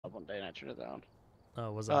day and I turned it down.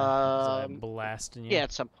 Oh, was I blasting you? Yeah,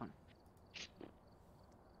 at some point.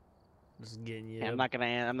 Just getting you. Yeah, I'm not gonna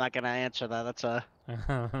answer that. That's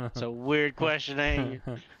a weird question, eh?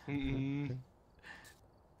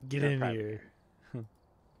 Get in here.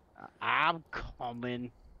 I'm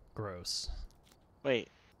coming. Gross. Wait,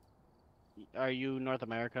 are you North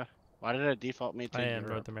America? Why did it default me to I am Europe?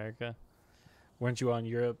 North America. Weren't you on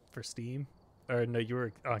Europe for Steam? Or no, you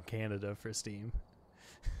were on Canada for Steam.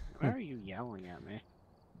 Why are you yelling at me?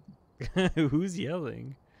 Who's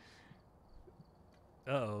yelling?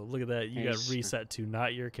 Uh-oh, look at that. You got reset to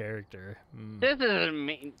not your character. This doesn't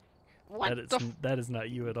mean... What that is not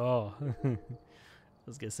you at all. I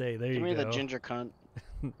was gonna say, there you go. Give me the ginger cunt.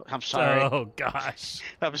 I'm sorry. Oh, gosh.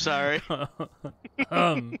 I'm sorry.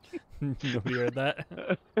 Nobody heard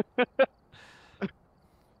that?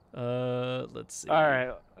 Let's see.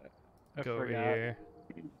 Alright. Go over here.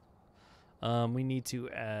 We need to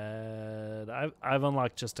add... I've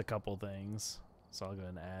unlocked just a couple things. So I'll go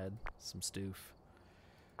ahead and add some stoof.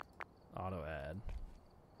 Auto add.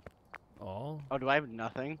 All? Oh, do I have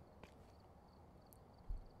nothing?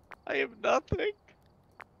 I have nothing.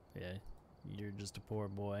 Yeah, you're just a poor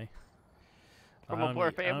boy. From a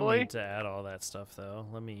poor family? I don't need to add all that stuff, though.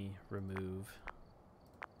 Let me remove.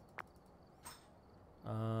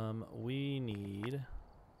 We need...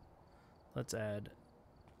 Let's add...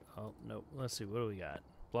 Oh, no. Let's see. What do we got?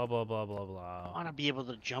 Blah, blah, blah, blah, blah. I want to be able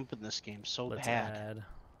to jump in this game so Let's bad. add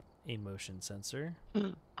a motion sensor.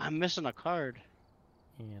 I'm missing a card.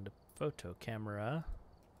 And a photo camera.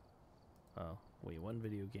 Oh, wait. One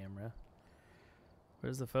video camera.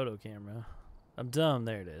 Where's the photo camera? I'm dumb.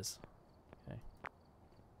 There it is. Okay.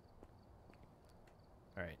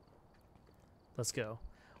 Alright. Let's go.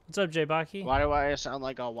 What's up, Jay Baki? Why do I sound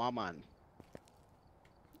like a woman?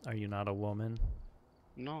 Are you not a woman?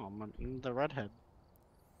 No, I'm the redhead.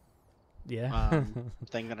 Yeah.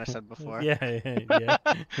 Thing that I said before. Yeah.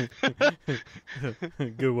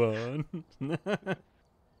 Go on.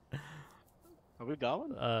 Are we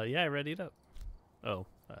going? Yeah, I readied up. Oh.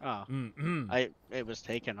 It was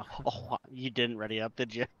taken. Oh, you didn't ready up,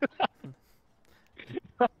 did you?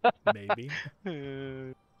 Maybe.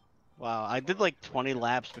 Wow, I did like 20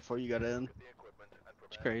 laps before you got in.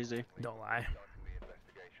 It's crazy. Don't lie.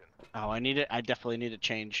 Oh, I definitely need to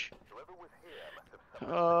change.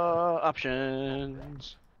 Options.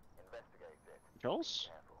 Controls?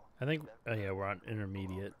 I think, oh yeah, we're on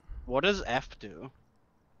intermediate. What does F do?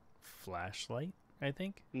 Flashlight, I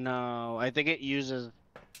think? No, I think it uses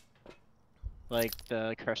like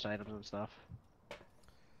the cursed items and stuff.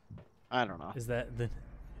 I don't know. Is that the...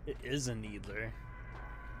 It is a needler.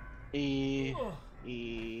 E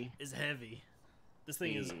is heavy. This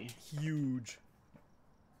thing is huge.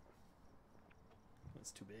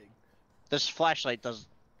 It's too big. This flashlight does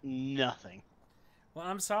nothing. Well,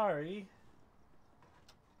 I'm sorry.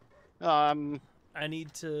 I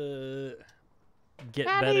need to get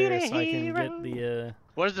better so I can get the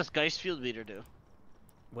What does this Geist field meter do?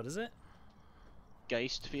 What is it?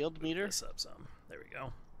 Geist field meter? This up some. There we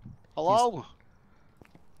go. Hello?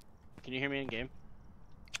 Can you hear me in game?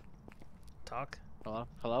 Talk? Hello?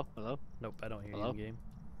 Hello? Hello? Nope, I don't hear you in game.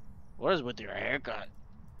 What is with your haircut?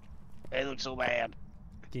 It looks so bad.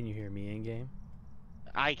 Can you hear me in game?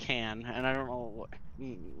 I can, and I don't know what.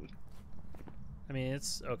 I mean,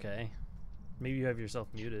 it's okay. Maybe you have yourself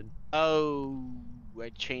muted. Oh, I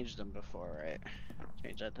changed them before, right?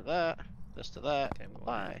 Change that to that. This to that. Okay,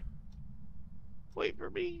 Bye. Wait for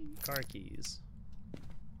me. Car keys.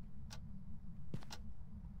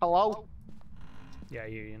 Hello? Yeah, I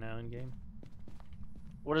hear you now in game.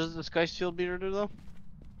 What does this Geist field meter do, though?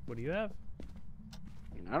 What do you have?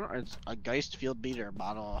 I don't. It's a Geist field meter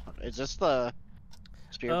model. Is this the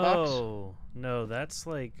spirit box? Oh no, that's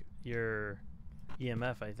like your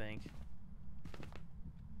EMF, I think.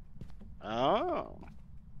 Oh,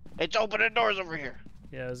 it's opening doors over here.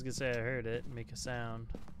 Yeah, I was gonna say I heard it make a sound.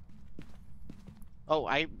 Oh,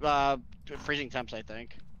 freezing temps, I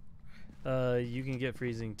think. You can get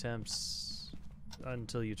freezing temps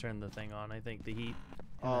until you turn the thing on. I think the heat.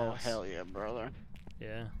 Oh hell yeah, brother.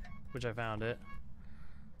 Yeah, which I found it.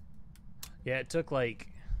 Yeah, it took like,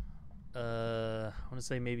 I want to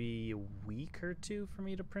say maybe a week or two for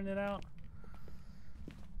me to print it out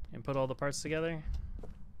and put all the parts together.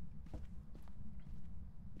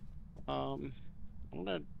 I'm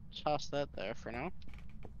gonna toss that there for now.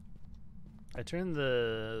 I turned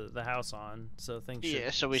the house on, so things should... Yeah,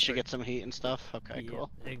 so we should get some heat and stuff. Okay, yeah, cool.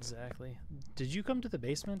 Exactly. Did you come to the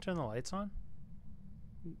basement, turn the lights on?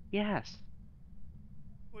 Yes.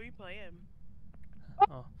 What are you playing?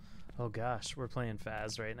 Oh gosh, we're playing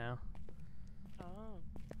Phas right now. Oh.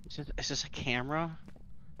 Is this a camera?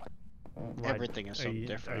 Why- Everything is so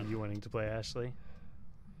different. Are you wanting to play Ashley?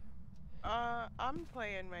 I'm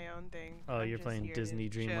playing my own thing. Oh, I'm you're just playing here to Disney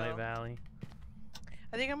Dreamlight chill. Valley.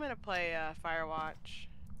 I think I'm gonna play Firewatch.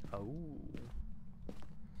 Oh.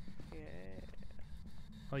 Yeah.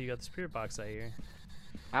 Oh, you got the spirit box out here.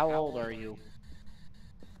 How old are you?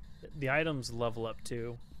 The items level up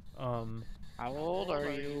too. How old are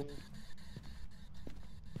you?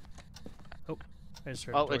 I just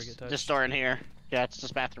heard Oh, the door it's get touched. this door in here. Yeah, it's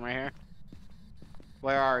this bathroom right here.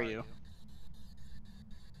 Where are you?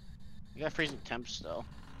 You got freezing temps still.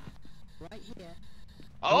 Right here.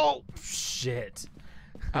 Oh! Shit.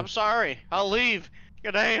 I'm sorry. I'll leave.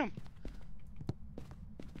 God damn.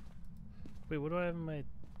 Wait, what do I have in my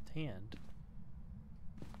hand?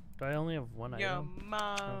 Do I only have one Yo, item?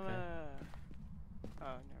 mama. Oh,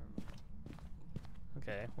 never mind.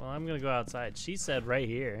 Okay, well, I'm gonna go outside. She said right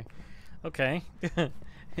here. Okay. That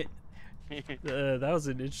was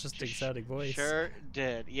an interesting sounding voice. Sure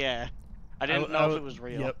did. Yeah. I didn't know if it was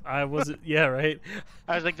real. Yep, I wasn't. Yeah, right.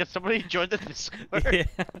 I was like, did somebody join the Discord? Yeah.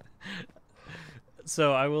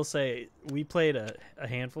 So I will say we played a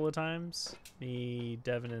handful of times, me,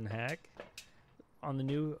 Devin, and Hack, on the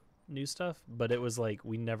new stuff. But it was like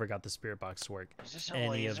we never got the spirit box to work. Is this a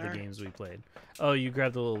Any of the laser? games we played. Oh, you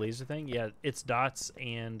grabbed the little laser thing? Yeah, it's dots,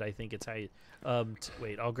 and I think it's how you.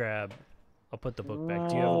 Wait, I'll put the book back.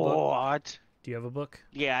 Do you have a book? What? Do you have a book?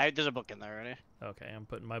 Yeah, there's a book in there already. Okay, I'm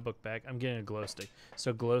putting my book back. I'm getting a glow stick.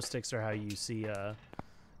 So glow sticks are how you see Dude,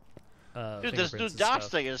 fingerprints this new and dot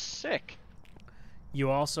stuff. thing is sick. You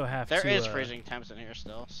also have There to. is freezing temps in here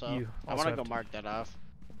still, so you I also want to have go to- mark that off.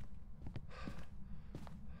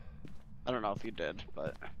 I don't know if you did,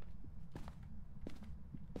 but.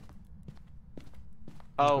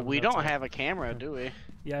 Oh, coming we don't outside. have a camera, do we?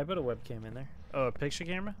 Yeah, I put a webcam in there. Oh, a picture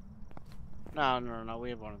camera? No, we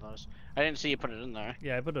have one of those. I didn't see you put it in there.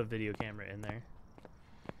 Yeah, I put a video camera in there.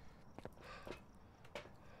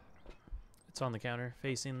 It's on the counter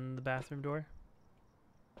facing the bathroom door.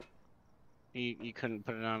 You couldn't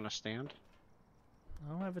put it on a stand?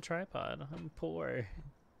 I don't have a tripod. I'm poor.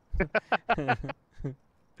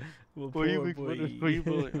 Well, Will you poor make fun boy. of- will you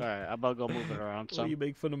bully- Alright, I'm about to go move it around Will you some.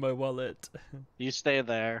 make fun of my wallet? You stay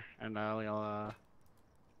there, and I'll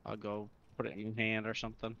go put it in your hand or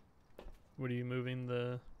something. What are you moving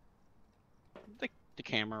the... The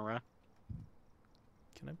camera.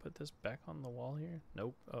 Can I put this back on the wall here?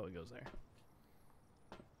 Nope. Oh, it goes there.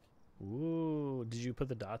 Ooh, did you put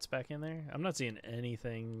the dots back in there? I'm not seeing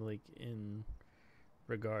anything like in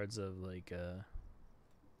regards of like a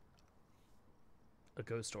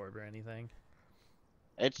ghost orb or anything.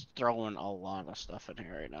 It's throwing a lot of stuff in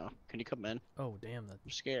here right now. Can you come in? Oh, damn that. I'm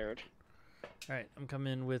scared. All right, I'm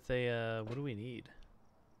coming with a what do we need?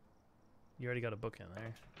 You already got a book in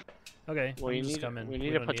there. Okay, Well, I'm just coming. we need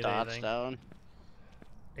to don't put dots anything. down.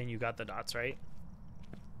 And you got the dots, right?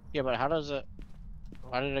 Yeah, but how does it...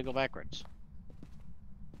 Why did it go backwards?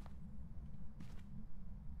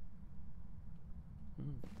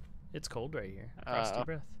 It's cold right here. Frosty Uh,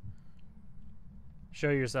 breath. Show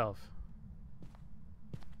yourself.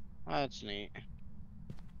 Oh, that's neat.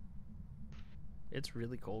 It's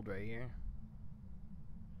really cold right here.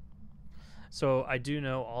 So I do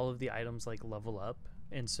know all of the items like level up,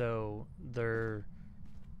 and so they're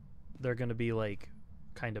gonna be like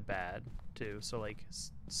kind of bad too. So like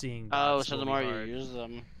seeing Oh, dots so the will be more hard. you use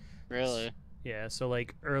them, really? Yeah, so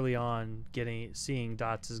like early on, seeing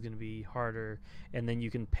dots is gonna be harder, and then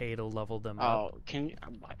you can pay to level them up. Oh, can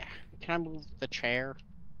I move the chair?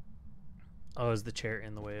 Oh, is the chair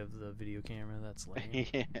in the way of the video camera? That's lame.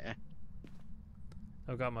 Yeah.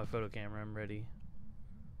 I've got my photo camera. I'm ready.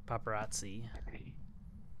 Paparazzi.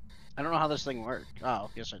 I don't know how this thing works. Oh,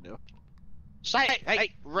 yes I do.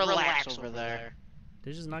 Hey, relax over there. Did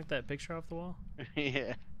you just knock that picture off the wall?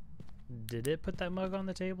 Yeah. Did it put that mug on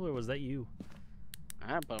the table, or was that you?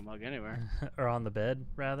 I didn't put a mug anywhere. Or on the bed,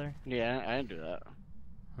 rather? Yeah, I didn't do that.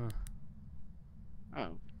 Huh.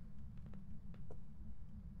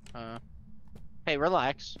 Oh. Hey,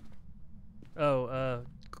 relax. Oh,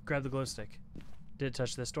 grab the glow stick. Did it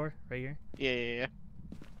touch this door right here? Yeah.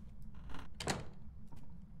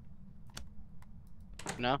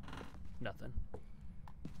 No? Nothing.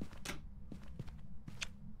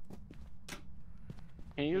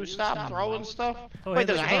 Can you stop throwing stuff? Oh, Wait, hey,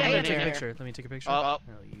 there's a hand let me in take a here. picture. Let me take a picture. Oh.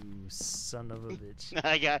 Oh, you son of a bitch.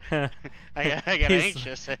 I got He's-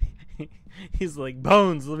 anxious. I'm He's like,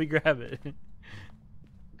 bones, let me grab it.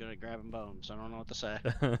 gonna grab him bones. I don't know what to say.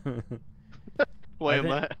 I Wait, think,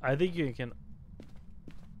 what? I think you can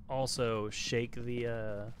also shake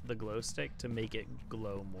the glow stick to make it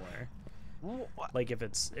glow more. Like if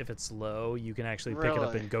it's low, you can actually pick it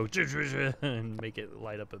up Really? and go and make it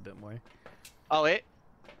light up a bit more. Oh, it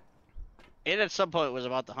at some point was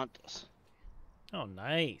about to hunt us. Oh,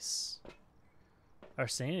 nice. Our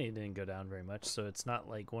sanity didn't go down very much, so it's not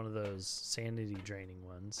like one of those sanity draining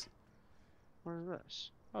ones. What is this?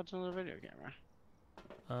 Oh, it's another video camera.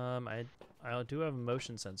 I do have a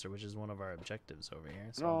motion sensor, which is one of our objectives over here,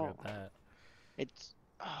 so I'll No. grab that. It's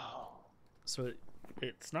So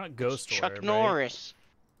it's not Ghost it's Orb, Chuck right? Norris.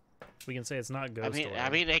 We can say it's not Ghost Orb. I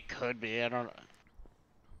mean, it could be. I don't know.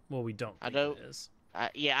 Well, we don't. I Think don't- it is.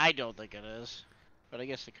 Yeah, I don't think it is, but I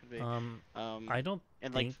guess it could be. I don't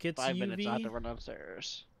in like think it's 5 minutes, I have UV. to run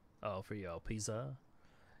downstairs. Oh, for your pizza.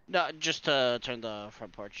 No, just to turn the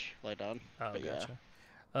front porch light on. Oh, But yeah.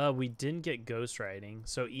 gotcha. We didn't get ghost riding,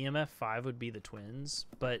 so EMF 5 would be the twins,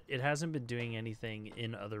 but it hasn't been doing anything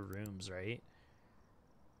in other rooms, right?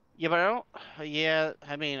 Yeah, but I don't. Yeah,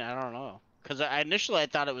 I mean, I don't know, cause initially I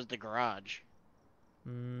thought it was the garage.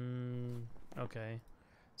 Okay.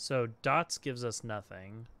 So dots gives us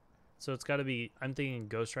nothing, so it's got to be. I'm thinking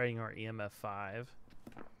ghost riding or EMF 5.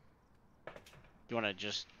 You wanna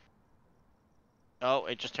just? Oh,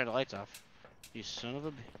 it just turned the lights off. You son of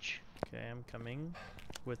a bitch. Okay, I'm coming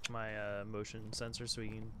with my motion sensor so we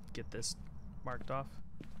can get this marked off.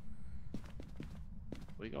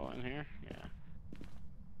 We go in here? Yeah.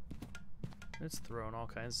 It's throwing all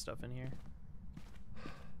kinds of stuff in here.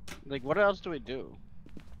 Like, what else do we do?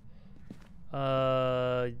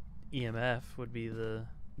 EMF would be the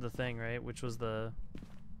thing, right? Which was the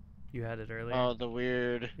you had it earlier. Oh, the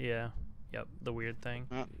weird. Yeah. Yep, the weird thing.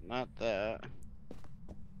 Not that.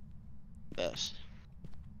 This.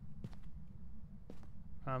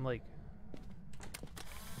 I'm like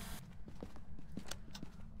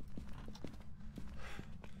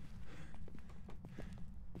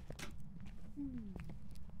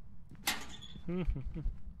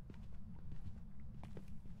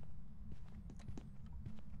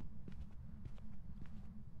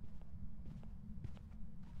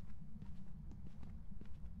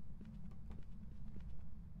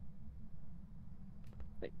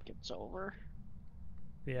Think it's over.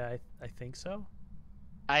 Yeah, I think so.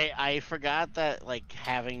 I forgot that like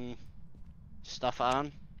having stuff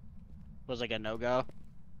on was like a no-go.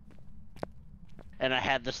 And I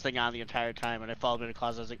had this thing on the entire time, and I followed me in the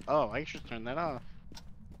closet. I was like, "Oh, I should turn that off."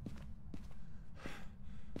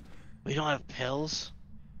 We don't have pills.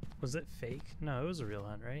 Was it fake? No, it was a real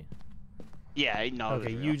hunt, right? Yeah, I know.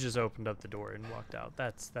 Okay, you just opened up the door and walked out.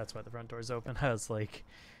 That's why the front door's open. I was like,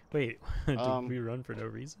 wait, did we run for no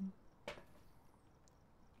reason?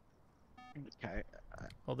 Okay.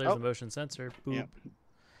 Well, there's Oh. a motion sensor. Boop. Yep.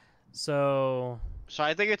 So, So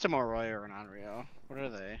I think it's a Moroi or an Onryo. What are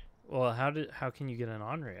they? well, how can you get an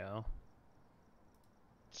Onryo?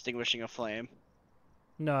 Extinguishing a flame.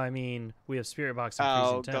 No, I mean we have Spirit Box and Oh,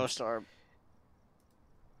 Freezing Temps. Ghost Orb.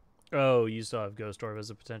 Oh, you still have Ghost Orb as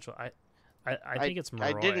a potential. I think it's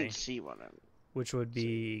Moroi, I didn't see one. which would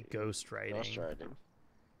be Ghost Riding. Ghost Riding.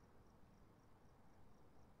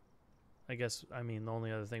 I guess. I mean, the only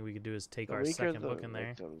other thing we could do is take The our weaker second the look in there.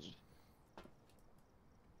 victims.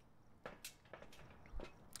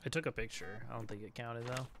 I took a picture. I don't think it counted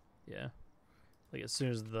though. Yeah. Like as soon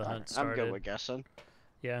as the hunt I'm started. good with guessing.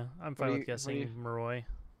 Yeah, I'm What fine do with you- guessing Moroi.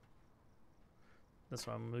 That's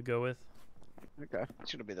what I'm gonna go with. Okay,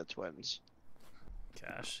 it's gonna be the twins.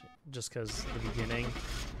 Gosh, just because the beginning.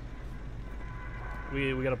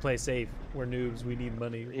 We gotta play safe. We're noobs. We need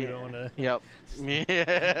money. We don't wanna. Yep.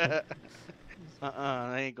 Yeah.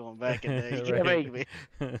 I ain't going back in there. You can't Right. make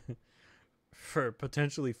me. For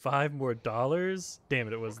potentially $5 more. Damn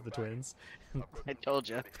it! It was the twins. I told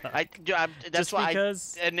you. That's Just why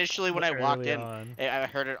because initially when I walked early in, on. I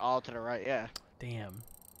heard it all to the right. Yeah. Damn.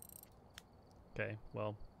 Okay,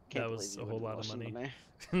 well, Can't that was believe a you whole lot wouldn't of listen money.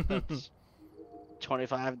 to me. That's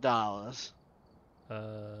 $25.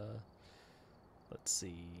 Let's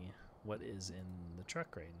see what is in the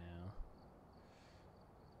truck right now.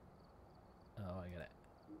 Oh, I got it.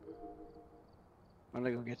 I'm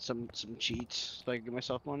gonna go get some cheats so I can get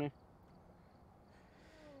myself money.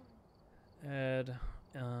 Add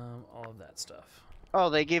all of that stuff. Oh,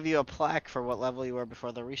 they give you a plaque for what level you were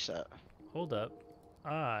before the reset. Hold up,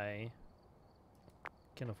 I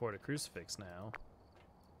can afford a crucifix now,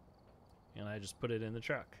 and I just put it in the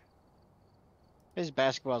truck. His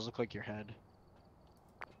basketballs look like your head.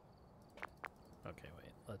 Okay,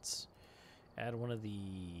 wait. Let's add one of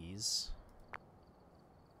these.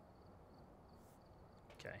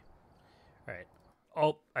 Okay. All right.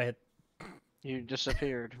 Oh, I had. You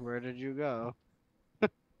disappeared. Where did you go?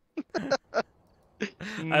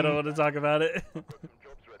 I don't want to talk about it.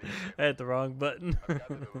 I hit the wrong button.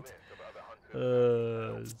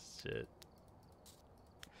 Shit.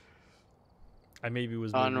 I maybe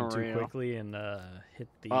was moving too Unreal. quickly and hit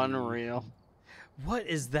the... Unreal. What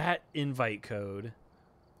is that invite code?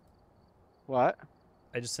 What?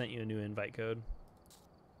 I just sent you a new invite code.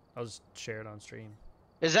 I'll just share it on stream.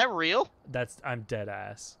 Is that real? I'm dead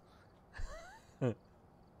ass. What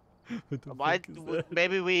the Why? fuck is that?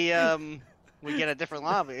 Maybe we get a different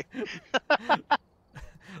lobby.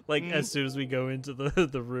 Like as soon as we go into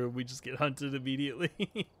the room, we just get hunted immediately.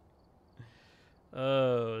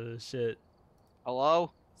 Oh shit!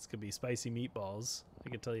 Hello? This could be spicy meatballs. I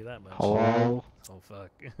can tell you that much. Hello? Oh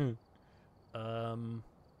fuck.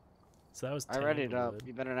 So that was. I read it up. Tanglewood.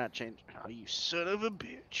 You better not change. Oh, you son of a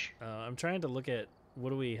bitch. I'm trying to look at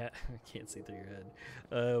what do we have. I can't see through your head.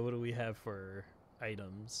 What do we have for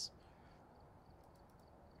items?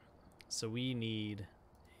 So we need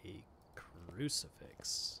a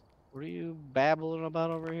crucifix. What are you babbling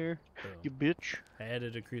about over here? Boom. You bitch. I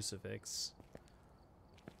added a crucifix.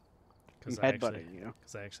 I'm I headbutting you.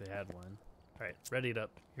 Because I actually had one. All right, ready it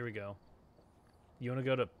up. Here we go. You want to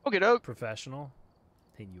go to Okay, doke. professional?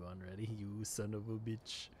 Hey, you unready? You son of a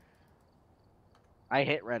bitch. I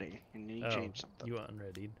hit ready, and then you Oh, changed something. you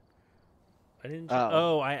unreadied. I didn't.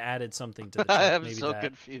 Oh. I added something to the chat. I'm maybe so that,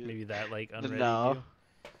 confused. Maybe that like unreadied No. you.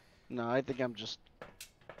 No, I think I'm just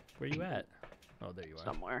Where you at? Oh, there you are.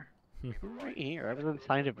 somewhere. Right here. I was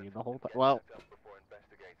inside of you the whole time. Well,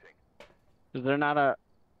 is there not a...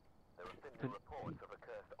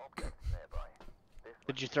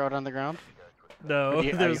 Did you throw it on the ground? No, Are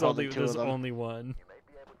you there's holding two of them? only one.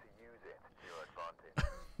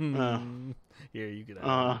 Oh. Here, you can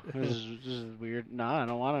have it. This is weird. Nah, I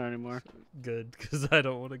don't want it anymore. Good, because I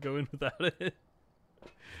don't want to go in without it.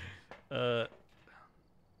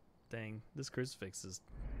 Dang, this crucifix is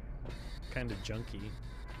kind of junky.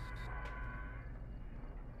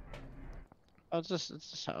 Oh, it's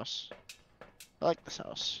this house. I like this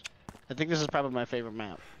house. I think this is probably my favorite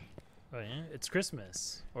map. Oh yeah, it's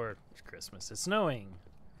Christmas. Or Christmas. It's snowing.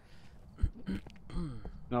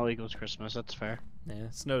 No equals Christmas. That's fair. Yeah,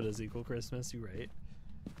 snow does equal Christmas. You're right.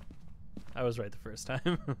 I was right the first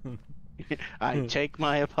time. I take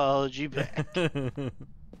my apology back.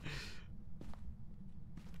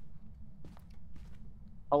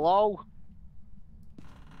 Hello?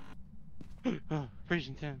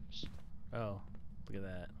 Freezing temps. Oh, look at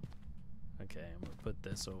that. Okay, I'm gonna put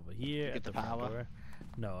this over here Get at the the front power? door.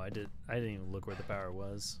 No, I didn't even look where the power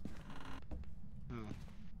was. Oh.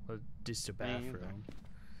 Well, just a Me either. bathroom.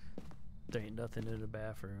 There ain't nothing in the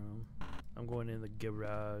bathroom. I'm going in the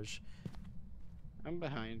garage. I'm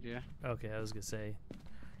behind you. Okay, I was gonna say,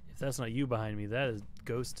 if that's not you behind me, that is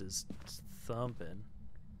ghost is thumping.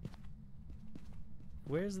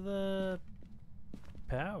 Where's the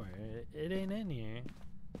power? It ain't in here.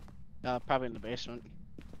 Probably in the basement.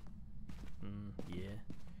 Yeah.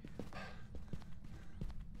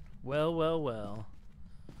 Well.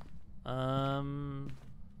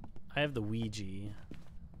 I have the Ouija.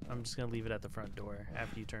 I'm just gonna leave it at the front door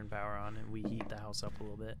after you turn power on and we heat the house up a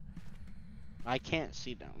little bit. I can't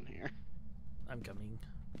see down here. I'm coming.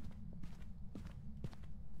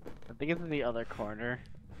 I think it's in the other corner.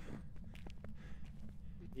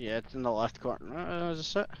 Yeah, it's in the left corner. Is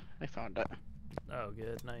this it? I found it. Oh,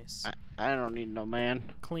 good, nice. I don't need no man.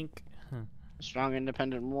 Clink. A strong,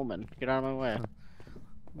 independent woman. Get out of my way.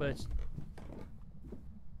 But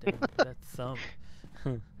damn, that thump.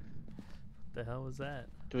 The hell was that?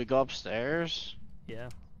 Do we go upstairs? Yeah.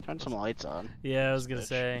 Turn some lights on. Yeah, I was gonna Switch.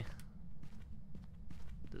 say.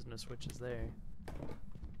 There's no switches there.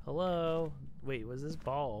 Hello? Wait, was this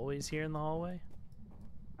ball always here in the hallway?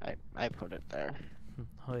 I put it there.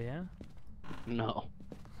 Oh yeah? No.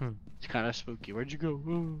 It's kind of spooky. Where'd you go?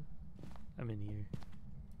 Ooh. I'm in here.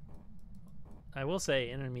 I will say,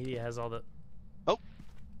 Intermedia has all the...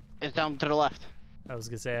 It's down to the left. I was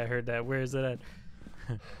gonna say, I heard that. Where is it at?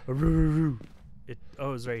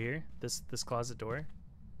 Oh, it's right here? This closet door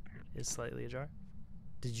is slightly ajar.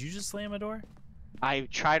 Did you just slam a door? I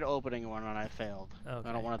tried opening one and I failed. Okay.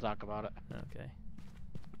 I don't want to talk about it. Okay.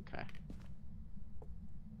 Okay.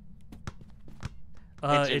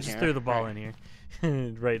 It's in It just here, threw the ball right. in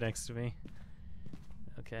here. Right next to me.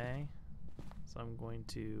 Okay. So I'm going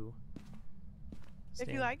to... If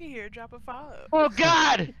you like it here, drop a follow. Oh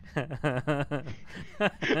God!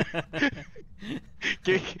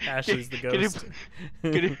 Ashley's the ghost.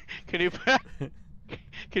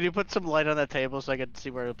 Can you put some light on that table so I can see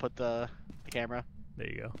where to put the camera? There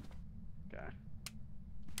you Okay.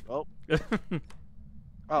 Oh.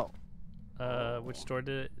 go. Oh. Which door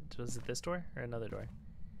was it this door or another door?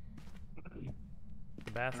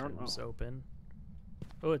 the bathroom's open.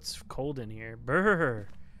 Oh, it's cold in here. Brr.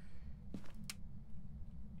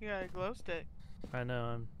 You got a glow stick. I know.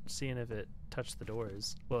 I'm seeing if it touched the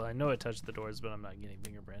doors. Well, I know it touched the doors, but I'm not getting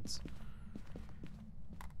fingerprints.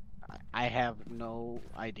 I have no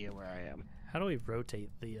idea where I am. How do we rotate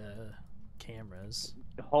the cameras?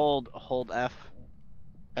 Hold F,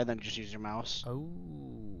 and then just use your mouse. Oh,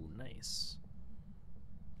 nice.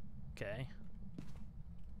 Okay.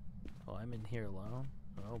 Oh, I'm in here alone.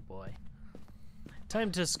 Oh boy.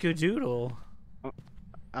 Time to skedoodle.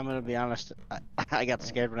 I'm gonna be honest. I got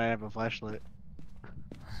scared when I had a flashlight.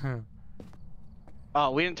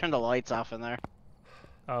 Oh, we didn't turn the lights off in there.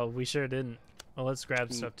 Oh, we sure didn't. Well, let's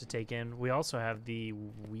grab stuff to take in. We also have the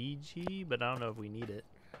Ouija, but I don't know if we need it.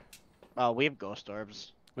 Oh, we have ghost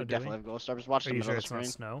orbs. We Oh, do definitely have ghost orbs. Watch Are the you middle sure of it's the not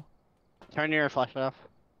screen. snow? Turn your flashlight off.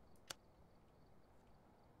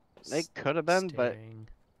 They could have been, but Staring.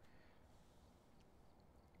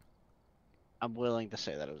 I'm willing to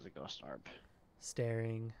say that it was a ghost orb.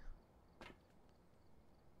 Staring.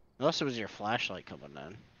 Unless it was your flashlight coming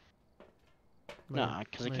in. No,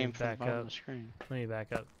 because it came from the bottom of the screen. Let me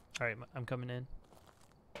back up. All right, I'm coming in.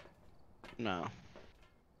 No.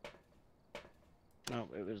 No,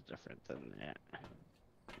 it was different than that.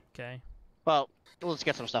 Okay. Well, let's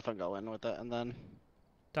get some stuff and go in with it, and then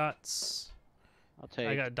Dots. I'll take.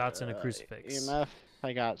 I got dots and a crucifix. EMF.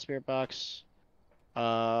 I got spirit box.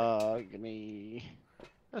 Give me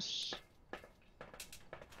this.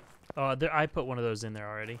 Oh, I put one of those in there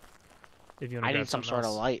already. If you want to I grab need some something sort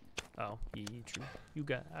else. of light. Oh, yeah, true.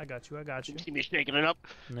 I got you. See me shaking it up.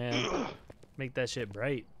 Man, make that shit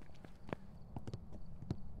bright.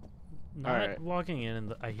 Not Alright. walking in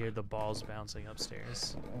and I hear the balls bouncing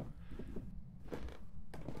upstairs.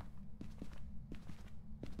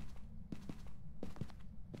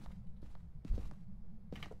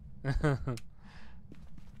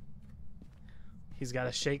 He's got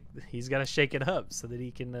to shake it up so that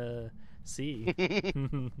he can see.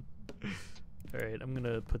 All right, I'm going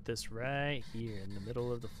to put this right here in the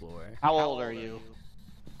middle of the floor. How old are you?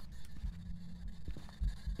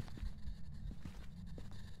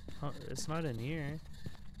 Oh, it's not in here.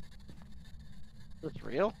 Is this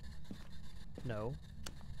real? No.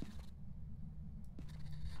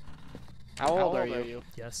 How old are you?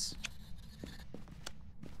 Yes.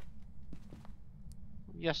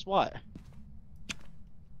 Yes, what?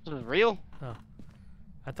 This is real? Oh.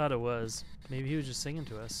 I thought it was. Maybe he was just singing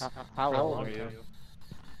to us. How old long are you? time.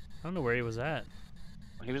 I don't know where he was at.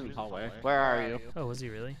 He was in the hallway. Where are you? Oh, was he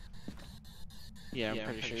really? Yeah, I'm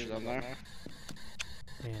pretty sure he's on there.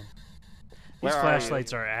 Man. Where These are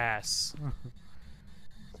flashlights are ass.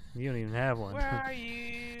 You don't even have one. Where are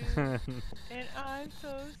you? And I'm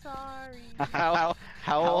so sorry. How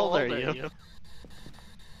old are you?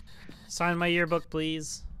 Sign my yearbook,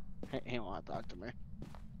 please. He won't talk to me.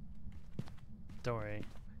 Don't worry.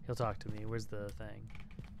 He'll talk to me. Where's the thing?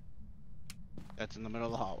 That's in the middle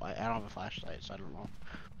of the hallway. I don't have a flashlight, so I don't know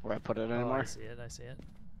where I put it Oh, anymore. I see it.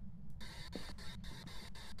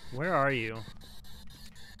 Where are you?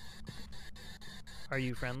 Are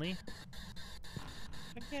you friendly?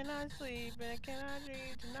 I cannot sleep and I cannot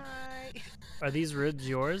dream tonight. Are these ribs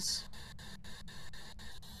yours?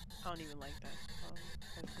 I don't even like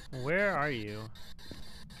that. Where are you?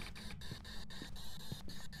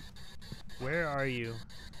 Where are you?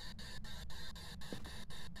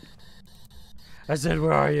 I said,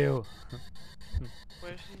 where are you?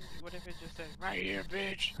 What if it just said, right here,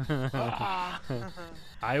 bitch? Ah.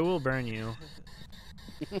 I will burn you.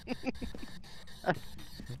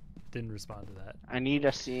 Didn't respond to that. I need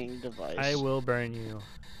a seeing device. I will burn you.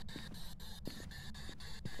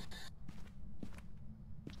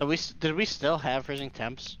 So did we still have freezing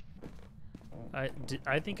temps? I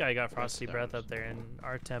think I got frosty breath up there, and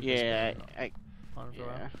our temp Yeah, has been on for a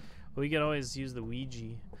while. yeah. We could always use the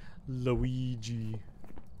Ouija. Luigi.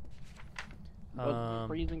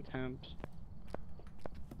 Freezing temps.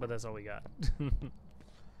 But that's all we got.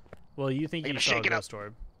 Well, you think Are you you saw a shaking up? ghost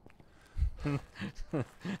orb.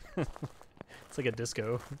 It's like a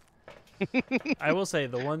disco. I will say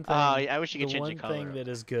the one thing. I wish you could the change one the color. thing that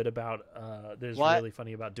is good about that is What? really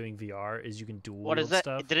funny about doing VR is you can dual What is wield that?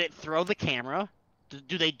 stuff. Did it throw the camera?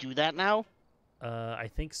 Do they do that now? I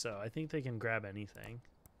think so. I think they can grab anything.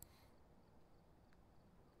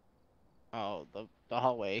 Oh, the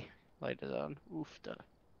hallway light is on. Oof. That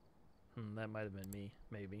might have been me,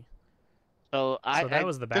 maybe. So that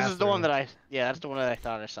was the This is the one bathroom. that that's the one that I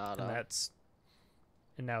thought I saw. And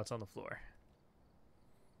and now it's on the floor.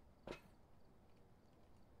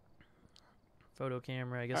 Photo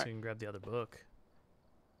camera. I guess Alright. we can grab the other book.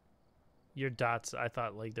 Your dots. I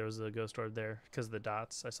thought like there was a ghost orb there because of the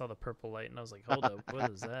dots. I saw the purple light and I was like, hold up, what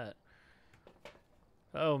is that?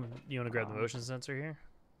 Oh, you want to grab the motion sensor here?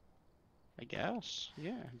 I guess.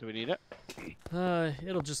 Yeah. Do we need it?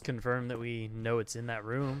 It'll just confirm that we know it's in that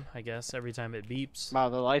room. I guess every time it beeps. Wow,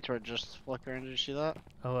 the lights were just flickering. Did you see that?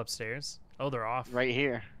 Oh, upstairs. Oh, they're off. Right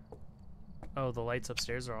here. Oh, the lights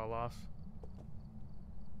upstairs are all off.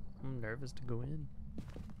 I'm nervous to go in.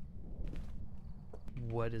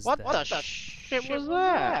 What is that? What the shit was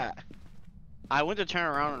that? I went to turn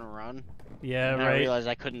around and run. Yeah, and right. I realized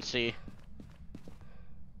I couldn't see.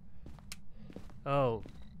 Oh,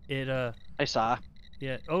 it I saw.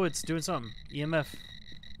 yeah. Oh, it's doing something. EMF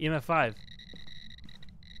 5.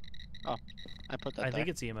 Oh, I put that I there. think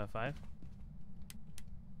it's EMF 5.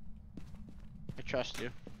 I trust you.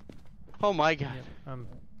 Oh my god. Yep.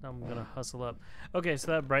 I'm gonna hustle up. Okay, so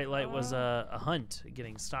that bright light was a hunt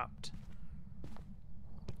getting stopped.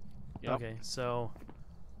 Yep. Okay, so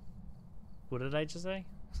what did I just say?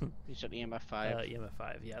 You said EMF 5. EMF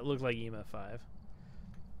 5. Yeah, it looked like EMF 5.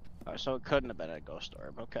 Oh, so it couldn't have been a ghost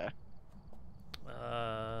orb. Okay.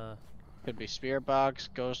 Uh, Could be spirit box,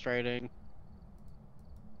 ghost writing,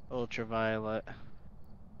 ultraviolet,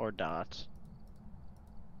 or dots.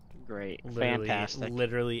 Great. Fantastic.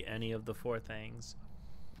 Literally any of the 4 things.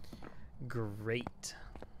 Great.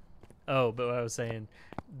 Oh, but what I was saying,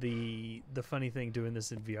 the funny thing doing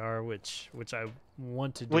this in VR, which I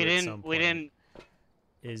want to do at some point, we didn't.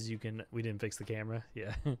 is we didn't fix the camera.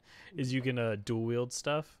 Yeah, is you can dual wield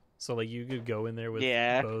stuff. So like you could go in there with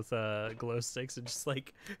both glow sticks and just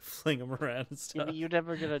like fling them around and stuff. You're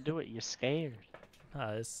never gonna do it. You're scared.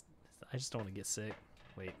 I just don't want to get sick.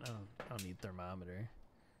 Wait, I don't need thermometer.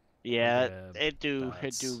 Yeah, Like, it do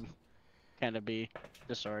dots. kind of be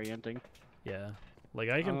disorienting. Yeah, like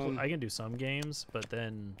I can do some games, but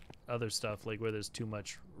then other stuff like where there's too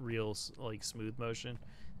much real like smooth motion,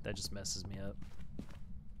 that just messes me up.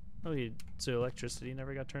 Oh, so electricity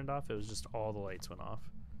never got turned off? It was just all the lights went off.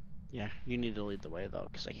 Yeah, you need to lead the way though,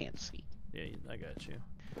 because I can't see. Yeah, I got you.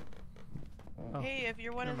 Oh. Hey, if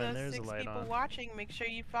you're one of never mind, those there's a 6 light people on. watching, make sure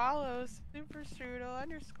you follow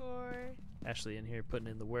superstrudel_. Ashley in here putting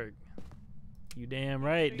in the work. You damn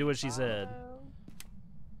right. Do what she said.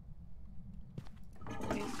 It's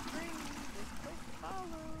free. Just click follow.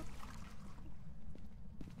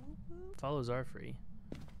 Follows are free.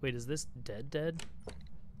 Wait, is this dead?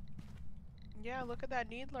 Yeah, look at that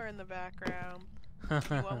needler in the background. You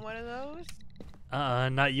want one of those?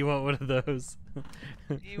 Not you want one of those.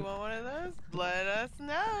 You want one of those? Let us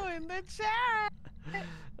know in the chat.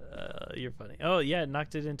 You're funny. Oh yeah,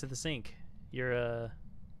 knocked it into the sink. Your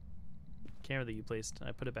camera that you placed.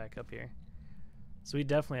 I put it back up here. So we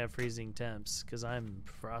definitely have freezing temps because I'm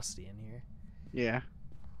frosty in here. Yeah.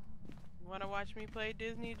 Want to watch me play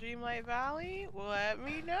Disney Dreamlight Valley? Let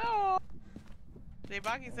me know.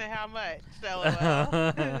 Baki said how much?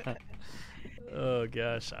 LOL. Oh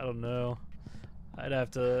gosh, I don't know. I'd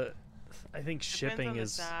have to. I think shipping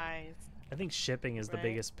is. Size. I think shipping is the Right.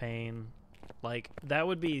 biggest pain. Like that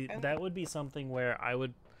would be something where I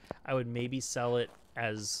would maybe sell it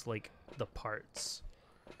as like the parts.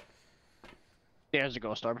 There's a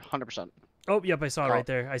ghost orb, 100%. Oh, yep, I saw it right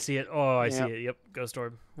there. I see it. Oh, I see Yep. it. Yep, ghost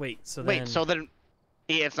orb. Wait, so Wait, so then,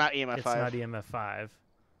 yeah, it's not EMF 5. it's not EMF 5.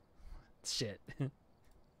 Shit.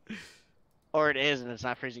 Or it is, and it's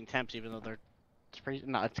not freezing temps, even though it's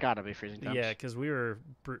freezing. No, it's gotta be freezing temps. Yeah, because we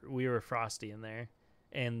were frosty in there,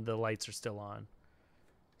 and the lights are still on.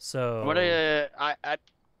 So. What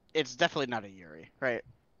it's definitely not a Yuri, right?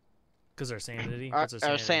 Because our sanity. Our What's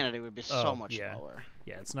our sanity would be so much yeah. lower.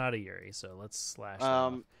 Yeah, it's not a Yuri, so let's slash that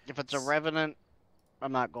off. If it's a Revenant,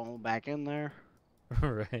 I'm not going back in there.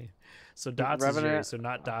 Right. So dots is Yuri, so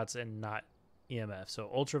not dots and not EMF. So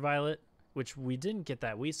ultraviolet, which we didn't get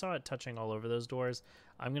that. We saw it touching all over those doors.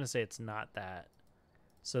 I'm going to say it's not that.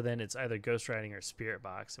 So then it's either ghost writing or spirit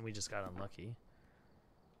box, and we just got unlucky.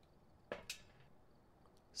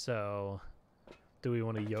 So do we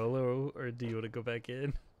want to YOLO, or do you want to go back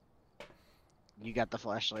in? You got the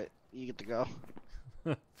flashlight. You get to go.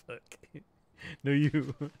 Fuck. No,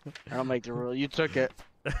 you. I don't make the rule. You took it.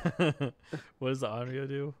 What does the Onryo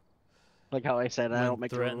do? Like how I said, I When don't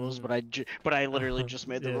make the rules, threatened- but I literally just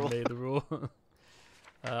made the Yeah, rule. made the rule.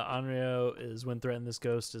 Onryo is when threatened, this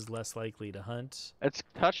ghost is less likely to hunt. It's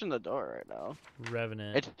touching the door right now.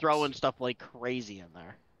 Revenant. It's throwing stuff like crazy in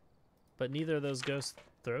there. But neither of those ghosts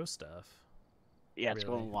throw stuff. Yeah, it's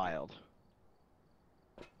Really? going wild.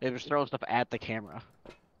 It was throwing stuff at the camera.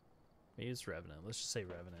 Maybe it's Revenant. Let's just say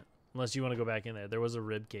Revenant. Unless you want to go back in there. There was a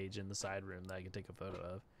rib cage in the side room that I could take a photo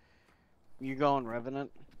of. You going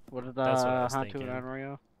Revenant? What did That's what I was Hantu and thinking.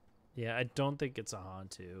 Onryo? Yeah, I don't think it's a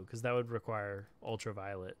Hantu because that would require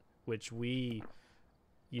ultraviolet, which we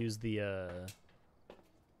use the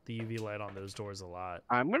UV light on those doors a lot.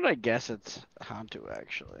 I'm gonna guess it's Hantu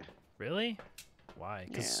actually. Really? Why?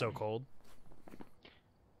 Because it's so Yeah. cold.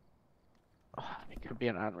 Oh, it could be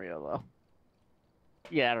an Unreal though.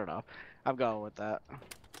 Yeah, I don't know. I'm going with that.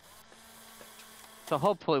 So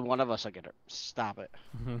hopefully one of us will get it. Stop it.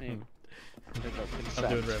 Hey, there's no I'm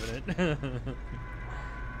doing consent. Revenant.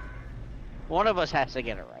 One of us has to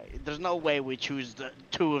get it right. There's no way we choose the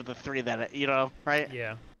 2 of the 3 that you know, right?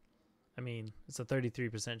 Yeah. I mean, it's a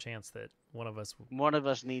 33% chance that one of us will One of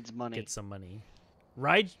us needs money. get some money.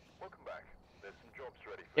 Right? Welcome back. There's some jobs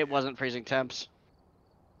ready for It wasn't freezing temps.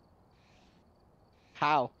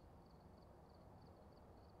 How?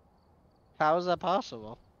 How is that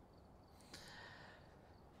possible?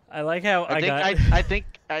 I like how I got I think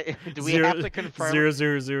do we have to confirm?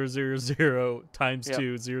 0.00000 times Yep.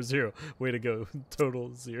 2 0 0. Way to go.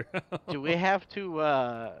 Total 0. Do we have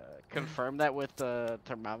to confirm that with the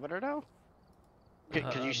thermometer now?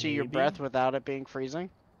 Can you see your Maybe? breath without it being freezing?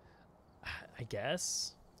 I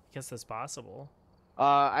guess. I guess that's possible.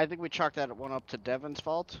 I think we chalked that one up to Devin's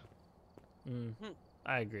fault Mm,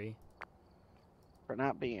 I agree. for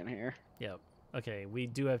not being here. Yep. Okay, we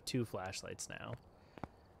do have 2 flashlights now.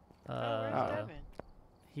 Oh,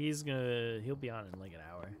 where's Devin? He'll be on in like an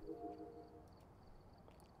hour.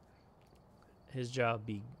 His job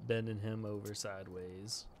be bending him over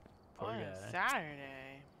sideways. Poor On a guy.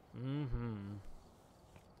 Saturday. Mm-hmm.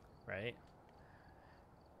 Right?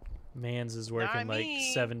 Mans is working Not like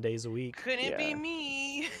me. 7 days a week. Couldn't Yeah. be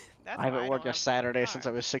me. That's I why haven't worked don't a have Saturday car. since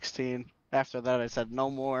I was 16. After that, I said no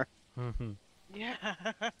more. Mhm. Yeah.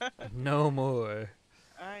 No more.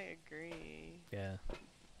 I agree. Yeah.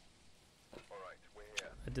 All right, we're here.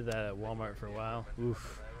 I did that at Walmart for a while.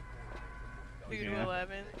 Oof. 2 to Yeah.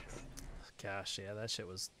 11 Gosh, yeah, that shit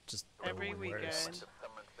was just the every weekend. worst.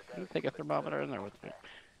 Let me take a thermometer in there with me.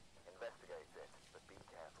 Investigate it, but be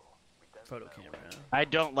careful. We don't Photo know camera. I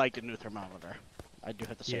don't like the new thermometer. I do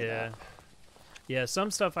have to say Yeah. that. Yeah, some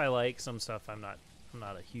stuff I like, some stuff I'm not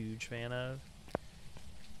a huge fan of.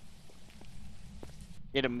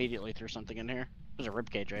 It immediately threw something in here. There's a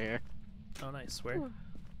ribcage right here. Oh, nice. Where?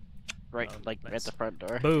 Right, Oh, like nice. at the front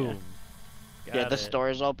door. Boom. Yeah, Got this it. door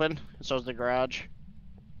is open. So is the garage.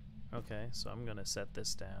 Okay, so I'm gonna set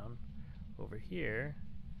this down over here.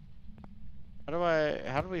 How do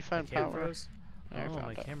we My find camera power? froze? There, I Oh, found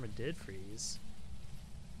my it. camera did freeze.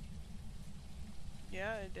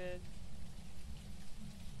 Yeah, it did.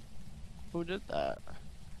 Who did that?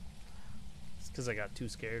 It's because I got too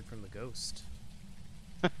scared from the ghost.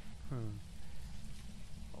 Oh,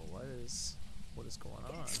 what is going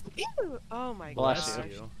on? Oh my Bless gosh.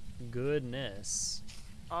 you. Goodness.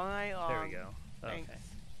 All night long. There we go. Okay. Thanks.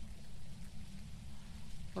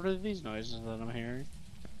 What are these noises that I'm hearing?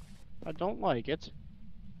 I don't like it.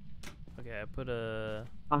 Okay, I put a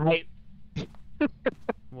I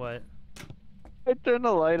what? I turned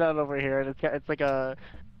the light on over here, and it's like a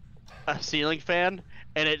ceiling fan,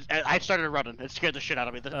 and I started running. It scared the shit out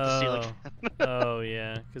of me. The ceiling fan. Oh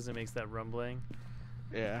yeah, because it makes that rumbling.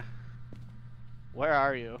 Yeah. Where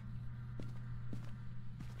are you?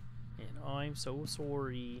 And I'm so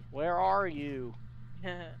sorry. Where are you?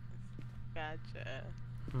 Gotcha.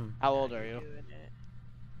 How old Now are you're you? doing it.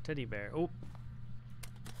 Teddy bear. Oh,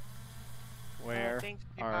 Where thanks,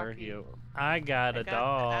 are Bucky. you? I got I a got the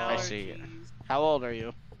dog. I see it. allergies. How old are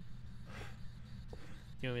you?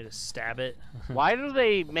 You want me to stab it? Why do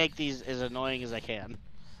they make these as annoying as I can?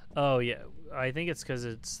 Oh yeah, I think it's because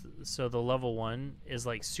it's so the level 1 is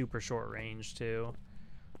like super short range too.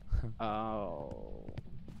 Oh.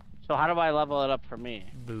 So how do I level it up for me?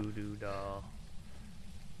 Voodoo doll.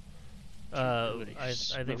 Voodoo I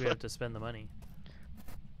think we sniffer. have to spend the money.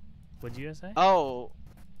 What'd you say? Oh.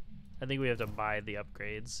 I think we have to buy the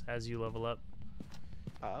upgrades as you level up.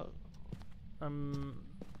 Oh. I'm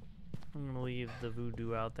gonna leave the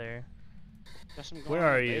voodoo out there. Guess I'm going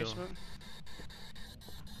Where in the are you? basement.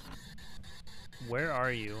 Where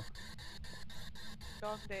are you?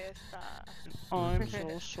 ¿Dónde está? I'm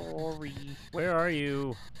so sorry. Where are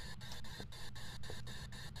you?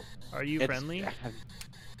 Are you It's- friendly?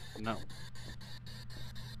 No.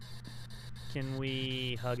 Can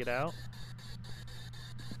we hug it out?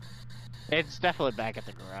 It's definitely back at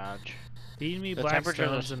the garage. Feed me The black temperatures are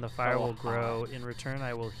stones and the fire so will grow. hot. In return,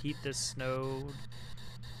 I will heat this snow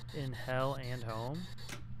in hell and home.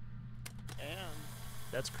 Damn.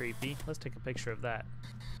 That's creepy. Let's take a picture of that.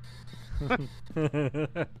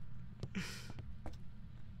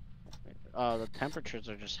 The temperatures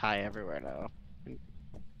are just high everywhere now.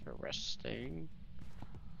 Interesting.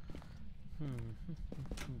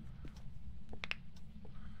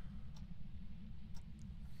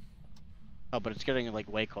 Oh, but it's getting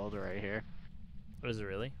like way colder right here. Is it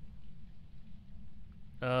really?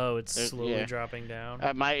 Oh, it's slowly yeah. dropping down.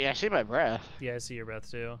 I see my breath. Yeah, I see your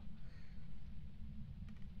breath too.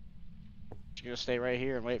 Just gonna stay right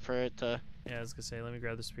here and wait for it to. Yeah, I was gonna say, let me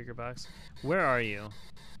grab the speaker box. Where are you?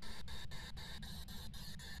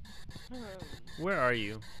 Where are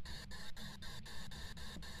you?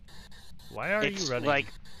 Why are It's you running? like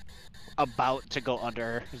about to go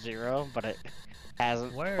under 0, but it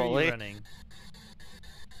hasn't Why are fully. you running?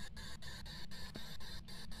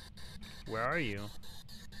 Where are you?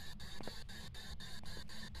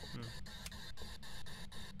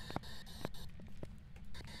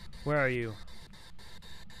 Where are you?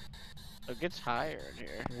 It gets higher in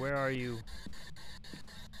here. Where are you?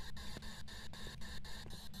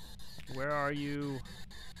 Where are you?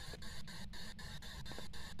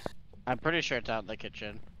 I'm pretty sure it's out in the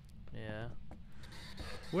kitchen. Yeah.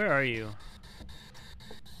 Where are you?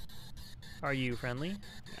 Are you friendly?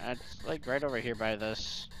 It's like right over here by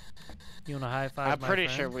this. You wanna high five I'm my pretty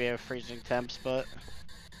friend? sure we have freezing temps, but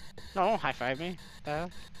no, don't high five me.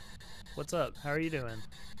 What's up? How are you doing?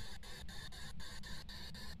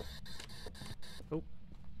 Oh,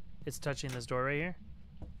 it's touching this door right here.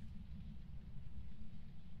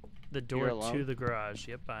 The door to the garage.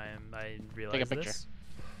 Yep, I realize picture. this.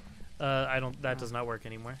 I don't. That does not work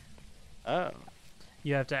anymore. Oh.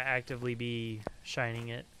 You have to actively be shining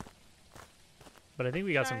it. But I think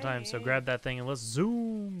we got some time, so grab that thing and let's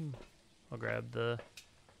zoom. I'll grab the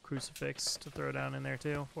crucifix to throw down in there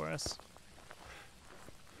too for us.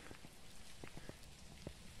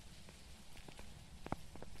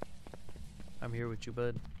 I'm here with you,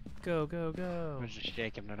 bud. Go, go, go. I was just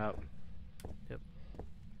shaking it up. Yep.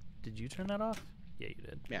 Did you turn that off? Yeah, you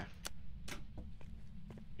did. Yeah.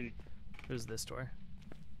 Who's this door?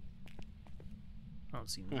 I don't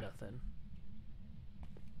see nothing.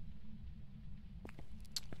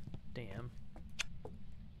 Damn.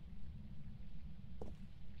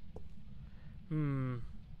 I'm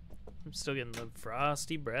still getting the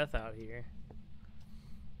frosty breath out here.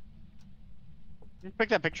 Did you pick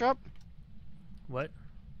that picture up? What?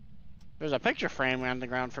 There's a picture frame on the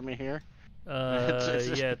ground for me here.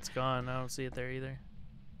 Yeah, it's gone. I don't see it there either.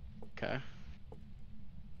 Okay.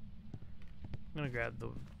 I'm gonna grab the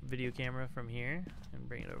video camera from here and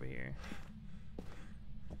bring it over here.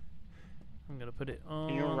 I'm gonna put it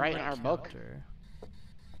on. You're right in the our book. counter.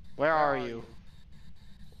 Where are you?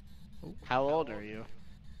 Oh, How old are you?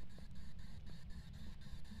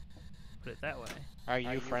 put it that way. Are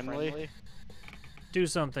you friendly? Do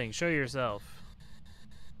something. Show yourself.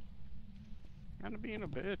 Kinda being a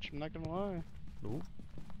bitch, I'm not gonna lie. Ooh.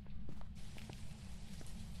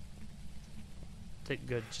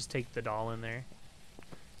 Good. Just take the doll in there.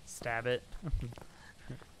 Stab it.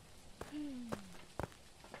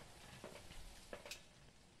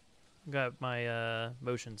 Got my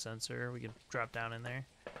motion sensor. We can drop down in there.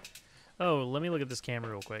 Oh, let me look at this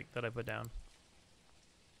camera real quick that I put down.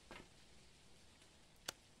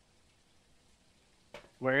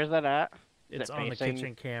 Where is that at? It's it on the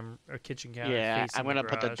facing- kitchen kitchen counter. Yeah, facing I'm gonna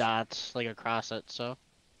put the garage. dots like across it, so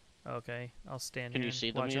Okay, I'll stand Can here you and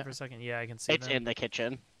see them watch it yet? for a second. Yeah, I can see it's them. in the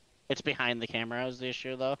kitchen. It's behind the camera is the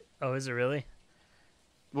issue though. Oh, is it really?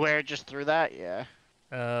 Where it just threw that? Yeah.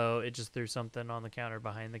 Oh, it just threw something on the counter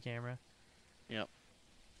behind the camera. Yep.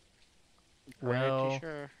 Well, Pretty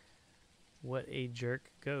sure. what a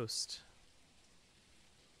jerk ghost.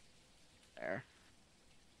 There.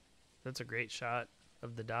 That's a great shot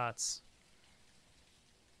of the dots.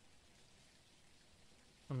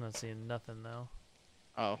 I'm not seeing nothing though.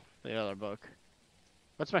 Oh, the other book.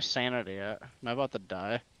 What's my sanity at? Am I about to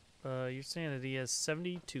die? Your sanity is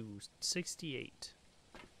 7268.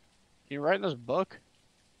 Can you write in this book?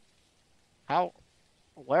 How?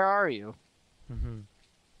 Where are you?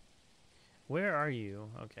 Where are you?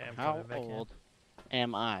 Okay, I'm How coming back old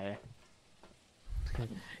am I?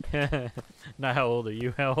 in. Not how old are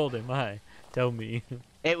you? How old am I? Tell me.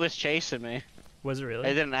 It was chasing me. Was it really?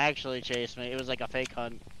 It didn't actually chase me. It was like a fake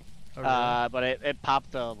hunt. Oh, really? But it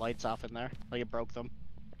popped the lights off in there. Like it broke them.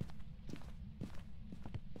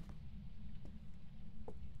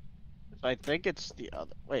 So I think it's the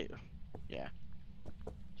other. Wait. Yeah.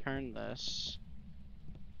 Turn this.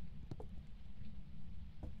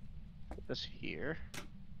 Put this here.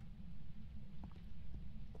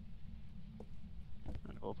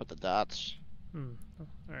 And we'll put the dots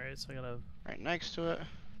Alright, so I gotta... right next to it.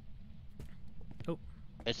 Oh.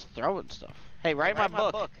 It's throwing stuff. Hey, write my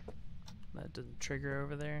book. That didn't trigger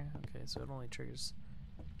over there? Okay, so it only triggers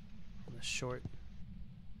on the short.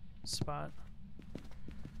 spot.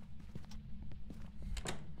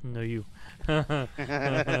 No, you. No,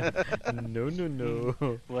 no,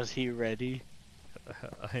 no. Was he ready?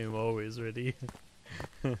 I am always ready.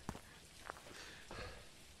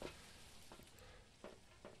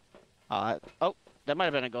 Oh, that might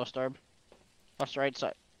have been a ghost orb. Watch the right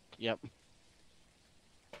side. Yep.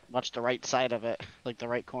 Watch the right side of it, like the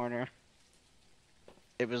right corner.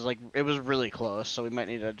 It was really close, so we might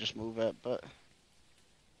need to just move it, but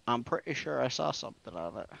I'm pretty sure I saw something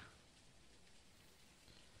on it.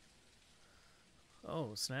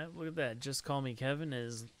 Oh, snap. Look at that. Just Call Me Kevin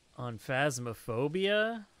is on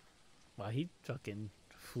Phasmophobia. Wow, he fucking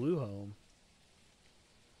flew home.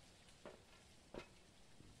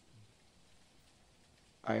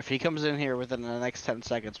 Alright, if he comes in here within the next 10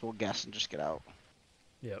 seconds, we'll guess and just get out.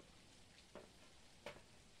 Yep.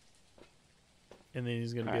 And then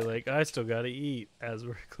he's gonna be Alright. like, I still gotta eat as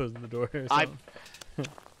we're closing the door or I-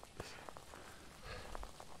 something.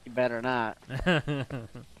 You better not.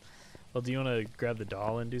 Well, do you want to grab the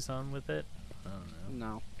doll and do something with it? I don't know.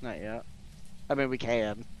 No, not yet. I mean, we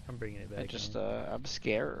can. I'm bringing it back. I just, in. I'm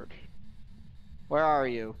scared. Where are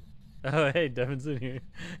you? Oh, hey, Devin's in here.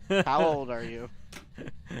 How old are you?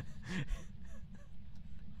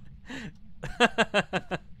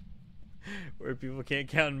 Where people can't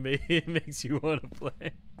count me, it makes you want to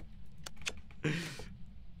play.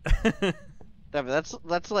 Devin,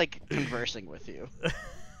 that's like conversing with you.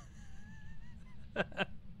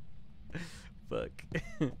 Fuck.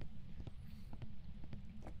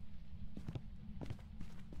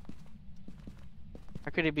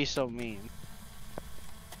 How could he be so mean?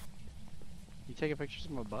 You taking pictures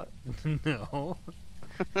of my butt? No.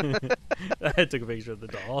 I took a picture of the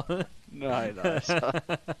doll. No, I know. I saw.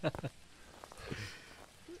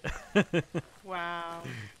 Wow.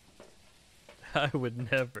 I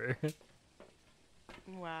would never.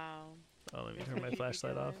 Wow. Oh, let me turn my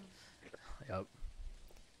flashlight off. Yep.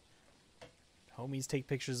 Homies take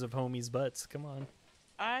pictures of homies' butts. Come on.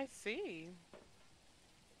 I see.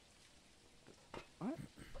 What?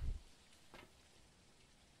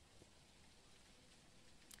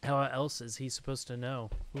 How else is he supposed to know?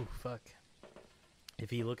 Ooh, fuck. If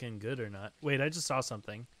he looking good or not. Wait, I just saw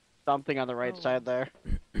something. Something on the right Oh. side there.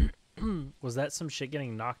 Was that some shit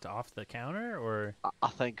getting knocked off the counter, or? I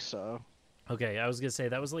think so. Okay, I was gonna say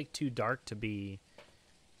that was like too dark to be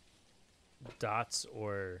dots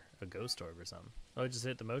or a ghost orb or something. Oh, I just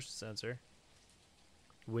hit the motion sensor,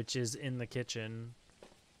 which is in the kitchen,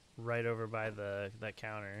 right over by that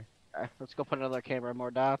counter. Okay, let's go put another camera, more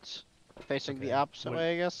dots. Facing Okay, the opposite what-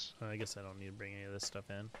 way, I guess. Oh, I guess I don't need to bring any of this stuff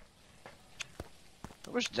in. I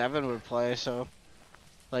wish Devin would play, so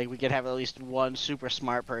like we could have at least one super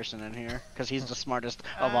smart person in here, because he's the smartest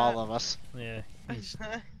of all of us. Yeah. he's-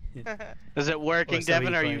 Is it working, Or so he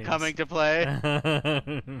Devin? Are you claims. coming to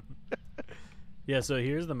play? Yeah, so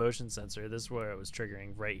here's the motion sensor. This is where it was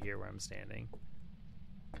triggering, right here where I'm standing.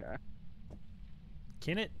 Okay.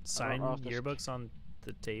 Can it sign know if this- yearbooks on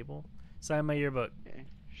the table? Sign my yearbook. Okay,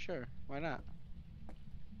 sure. Why not?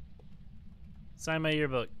 Sign my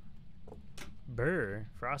yearbook. Brr,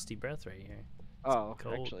 frosty breath right here. Oh,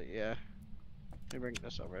 cold. actually, yeah. Let me bring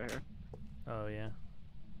this over here. Oh yeah.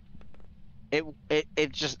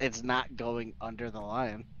 It's not going under the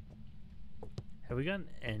line. Have we gotten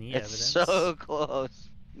any It's evidence? so close.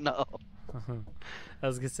 No. I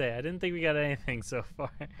was gonna say I didn't think we got anything so far.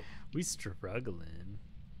 We struggling.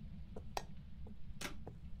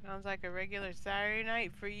 Sounds like a regular Saturday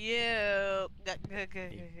night for you.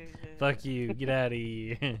 Fuck you. Get out of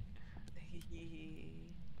here.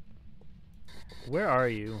 Where are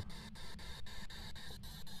you?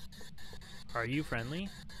 Are you friendly?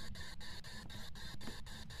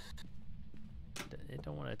 It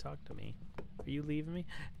don't want to talk to me. Are you leaving me?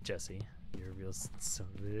 Jesse, you're a real son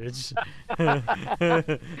of a bitch.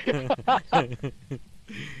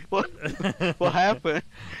 What happened?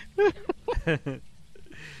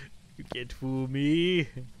 You can't fool me.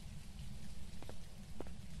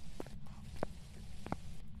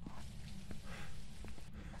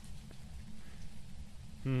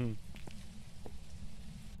 I'm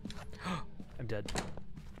dead.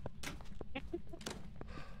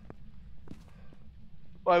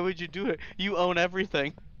 Why would you do it? You own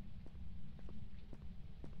everything.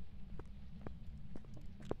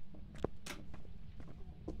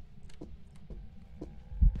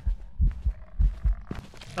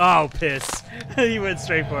 Oh, piss. He went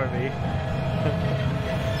straight for me.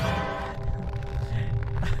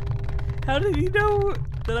 How did he know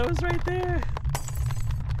that I was right there?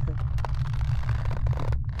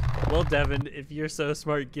 Well, Devin, if you're so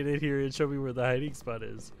smart, get in here and show me where the hiding spot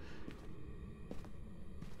is.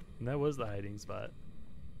 And that was the hiding spot.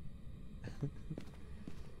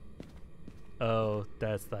 Oh,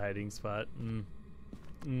 that's the hiding spot.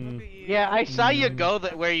 Look at you. Yeah, I saw you Mm. go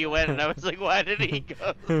where you went, and I was like, why did he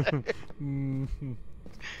go there?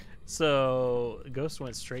 So, Ghost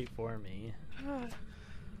went straight for me.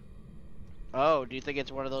 Oh, do you think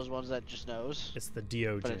it's one of those ones that just knows? It's the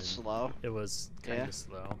Diogen. But it's slow. It was kind of Yeah.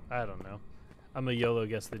 slow. I don't know. I'm a YOLO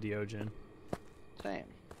guess the Diogen. Same.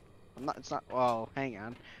 I'm not. It's not. Oh, hang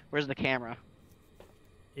on. Where's the camera?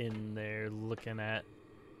 In there looking at.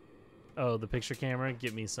 Oh, the picture camera.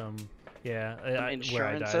 Give me some. Yeah, Some where I died.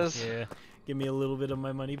 insurances? Yeah, give me a little bit of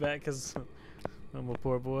my money back, cause I'm a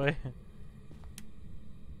poor boy.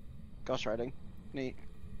 Ghost riding. Neat.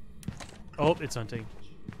 Oh, it's hunting.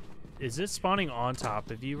 Is it spawning on top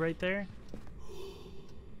of you right there?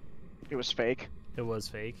 It was fake. It was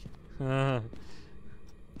fake.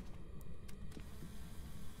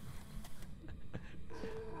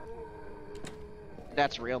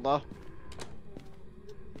 That's real though.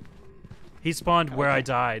 He spawned where I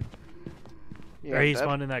died. Yeah, Or he dead.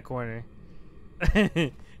 spawned in that corner.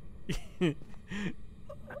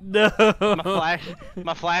 No.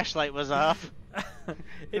 My flashlight was off.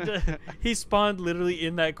 He spawned literally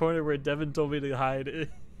in that corner where Devin told me to hide.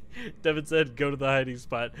 Devin said, "Go to the hiding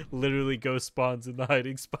spot." Literally, ghost spawns in the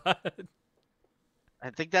hiding spot. I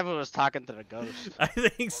think Devin was talking to the ghost. I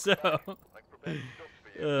think so.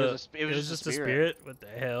 It was just just a a spirit. spirit. What the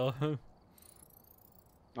hell? I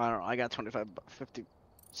don't know. I got 25, 50,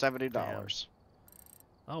 $70.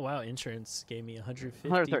 Oh wow, insurance gave me 135.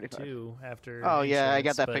 152 after. Oh yeah, I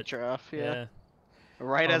got insurance, that but picture off. Yeah. Yeah.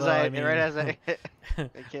 Right Although, as I right as mean,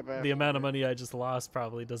 it came out. the amount of money I just lost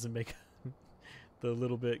probably doesn't make the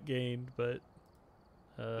little bit gained, but.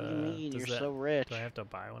 What do you mean? does You're that- so rich. Do I have to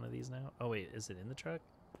buy one of these now? Oh wait, is it in the truck?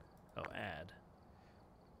 Oh, add.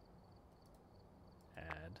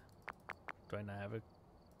 Add. Do I not have a?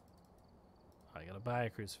 Oh, I gotta buy a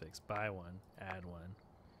crucifix. Buy one. Add one.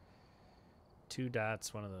 2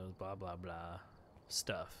 dots. One of those. Blah blah blah.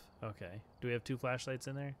 Stuff. Okay. Do we have 2 flashlights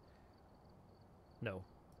in there? No.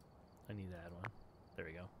 I need to add one. There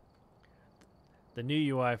we go. The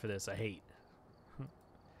new UI for this I hate.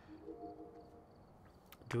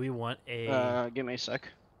 Do we want Give me a sec.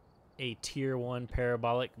 a tier 1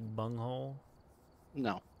 parabolic bunghole?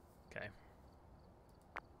 No. Okay.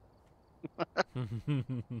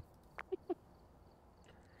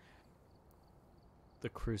 The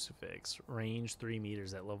crucifix. Range 3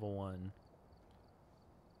 meters at level 1.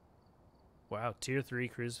 Wow, tier 3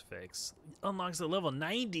 crucifix. Unlocks at level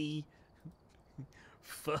 90?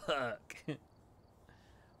 Fuck.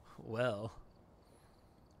 Well,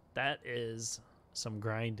 that is some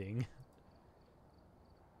grinding.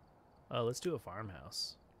 Oh, let's do a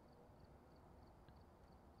farmhouse.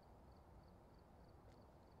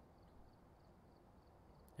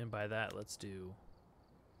 And by that, let's do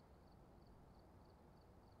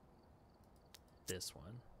this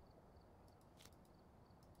one.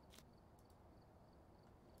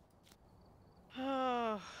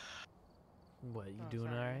 Oh, What, you Oh, doing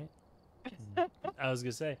all sorry. right? I was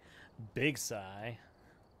gonna say, big sigh.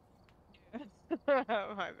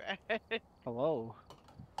 my bad. Hello.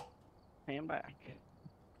 I am back.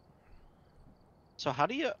 So how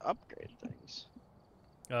do you upgrade things?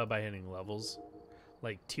 By hitting levels.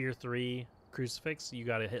 Like tier 3 crucifix, you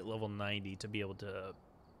gotta hit level 90 to be able to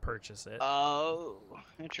purchase it. Oh,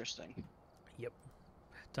 interesting. Yep.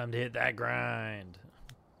 Time to hit that grind.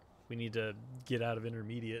 We need to get out of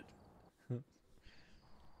intermediate.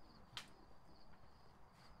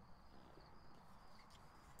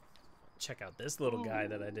 Check out this little guy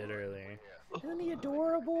that I did earlier. Isn't he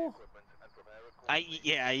adorable?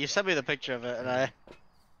 Yeah, you sent me the picture of it, and I.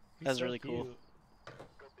 He's That's so really cool. cute.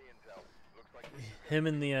 Him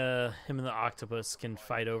and the octopus can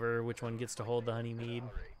fight over which one gets to hold the honey mead.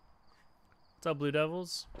 What's up, Blue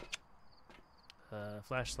Devils?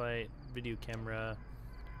 Flashlight, video camera,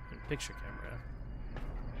 and picture camera.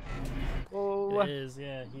 Oh, It is,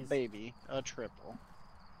 yeah. He's baby, a triple.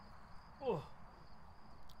 Oh.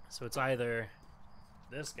 So it's either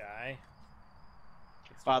this guy.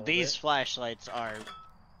 gets to Wow, hold these it. flashlights are.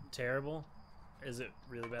 Terrible. Is it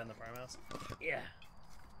really bad in the farmhouse? Yeah.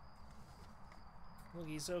 Look,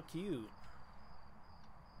 he's so cute.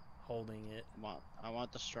 Holding it. I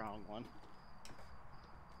want the strong one.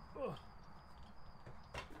 Ugh.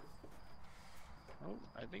 Oh,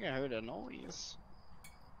 I think I heard a noise.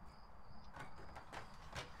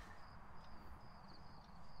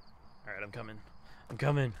 Alright, I'm coming. I'm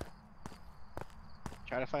coming.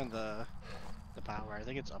 Try to find the power. I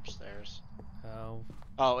think it's upstairs. Oh,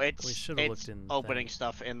 Oh, We it's should've it's looked in the opening thing.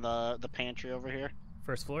 stuff in the pantry over here.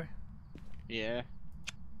 First floor? Yeah.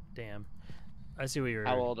 Damn. I see what you're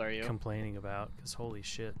How old are you? complaining about, because holy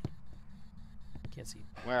shit. Can't see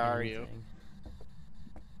Where are you? anything.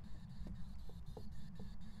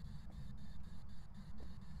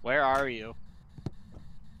 Where are you?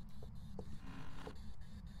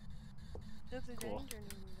 There's a Cool. danger near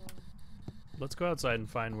me though. Let's go outside and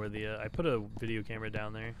find where the I put a video camera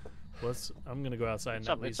down there. I'm gonna go outside and It's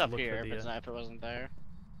at up, least it's up look here for if, the it's not, if it wasn't there.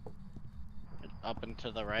 Up and to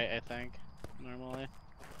the right, I think, normally.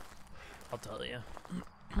 I'll tell you.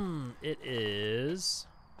 It is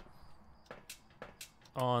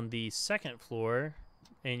on the second floor,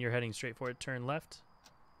 and you're heading straight for it. Turn left.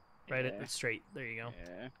 Right, Yeah. it's straight. There you go.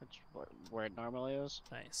 Yeah, that's where it normally is.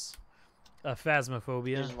 Nice.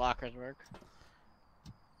 Phasmophobia. These lockers work.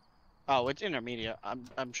 Oh, it's intermediate.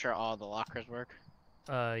 I'm sure all the lockers work.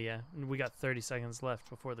 Yeah. And we got 30 seconds left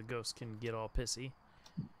before the ghost can get all pissy.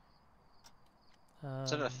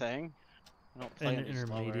 Is it a thing? I don't play An any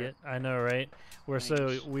slower. intermediate. I know, right? We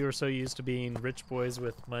Thanks. were so used to being rich boys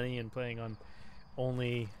with money and playing on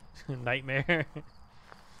only Nightmare.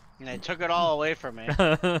 And they took it all away from me.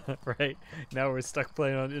 Right. Now we're stuck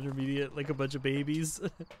playing on intermediate like a bunch of babies.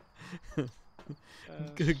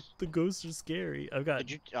 The ghosts are scary. I've got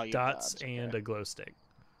Did you? Oh, you dots dodged, and okay. a glow stick.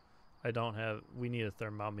 I don't have. We need a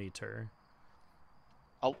thermometer.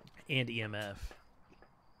 Oh. And EMF.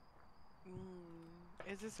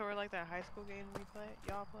 Is this sort of like that high school game we play?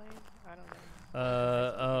 Y'all playing? I don't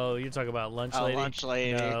know. Oh, you're talking about Lunch Lady? Lunch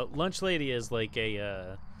Lady. No, Lunch Lady is like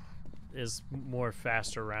a is more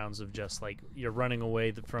faster rounds of just like you're running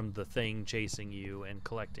away from the thing chasing you and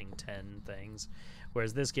collecting 10 things,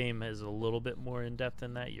 whereas this game is a little bit more in depth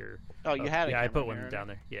than that. You're Oh, you had a yeah, I camera put one here, down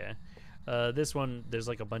there. Yeah, this one there's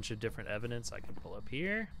like a bunch of different evidence I can pull up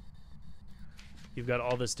here. You've got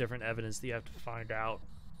all this different evidence that you have to find out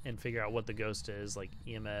and figure out what the ghost is, like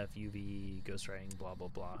EMF, UV, ghost writing, blah blah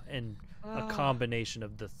blah, and a combination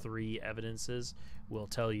of the 3 evidences will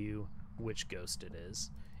tell you which ghost it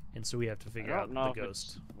is. And so we have to figure out the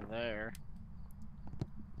ghost. It's there.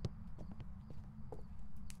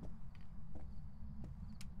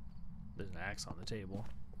 There's an axe on the table.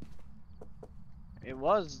 It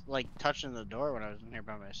was like touching the door when I was in here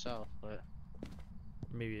by myself, but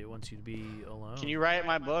Maybe it wants you to be alone. can you write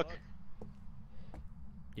my book?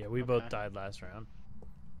 Yeah, we both died last round.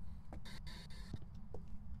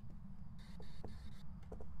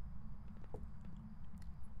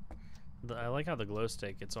 I like how the glow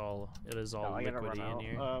stick. It is all No, I gotta run liquidy in out.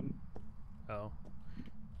 here. Oh,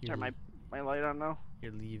 Turn my light on now.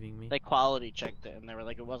 you're leaving me. They quality checked it and they were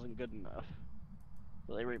like it wasn't good enough,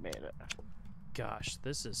 so they remade it. Gosh,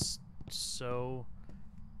 this is so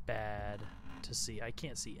bad to see. I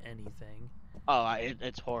can't see anything. Oh,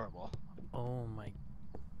 it's horrible. Oh my.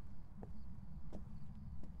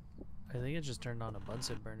 I think it just turned on a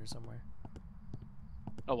Bunsen burner somewhere.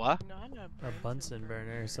 Oh what? No, I'm not A Bunsen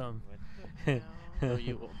burner or something. What the hell? Oh,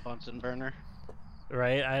 you Bunsen burner.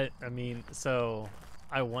 Right? I mean, so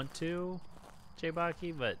I want to,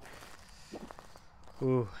 J-Baki, but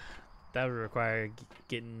ooh, that would require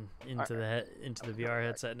getting into the VR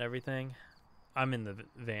headset and everything. I'm in the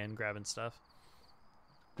van grabbing stuff.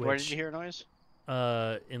 Where did you hear a noise?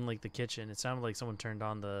 In like the kitchen. It sounded like someone turned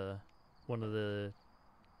on one of the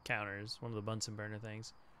counters, one of the Bunsen burner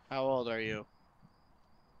things. How old are you?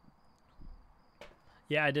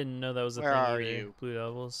 Yeah, I didn't know that was a Where thing are either. you? Blue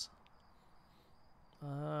Devils.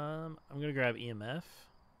 I'm gonna grab EMF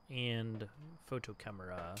and photo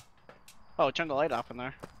camera. Oh, turn the light off in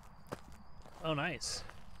there. Oh, nice.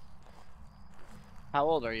 How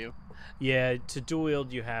old are you? Yeah, to dual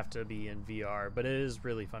wield you have to be in VR, but it is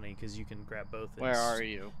really funny because you can grab both. Where are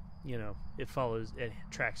you? You know, it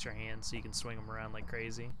tracks your hands so you can swing them around like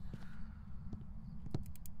crazy.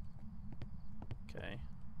 Okay.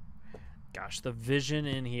 Gosh, the vision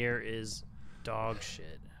in here is dog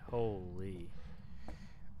shit. Holy.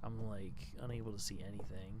 I'm like unable to see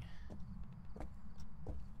anything.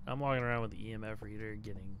 I'm walking around with the EMF reader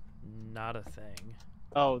getting not a thing.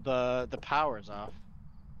 Oh, the power's off.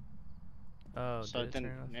 Oh, So did it turn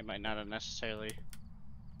then off? it might not have necessarily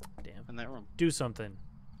Damn. in that room. Do something.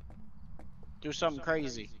 Do something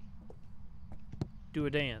crazy. Do a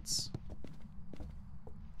dance.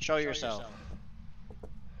 Show yourself.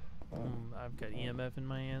 I've got EMF in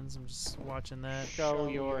my hands. I'm just watching that. Show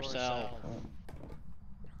yourself.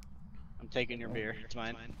 I'm taking your beer. It's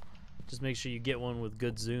mine. Just make sure you get one with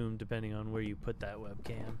good zoom, depending on where you put that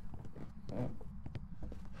webcam.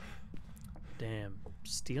 Damn,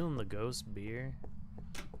 stealing the ghost beer.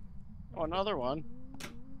 Oh, another one.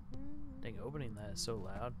 Dang, opening that is so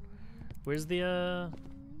loud. Where's the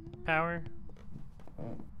power?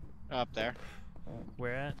 Up there.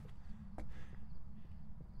 Where at?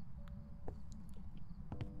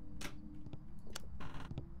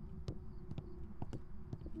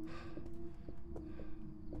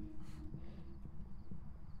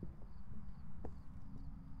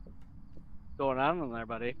 Going on in there,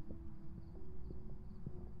 buddy?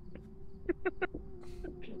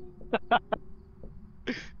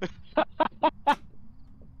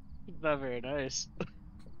 Not very nice.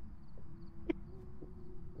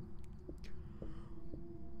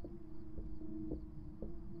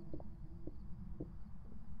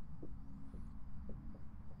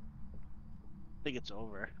 I think it's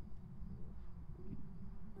over.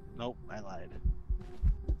 Nope, I lied.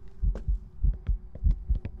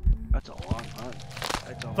 That's a long hunt.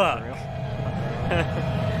 That's over Fuck. for real.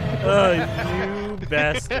 Oh, you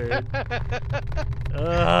bastard.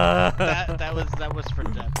 That was for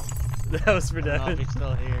Devin. That was for I don't know if Devin. he's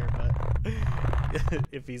still here, but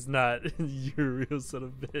If he's not, you're a real son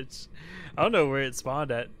of a bitch. I don't know where it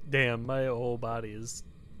spawned at. Damn, my whole body is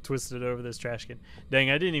twisted over this trash can. Dang,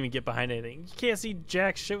 I didn't even get behind anything. You can't see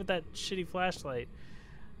jack shit with that shitty flashlight.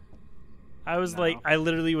 I was No. like, I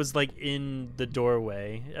literally was like in the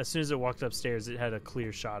doorway. As soon as it walked upstairs, it had a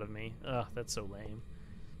clear shot of me. Ugh, that's so lame.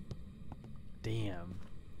 Damn.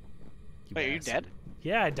 wait, are you dead?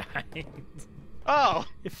 Yeah, I died. Oh,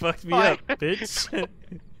 It fucked me Why? up, bitch.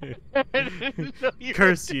 I didn't know you.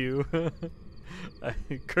 Curse you. I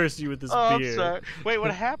curse you with this Oh, I'm beer. sorry. Wait, what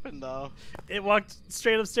happened though? It walked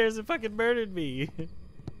straight upstairs and fucking murdered me.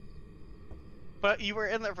 But you were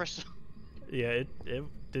in there for so. Yeah, it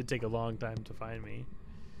did take a long time to find me.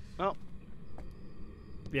 Oh,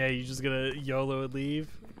 Yeah, you just gonna YOLO and leave?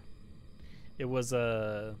 It was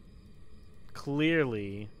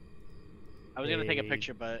clearly I was gonna take a A-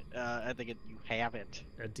 picture, but I think you have it.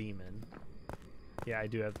 a demon. Yeah, I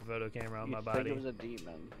do have the photo camera on You my think body. it was a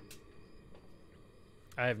demon?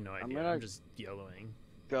 I have no idea. gonna- I'm just YOLOing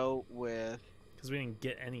Go with because we didn't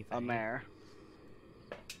get anything. a mare.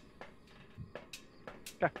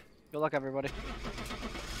 Okay. Good luck, everybody.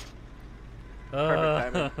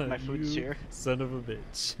 Perfect timing. My food's You here. Son of a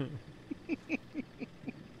bitch.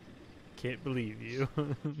 Can't believe you.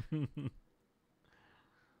 Come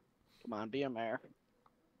on, be a mare.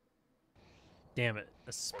 Damn it.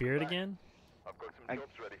 A spirit again? I've got some I-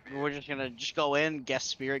 jobs ready for you. We're just gonna go in, guess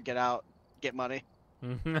spirit, get out, get money.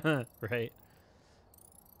 Right.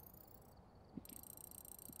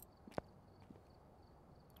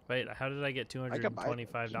 Wait, how did I get could buy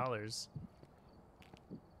 $225?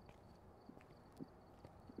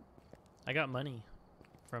 I got money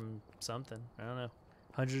from something. I don't know.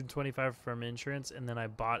 125 from insurance, and then I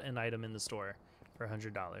bought an item in the store for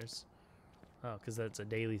 $100. Oh, because that's a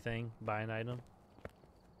daily thing. Buy an item.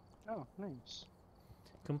 Oh, nice.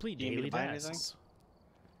 Complete Do you need me daily to buy anything? tasks.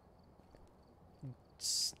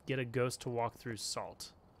 Get a ghost to walk through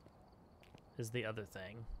salt. Is the other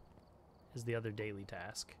thing. Is the other daily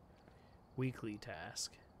task. Weekly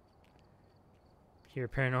task. Hear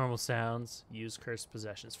paranormal sounds. Use cursed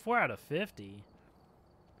possessions. 4 out of 50.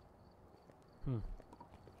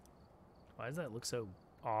 Why does that look so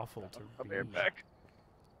awful to I'll be read? right back.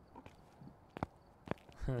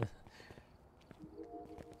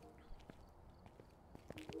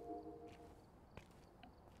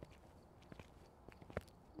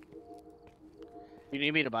 You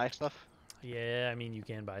need me to buy stuff? Yeah, I mean, you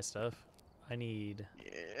can buy stuff. I need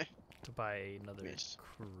Yeah. to buy another Yes.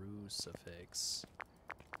 crucifix.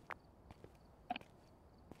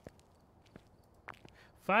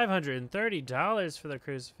 $530 for the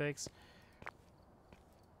crucifix.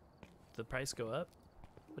 Did the price go up?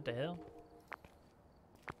 What the hell?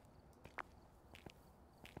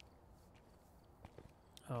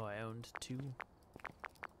 Oh, I owned 2.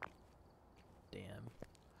 Damn.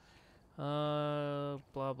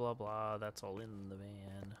 Blah blah blah. That's all in the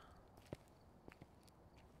van.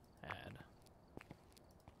 Add.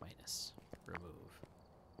 Minus. Remove.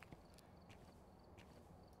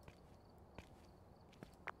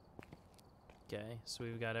 Okay, so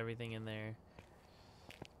we've got everything in there.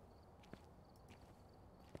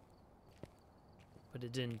 But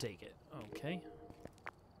it didn't take it. Okay.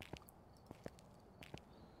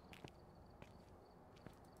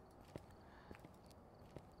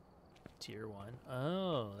 Tier 1.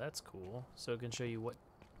 Oh, that's cool. So it can show you what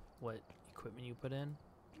equipment you put in.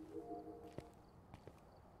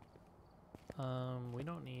 We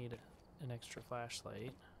don't need an extra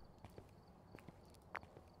flashlight.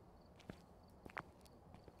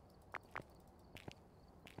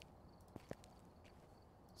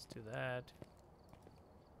 Let's do that.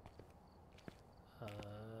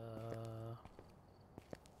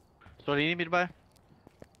 So what do you need me to buy?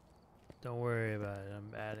 Don't worry about it.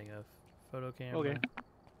 I'm adding a photo camera. Okay.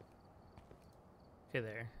 Okay,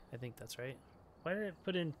 there. I think that's right. Why did it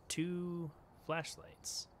put in 2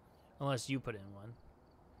 flashlights? Unless you put in one.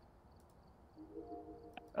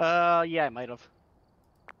 Yeah, I might have.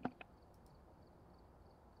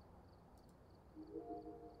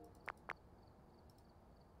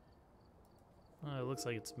 Oh, it looks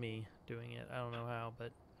like it's me doing it. I don't know how,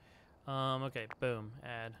 but okay, boom,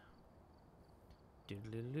 add.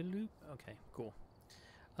 Doodle-doodle-doop. Okay, cool.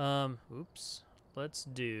 Oops. Let's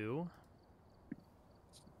do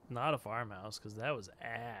not a farmhouse because that was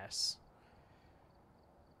ass.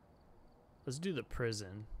 Let's do the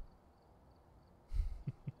prison.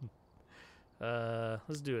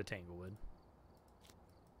 Let's do a Tanglewood.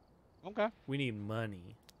 Okay. We need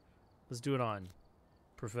money. Let's do it on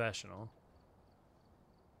professional.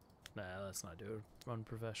 Nah, let's not do it on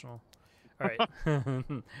professional. All right.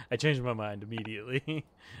 I changed my mind immediately.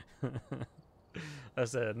 I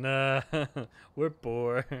said, nah, we're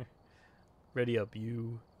poor. Ready up,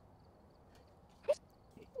 you.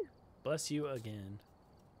 Bless you again.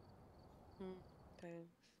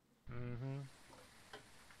 Thanks. Mm-hmm.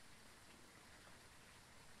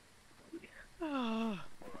 Alright,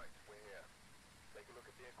 we're here. Take a look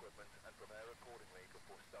at the equipment and prepare accordingly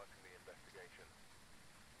before starting the investigation.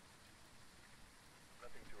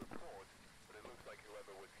 Nothing to report, but it looks like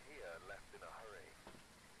whoever was here left in a hurry.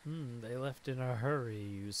 They left in a hurry,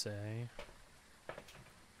 you say.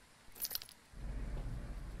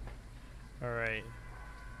 All right.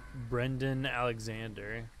 Brendan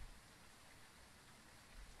Alexander.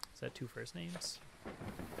 Is that 2 first names?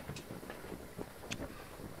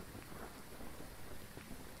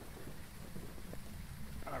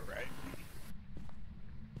 All right.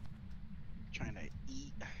 Trying to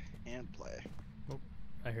eat and play. Oh,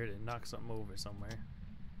 I heard it knock something over somewhere.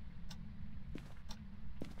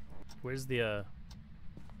 Where's the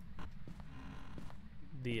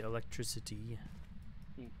electricity?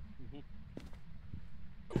 Mm-hmm.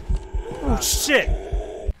 Oh shit!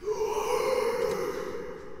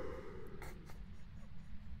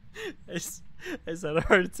 Is that a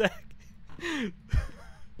heart attack?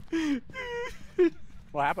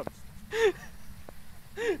 What happened?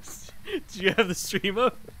 Do you have the stream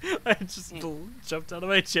up? I just jumped out of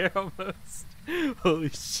my chair almost. Holy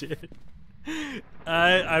shit.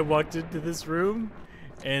 I walked into this room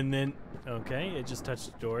and then okay, it just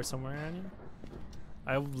touched the door somewhere on you.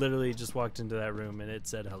 I literally just walked into that room and it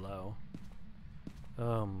said hello.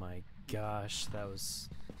 Oh my gosh, that was...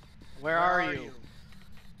 Where are you?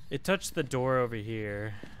 It touched the door over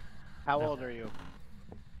here. How old are you?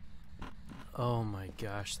 Oh my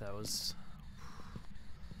gosh, that was...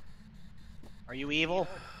 Are you evil?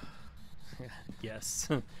 Yes.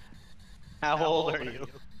 How old are you?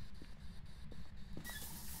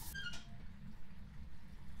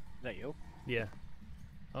 Is that you? Yeah.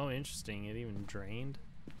 Oh, interesting. It even drained.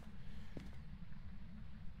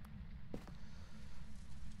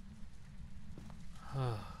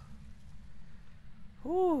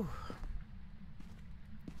 Whew.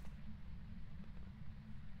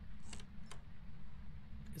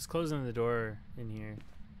 It's closing the door in here.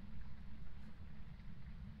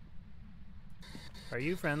 Are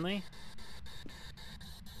you friendly?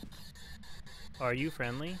 Are you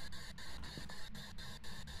friendly?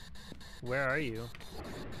 Where are you?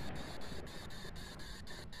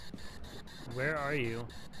 Where are you?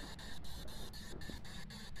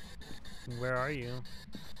 Where are you?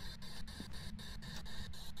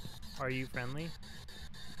 Are you friendly?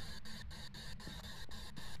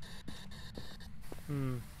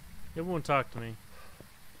 It won't talk to me.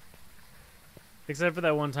 Except for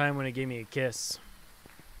that one time when it gave me a kiss.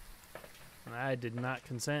 And I did not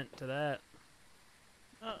consent to that.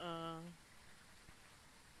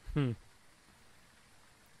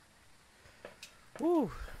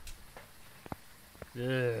 Woo.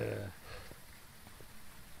 Yeah.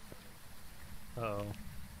 Uh-oh.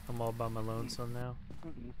 I'm all by my lonesome now.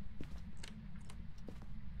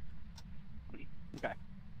 Okay.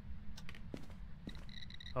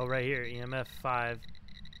 Oh, right here. EMF 5.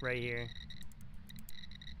 Right here.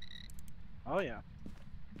 Oh yeah.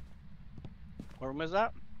 What room is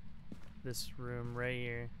that? This room right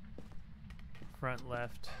here. Front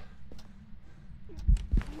left.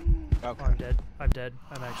 Okay. Oh, I'm dead. I'm dead.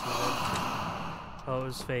 I'm actually dead. Oh, it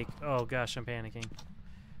was fake. Oh gosh, I'm panicking.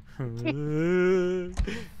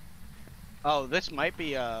 Oh, this might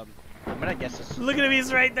be I'm gonna guess this. Look at him,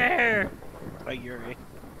 he's right there! A Yuri.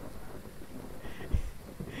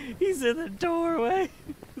 He's in the doorway.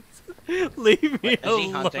 Leave me Wait, is alone. he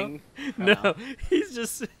hunting? No, he's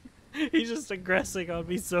just He's just aggressing on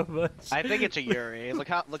me so much. I think it's a Yuri. Look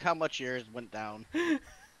how much yours went down.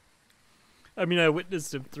 I mean, I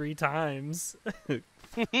witnessed him 3 times.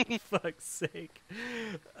 Fuck's sake.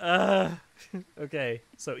 Okay,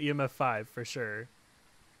 so EMF 5 for sure.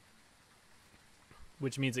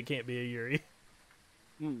 Which means it can't be a Yuri.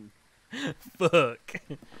 Hmm. Fuck.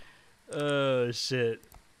 Oh, shit.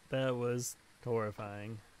 That was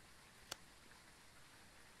horrifying.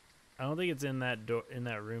 I don't think it's in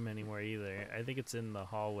that room anymore either. I think it's in the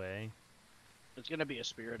hallway. It's gonna be a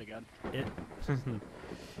spirit again. It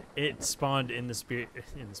it spawned in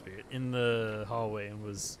the hallway and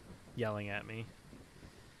was yelling at me.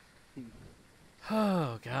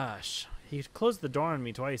 Oh gosh, he closed the door on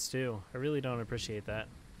me twice too. I really don't appreciate that.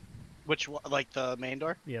 Which one? Like the main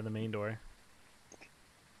door? Yeah, the main door.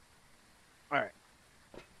 All right.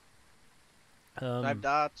 5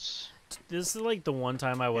 dots. This is like the one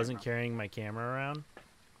time I wasn't carrying my camera around,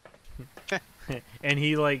 and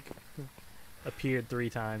he like appeared 3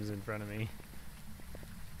 times in front of me.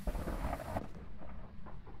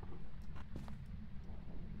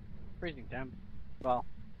 Freezing temp. Well,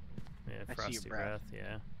 Yeah, I see frosty your breath.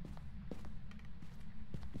 Yeah.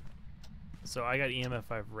 So I got EMF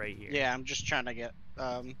 5 right here. yeah, I'm just trying to get.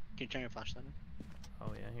 Can you turn your flashlight on?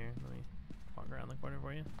 Oh yeah, here. Let me walk around the corner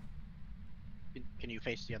for you. Can you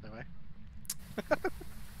face the other way?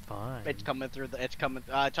 Fine. It's coming through the. It's coming.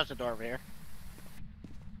 Touch the door over here.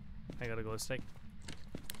 I got a glow stick.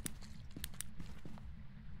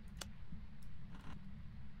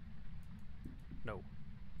 No.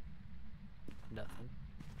 Nothing.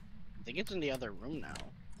 I think it's in the other room now.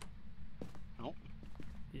 Oh.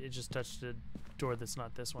 It just touched a door that's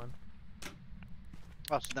not this one.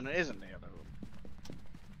 Oh, so then it is in the other room.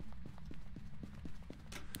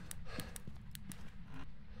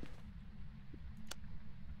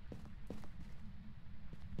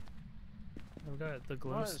 I've got the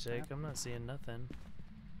glow What is stick. happening? I'm not seeing nothing.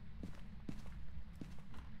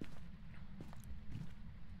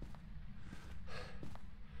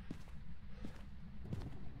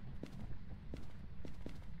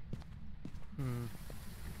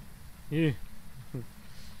 Yeah.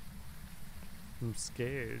 I'm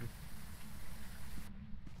scared.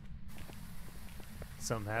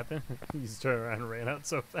 Something happened? You just turned around and ran out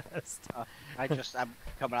so fast. I'm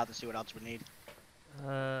coming out to see what else we need.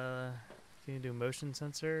 Can you do motion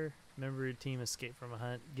sensor? Member of your team escape from a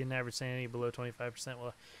hunt. Get an average sanity below 25%.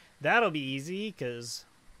 Well, that'll be easy because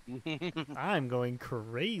I'm going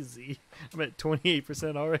crazy. I'm at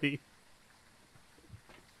 28% already.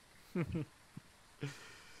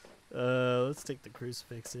 Let's take the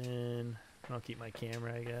crucifix in. I'll keep my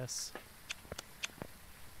camera, I guess.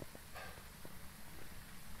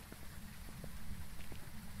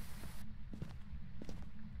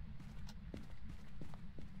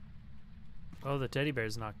 Oh, the teddy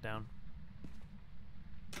bear's knocked down.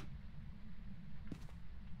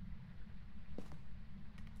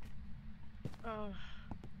 Oh,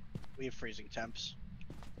 We have freezing temps.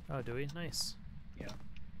 Oh, do we? Nice. Yeah.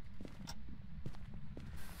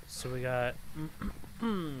 So we got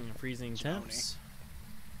freezing It's temps.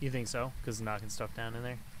 You think so? Because knocking stuff down in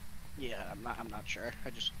there. Yeah, I'm not sure. I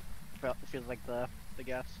just feels like the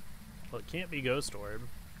guess. Well, it can't be ghost orb.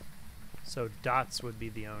 So dots would be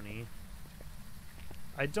the Oni.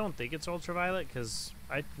 I don't think it's ultraviolet because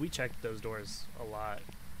we checked those doors a lot.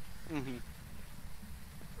 Mm-hmm.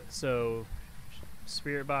 So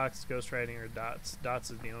spirit box, ghost writing, or dots.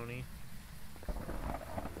 Dots is the Oni.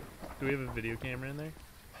 Do we have a video camera in there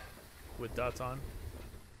with dots on?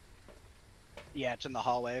 Yeah, it's in the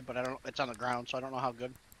hallway, but I don't. It's on the ground, so I don't know how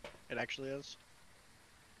good it actually is.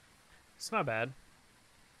 It's not bad.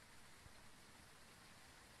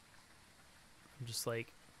 I'm just like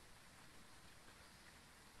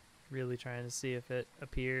really trying to see if it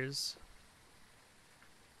appears.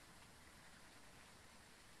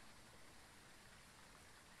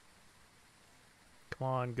 Come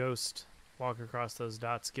on, ghost. Walk across those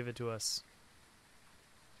dots. Give it to us.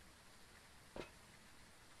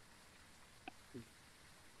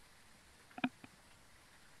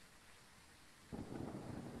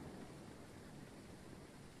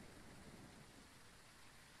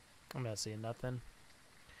 I'm not seeing nothing.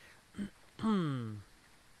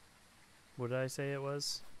 What did I say it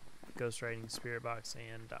was? Ghost writing, spirit box,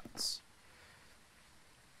 and dots.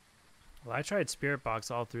 Well, I tried spirit box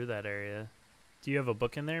all through that area. Do you have a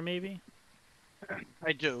book in there, maybe?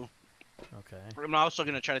 I do. Okay. I'm also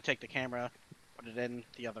gonna try to take the camera, put it in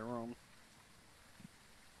the other room.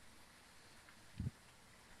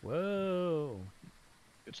 Whoa.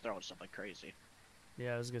 It's throwing stuff like crazy.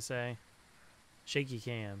 Yeah, I was gonna say. Shaky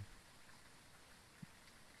cam.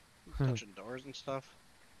 Touching doors and stuff.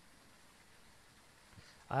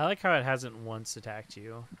 I like how it hasn't once attacked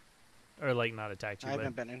you. Or, like, not attacked you, I but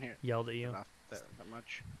haven't been in here yelled at you. enough that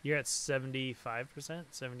much. You're at 75%?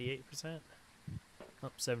 78%? Oh,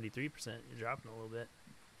 73%. You're dropping a little bit.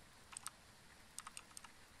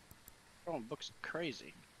 Throwing books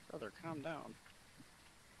crazy. Brother, calm down.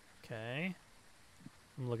 Okay.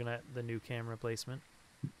 I'm looking at the new camera placement.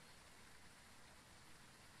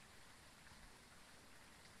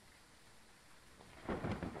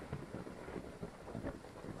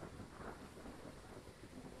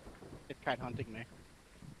 It tried hunting me.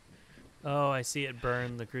 Oh, I see it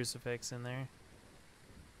burn the crucifix in there.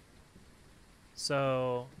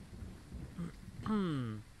 So,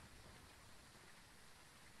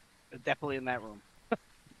 Definitely in that room.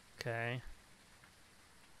 okay.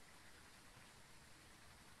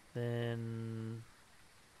 Then,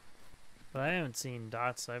 but I haven't seen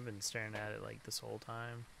dots. I've been staring at it like this whole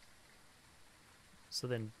time. So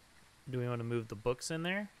then, do we want to move the books in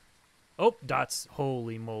there? Oh, dots.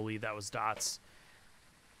 Holy moly, that was dots.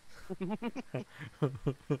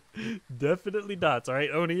 Definitely dots. All right,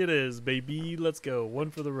 Oni it is, baby. Let's go.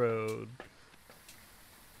 One for the road.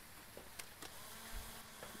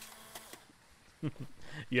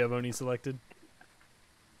 You have Oni selected?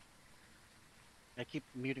 I keep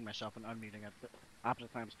muting myself and unmuting at the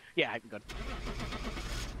opposite times. Yeah, I'm good.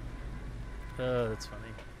 Oh, that's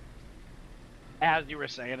funny. As you were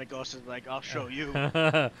saying, a ghost is like, I'll show you.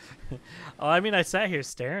 Oh, I mean, I sat here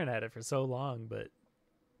staring at it for so long, but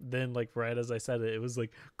then, like, right as I said it, it was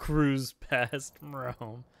like, cruise past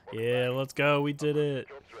Rome. Yeah, let's go. We did it.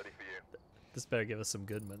 Job's ready for you. This better give us some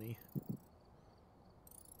good money.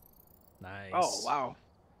 Nice. Oh, wow.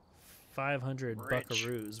 500 Rich.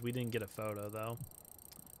 buckaroos. We didn't get a photo, though,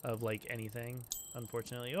 of, like, anything,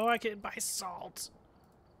 unfortunately. Oh, I can buy salt.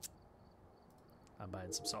 I'm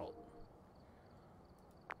buying some salt.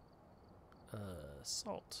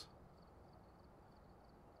 Salt.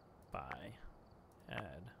 Buy.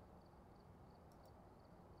 Add.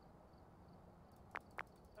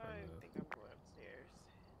 I think I'm going upstairs.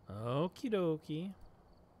 Okie dokie.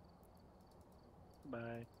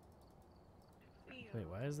 Bye. See you. Wait,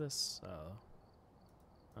 why is this? Oh.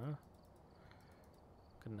 Huh?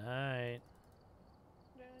 Good night.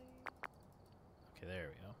 Night. Okay, there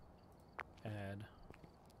we go. Add.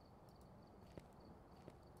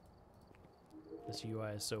 This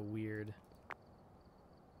UI is so weird.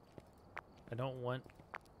 I don't want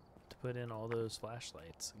to put in all those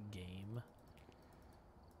flashlights. Game.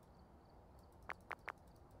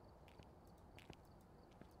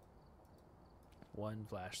 One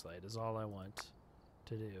flashlight is all I want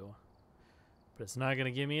to do. But it's not going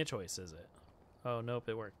to give me a choice, is it? Oh, nope,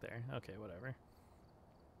 it worked there. Okay, whatever.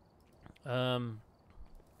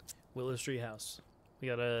 Willow Street House. We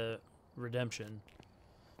got a redemption.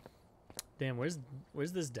 Damn, where's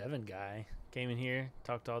this Devin guy? Came in here,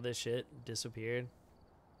 talked all this shit, disappeared.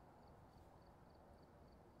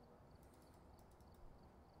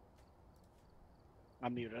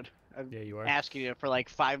 I'm muted. I'm Yeah, you are. asking you for like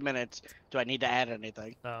 5 minutes. Do I need to add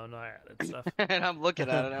anything? Oh no, I added stuff. And I'm looking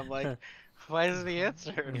at it. I'm like, why isn't he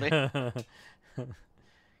answering me?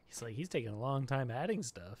 He's like, he's taking a long time adding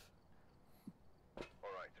stuff.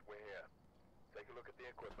 Alright, we're here. Take a look at the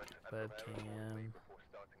equipment and prepare accordingly Webcam. before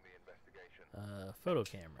starting the investigation. Photo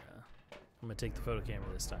camera. I'm gonna take the photo camera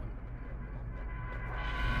this time.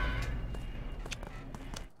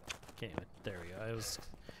 Can't even, there we go.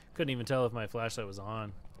 Couldn't even tell if my flashlight was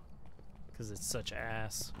on because it's such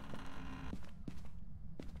ass.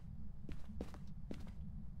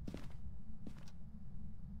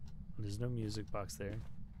 There's no music box there.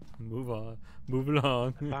 Move on. Move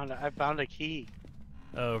along. I found a key.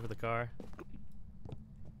 Oh, for the car.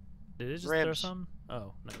 Did it just throw Ribs. some?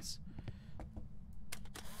 Oh, nice.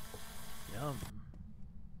 Yum.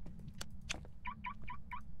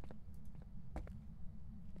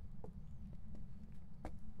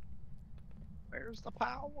 Where's the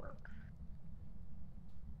power?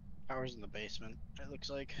 Power's in the basement, it looks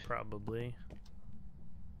like. Probably.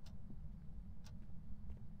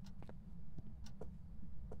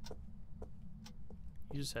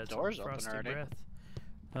 You just had Door's some open frosty already. breath.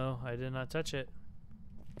 Oh, I did not touch it.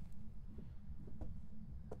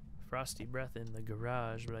 Frosty breath in the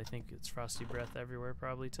garage, but I think it's frosty breath everywhere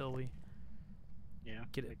probably till we Yeah,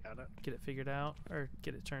 Get it. I got it. get it figured out or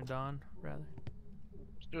get it turned on rather.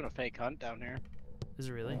 Just doing a fake hunt down here. Is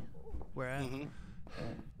it really? Where at? Mm-hmm.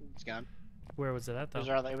 It's gone. Where was it at It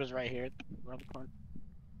though? was right here, around the corner.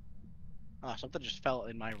 Ah, something just fell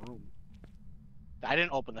in my room. I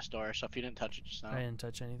didn't open this door, so if you didn't touch it just now. I didn't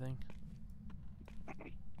touch anything.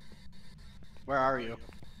 Where are you?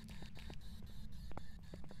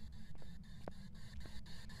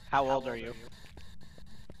 How old are you?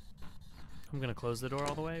 I'm gonna close the door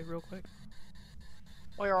all the way real quick.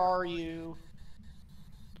 Where are you?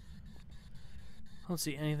 I don't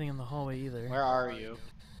see anything in the hallway either. Where are you?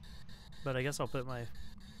 But I guess I'll put my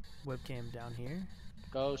webcam down here.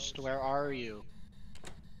 Ghost, where are you?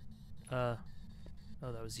 Oh,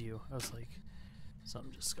 that was you. I was like,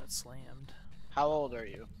 something just got slammed. How old are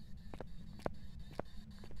you?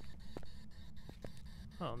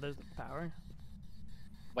 Oh, there's the power.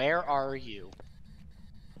 Where are you?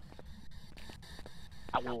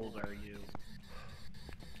 How old are you?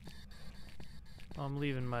 Oh, I'm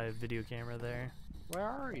leaving my video camera there. Where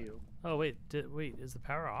are you? Oh wait, wait, is the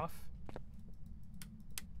power off?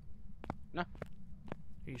 No.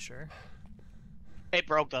 Are you sure? It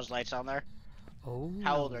broke those lights on there. Oh.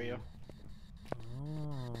 How old are you?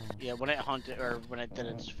 Oh. Yeah, when it hunted, or when it did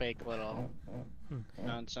its fake little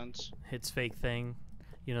nonsense. Its fake thing.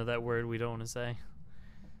 You know that word we don't want to say.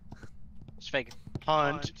 It's fake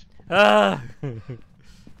hunt. Ah!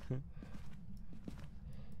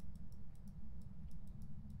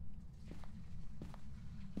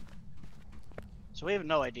 So we have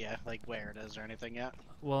no idea, like, where it is or anything yet.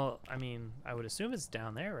 Well, I mean, I would assume it's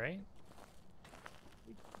down there, right?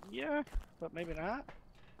 Yeah, but maybe not.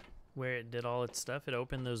 Where it did all its stuff. It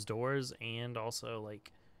opened those doors and also,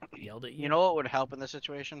 like, yelled at you. You know what would help in this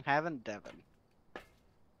situation? Having Devin.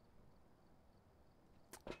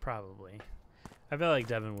 Probably. I feel like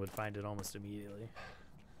Devin would find it almost immediately.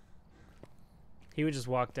 He would just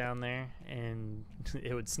walk down there and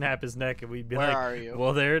it would snap his neck and we'd be Where like, are you?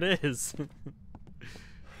 well, there it is.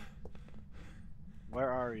 Where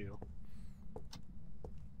are you?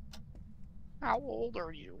 How old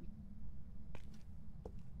are you?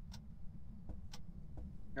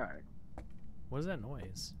 Alright. What is that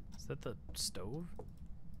noise? Is that the stove?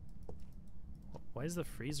 Why is the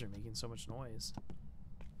freezer making so much noise?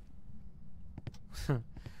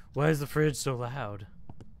 Why is the fridge so loud?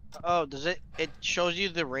 Oh, does it? It shows you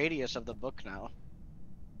the radius of the book now.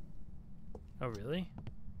 Oh, really?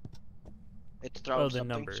 It's throwing Oh, the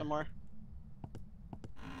something number. somewhere.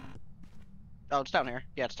 Oh, it's down here.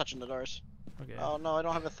 Yeah, it's touching the doors. Okay. Oh no, I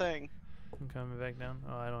don't have a thing. I'm coming back down.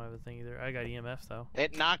 Oh, I don't have a thing either. I got EMF though.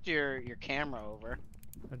 It knocked your camera over.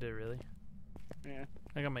 I did really? Yeah.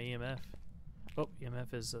 I got my EMF. Oh,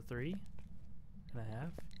 EMF is a 3.5.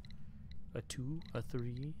 A 2, a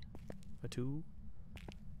 3, a 2,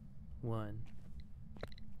 1,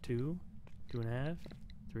 2, 2.5,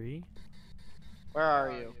 3. Where are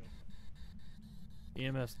you?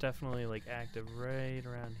 EMF's definitely like active right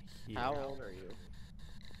around here. How old are you?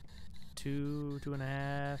 2,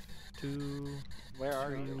 2.5, 2, Where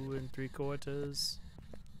are you? 2 3/4.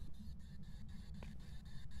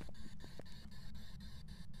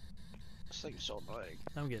 This thing's so annoying.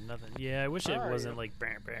 I'm getting nothing. Yeah, I wish it Where are wasn't you? like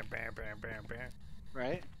bam, bam, bam, bam, bam, bam.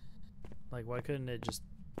 Right? Like, why couldn't it just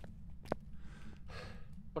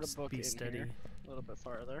Put a book be in steady? here a little bit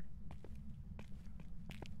farther.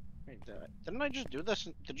 Wait, didn't I just do this?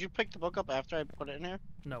 Did you pick the book up after I put it in here?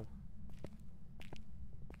 No.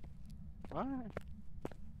 What?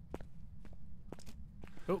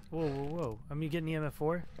 Oh, whoa, whoa, whoa. I'm getting EMF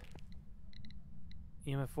 4.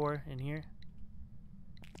 EMF 4 in here.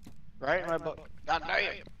 Right in my book. God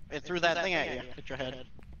damn! It threw that thing at you. Hit your head.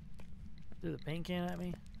 Threw the paint can at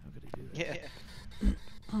me? How could he do that? Yeah.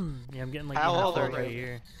 Yeah, I'm getting like How EMF old 4 are right you?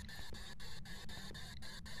 here.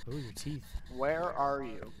 Oh, your teeth. Where are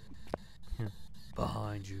you?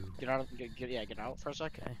 Behind you. Get out. Get out for a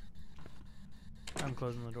second. Okay. I'm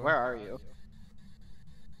closing the door. Where are you?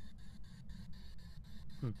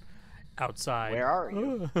 Outside. Where are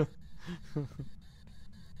you?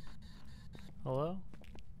 Hello?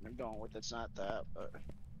 I'm going with it's not that, but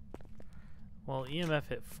Well, EMF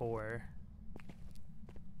hit 4.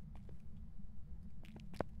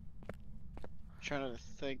 trying to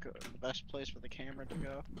think of the best place for the camera to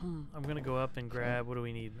go. I'm gonna go up and grab, what do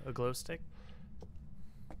we need? A glow stick?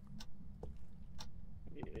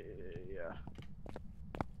 Yeah.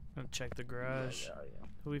 I'm gonna check the garage. Yeah.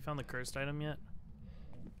 Have we found the cursed item yet?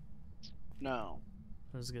 No.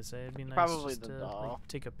 I was gonna say, it'd be nice Probably just the to doll. like,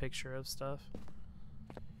 take a picture of stuff.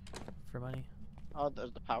 For money. Oh,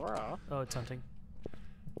 there's the power off. Oh, it's hunting.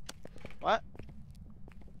 What?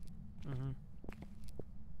 Mm-hmm.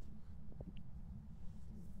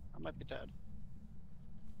 I might be dead.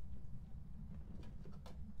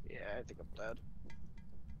 Yeah, I think I'm dead.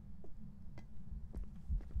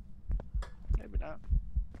 Maybe not.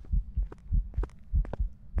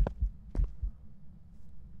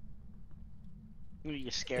 Are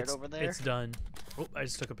you scared over there? It's done. Oh, I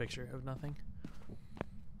just took a picture of nothing.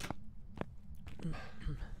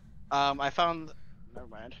 I found never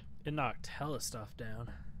mind. It knocked hella stuff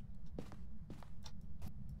down.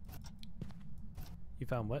 You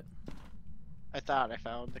found what? I thought I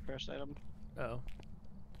found the cursed item, Oh.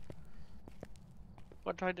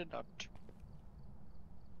 but I did not.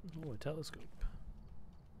 Oh, a telescope.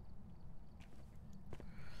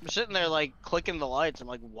 I'm sitting there like clicking the lights. I'm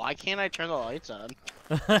like, why can't I turn the lights on?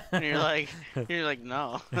 And you're like,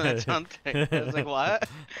 no, that's something. I was like, what?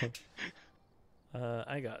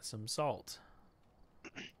 I got some salt.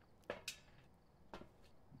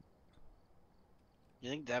 You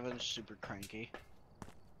think Devin's super cranky?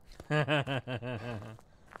 He's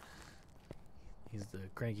the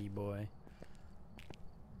cranky boy.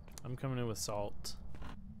 I'm coming in with salt.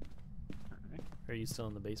 Alright. Are you still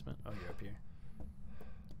in the basement? Oh, you're up here.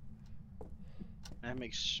 I'm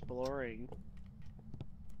exploring.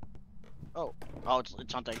 Oh,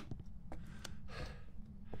 it's hunting.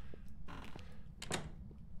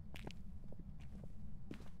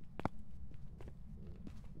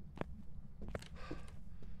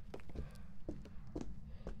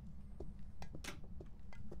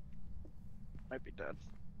 Might be dead.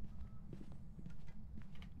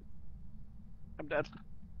 I'm dead.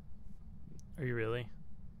 Are you really?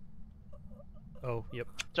 Oh, yep.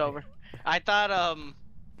 It's over. I thought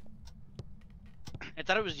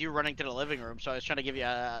it was you running to the living room, so I was trying to give you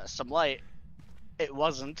some light. It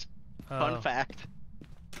wasn't. Fun Oh. fact.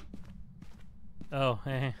 Oh,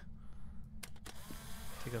 hey.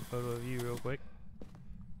 Take a photo of you real quick.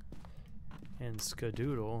 And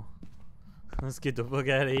skadoodle. Let's get the fuck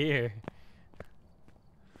out of here.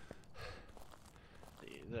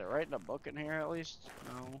 Is it writing a book in here at least?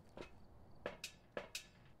 No.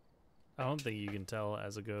 I don't think you can tell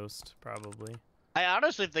as a ghost, probably. I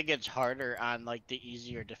honestly think it's harder on like the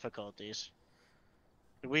easier difficulties.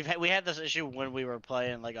 We had this issue when we were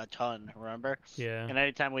playing like a ton, remember? Yeah. And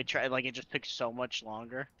anytime we tried, like it just took so much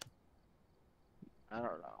longer. I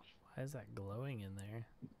don't know. Why is that glowing in there?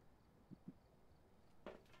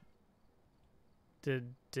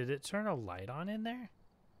 Did it turn a light on in there?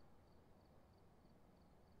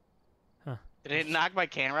 Did it knock my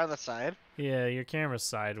camera on the side? Yeah, your camera's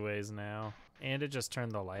sideways now. And it just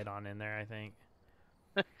turned the light on in there, I think.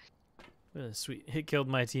 Sweet. It killed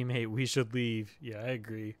my teammate. We should leave. Yeah, I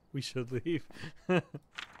agree. We should leave. Said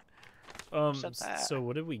that. So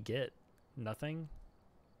what did we get? Nothing?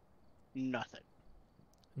 Nothing.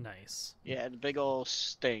 Nice. Yeah, the big ol'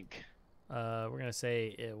 stink. We're gonna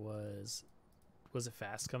say it was it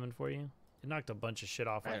fast coming for you? It knocked a bunch of shit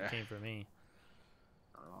off when it came for me.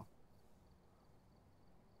 I don't know.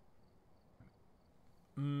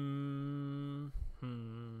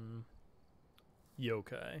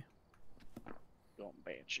 Yokai. Going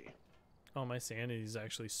Banshee. Oh, my sanity is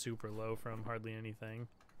actually super low from hardly anything.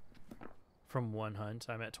 From one hunt,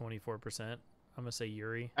 I'm at 24%. I'm gonna say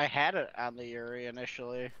Yuri. I had it on the Yuri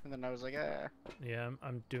initially, and then I was like, eh. Yeah,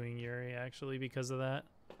 I'm doing Yuri actually because of that.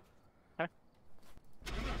 Okay.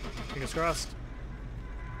 Fingers crossed.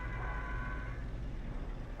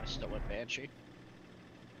 I still went Banshee.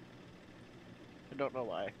 I don't know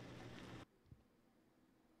why.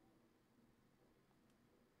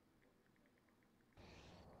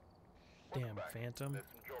 Damn, Phantom. There's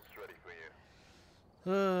some jobs ready for you.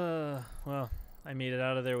 Well, I made it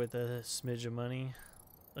out of there with a smidge of money.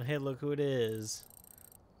 But hey, look who it is.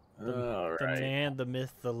 All The right. man, the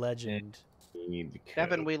myth, the legend. You need the code.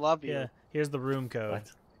 Devin, we love you. Yeah, here's the room code.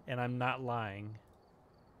 What? And I'm not lying.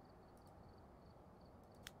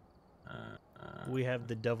 We have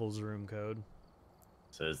the devil's room code.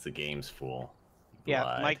 Says the game's full. Yeah,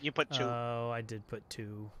 Lied. Mike, you put 2. Oh, I did put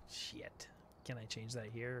 2. Shit. Can I change that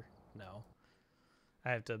here? No.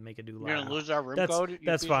 I have to make a new You're line. gonna lose our room That's, code? you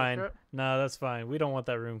that's piece of fine. shit? No, that's fine. We don't want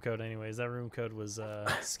that room code anyways. That room code was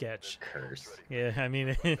sketch. Curse. Yeah, I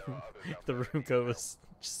mean, the room code was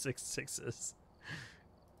 6 6s.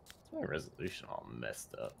 My resolution all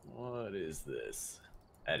messed up. What is this?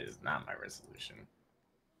 That is not my resolution.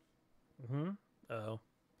 Oh.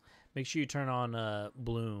 Make sure you turn on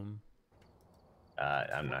Bloom.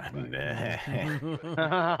 I'm not.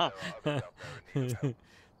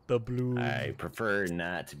 The Bloom. I prefer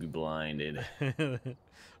not to be blinded.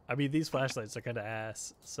 I mean, these flashlights are kind of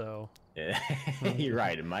ass, so You're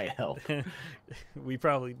right. It might help. we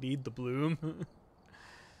probably need the Bloom.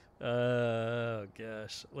 Oh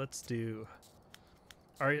gosh, let's do.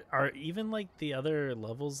 Are even like the other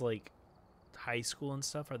levels like high school and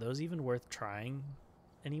stuff? Are those even worth trying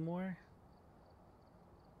anymore?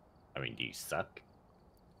 I mean, do you suck?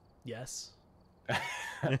 Yes.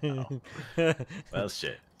 Oh. Well,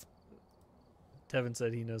 shit. Tevin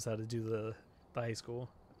said he knows how to do the high school.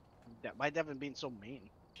 Yeah, why Devin being so mean?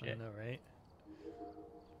 I Shit. know, right?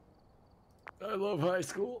 I love high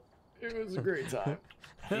school. It was a great time.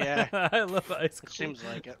 Yeah. I love high school. It seems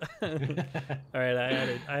like it. All right,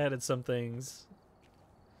 I added some things.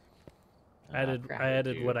 I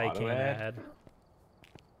added what I can add.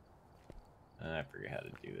 I forget how to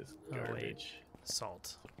do this Oh, wait. garbage.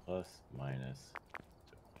 Salt. Plus, minus,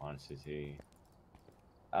 quantity.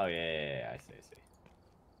 Oh, yeah, I see.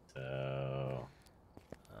 So,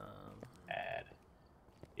 add.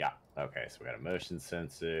 Yeah, okay, so we got a motion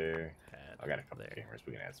sensor. I got a couple cameras.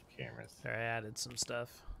 We can add some cameras. There, I added some stuff.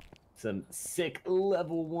 Some sick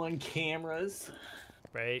level 1 cameras.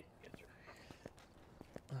 Right.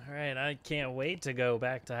 All right, I can't wait to go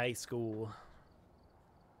back to high school.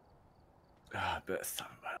 Ah, best time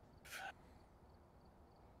of my life.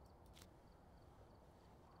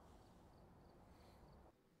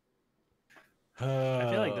 I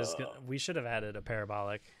feel like we should have added a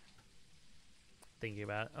parabolic. Thinking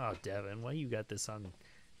about it. Oh, Devin, why you got this on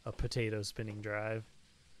a potato spinning drive?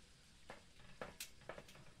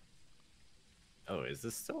 Oh, is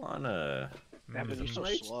this still on a... Yeah, but you're so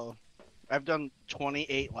slow. I've done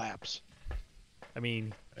 28 laps. I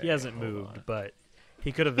mean, he Hey, hasn't hold moved, on. but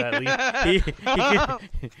he could have at least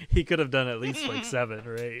he could have done at least like 7,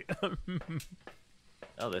 right?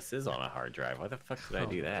 Oh, this is on a hard drive. Why the fuck did I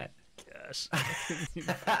do that? Gosh. I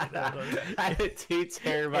had 2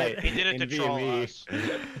 terabyte. He did it to troll NVMe.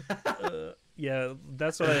 us. Yeah,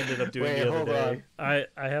 that's what I ended up doing Wait, the other hold day.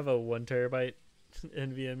 I have a 1 terabyte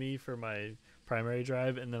NVMe for my primary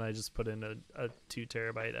drive, and then I just put in a 2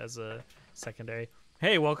 terabyte as a secondary.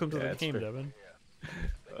 Hey, welcome to the that's game, pretty- Devin.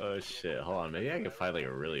 Oh shit! Hold on, maybe I can find like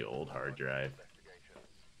a really old hard drive.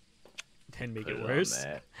 And make Put it on worse.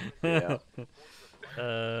 that. Yeah.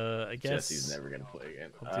 I guess Jesse's never gonna play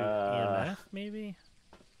again. I'll do EMF maybe.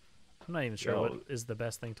 I'm not even sure yo, what is the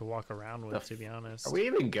best thing to walk around with, to be honest. Are we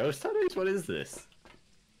even ghost hunters? What is this?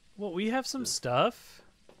 Well, we have some stuff.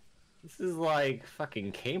 This is like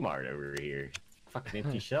fucking Kmart over here. Fucking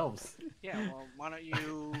empty shelves. Yeah, well, why don't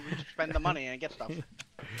you spend the money and get stuff?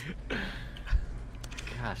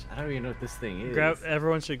 Gosh, I don't even know what this thing is.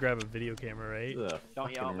 Everyone should grab a video camera, right? This is a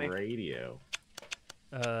Don't yell at fucking me. radio.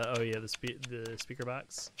 Oh yeah, the speaker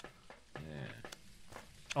box. Yeah.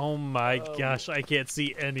 Oh my gosh, I can't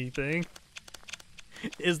see anything.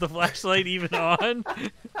 Is the flashlight even on?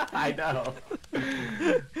 I know.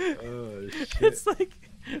 Oh shit. It's like,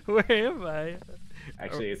 where am I?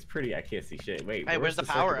 Actually, it's pretty. I can't see shit. Wait, Hey, where's the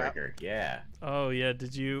circuit power at? breaker? Yeah. Oh yeah,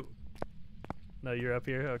 did you? No, you're up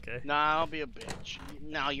here. Okay. Nah, I'll be a bitch.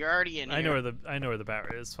 No, you're already in here. I know where the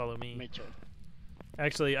power is. Follow me. Me too.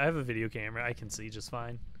 Actually, I have a video camera. I can see just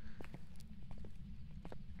fine.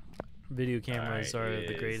 Video cameras Alright, are it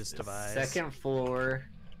the is greatest the device. Second floor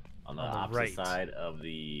on the On the opposite right. side of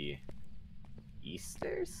the east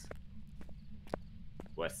stairs?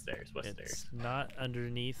 West stairs. West It's stairs. not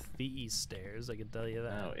underneath the east stairs. I can tell you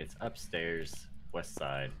that. No, it's upstairs, west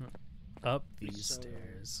side. Up these So-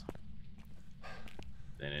 stairs.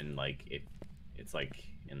 Then in it's like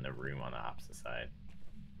in the room on the opposite side.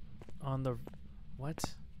 On the what?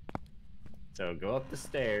 So go up the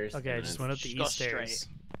stairs. Okay, I and just then went up the Just go east stairs.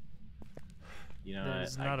 straight. You know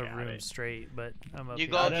There's what? not I a got room it. straight, but I'm up You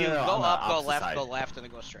here. go, No, you no, go on the up, go opposite left, side. go left, and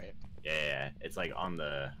then go straight. Yeah, it's like on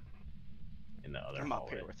the in the other I'm up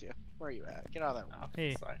hallway. here with you. Where are you at? Get out of that room. Opposite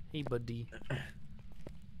Hey, side. hey, buddy. I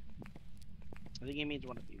think he means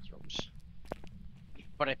one of these rooms.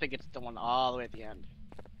 But I think it's the one all the way at the end.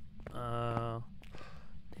 Damn,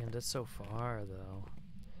 that's so far though.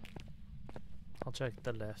 I'll check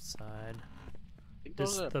the left side. I think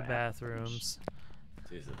This those are the bathrooms.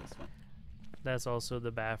 Is it this one? That's also the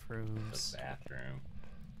The bathrooms. bathroom.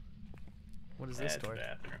 What is this That's door?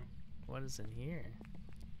 bathroom. What is in here?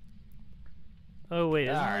 Oh wait,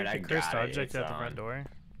 isn't Alright, there I a cursed got it. object It's at the on. front door?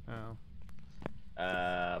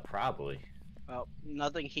 Oh. Probably. Well,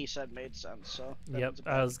 nothing he said made sense, so. that Yep, means it's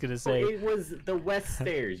I bad. was gonna Well, say. it was the west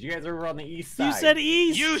stairs. You guys are on the east side. You said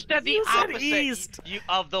east! You said the You said opposite. east! You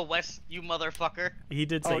of the west, you motherfucker. He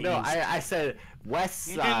did say Oh no, east. I said west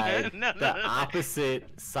side. No, the no. opposite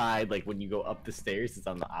side, like when you go up the stairs, it's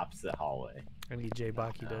on the opposite hallway. I need Jay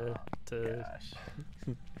Baki to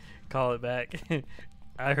Gosh. call it back.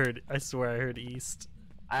 I swear I heard east.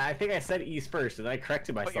 I think I said east first, and I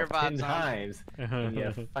corrected Put your myself 10 VODs on. times. And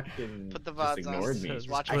you fucking Put the just VODs on. ignored me. Just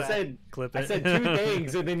watch I it. said Clip I it. said 2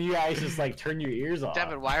 things, and then you guys just like turn your ears off.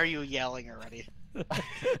 Devin, why are you yelling already?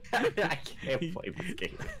 I can't play this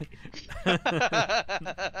game.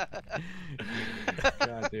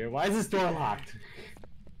 God, dude, why is this door locked?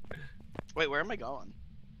 Wait, where am I going?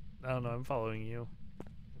 I don't know. I'm following you.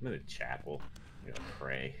 I'm in the chapel. I'm gonna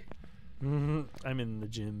pray. I'm in the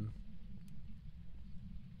gym.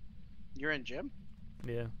 You're in gym?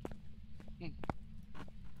 Yeah. Kind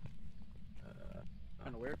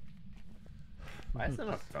of weird. Why isn't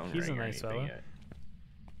a phone He's a ring or nice anything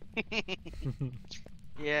fella. yet?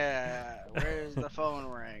 Yeah, where's the phone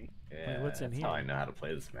ring? Yeah, what's in that's how I here? know how to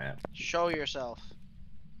play this map. Show yourself.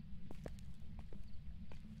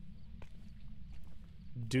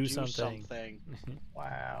 Do something.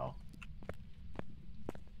 Wow.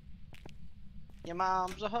 Your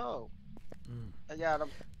mom's a hoe. I got him.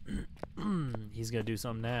 He's gonna do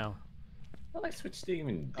something now. Well, like Switch didn't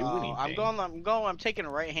even do Oh, anything. I'm taking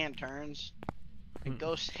right-hand turns. And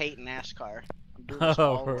ghosts hate NASCAR. I'm doing this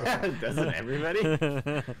Oh, all over. Doesn't everybody?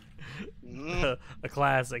 Mhm. A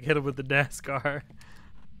classic. Hit him with the NASCAR.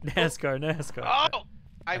 NASCAR. Oh!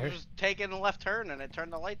 I was taking a left turn and it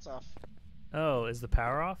turned the lights off. Oh, is the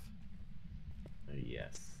power off?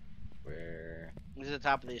 Yes. Where? It's at the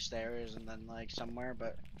top of these stairs and then like somewhere,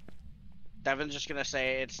 but Devin's just gonna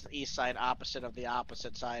say it's the east side opposite of the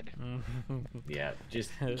opposite side. Yeah,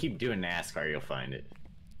 just keep doing NASCAR, you'll find it.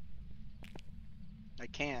 I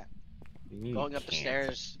can't. You Going up the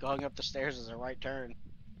can't. stairs is a right turn.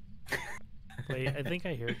 Wait, I think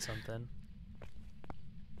I heard something.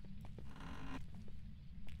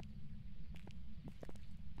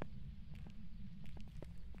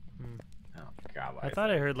 Oh God! I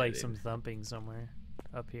thought I heard like some thumping somewhere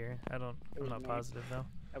up here. I'm was not me. positive though.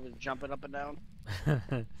 I was jumping up and down.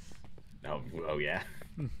 No. Oh yeah.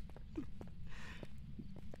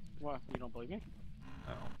 What? You don't believe me?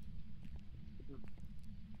 Oh.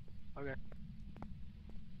 Okay.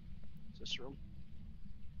 Is this room?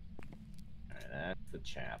 All right, that's the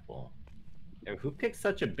chapel. Yo, who picked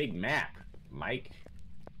such a big map, Mike?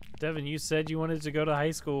 Devin, you said you wanted to go to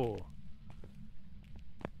high school.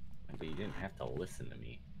 But you didn't have to listen to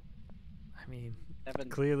me. I mean, Devin.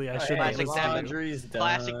 clearly I Oh, shouldn't have Classic listened to you. laundry's done.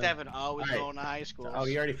 Classic Devin. Always Alright. going to high school. Oh,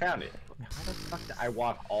 you already found it. How the fuck did I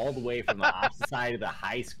walk all the way from the opposite side of the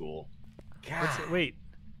high school? What's God. it? Wait,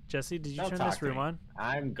 Jesse, did you Don't turn talk this to room me. on?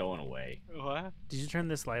 I'm going away. What? Did you turn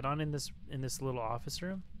this light on in this little office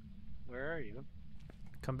room? Where are you?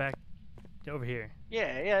 Come back over here. Yeah.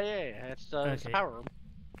 It's the Okay. power room.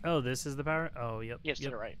 Oh, this is the power. Oh, yep. Yes, yep,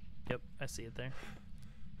 to the right. Yep, I see it there.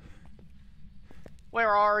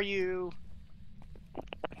 Where are you?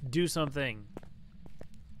 Do something.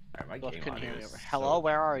 All right, my Ghost game couldn't audio hear me is over. Hello,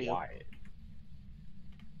 where are you? quiet.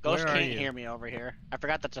 Ghost Where are can't you? hear me over here. I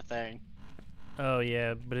forgot that's a thing. Oh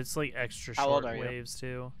yeah, but it's like extra How old short are you? waves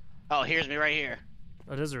too. Oh, here's me right here.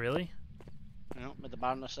 Oh, does it really? Nope, at the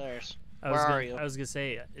bottom of the stairs. I Where was gonna, are you? I was gonna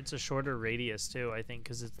say it's a shorter radius too. I think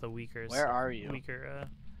because it's the weaker. Where are you? Weaker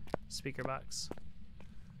speaker box.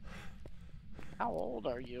 How old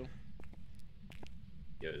are you?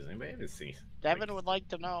 Yo, does anybody ever see? Devin would like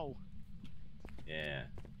to know. Yeah.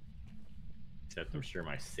 Except I'm sure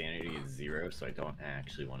my sanity is 0, so I don't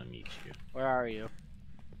actually want to meet you. Where are you?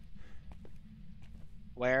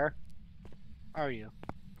 Where are you?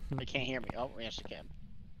 They can't hear me. Oh, yes, they can.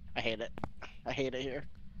 I hate it. I hate it here.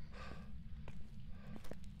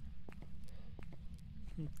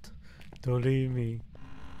 Don't leave me.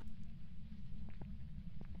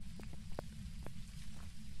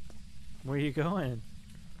 Where you going?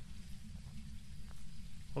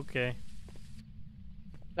 Okay.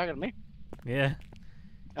 Talking to me? Yeah.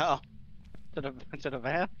 Oh. To the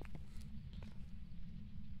van?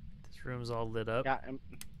 This room's all lit up.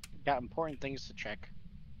 Got important things to check.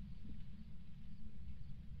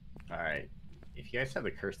 Alright. If you guys have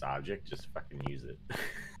the cursed object, just fucking use it.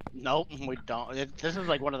 Nope, we don't. This is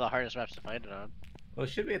like one of the hardest maps to find it on. Well, it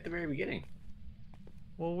should be at the very beginning.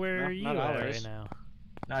 Well, where No, are you not at always. right now?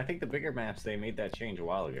 No, I think the bigger maps, they made that change a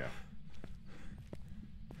while ago.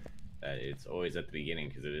 That it's always at the beginning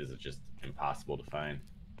because it is just impossible to find.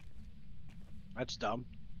 That's dumb.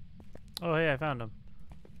 Oh, hey, I found them.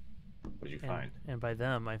 What'd you find? And by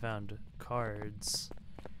them, I found cards.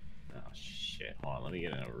 Oh shit! Hold on, let me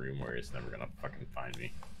get in a room where it's never gonna fucking find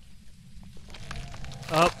me.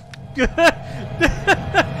 Oh.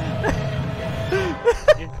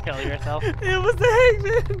 You kill yourself? It was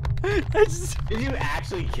the hangman. I just. Did you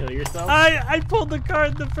actually kill yourself? I pulled the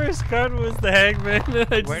card. The first card was the hangman.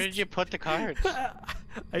 Where did you put the cards?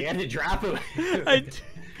 You had to drop it.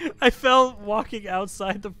 I fell walking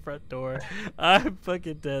outside the front door. I'm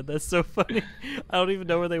fucking dead. That's so funny. I don't even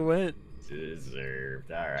know where they went.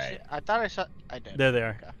 Deserved. All right. I thought I saw. I did. There they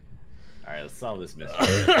are. Okay. All right. Let's solve this mystery.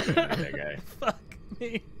 That guy. Fuck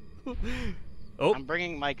me. Oh. I'm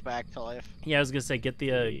bringing Mike back to life. Yeah, I was gonna say get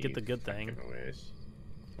the good thing. Fucking wish.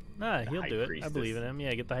 Nah, The he'll High do it. I Priestess. believe in him.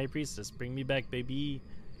 Yeah, get the high priestess. Bring me back, baby.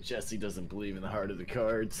 Jesse doesn't believe in the heart of the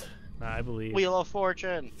cards. Nah, I believe. Wheel of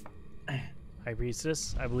Fortune. High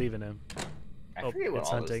Priestess, I believe in him. I Oh, forget what it's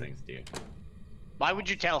all hunting. those things do. Why would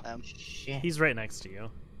you tell him? Shit. He's right next to you.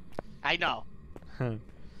 I know.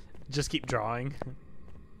 Just keep drawing.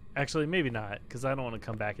 Actually, maybe not, because I don't want to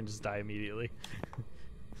come back and just die immediately.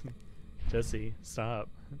 Jesse, stop.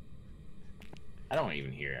 I don't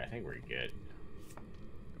even hear it. I think we're good.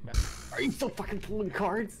 Are you still fucking pulling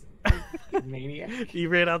cards? You maniac. He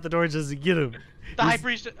ran out the door just to get him. The High He's-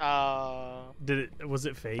 Priest. Did it? Was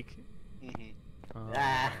it fake? Mhm. Oh,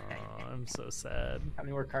 Ah. I'm so sad. How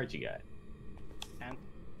many more cards you got?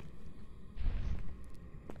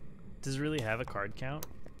 Does it really have a card count?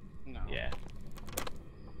 No. Yeah.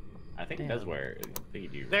 I think it does Damn. wear. I think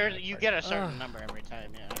you do. There's run you card. get a certain Ugh. number every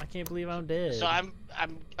time, yeah. I can't believe I'm dead. So I'm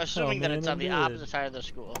assuming that man, it's on I'm the dead. opposite side of the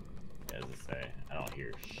school. Yeah, as I say, I don't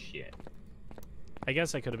hear shit. I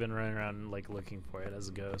guess I could have been running around like looking for it as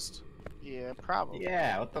a ghost. Yeah, probably.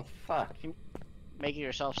 Yeah, what the fuck? Making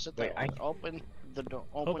yourself sit there. Wait, Open the door.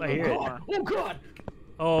 Open I the hear it. door. Oh god!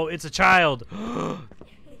 Oh, it's a child.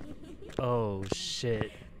 Oh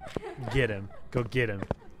shit. Get him. Go get him.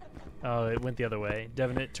 Oh, it went the other way.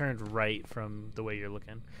 Devin, it turned right from the way you're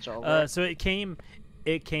looking. So, So it came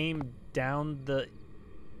down the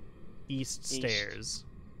east stairs.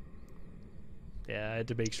 Yeah, I had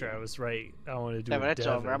to make sure I was right. I wanted to do Devin, it. it's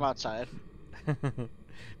over. I'm outside.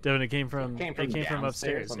 Devin, it came from downstairs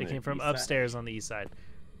upstairs. on It the came from east side? upstairs on the east side.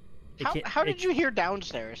 How did you hear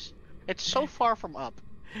downstairs? It's so far from up.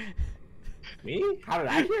 Me? How did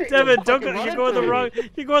I hear it? Devin, You don't fucking go. run You're it going the through wrong. me.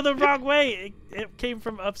 You're going the wrong way. It came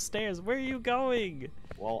from upstairs. Where are you going?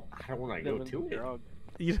 Well, I don't want to go to it.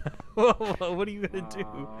 You know, what are you gonna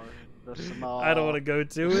do? The small. I don't want to go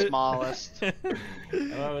to it. Smallest.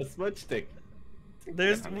 Oh, a smudge stick. We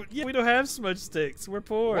don't have smudge sticks. We're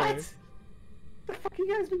poor. What? The fuck you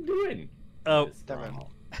guys been doing? Oh, It's Devin.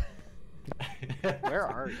 normal. Where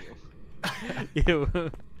are you?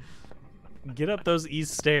 you get up those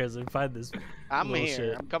east stairs and find this. I'm little here.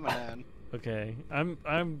 shit. I'm coming in. Okay,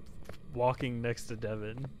 I'm walking next to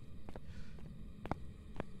Devin.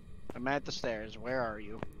 I'm at the stairs. Where are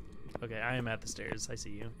you? Okay, I am at the stairs. I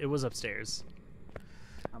see you. It was upstairs.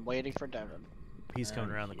 I'm waiting for Devin. He's coming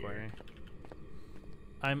I'm around the here. corner.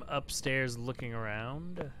 I'm upstairs looking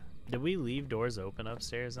around. Did we leave doors open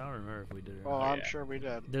upstairs? I don't remember if we did or Oh, not. I'm yeah. sure we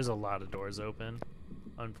did. There's a lot of doors open,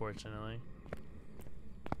 unfortunately.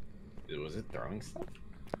 Was it throwing stuff?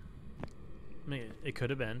 I mean, it could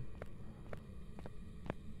have been.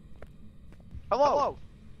 Hello.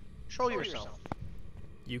 Show yourself.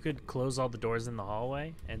 You could close all the doors in the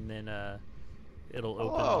hallway, and then it'll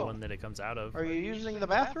open Hello. the one that it comes out of. Are you using the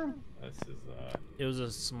bathroom? This is It was a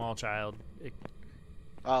small child.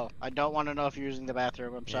 Oh, I don't want to know if you're using the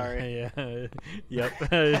bathroom. I'm sorry. Yeah. Yep.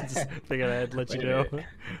 Just figured I'd let Wait you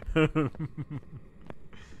a know.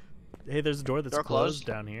 Hey, there's a door that's Door closed closed?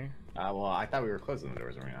 down here. well, I thought we were closing the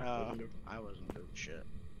doors. Are we not? Closing the door? I wasn't doing shit.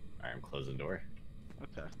 Alright, I'm closing the door.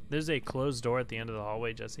 Okay. There's a closed door at the end of the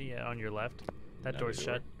hallway, Jesse. Yeah, on your left. That Another door's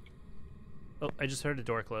door. shut. Oh, I just heard a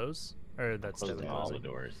door close. Or that's Closing Devin all the closing.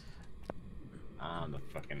 doors. The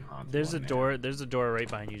fucking haunted There's a one now. door. There's a door right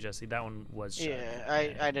behind you, Jesse. That one was shut.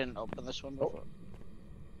 Yeah, I didn't open this one before. What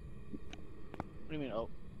do you mean? Oh,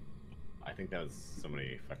 I think that was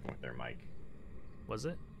somebody fucking with their mic. Was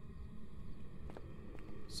it?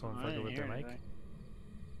 Someone I fucking didn't with their hear mic? anything.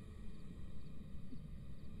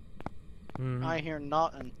 Mhm. I hear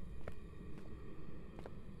nothing.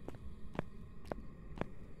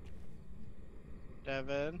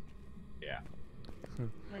 Devin. Yeah. Where'd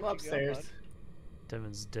I'm you go, upstairs. bud?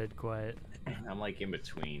 Devin's dead quiet. I'm like in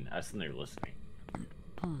between us and they're listening.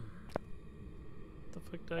 The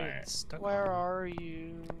fuck did I get Alright. stuck Where on? are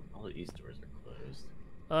you? All of these doors are closed.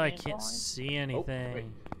 Oh, I Ain't can't going. see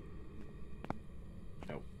anything.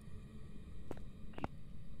 Nope.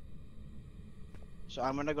 So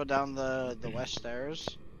I'm gonna go down the west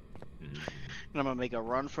stairs, Mhm. and I'm gonna make a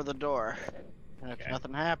run for the door. And if Okay.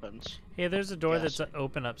 nothing happens, Hey, there's a door Yes. that's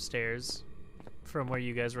open upstairs from where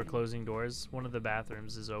you guys were closing doors. One of the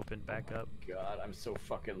bathrooms is open back up. God, I'm so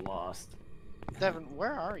fucking lost. Devin,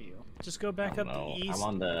 where are you? Just go I back don't up know. the east. I'm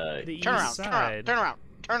on the. the Turn around, east turn around, side. turn around,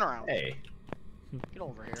 turn around. Hey. Get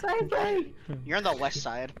over here. Same thing. You're on the west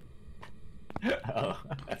side. Oh,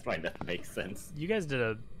 that's fine. That makes sense. You guys did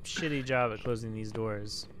a shitty job at closing these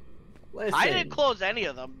doors. Listen. I didn't close any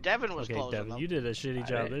of them. Devin was Okay, closing Devin, them. you did a shitty I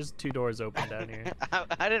job. did. There's 2 doors open down here.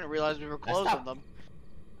 I didn't realize we were closing stopped. them.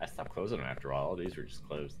 I stopped closing them after all. These were just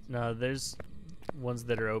closed. No, there's ones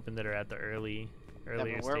that are open that are at the earlier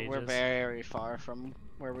Devin, stages. we're very far from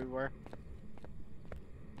where we were.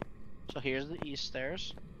 So here's the east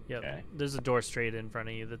stairs. Yep. Okay. There's a door straight in front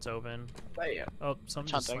of you that's open. Bam. Oh,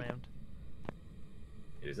 something just Hunting. slammed.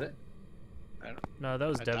 Is it? No, that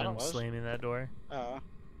was I thought it Devin was. slamming that door. Oh.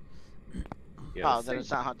 Yeah, Oh, then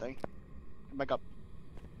it's not hunting. Back up.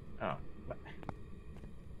 Oh. What?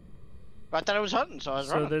 But I thought it was hunting, so I was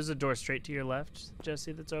So running. there's a door straight to your left,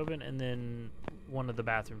 Jesse, that's open, and then one of the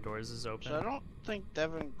bathroom doors is open. So I don't think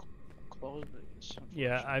Devin closed these.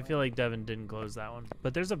 Yeah, I feel like Devin didn't close that one.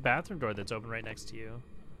 But there's a bathroom door that's open right next to you.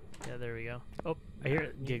 Yeah, there we go. Oh, I hear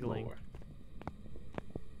it giggling.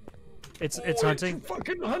 It's hunting.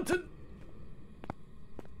 Fucking hunting.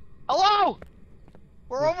 Hello!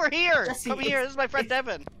 We're over here! Jesse, Come here, this is my friend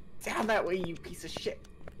Devin. Down that way, you piece of shit.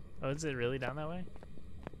 Oh, is it really down that way?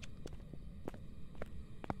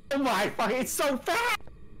 Oh my fucking, it's so fast!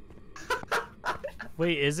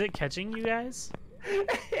 Wait, is it catching you guys?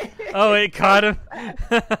 Oh, it caught him.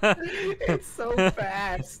 It's so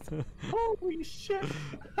fast. Holy shit.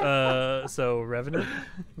 So Revenant?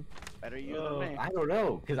 Better you than me. I don't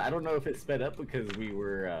know, because I don't know if it sped up because we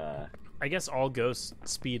were, I guess all ghosts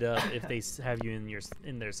speed up if they have you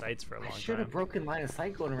in their sights for a long I should have time. broken line of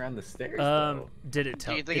sight going around the stairs, though. Did it Do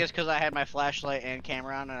tell? you think it's because I had my flashlight and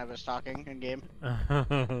camera on and I was talking in game?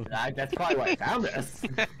 That's probably why I found us.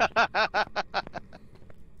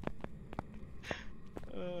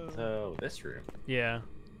 So, this room. Yeah,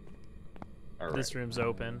 All this right. room's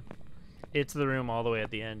open. It's the room all the way at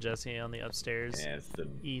the end, Jesse, on the upstairs. Yeah, it's the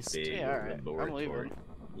East. big Yeah, alright. I'm laboratory. leaving.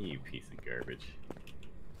 You piece of garbage.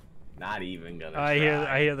 Not even gonna I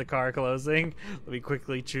try. hear the car closing. Let me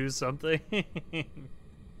quickly choose something.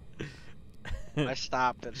 I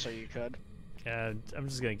stopped it so you could. Yeah, I'm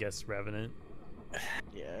just gonna guess Revenant.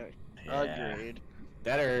 Yeah, Yeah. agreed.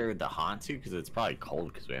 That or the Haunt too, because it's probably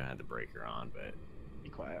cold because we haven't had the breaker on, but Be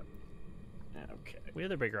quiet. okay. We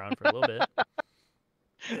had the breaker on for a little bit.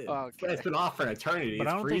 Okay. It's been off for an eternity. But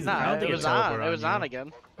I don't think- freezing I Nah, don't out. think it it was on. teleported It was on on you.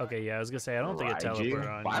 again. Okay, yeah, I was gonna say I don't think it Raiju? teleported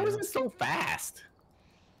on Why you. was it so fast?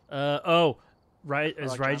 Right,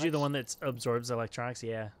 is Raiju Electronics? the one that absorbs electronics?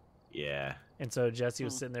 Yeah. Yeah. And so Jesse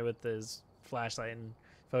was sitting there with his flashlight and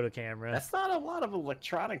photo camera. That's not a lot of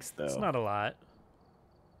electronics, though. It's not a lot.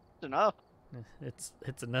 It's enough.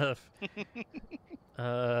 It's enough.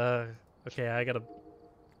 Okay, I gotta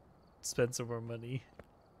spend some more money.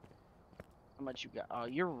 How much you got? Oh,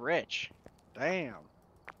 you're rich. Damn.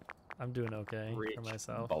 I'm doing okay Rich for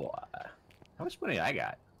myself. boy. How much money I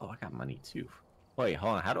got? Oh, I got money too. Wait,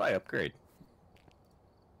 hold on. How do I upgrade?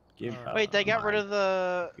 Give. Wait, they got rid of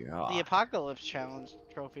the God. apocalypse challenge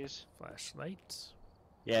trophies. Flashlight.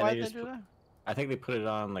 Yeah, Why'd they they just. do that? I think they put it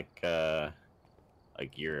on like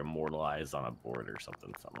you're immortalized on a board or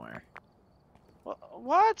something somewhere.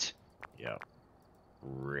 What? Yep.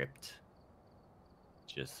 Ripped.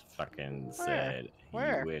 Just fucking Where? said.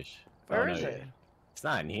 Where? You wish. Where Oh, is no, it? It's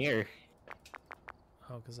not in here.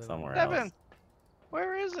 Oh, because I Somewhere Devin, else.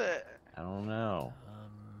 where is it? I don't know.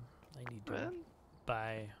 I need to Man,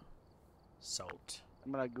 buy salt.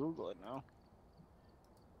 I'm gonna Google it now.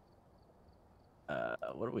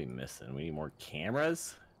 What are we missing? We need more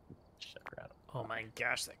cameras. Check her out. Oh my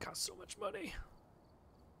gosh, that costs so much money.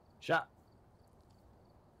 Shot.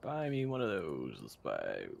 Buy me one of those. Let's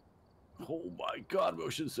buy. Oh my god,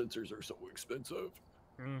 motion sensors are so expensive.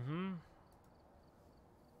 Mm-hmm.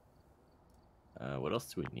 What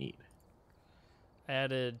else do we need? I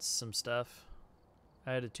added some stuff.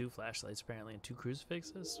 I added 2 flashlights apparently and 2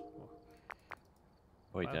 crucifixes.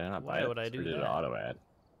 Wait, Why- did I not why buy it? would I Or do did it that? auto add?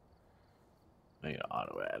 I need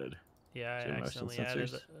auto added. Yeah, Two I motion accidentally added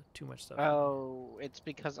sensors? too much stuff. Oh, it's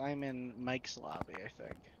because I'm in Mike's lobby, I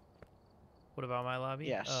think. What about my lobby?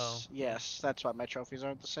 Yes. Oh, Yes, that's why my trophies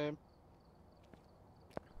aren't the same.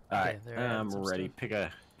 Alright, they're adding I'm some ready.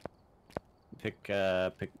 stuff. Pick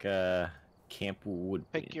Camp Wood.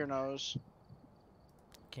 Pick your nose.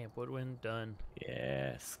 Camp Woodwind done.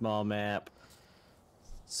 Yeah, small map.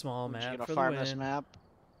 Small I'm just map gonna for farm the this win. map.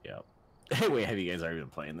 Yep. Wait, have you guys already been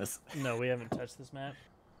playing this? No, we haven't touched this map.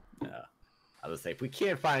 No. I was say if we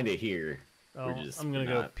can't find it here, Oh, we're just I'm gonna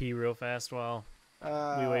go not- pee real fast while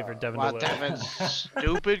We wait for Devin to while load. Devin's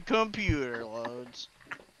stupid computer loads.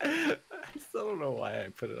 I still don't know why I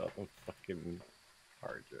put it on the fucking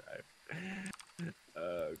hard drive.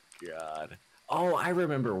 Oh god. Oh, I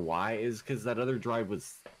remember why. Is because that other drive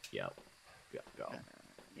was. Yep. Go.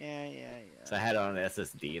 Yeah. So I had it on an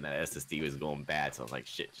SSD, and that SSD was going bad. So I was like,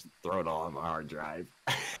 shit, just throw it all on my hard drive.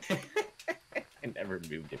 I never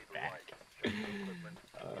moved it back.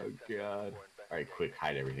 Oh god. All right, quick,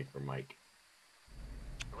 hide everything for Mike.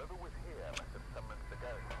 Whoever was here must have summoned the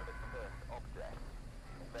ghost with its first object.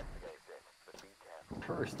 Investigate it, but be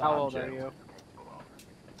careful. First How old object. are you?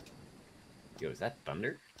 Yo, is that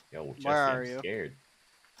thunder? Yo, Jesse, Where are I'm you? scared.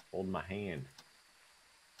 Hold my hand.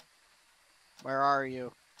 Where are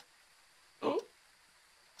you?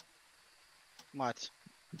 What?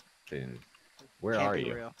 Then, where Can't are be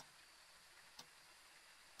you? real.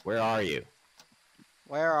 Where are you?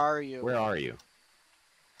 Where are you? Where are you?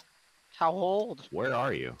 How old? Where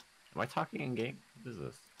are you? Am I talking in game? What is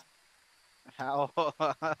this? How?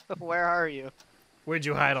 Where are you? Where'd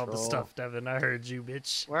you hide all the Control. stuff, Devin? I heard you,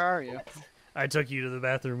 bitch. Where are you? I took you to the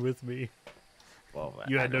bathroom with me. Well,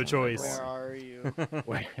 You I had no don't know choice. Where anymore.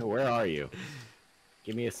 are you? Where are you?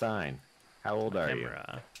 Give me a sign. How old are you?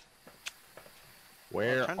 Camera.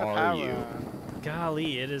 Where Turn the are power you? on.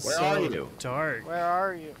 Golly, it is Where so are you? dark. Where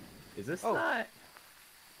are you? Is this Oh. not?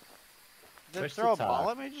 Did it Push throw a the ball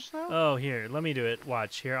top. at me just now? Oh, here, let me do it.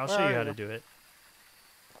 Watch. Here, I'll Where show you are how to you? do it.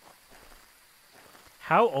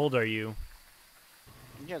 How old are you?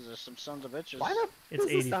 You guys are some sons of bitches. Why the It's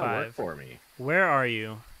does this not work 85. for me? Where are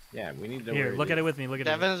you? Yeah, we need to. Here, look at it with me. Look at it.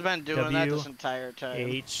 Devin's been doing that W, this entire time.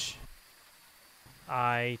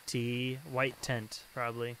 H-I-T, white tent,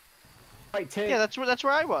 probably. Right, take. Yeah, that's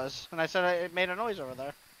where I was, and I said it made a noise over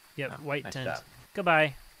there. Yep, Oh, white nice tent. job.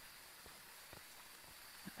 Goodbye.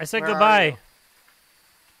 I said Where are goodbye. you?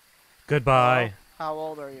 Goodbye. How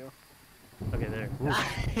old are you? Okay, there. Ooh.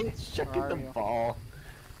 It's chucking Where the are you? ball.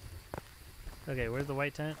 Okay, where's the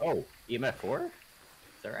white tent? Oh, EMF 4? Is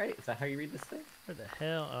that right? Is that how you read this thing? Where the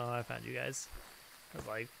hell? Oh, I found you guys. I was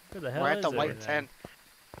like, where the hell We're is at the white everything? tent.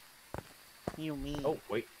 You mean? Oh,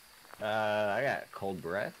 wait. I got cold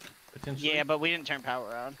breath, potentially. Yeah, but we didn't turn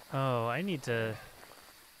power on. Oh, I need to...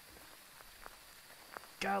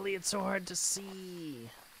 Golly, it's so hard to see.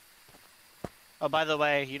 Oh, by the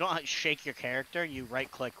way, you don't shake your character. You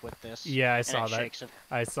right-click with this. Yeah, I and saw it that. Shakes it.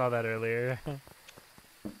 I saw that earlier.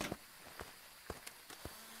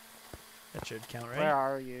 That should count, right? Where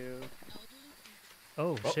are you?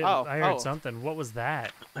 Oh, Oh, shit. oh, I heard oh. something. What was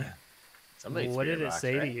that? Somebody's What did spirit it box,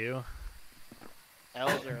 say right? to you?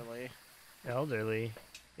 Elderly. Elderly.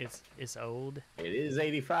 It's old. It is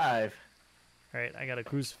 85. All right, I got a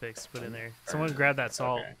crucifix put in there. Someone grab that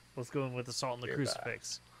salt. Okay. Let's go in with the salt and the Spirit box.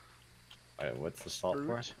 crucifix. Wait, what's the salt for?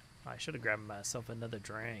 Fruit. I should have grabbed myself another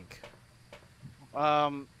drink.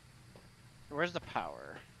 Where's the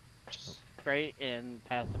power? Just straight in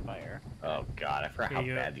past the fire. Oh god, I forgot Here how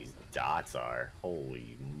you go. bad these dots are.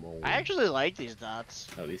 Holy moly. I actually like these dots.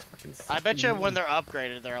 Oh, these fucking. I bet you when they're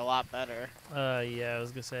upgraded, they're a lot better. Yeah, I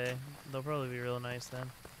was gonna say they'll probably be real nice then.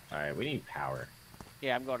 Alright, we need power.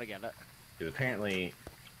 Yeah, I'm going to get it. Because apparently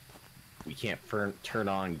we can't turn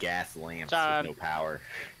on gas lamps Time. with no power.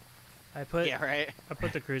 I put Yeah, right. I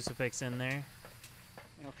put the crucifix in there.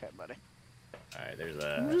 Okay, buddy. Alright, there's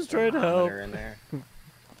a I'm just trying to help. thermometer in there.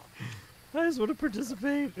 I just want to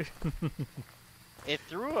participate. It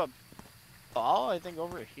threw a ball, I think,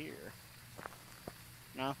 over here.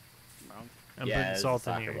 No? Wrong. I'm yeah, putting it's a salt in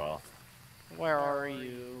soccer here. ball. Where are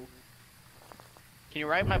you? Can you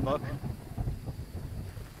write my book?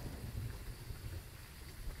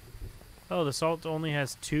 Oh, the salt only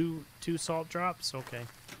has two salt drops. Okay,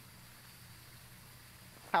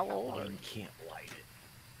 How old Oh, are you you? can't light it.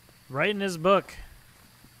 right in his book.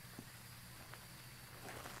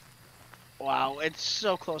 Wow, it's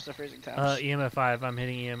so close to freezing temps. EMF 5. I'm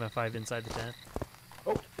hitting EMF 5 inside the tent.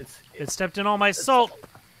 Oh, It stepped in all my salt.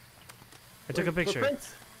 I took a Wait, picture.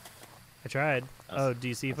 footprints? I tried. I'll Oh, do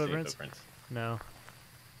you see I'll footprints? No.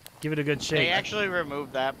 Give it a good They shake. actually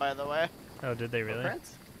removed that, by the way. Oh, did they really?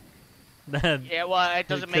 Footprints? Yeah, well, it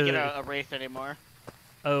doesn't make it Because- a wraith anymore.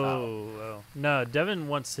 Oh. No, Devin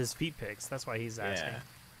wants his feet pics. That's why he's asking. Yeah.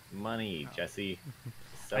 Money, Jesse. I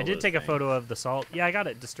Sell did those take a things. photo of the salt. Yeah, I got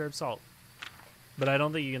it. Disturbed salt. But I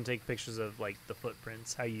don't think you can take pictures of like the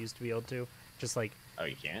footprints how you used to be able to. Just like Oh,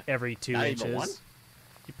 you can't? every 2 Not inches. even one?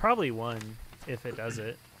 You probably one if it does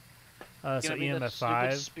it. So Gonna be the EMF stupid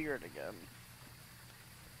 5 Spirit again.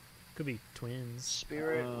 could be twins.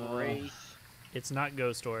 Spirit, wraith. It's not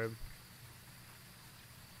ghost orb.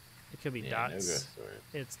 It could be Yeah, no dots. ghost story.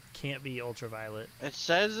 It can't be ultraviolet. It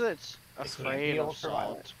says it's can't afraid be of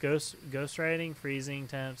ultraviolet. salt. Ghost riding, freezing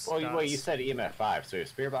temps. Well, dots. wait, you said EMF 5, so you have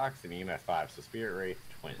Spirit Box and EMF 5, so Spirit Wraith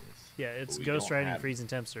twins. Yeah, it's But we ghost don't riding, have- freezing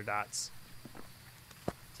temps, or dots.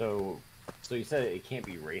 So you said it can't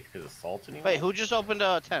be Wraith because of salt anymore? Wait, who just opened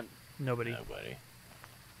a tent? Nobody. Nobody.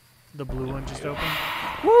 The blue one just opened.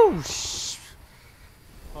 Whoosh!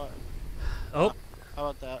 What? Oh, How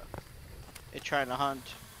about that? It trying to hunt.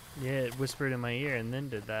 yeah, it whispered in my ear and then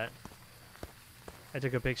did that. I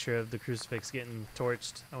took a picture of the crucifix getting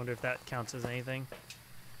torched. I wonder if that counts as anything.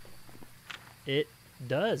 It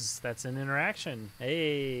does. That's an interaction.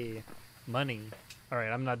 Hey, money. All right,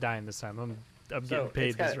 I'm not dying this time. I'm getting So paid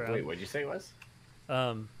it's got, this round. Wait, what'd you say it was?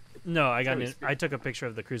 No, I got gotta be I took a picture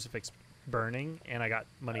of the crucifix burning, and I got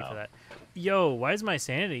money Oh. for that. Yo, why is my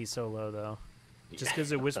sanity so low though? Just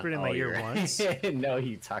because it whispered in my Oh, ear you're right. once? No,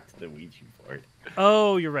 you talked to the Ouija board.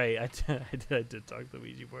 Oh, you're right. I did talk to the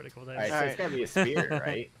Ouija board a couple All times. right, so it's gotta be a spirit,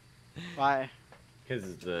 right? Why?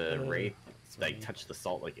 Because the wraith funny. like touched the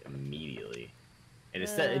salt like immediately, and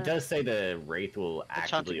it does say the wraith will It's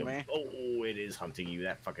actively. hunting me. Oh, it is hunting you.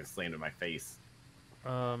 That fucking slammed in my face.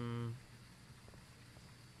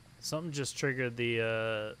 Something just triggered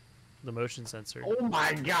the motion sensor. Oh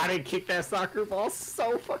my god! It kicked that soccer ball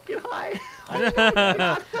so fucking high.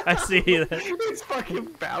 I see that. It's fucking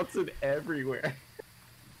bouncing everywhere.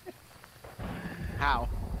 How?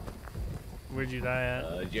 Where'd you die at?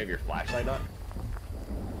 Do you have your flashlight on?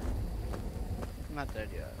 I'm not dead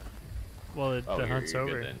yet. Well, Oh, the you're hunt's good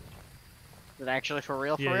over. then. Is it actually for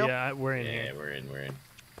real? For Yeah, real? yeah, we're in Yeah, here. we're in.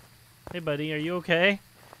 Hey, buddy, are you okay?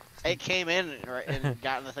 It came in and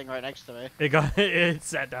got in the thing right next to me. It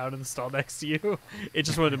sat down in the stall next to you. It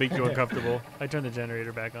just wanted to make you uncomfortable. I turned the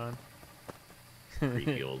generator back on.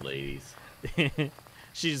 Creepy old ladies.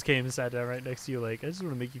 She just came and sat down right next to you, like, I just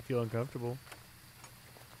want to make you feel uncomfortable.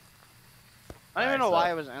 I don't even know Alright, so-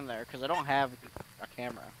 why I was in there because I don't have a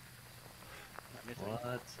camera. Let me think.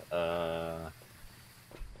 What?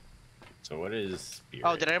 So what is spirit?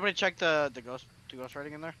 Oh, did anybody check the ghost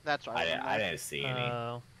writing in there? That's why. I didn't see any.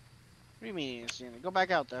 What do you mean you didn't see any? Go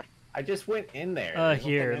back out there. I just went in there. There's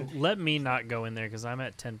Here, nothing in- let me not go in there because I'm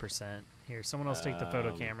at 10%. Here, someone else take the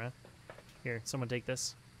photo Um, camera. Here, someone take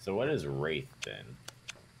this. So what is wraith then?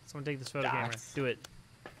 Someone take this photo camera. Dots. Do it.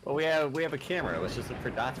 Well, we have a camera. Let's just look for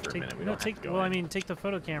dots for a minute. We no, don't have take. to go Well, I in. mean, take the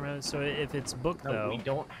photo camera. So if it's book No, though. we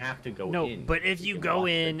don't have to go No, in. but if We you can go watch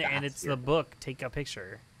the in and dots it's here. the book, take a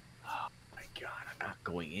picture. Oh my god, I'm not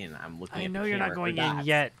going in. I'm looking I at know the you're not camera going for in dots.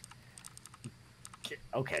 yet.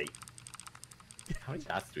 Okay. How many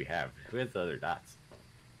dots do we have? Who has the other dots?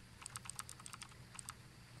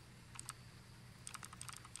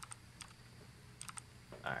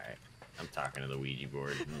 Alright. I'm talking to the Ouija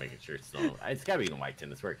board and making sure it's still... It's gotta be in the white tin.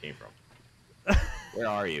 That's where it came from. Where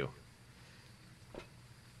are you?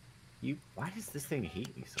 Why does this thing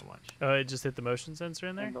hate me so much? Oh, it just hit the motion sensor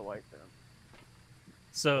in there. In the white room.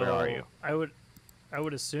 So Where are you? I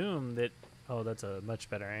would assume that. Oh, that's a much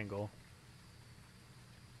better angle.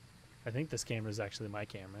 I think this camera is actually my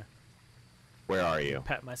camera. Where are you?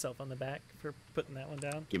 Pat myself on the back for putting that one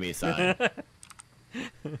down. Give me a sign.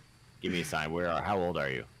 Give me a sign. How old are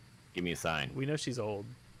you? Give me a sign. We know she's old.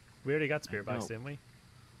 We already got spirit I box, know. didn't we?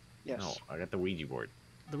 Yes. No, I got the Ouija board.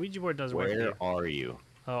 The Ouija board doesn't work. Where Here. are you?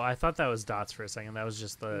 Oh, I thought that was dots for a second. That was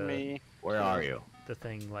just the Me. Where are you? the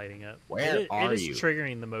thing lighting up. Where it are is you?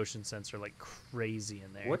 triggering the motion sensor like crazy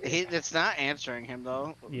in there. What? It's not answering him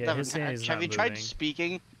though. Yeah, Devin, his sanity's have not you tried moving.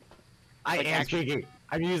 speaking? I Like, am actually- speaking.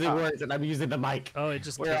 I'm using Oh. words and I'm using the mic. Oh, it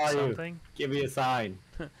just Where clicked are you? something. Give me a sign.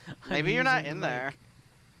 Maybe I'm you're not using in the there. mic.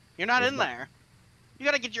 You're not There's in no- there. You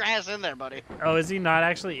gotta get your ass in there, buddy. Oh, is he not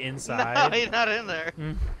actually No, inside? he's not in there.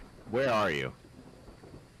 Where are you?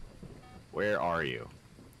 Where are you?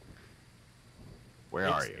 Where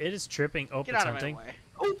are you? It is tripping. Oh, Get it's out of my hunting. way.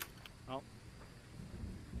 Oh. Oh.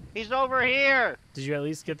 He's over here. Did you at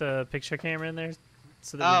least get the picture camera in there?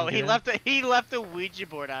 So that Oh, we he can left the Ouija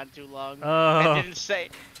board on too long. Oh. And didn't say.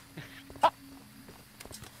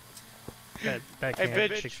 get that Hey, camera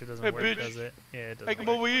bitch. picture doesn't Hey, work, bitch. does it? Yeah, it doesn't. Hey, come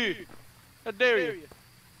work. over here. I dare you.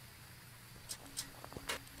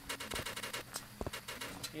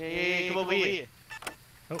 Yeah, come over here.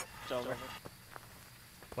 Oh. It's over.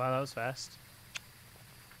 Wow, that was fast.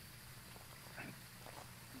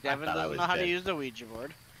 Devin thought I doesn't was know how to dead. use the Ouija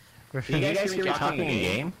board. Can you guys hear me talking in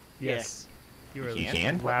game? Yes. You were You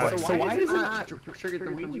can? loud. So why does it not trigger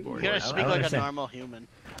the Ouija You board? gotta I don't speak like a understand. normal human.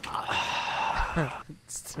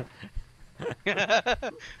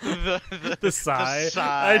 The sigh.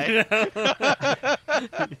 sigh.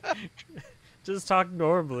 I know. Just talk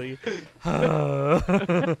normally.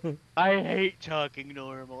 I hate talking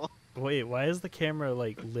normal. Wait, why is the camera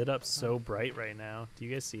like lit up so bright right now? Do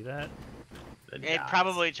you guys see that? The It dots.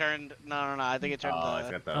 probably turned. No. I think it turned Oh, it's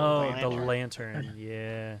the. got the Oh, the lantern. lantern.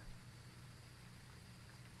 Yeah.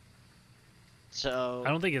 So. I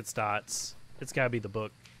don't think it's dots. It's gotta be the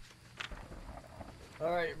book.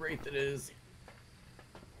 Alright, Wraith it is.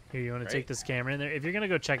 Here, you want to Right. take this camera in there? If you're gonna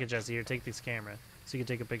go check it, Jesse, here, take this camera so you can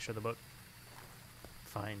take a picture of the book.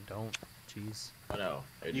 Fine, don't. Jeez. Oh no.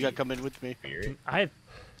 It'd You be gotta come in with me. Spirit. I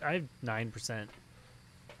have 9%.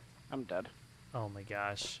 I'm dead. Oh my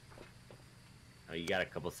gosh. Oh, you got a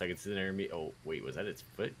couple seconds in there. Oh, wait, was that its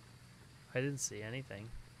foot? I didn't see anything.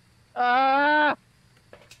 Ah!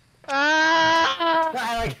 Ah!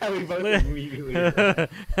 like how we both immediately.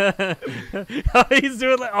 Oh, he's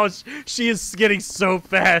doing like, oh, she is getting so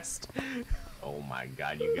fast. Oh my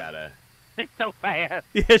god, you gotta. It's so fast.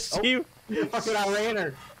 Yeah, she. Fucking outran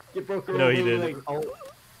her. You broke her No, over he the didn't. leg. Oh,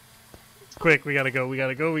 Quick, we gotta go. We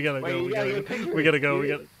gotta go. We gotta wait, go. you We gotta gotta get a go. picture. We gotta go. You We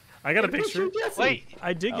get- got. I got a get picture. Jesse. Wait,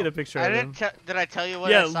 I did get a picture I of him. didn't. Did I tell you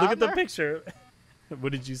what Yeah, I saw look at the there? picture.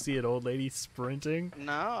 What did you see? An old lady sprinting?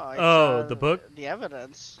 No. I Oh, saw the book? The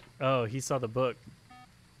evidence. Oh, he saw the book.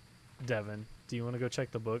 Devin, do you want to go check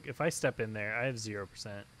the book? If I step in there, I have 0%.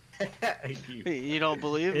 You don't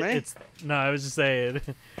believe me? It's no. I was just saying.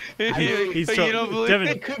 you, he's you don't believe Devin,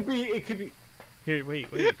 me? It could be. It could be. Here, wait.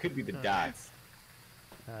 It could be the dots.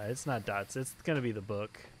 It's not dots. It's gonna be the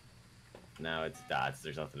book. No, it's dots.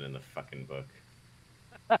 There's nothing in the fucking book.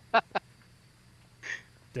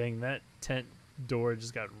 Dang, that tent door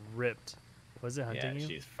just got ripped. Was it Yeah, hunting you?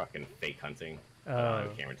 she's fucking fake hunting. Oh, I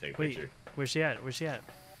can't take a wait. picture. Where's she at? Where's she at?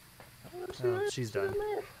 Oh, she's done.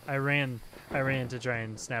 I ran to try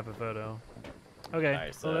and snap a photo. Okay,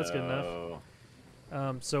 Alright, well that's good enough.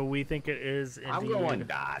 so So we think it is I'm indeed going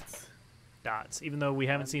dots. dots, even though we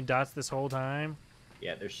haven't seen dots this whole time.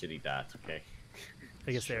 Yeah, they're shitty dots. Okay.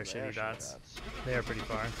 I guess they are Sure, shitty they're dots. They are pretty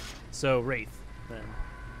far. So Wraith, then.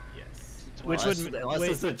 Yes. Which unless, would unless wait,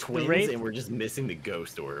 it's the twins Wraith? and we're just missing the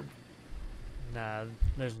ghost orb. Nah,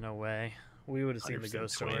 there's no way. We would have seen the 100%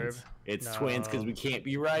 ghost orb. twins. It's twins because No. we can't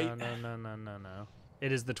be right. No.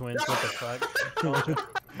 It is the twins. What the fuck? What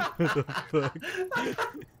the fuck?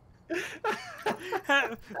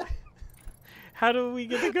 How do we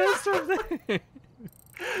get the ghost orb there?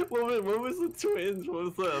 What was the twins? What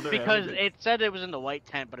was the other? Because evidence? it said it was in the white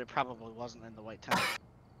tent, but it probably wasn't in the white tent.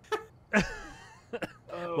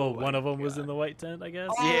 Oh Well, my one of them was God. in the white tent, I guess.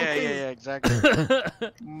 Oh, yeah, exactly.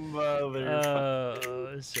 Mother.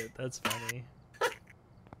 Oh shit, that's funny.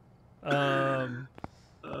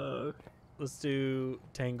 Let's do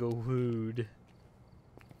Tanglewood.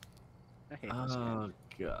 I hate this game. Oh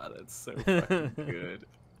god, that's so fucking good.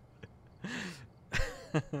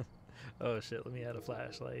 Oh shit, let me add a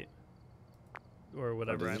flashlight. Or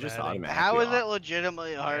whatever does it I'm just adding, automatic- How is Yeah. it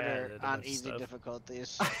legitimately harder added a on bunch of easy stuff.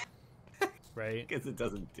 difficulties? right? Because it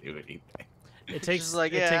doesn't do anything. It It's takes just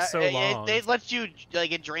like, it takes so it, long. It lets you,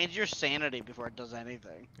 like, it drains your sanity before it does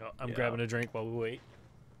anything. Oh, I'm Yeah. grabbing a drink while we wait.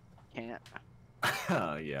 Can't.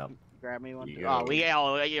 Oh yeah. Grab me one. You Too. Oh,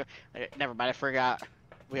 go. you, never mind, I forgot.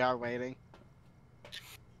 We are waiting.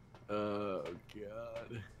 Oh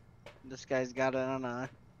god. This guy's got it on a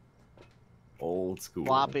Old school.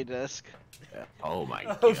 floppy disk. Yeah. Oh my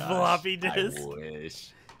god. A floppy disk. I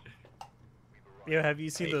wish. Yo, have you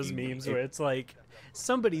seen Hey, those you- memes where it's like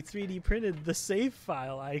somebody 3D printed the save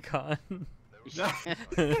file icon?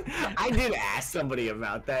 I did ask somebody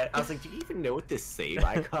about that. I was like, "Do you even know what this save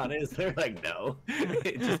icon is?" They're like, "No,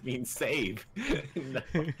 it just means save." No.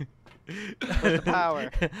 the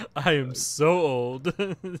power? I am so old.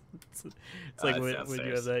 It's like That's when you have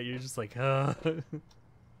downstairs. that, you're just like,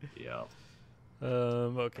 Yeah.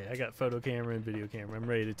 Okay, I got photo camera and video camera. I'm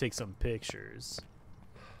ready to take some pictures.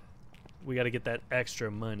 We got to get that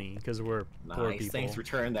extra money because we're poor Nice. people. Thanks for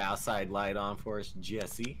turning the outside light on for us,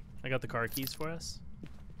 Jesse. I got the car keys for us.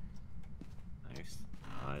 Nice.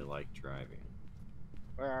 I like driving.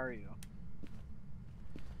 Where are you?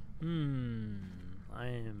 I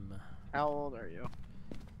am. How old are you?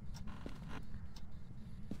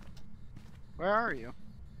 Where are you?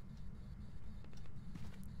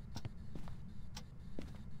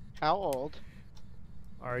 How old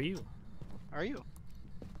Are you? are you?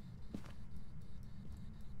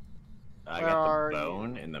 I Where got are the you?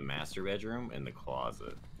 bone in the master bedroom in the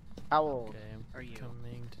closet. How old Okay, I'm are you?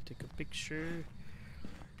 coming to take a picture.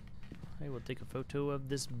 I will take a photo of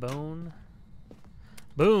this bone.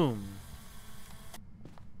 Boom.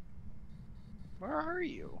 Where are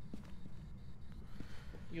you?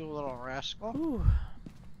 You little rascal. Ooh.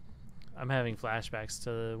 I'm having flashbacks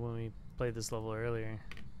to when we played this level earlier.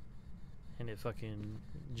 And it fucking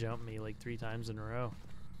jumped me like 3 times in a row.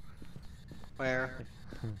 Where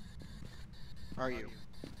are you?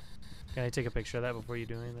 Can I take a picture of that before you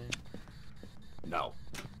do anything? No.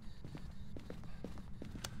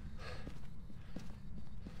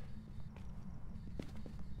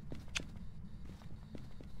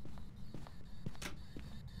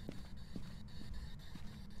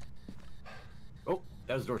 Oh,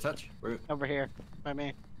 that was door touch. Where? Over here, by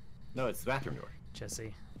me. No, it's the bathroom door.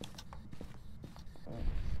 Jesse.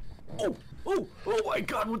 Oh, oh my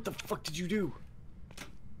god, what the fuck did you do?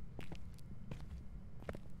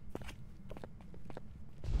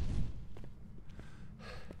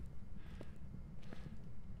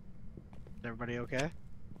 Is everybody okay?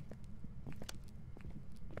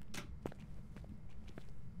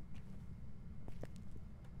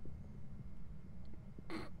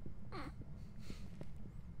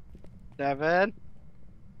 Devin?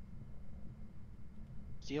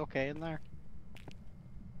 Is he okay in there?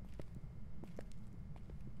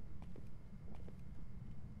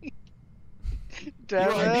 You are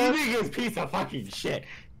Devin? the biggest piece of fucking shit.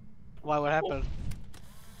 Why, what happened?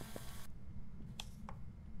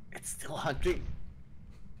 It's still hunting.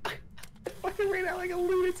 I fucking ran out like a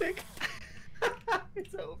lunatic.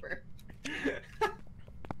 It's over.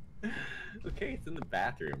 Okay, it's in the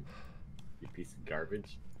bathroom. You piece of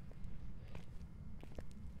garbage.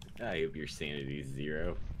 I hope your sanity is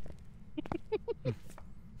 0.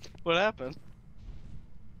 What happened?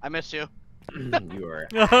 I miss you. You are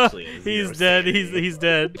actually a He's zero dead. sanity. He's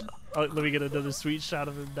dead. Oh, let me get another sweet shot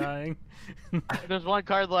of him dying. There's one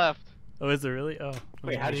card left. Oh, is there really? Oh,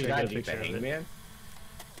 Wait, how make did you sure I guys get a get the picture of it. hangman?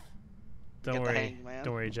 Don't Get the worry. hangman.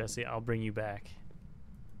 Don't worry, Jesse. I'll bring you back.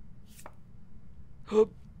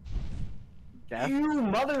 Death? You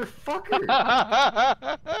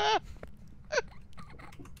motherfucker!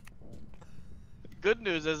 Good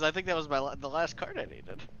news is I think that was the last card I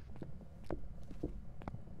needed.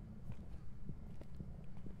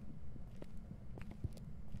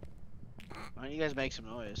 Why don't you guys make some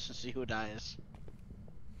noise to see who dies?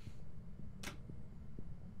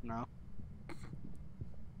 No.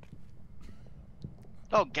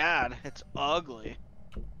 Oh god, it's ugly.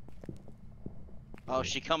 Oh,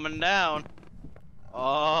 she coming down.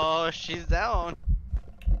 Oh, she's down.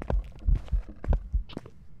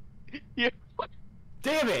 Yeah.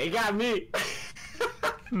 Damn it, it got me!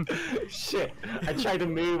 Shit, I tried to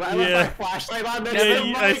move. I Yeah. left my flashlight on next Yeah, to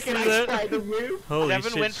the I mic see and I that. tried to move. Holy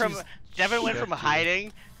Devin shit! went from she's- Devin went shit, from dude.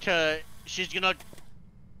 hiding to she's gonna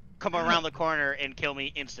come around the corner and kill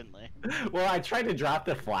me instantly. Well, I tried to drop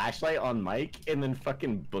the flashlight on Mike and then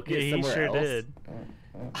fucking book Yeah, it he somewhere sure else. did.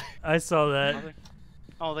 I saw that. I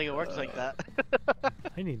don't think it works like that.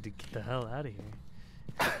 I need to get the hell out of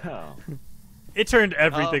here. Oh. It turned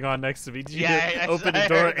everything on next to me. Did you Yeah, open I the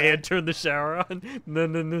door heard that. and turn the shower on? No,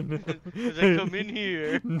 no, no, no. He's like, come in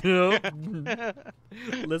here. No.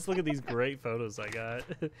 Let's look at these great photos I got.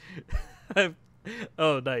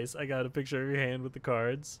 Oh, nice. I got a picture of your hand with the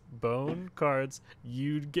cards. Bone, cards,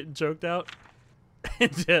 you getting choked out,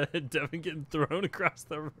 and Devin getting thrown across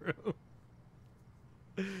the room.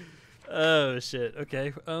 Oh, shit.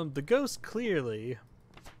 Okay. The ghost clearly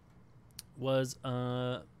was,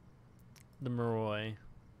 the Moroi.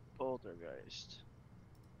 Poltergeist.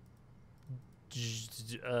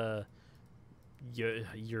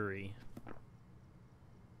 Yuri.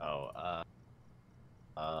 Oh,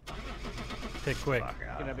 Pick quick. fuck,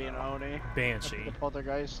 It's gonna be an Oni. Banshee. The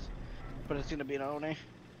poltergeist. But it's gonna be an Oni.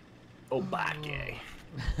 Obake.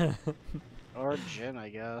 Or Jin, I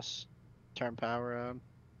guess. Turn power on.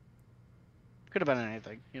 Could have been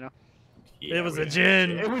anything, you know? Yeah, It was we a had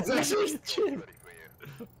djinn. It was actually a djinn.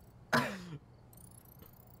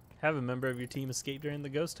 Have a member of your team escape during the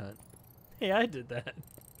ghost hunt. Hey, I did that.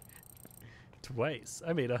 Twice.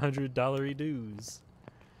 I made $100 dues.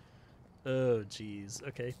 Oh, jeez.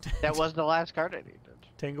 Okay. That was the last card I needed.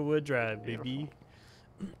 Tanglewood Drive, baby.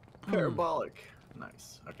 Parabolic.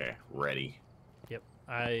 Nice. Okay, ready. Yep.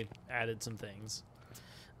 I added some things.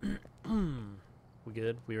 We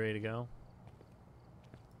good? We ready to go?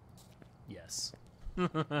 Yes. We'll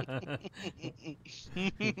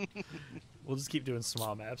just keep doing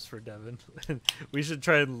small maps for Devin. We should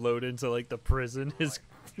try and load into like the prison. His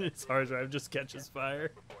hard drive just catches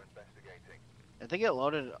fire. I think it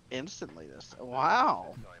loaded instantly this.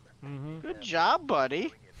 Wow. Mm-hmm. Good job,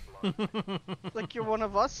 buddy. Like you're one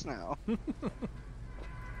of us now.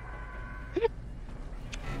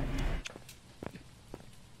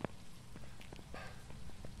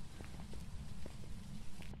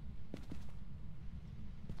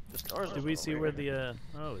 The stores Did we see where the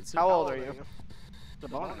oh it's How old are you? The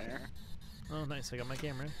bone in there. oh nice I got my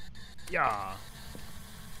camera. Yeah.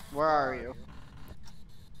 Where are you?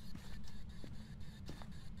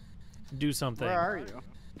 Do something. Where are you?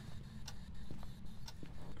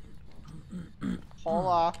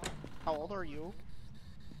 Hola. How old are you?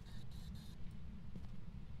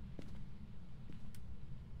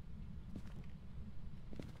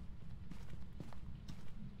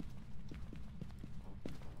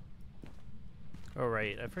 Oh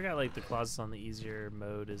right, I forgot like the closets on the easier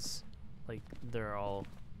mode is like they're all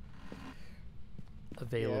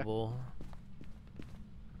available.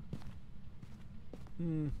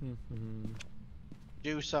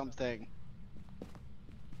 Do something.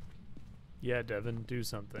 Yeah, Devin, do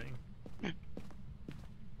something.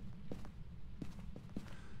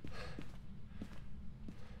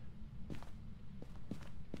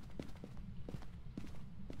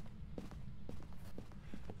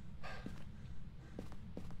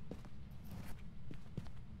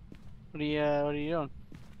 What are you doing?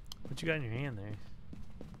 What you got in your hand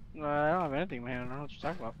there? I don't have anything, man. I don't know what you're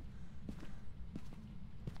talking about.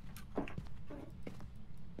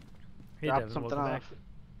 Hey, Drop Devin, something welcome off.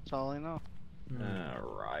 That's all I know. back.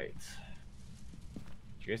 Alright.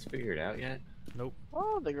 Did you guys figure it out yet? Nope.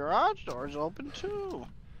 Oh, the garage door's open too.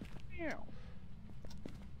 Yeah.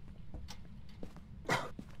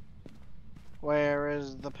 Where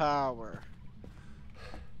is the power?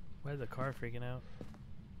 Why is the car freaking out?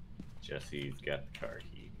 Jesse's got the car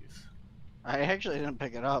keys. I actually didn't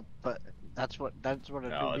pick it up, but that's what it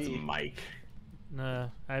No, could it's be. Mike. Nah,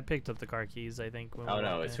 I picked up the car keys, I think. When Oh we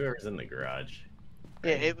no, walked it's in. whoever's in the garage.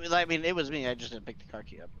 Yeah, I mean, it was me. I just didn't pick the car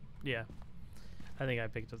key up. Yeah. I think I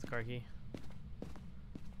picked up the car key.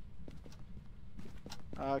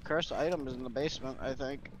 Cursed item is in the basement, I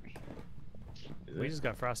think. Is We it? just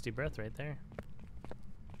got frosty breath right there.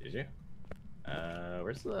 Did you?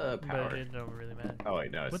 Where's the power? But it don't really matter. Oh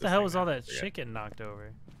wait, no. It's What this the hell thing was now. all that Forget. shit getting knocked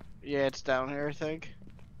over? Yeah, it's down here, I think.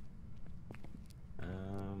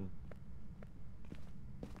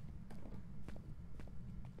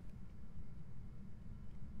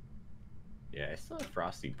 Yeah, I still have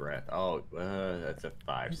frosty breath. Oh, that's a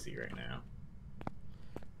 5C right now.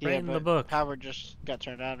 Right Yeah, in the but book. power just got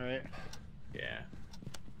turned on, right? Yeah.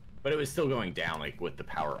 But it was still going down, like with the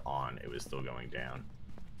power on, it was still going down.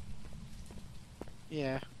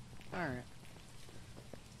 Yeah. Alright.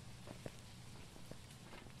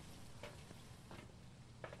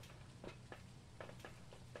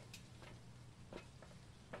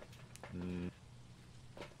 Mm,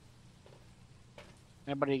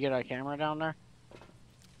 Anybody get a camera down there?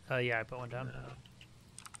 Yeah, I put one down.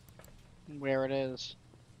 no. Where it is?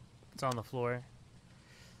 It's on the floor.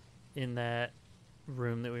 In that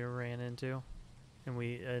room that we ran into. And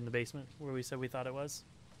we in the basement where we said we thought it was.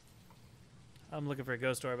 I'm looking for a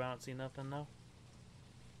ghost orb. I don't see nothing though.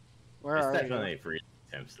 Where It's are definitely you? freezing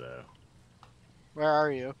temps though. Where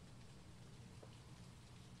are you?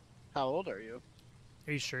 How old are you?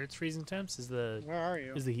 Are you sure it's freezing temps? Is the Where are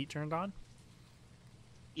you? heat turned on?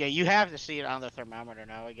 Yeah, you have to see it on the thermometer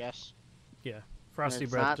now, I guess. Frosty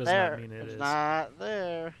It's breath not does there. not mean it it's is. not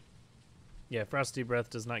there. Yeah, frosty breath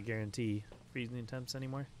does not guarantee freezing temps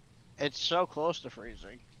anymore. It's so close to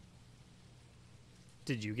freezing.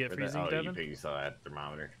 Did you get Where freezing, oh, Devin? you saw that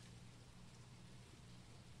thermometer.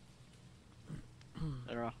 I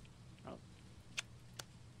don't know.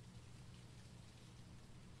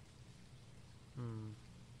 Hmm.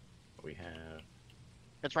 We have.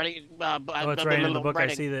 It's ready. Oh, it's right in the book. I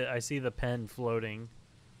see the pen floating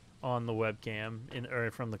on the webcam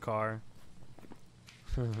or from the car.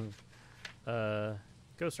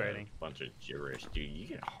 Ghostwriting. A bunch of gibberish, dude. You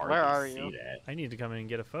can hardly Where are see you? that. I need to come in and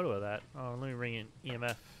get a photo of that. Oh, let me ring an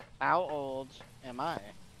EMF. How old am I?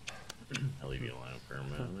 I'll leave you alone for a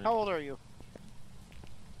moment. How old are you?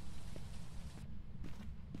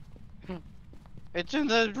 It's in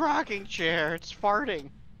the rocking chair. It's farting.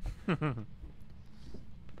 I'm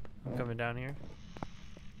coming down here.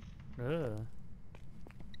 Ugh.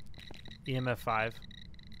 EMF 5.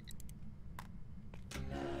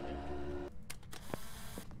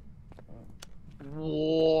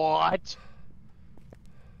 What?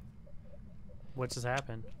 What just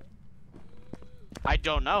happened? I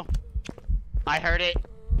don't know. I heard it.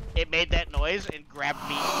 It made that noise and grabbed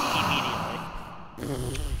me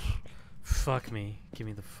immediately. Fuck me. Get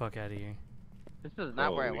me the fuck out of here. This is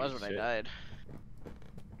not where I Holy was when I shit. died.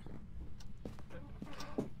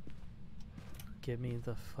 Get me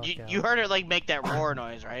the fuck out. You heard it like make that roar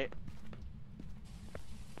noise, right?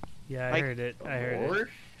 Yeah, I like- heard it. I heard it. Or?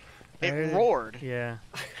 I heard It roared. Yeah.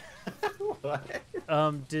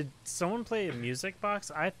 What? Did someone play a music box?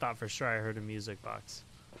 I thought for sure I heard a music box.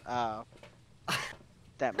 Oh.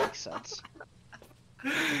 That makes sense.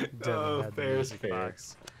 Devin had the music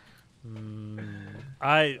box.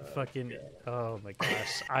 I fucking. Oh my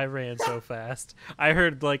gosh. I ran so fast. I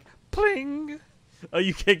heard like pling. Oh,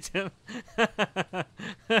 you kicked him.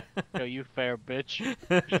 Yo, you fair bitch.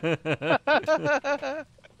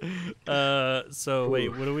 So wait,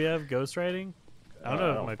 what do we have? Ghostwriting? I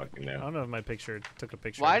don't know if my fucking I know. don't know if my picture took a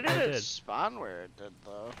picture. Why of did Oh, it spawn where it did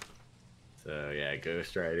though? So yeah,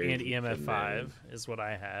 Ghost Rider. And EMF 5 is what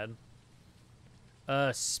I had.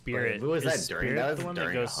 Spirit. Who was Is that during? Spirit That was the one during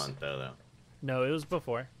that the goes? hunt, though. No, it was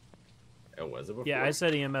before. Oh, was it before? Yeah, I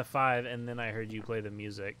said EMF 5, and then I heard you play the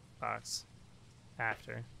music box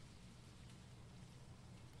after.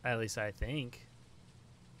 At least I think.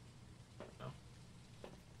 Oh.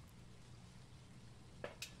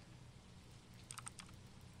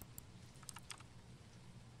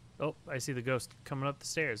 Oh, I see the ghost coming up the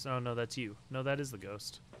stairs. Oh no, that's you. No, that is the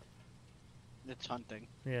ghost. It's hunting.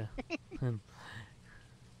 Yeah. This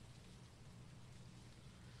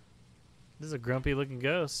is a grumpy looking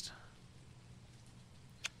ghost.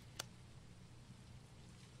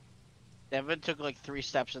 Devin took like 3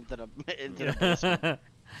 steps into the basement,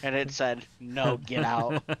 and it said, "No, get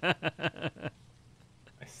out."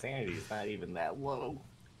 My sanity's not even that low.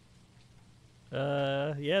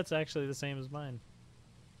 Yeah, it's actually the same as mine.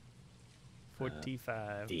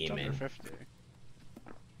 45. It's under Demon. 50.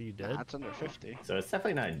 Are you dead? Nah, it's under 50. So it's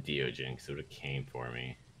definitely not a Diogen, because it would have came for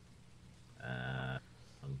me.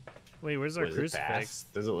 Wait, where's our Was it crucifix?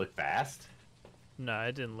 fast? Does it look fast? No,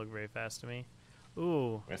 it didn't look very fast to me.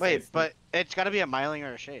 Ooh, I say Wait, it's- but it's got to be a myling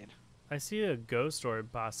or a shade. I see a ghost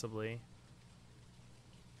orb possibly.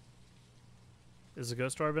 Is a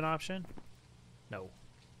ghost orb an option? No.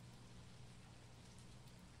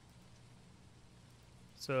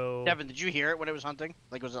 So Devin, did you hear it when it was hunting?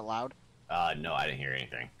 Like, was it loud? No, I didn't hear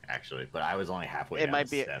anything actually, but I was only halfway It down might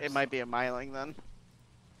the be. steps. It might be a myling then.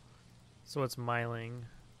 so it's myling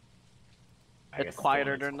I it's guess the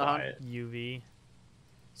quieter one that's during the hunt. quiet. UV.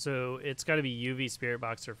 So it's got to be UV spirit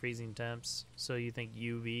box or freezing temps. So you think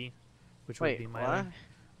UV, which would Wait, be what? myling?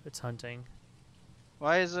 It's hunting.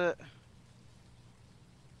 Why is it?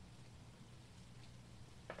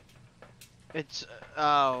 It's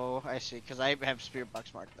oh, I see. Because I have spirit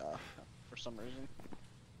box marked off for some reason.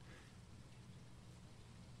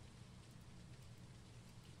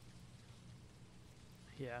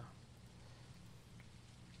 Yeah.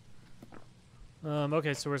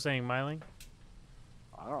 Okay, so we're saying myling.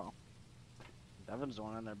 I don't know. Devin's the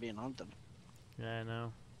one in there being hunted. Yeah, I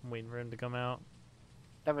know. I'm waiting for him to come out.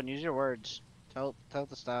 Devin, use your words. Tell it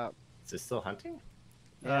to stop. Is it still hunting?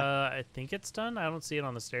 Yeah. I think it's done. I don't see it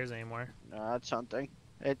on the stairs anymore. No, it's hunting.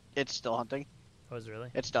 It's still hunting. Oh, is it really?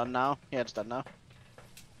 It's done now. Yeah, it's done now.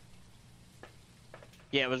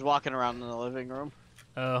 Yeah, it was walking around in the living room.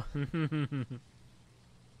 Oh.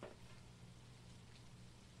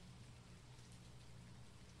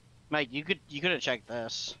 Mike, you could have checked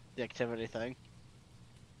this, the activity thing,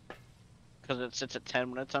 because it sits at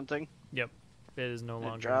 10 when it's hunting. It is no and it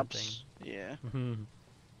longer drops. Yeah. hunting.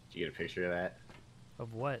 Did you get a picture of that?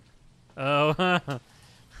 Of what? Oh.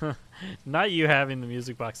 Not you having the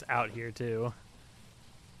music box out here, too.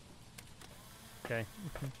 Okay.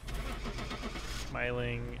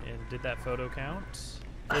 Smiling, and did that photo count?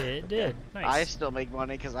 It did. I Nice. still make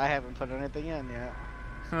money because I haven't put anything in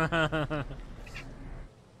yet.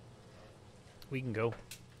 We can go.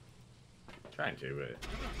 Trying to,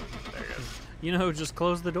 but there it goes. You know, just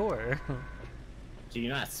close the door. Do you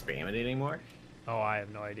not spam it anymore? Oh, I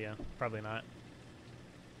have no idea. Probably not.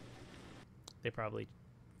 They probably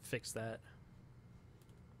fixed that.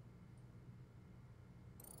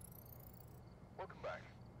 Welcome back.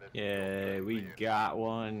 Yeah, we got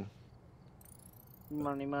one.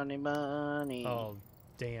 Money, money, money. Oh,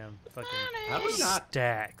 damn. Fucking How do we not?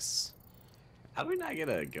 stacks. How do we not get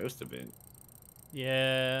a ghost event?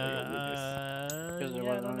 Yeah. Because there yeah,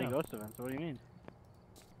 I wasn't don't any know. ghost events. What do you mean?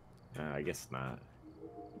 I guess not.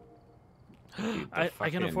 Dude, the I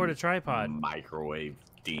can afford a fucking tripod. Microwave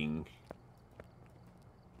ding.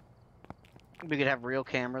 We could have real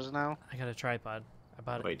cameras now. I got a tripod. I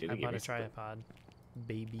bought Wait, did I it give bought me a stuff? tripod.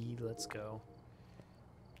 Baby, let's go.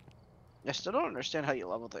 I still don't understand how you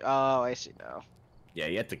level things. Oh, I see now. Yeah,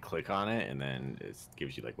 you have to click on it, and then it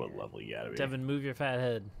gives you like what level you gotta be. Devin, move your fat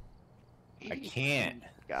head. I can't.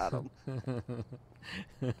 Got him.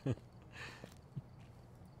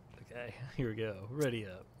 Okay, here we go. Ready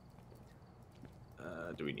up.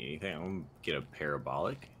 Do we need anything? I'm gonna get a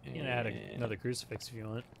parabolic. You can add and- another crucifix if you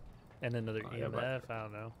want. And another Oh, yeah, but- EMF, I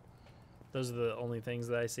don't know. Those are the only things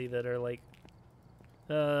that I see that are like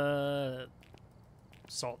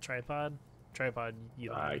salt tripod. Tripod you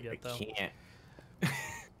don't I need yet though. can't.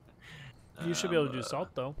 You should be able to do salt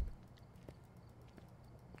though.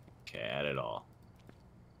 Okay, add it all.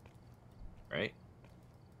 Right?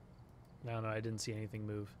 No, I didn't see anything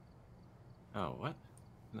move. Oh, what?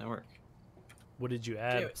 Didn't that work? What did you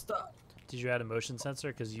add? Damn it, stop. Did you add a motion sensor?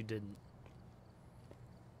 Because you didn't.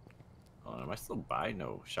 Oh, am I still buy?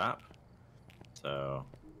 No, shop. So,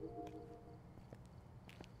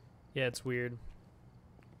 Yeah, it's weird.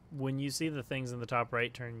 When you see the things in the top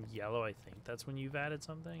right turn yellow, I think that's when you've added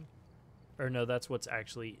something. Or no, that's what's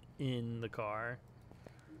actually in the car.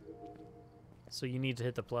 So you need to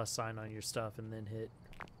hit the plus sign on your stuff and then hit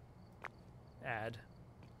add.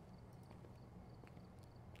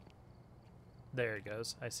 There it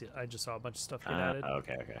goes. I see. I just saw a bunch of stuff get added.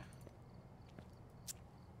 okay, okay.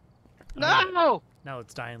 No! Now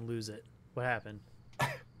let's die and lose it. What happened?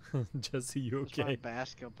 Jesse, you It's my okay?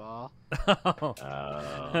 basketball. Oh.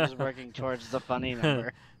 I was working towards the funny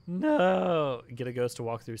number. No! Get a ghost to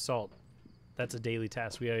walk through salt. That's a daily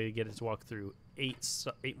task. We gotta get it to walk through 8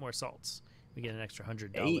 more salts. We get an extra $100.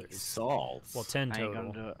 8 salts. Well, 10 I ain't gonna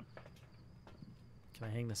total. do it. Can I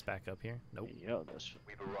hang this back up here? Nope. Yo, this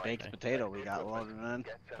We've arrived. baked Okay. potato we got loaded in.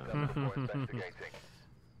 Get sent over for investigating.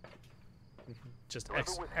 Just Whoever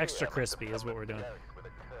was extra here crispy must is have what we're doing. summoned the ghost with a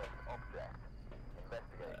cursed object.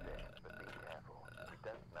 Investigate it, but be careful. We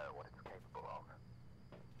don't know what it's capable of.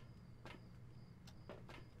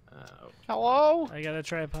 Hello? I got a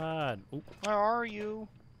tripod. Oop. Where are you?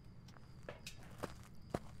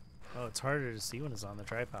 Oh, it's harder to see when it's on the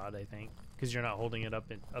tripod, I think, because you're not holding it up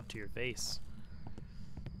to your face.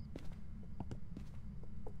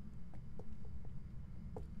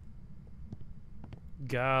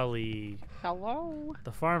 Golly, Hello?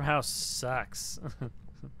 the farmhouse sucks.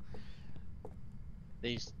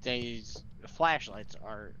 These flashlights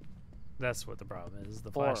are. That's what the problem is. The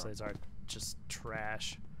Horrible. flashlights are just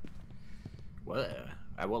trash. What?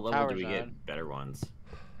 At what level do Power's we on. get better ones?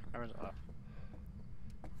 Power's off.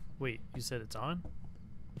 Wait, you said it's on?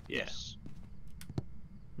 Yes.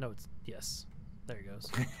 No, it's yes. There it goes.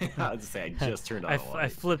 I was to say I just turned on I, the I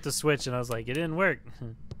light. flipped the switch and I was like, it didn't work.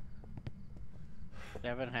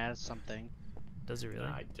 Devin has something. Does it really?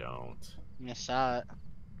 I don't. I saw it.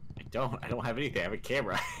 I don't have anything. I have a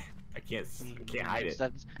camera. I can't hide it.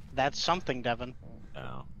 That's something, Devin.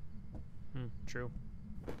 Oh, True.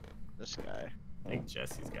 This guy. I think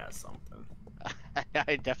Jesse's got something.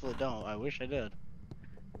 I definitely don't. I wish I did.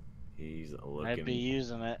 He's looking. I'd be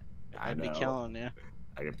using it. I I'd be know. killing you.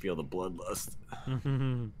 I can feel the bloodlust. What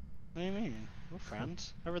do you mean? We're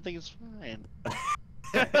friends. Everything is fine.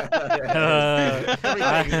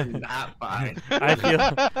 Everything's not fine.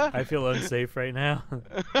 I feel unsafe right now.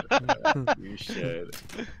 You should.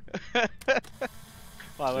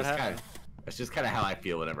 Why? What Just happened? kinda- That's just kind of how I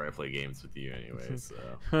feel whenever I play games with you, anyway. So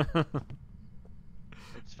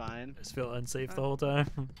It's fine. Just feel unsafe the whole time.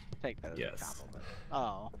 Take that as Yes. a compliment.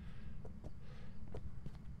 Oh.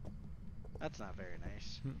 That's not very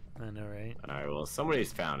nice. I know, right? all right. Well,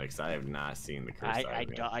 somebody's found it because I have not seen the cursed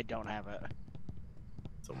item yet. I don't have it.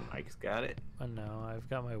 So Mike's got it. Oh no, I've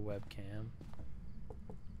got my webcam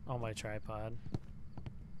on my tripod.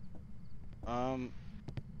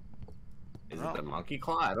 Is Oh. it the monkey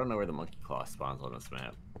claw? I don't know where the monkey claw spawns on this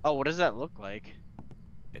map. Oh, what does that look like?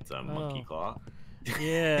 It's a monkey Oh. claw.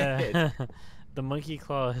 Yeah, the monkey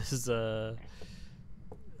claw is what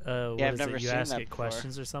I've is never it? You seen ask that it before.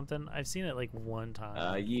 questions or something. I've seen it like one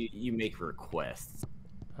time. You make requests,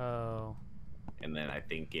 Oh, and then I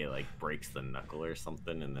think it like breaks the knuckle or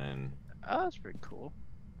something, and then Oh, that's pretty cool.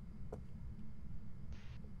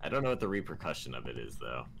 I don't know what the repercussion of it is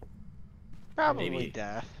though. Probably Maybe.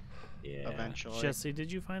 death Yeah. eventually. Jesse,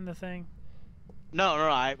 did you find the thing? No,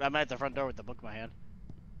 I'm at the front door with the book in my hand.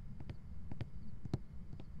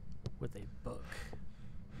 With a book.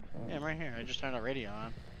 Yeah, I'm right here. I just turned the radio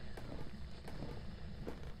on.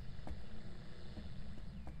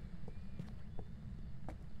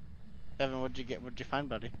 Devin, what'd you get? What'd you find,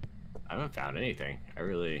 buddy? I haven't found anything. I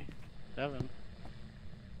really. Devin.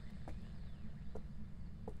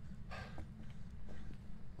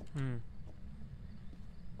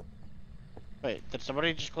 Wait, did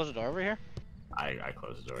somebody just close the door over here? I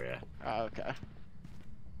closed the door. Yeah. Oh, okay.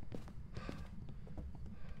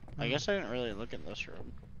 I guess I didn't really look in this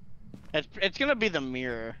room. It's gonna be the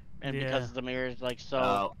mirror, and Yeah. because the mirror is like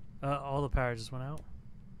so. Oh, All the power just went out.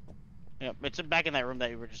 Yeah, it's back in that room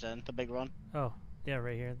that you were just in, the big one. Oh, yeah,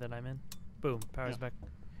 right here that I'm in. Boom, power's back.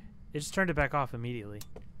 It just turned it back off immediately.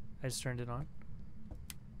 I just turned it on.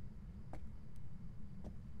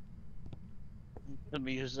 The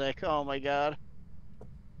music. Oh my god.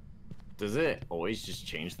 does it always just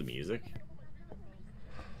change the music?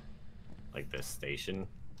 Like this station?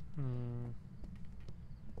 Hmm.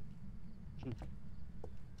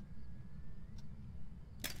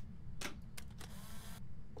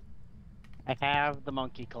 I have the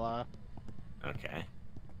monkey claw. Okay.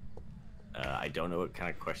 I don't know what kind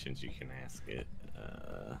of questions you can ask it.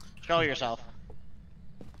 Show yourself.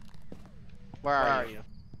 Where are you?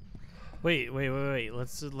 Wait.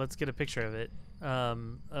 Let's get a picture of it.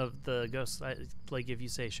 Of the ghost. Like if you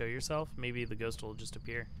say show yourself, maybe the ghost will just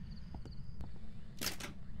appear.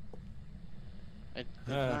 It's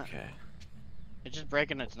just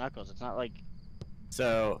breaking its knuckles. It's not like.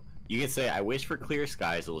 So you can say, I wish for clear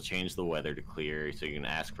skies. It will change the weather to clear. So you can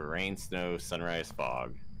ask for rain, snow, sunrise,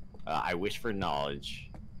 fog. I wish for knowledge.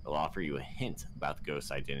 It'll offer you a hint about the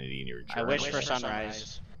ghost's identity in your journey. I wish for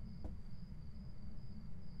sunrise.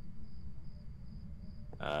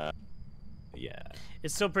 Yeah.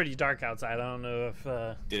 It's still pretty dark outside. I don't know if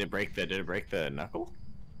Did it break the knuckle?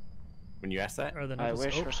 when you asked that? Or the I knuckles.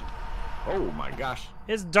 wish Oh, for some. Oh my gosh.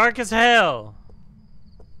 it's dark as hell.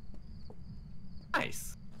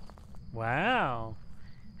 Nice. Wow.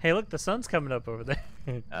 Hey, look, the sun's coming up over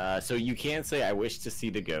there. So you can say I wish to see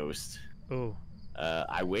the ghost. Ooh,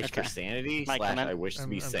 I wish Okay. for sanity Mike, come slash in. I wish to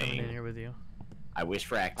be I'm coming in sane. here with you. I wish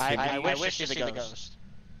for activity. I wish to see the ghost.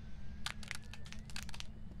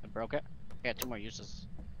 I broke it. I got 2 more uses.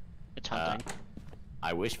 It's hunting.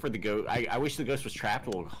 I wish for the ghost. I wish the ghost was trapped.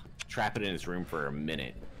 We'll trap it in its room for a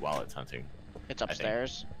minute while it's hunting. It's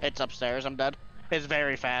upstairs. It's upstairs. I'm dead. It's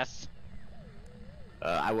very fast.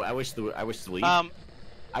 I wish to leave. I wish to leave. I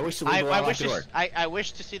I wish the door. I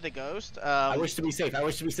wish to see the ghost. I wish to be safe. I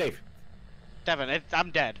wish to be safe. Devin,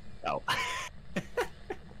 I'm dead. Oh.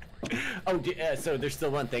 Oh, so there's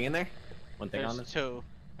still one thing in there? One thing on There's this? 2.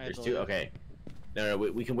 There's 2? Okay. No,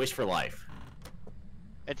 we can wish for life.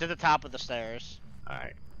 It's at the top of the stairs.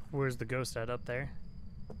 Alright. Where's the ghost at? Up there?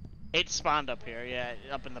 It spawned up here. Yeah,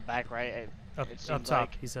 up in the back, right? Up, It up seems top.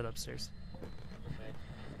 like- He said upstairs.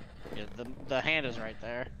 Yeah, the hand is right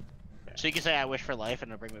there. So you can say I wish for life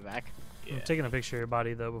and it'll bring me back. Yeah. I'm taking a picture of your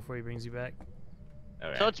body though before he brings you back.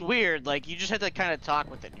 Okay. So it's weird. Like you just have to kind of talk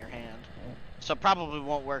with it in your hand. So it probably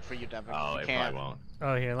won't work for you, Devin. Oh, You it can't. probably won't.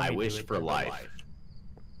 Oh, here, let I me do wish it. for life.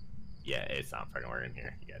 Yeah, it's not fucking working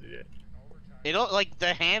here. You gotta do it. It'll like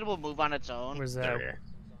the hand will move on its own. Where's Over that? here.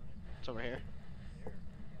 It's over here.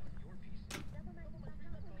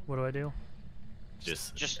 What do I do?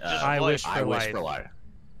 Just I voice. wish for I wish life. for life.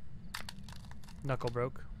 Knuckle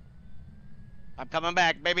broke. I'm coming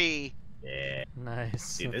back, baby. Yeah.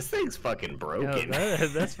 Nice. Dude, this thing's fucking Yo, broken.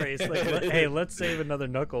 that's very slick. Hey, let's save another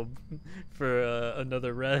knuckle for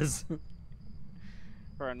another res.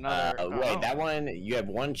 For another. Wait, that one you have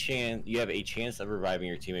one chance. You have a chance of reviving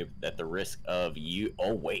your teammate at the risk of you.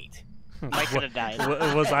 Oh wait. Mike could have died.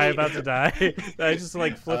 Was I about to die? Did I just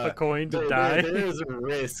like flip a coin to die? There is a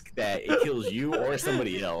risk that it kills you or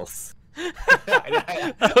somebody else. Oh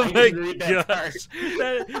I my didn't read that part.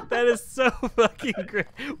 gosh, that is so fucking great!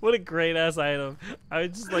 What a great ass item! I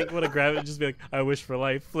would just like want to grab it and just be like, "I wish for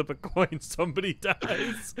life." Flip a coin, somebody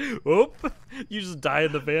dies. Oop! You just die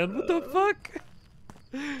in the van. What the fuck?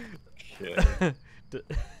 Shit.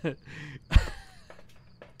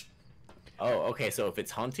 Oh, okay. So if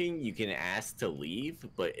it's hunting, you can ask to leave,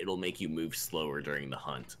 but it'll make you move slower during the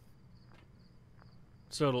hunt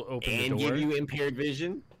So it'll open and the door. give you impaired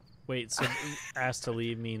vision. Wait, so ask to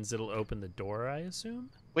leave means it'll open the door, I assume?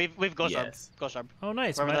 We've ghost orb. Yes. Ghost orb. Oh,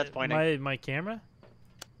 nice. Wherever that's pointing. My camera?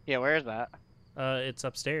 Yeah, where is that? It's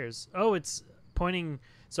upstairs. Oh, it's pointing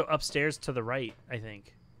so upstairs to the right, I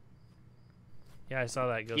think. Yeah, I saw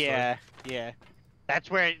that ghost orb. Yeah.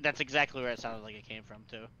 That's exactly where it sounded like it came from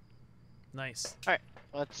too. Nice.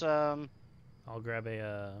 Let's I'll grab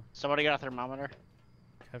a somebody got a thermometer.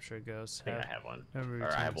 capture a ghost. I think I have one, Memory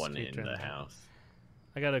or I have routine, one escape in the trend. house.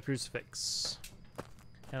 I got a crucifix.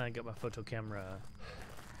 And I got my photo camera.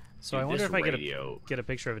 So Dude, I wonder this if I radio... get a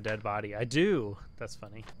picture of a dead body. I do. That's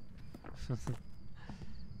funny.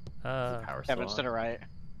 power still Devin's to on? the right.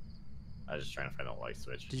 I was just trying to find a light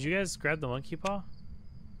switch. Did you guys grab the monkey paw?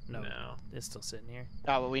 No, No. it's still sitting here.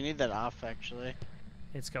 Oh, but we need that off actually.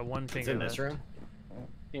 It's got one It's finger in this left. room?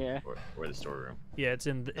 Yeah. Or the storeroom? Yeah, it's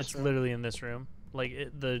in. It's literally in this room. Like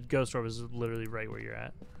the ghost orb is literally right where you're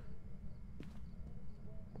at.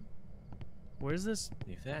 Where's this?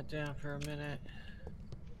 Leave that down for a minute.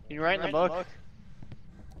 You write in the book?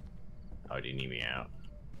 Oh, do you need me out?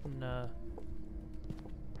 Nah.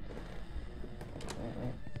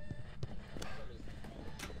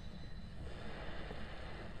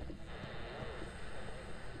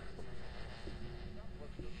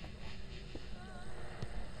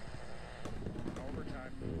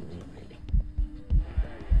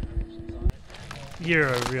 You're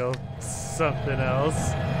a real something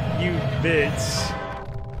else. You bitch.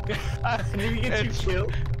 Did he get you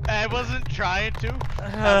killed? I wasn't trying to.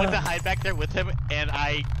 I went to hide back there with him, and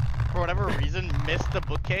I, for whatever reason, missed the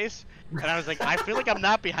bookcase. And I was like, I feel like I'm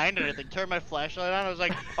not behind anything. Turned my flashlight on. I was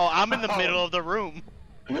like, oh, I'm in the middle of the room.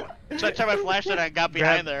 So I turned my flashlight on and got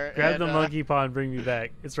behind there. Grab and, the monkey paw and bring me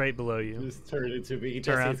back. It's right below you. Just turn it to me. Turn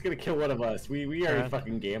Jesse, around. it's gonna kill one of us. We already around.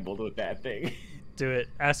 fucking gambled with that thing. Do it.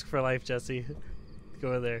 Ask for life, Jesse.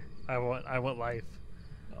 Go in there. I want life.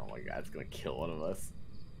 Oh my god, it's gonna kill one of us.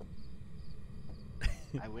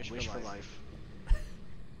 I wish for life.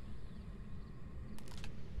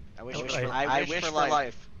 I wish, wish for, for- I wish for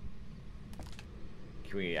life.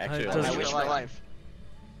 Can we actually? doesn't- I wish for life.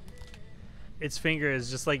 Its finger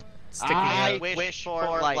is just like sticking I out. wish for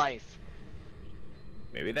life.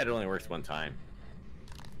 Maybe that only works one time.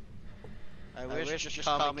 I wish just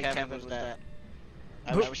call me Kevin was that.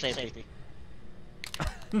 I wish for safety.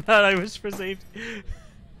 Not I wish for safety.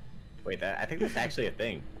 Wait, I think that's actually a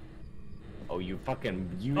thing. Oh, you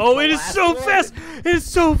fucking... Oh, it is so fast! It is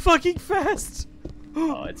so fucking fast!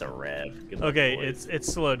 Oh, it's a rev. Good luck, Okay, boys.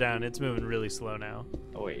 it's slowed down. It's moving really slow now.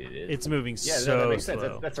 Oh, wait, it is? It's moving yeah, so that makes slow.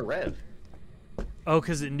 sense. That's a rev. Oh,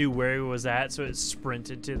 because it knew where it was at, so it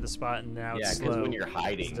sprinted to the spot, and now Yeah, it's because slow. when you're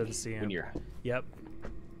hiding... Instead of seeing When him. you're... Yep.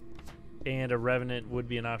 And a Revenant would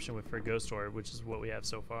be an option for a Ghost Orb, which is what we have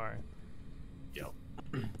so far. Yo.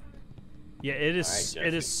 Yeah, it is. All right,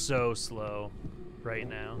 it is so slow right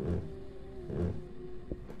now.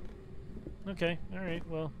 Okay. All right.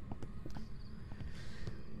 Well.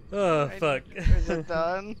 Oh fuck. Is it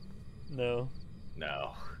done? No.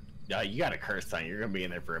 No. No, you got a curse sign. You're gonna be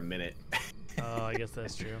in there for a minute. Oh, I guess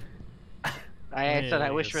that's true. I said I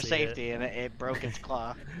Yeah, wish you'll for see it. safety, and it broke its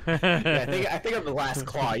claw. Yeah, I think on the last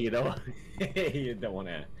claw, you know, you don't want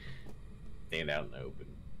to stand out in the open.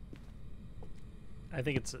 I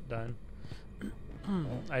think it's done.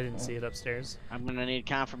 I didn't see it upstairs. I'm gonna need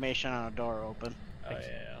confirmation on a door open. Oh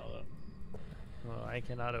yeah. Hold up. Well, I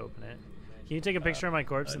cannot open it. Can you take a picture of my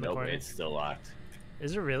corpse in the Nope, corner? it's still locked.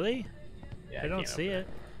 Is it really? Yeah, I don't can't see open it.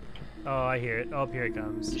 Oh, I hear it. Oh, here it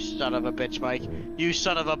comes. You son of a bitch, Mike. You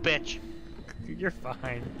son of a bitch. You're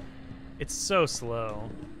fine. It's so slow.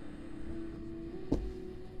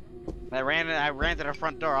 I ran to the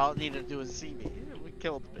front door. All it needed to do was see me. It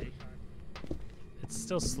killed me. It's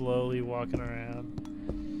still slowly walking around.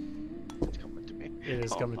 It's coming to me. It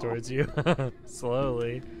is Oh, coming no. towards you.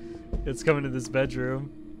 Slowly. It's coming to this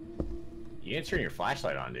bedroom. You didn't turn your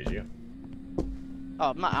flashlight on, did you?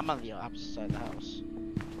 Oh, I'm on the opposite side of the house.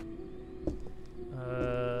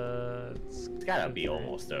 It's gotta be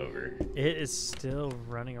almost over. It is still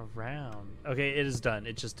running around. Okay, it is done.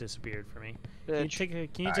 It just disappeared for me. Can you Bitch. take a, Oh,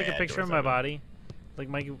 yeah, picture of door's my open. body? Like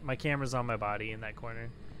my camera's on my body in that corner.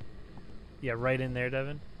 Yeah, right in there,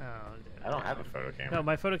 Devin. Oh, I don't have a photo camera. no,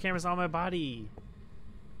 my photo camera's on my body.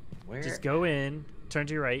 Where? Just go in, turn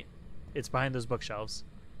to your right. It's behind those bookshelves.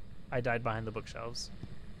 I died behind the bookshelves.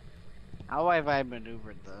 How have I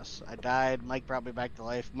maneuvered this? I died. Mike brought me back to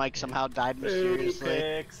life. Mike somehow died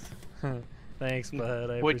mysteriously. Thanks, bud.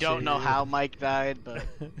 I We don't appreciate know you. how Mike died, but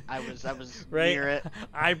I was Right? near it.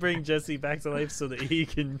 I bring Jesse back to life so that he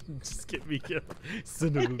can just get me killed.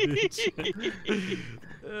 Son of a bitch.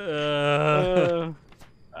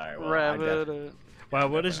 Alright, well, Rabbit. Wow,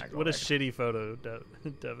 what definitely not a going back. shitty photo,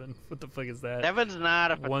 Devin. What the fuck is that? Devin's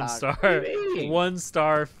not a One photographer. star, What do you mean? 1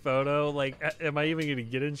 star photo. Like, am I even gonna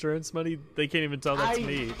get insurance money? They can't even tell that's I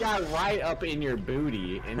me. got right up in your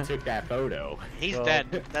booty and took that photo. He's Well-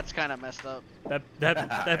 dead. That's kind of messed up. That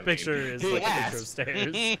I mean, picture is he like a picture of asked.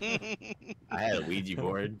 stairs. I had a Ouija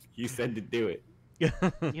board. You said to do it. You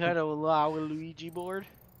had a Luigi board?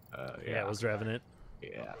 Yeah, it was Revenant.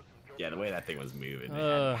 Yeah. Yeah, the way that thing was moving. Uh.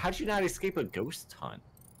 Man. How'd you not escape a ghost hunt?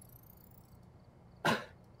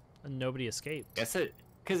 And nobody escaped. Guess it,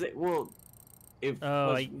 cause it was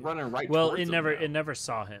I- running right. Well, towards it him, never though. it never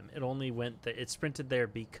saw him. It only went it sprinted there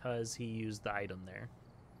because he used the item there.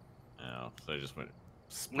 Oh, so it just went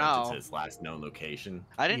sprinted No. to its last known location.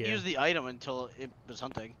 I didn't Yeah. use the item until it was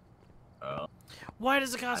hunting. Oh, Why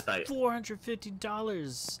does it cost thought-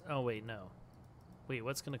 $450? Oh wait, no. Wait,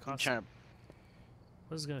 what's gonna I'm cost? trying to.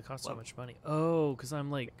 What is gonna cost so Well- much money? Oh, because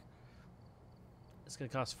I'm like, it's gonna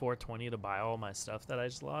cost $420 to buy all my stuff that I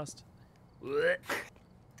just lost.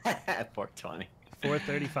 420.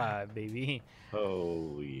 $435, baby.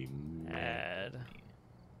 Holy man. Add.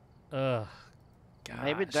 Ugh. Gosh.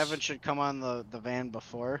 Maybe Devin should come on the van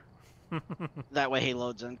before. That way he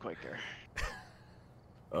loads in quicker.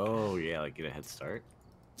 Oh yeah, like get a head start.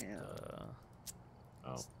 Yeah.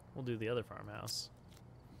 Oh, We'll do the other farmhouse.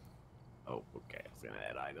 oh, okay. I was gonna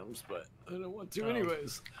add items, but I don't want to Oh.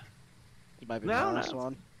 anyways. You might be No, the last no.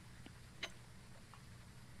 one.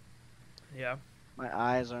 Yeah. My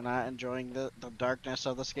eyes are not enjoying the darkness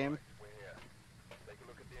of this game.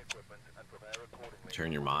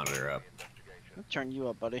 Turn your monitor up. I'll turn you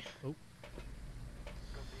up, buddy.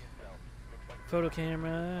 Photo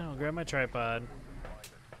camera. I'll grab my tripod.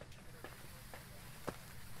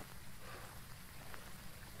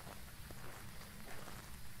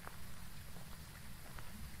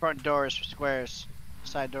 Front doors for squares.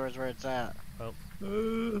 Side doors where it's at.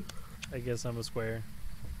 I guess I'm a square.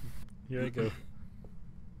 Here I go.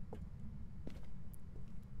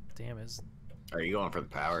 Damn it. Are you going for the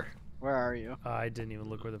power? Where are you? I didn't even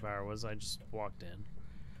look where the power was. I just walked in.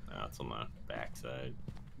 No, it's on the back side.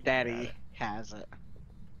 Daddy has it.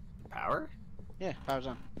 Power? Yeah, power's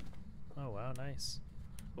on. Oh wow, nice.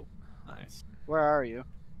 Nice. Where are you?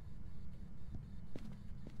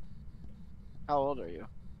 How old are you?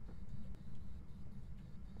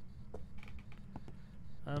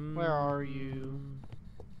 Where are you?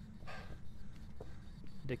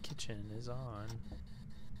 The kitchen is on.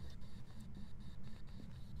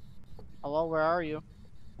 Hello, where are you?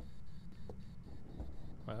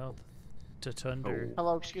 Well, the thunder. Oh.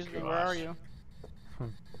 Hello, excuse me, where are Gosh. you?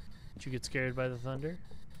 Did you get scared by the thunder?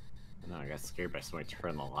 No, I got scared by somebody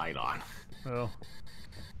turning the light on. Oh.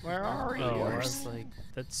 Where are you? Oh, I was like,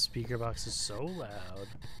 that speaker box is so loud.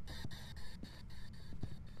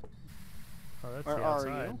 Oh, that's Where the are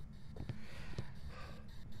outside. you?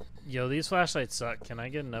 Yo, these flashlights suck. Can I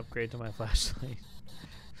get an upgrade to my flashlight?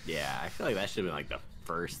 Yeah, I feel like that should have been like the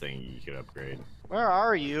first thing you could upgrade. Where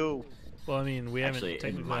are you? Well, I mean, we Actually, haven't it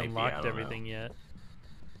technically might be, I unlocked don't know. everything yet.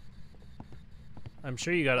 I'm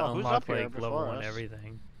sure you gotta Oh, who's unlock up here like level before 1 us?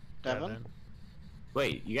 everything. Devin?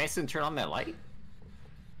 Wait, you guys didn't turn on that light?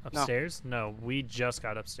 Upstairs? No, we just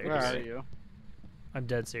got upstairs. Where are you? I'm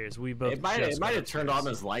dead serious. We both. It might just got have turned on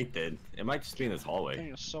upstairs. this light then. It might just be in this That hallway.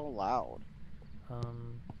 thing is so loud.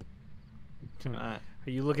 Are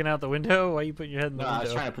you looking out the window? Why are you putting your head in the No, I was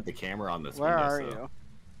window? trying to put the camera on this Where window.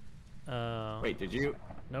 are you? Wait, did you?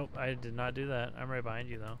 Nope, I did not do that. I'm right behind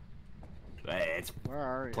you though. It's Where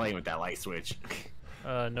are you? playing with that light switch.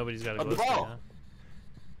 Nobody's got a Oh, the ghost light, ball! huh?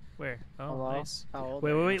 Where? Oh, Hello? nice. How old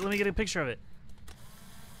Wait, are wait, you? wait. Let me get a picture of it.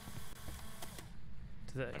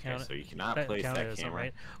 Does that Okay, count? so you cannot That place counted that as something, camera.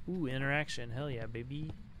 right? Ooh, interaction. Hell yeah,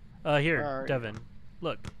 baby. Where Here, are you? Devin.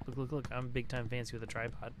 Look. I'm big time fancy with a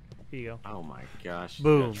tripod. Here you go. Oh my gosh. you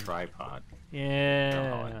Boom. got a tripod.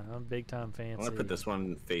 Yeah, I'm big time fancy. I want to put this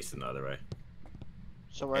one facing the other way.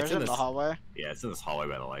 So where It's is in it? In the this- hallway? Yeah, it's in this hallway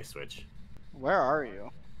by the light switch. Where are you?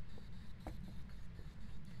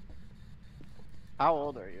 How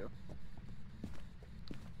old are you?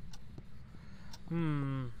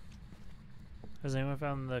 Has anyone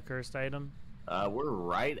found the cursed item? We're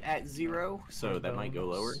right at 0, so that might go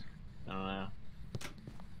lower. Bones. I don't know.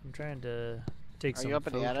 I'm trying to take Are some you up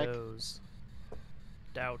in the attic? photos.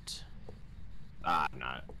 Doubt. I'm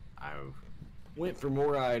not. I went for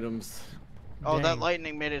more items. Oh, that Dang.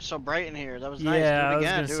 lightning made it so bright in here. That was nice. Yeah, do I it was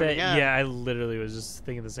again. gonna Do say. it again. Yeah, I literally was just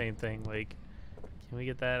thinking the same thing. Like, can we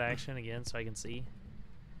get that action again so I can see?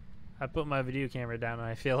 I put my video camera down and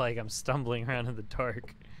I feel like I'm stumbling around in the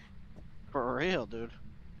dark. For real, dude.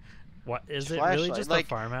 What is It's it? Really flashlight. just Like, a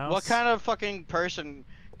farmhouse? What kind of fucking person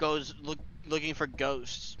goes looking for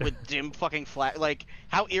ghosts with dim fucking flat? Like,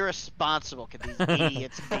 how irresponsible can these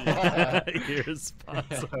idiots be?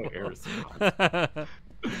 Irresponsible. So irresponsible.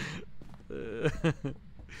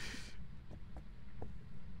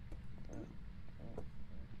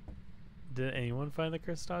 Did anyone find the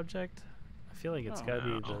cursed object? I feel like it's Oh, gotta be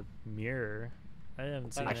no. the mirror. I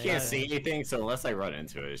haven't seen I it. can't see anything, so unless I run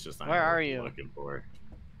into it, it's just not Where what are I'm you? looking for.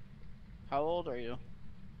 How old are you?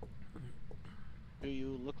 Do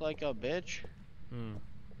you look like a bitch?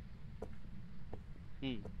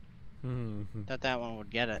 Thought that one would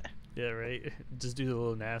get it. Yeah, right. Just do the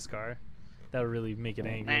little NASCAR. That would really make it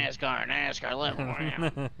angry. NASCAR,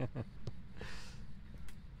 level.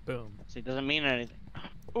 Boom. See, it doesn't mean anything.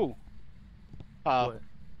 Ooh. Oh, What?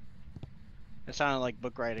 it sounded like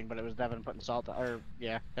book writing, but it was Devin putting salt down. Or,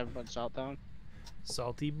 yeah, Devin putting salt down.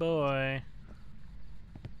 Salty boy.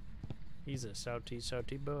 He's a salty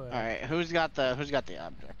boy. Alright, who's got the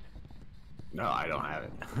object? No, I don't have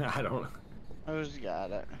it. I don't. Who's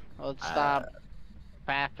got it? Let's stop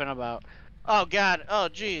fapping about. Oh god, oh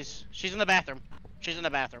jeez. She's in the bathroom. She's in the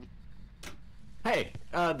bathroom. Hey,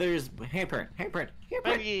 there's handprint.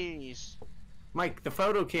 Piggies. Mike, the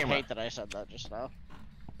photo I camera. hate that I said that just now.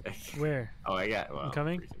 Where? Oh, I got. Well, I'm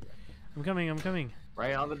coming. I'm coming.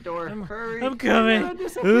 Right on the door. Hurry. I'm coming. No,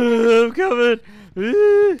 just- I'm coming.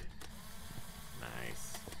 Ooh.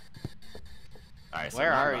 Nice. All right. So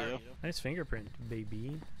Where now are I'm- you? Nice fingerprint,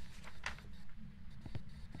 baby.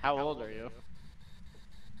 How old are you?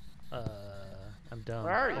 I'm dumb.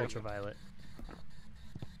 Where are you? Ultraviolet.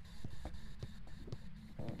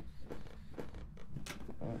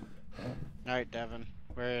 Alright, Devin.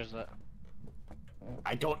 Where is it?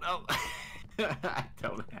 I don't know. I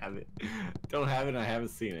don't have it. Don't have it. I haven't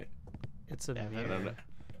seen it. It's a Yeah, I don't know. mirror.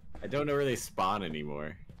 I don't know where they spawn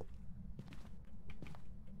anymore.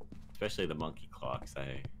 Especially the monkey clocks.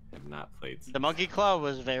 I have not played. The monkey claw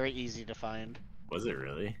was very easy to find. Was it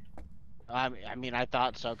really? I mean, I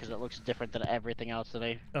thought so because it looks different than everything else that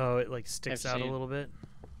I. Oh, it like sticks I've out a seen. little bit.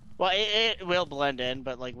 Well, it will blend in,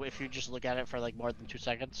 but like if you just look at it for like more than 2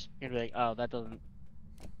 seconds, you're gonna be like, oh, that doesn't.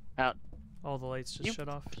 All the lights just You- shut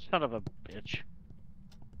off. Son of a bitch.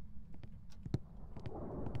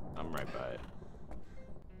 I'm right by it.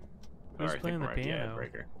 Who's Or I think playing the we're at piano?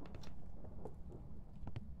 breaker.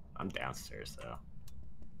 I'm downstairs though.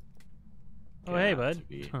 Oh, hey, Got bud. to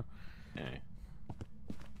be- Hey.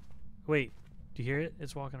 Wait, do you hear it?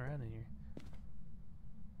 It's walking around in here.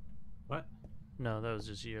 What? No, that was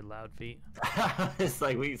just your loud feet. It's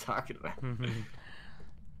like, what are you talking about?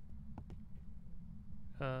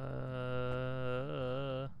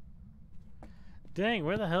 Dang,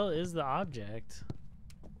 where the hell is the object?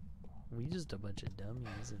 We just a bunch of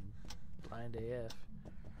dummies and blind AF.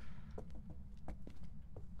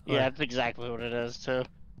 Yeah, What? that's exactly what it is too.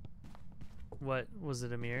 What was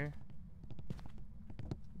it? A mirror?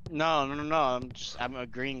 No. I'm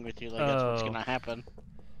agreeing with you. Like that's what's Oh. gonna happen.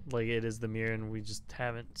 Like it is the mirror, and we just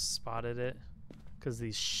haven't spotted it because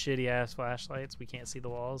these shitty ass flashlights. We can't see the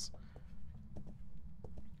walls.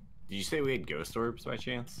 Did you say we had ghost orbs by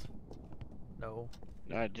chance? No.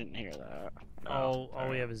 No, I didn't hear that. All we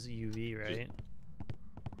alright. have is UV, right?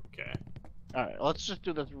 Okay. All right, let's just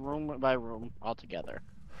do this room by room all together.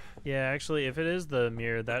 Yeah, actually, if it is the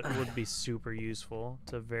mirror, that would be super useful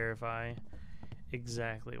to verify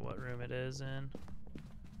exactly what room it is in.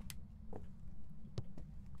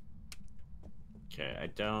 Okay, I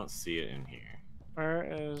don't see it in here. Where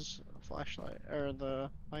is the flashlight or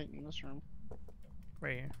the light in this room?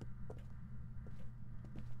 Right here.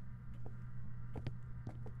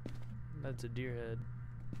 That's a deer head.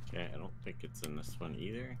 Okay, I don't think it's in this one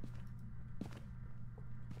either.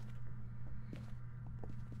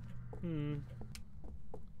 Hmm.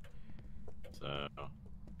 So,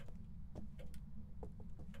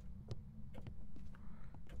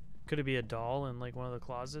 Could it be a doll in like one of the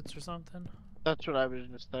closets or something? That's what I was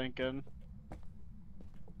just thinking.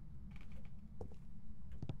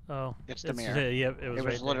 Oh, It's the mirror. Yep, it was. It was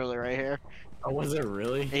right there. literally right here. oh, was it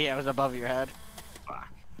really? Yeah, it was above your head. Fuck.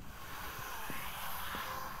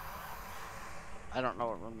 I don't know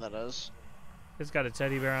what room that is. It's got a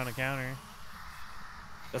teddy bear on a counter.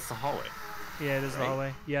 That's the hallway. Yeah, it is the Right.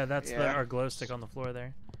 hallway. Yeah, that's Yeah. our glow stick on the floor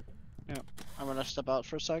there. I'm gonna step out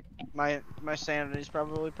for a sec. My sanity's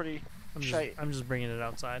probably pretty. I'm just, Shite. I'm just bringing it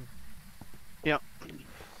outside. Yep.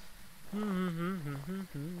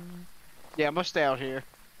 Yeah, I'm gonna stay out here.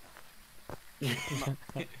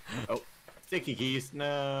 Oh, sticky keys.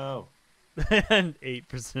 No. And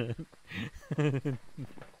 8%.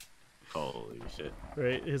 Holy shit.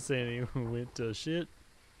 Right, his sanity went to shit.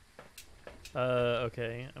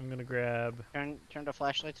 Okay, I'm gonna grab Turn the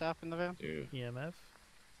flashlights off in the van. Dude. EMF.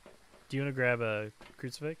 Do you want to grab a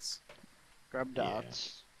crucifix? Grab Yeah.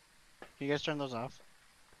 dots. Can you guys turn those off?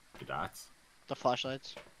 The dots. The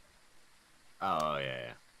flashlights. Oh,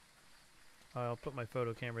 yeah. I'll put my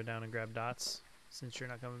photo camera down and grab dots, since you're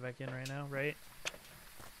not coming back in right now, right?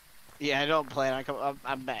 Yeah, I don't plan on coming.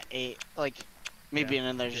 I'm at 8. Like, me Yeah, being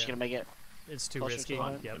in there is just yeah. gonna make it. It's too Closer to risky. the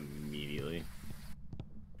light? Yep. Immediately.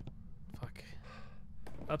 Fuck.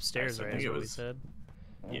 Upstairs, so I right? think Is it what we was- said.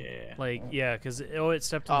 Yeah. Like, yeah, because it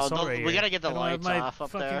stepped in the Oh, salt right we here. gotta get the I don't have lights my off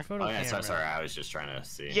up fucking there. photo Oh, yeah, camera. sorry. I was just trying to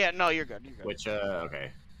see. Yeah, no, you're good. You're good. Which,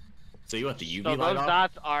 okay. So you want the UV So light those off?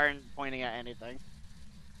 dots aren't pointing at anything.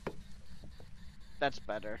 That's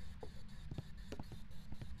better.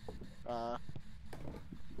 I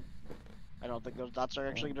don't think those dots are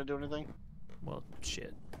actually gonna do anything. Well,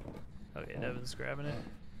 shit. Okay, Devin's grabbing it.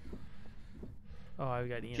 Oh, I've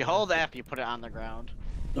got EMF. If you hold F, you put it on the ground.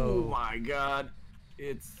 Oh my god.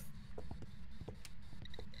 It's...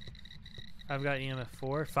 I've got EMF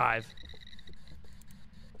 4, 5.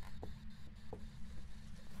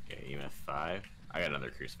 Okay, EMF 5. I got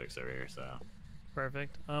another crucifix over here, so...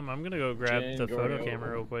 Perfect. I'm gonna go grab the photo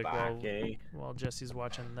camera real quick while Jesse's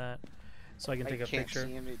watching that, so I can take a can't picture.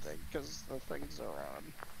 see anything because the thing's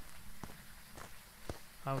around.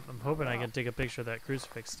 I'm hoping I can take a picture of that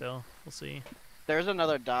crucifix still. We'll see. There's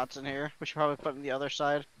another dots in here. We should probably put in the other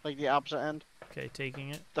side, like the opposite end. Okay, taking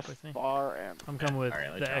it The with me. far end. I'm coming with Alright,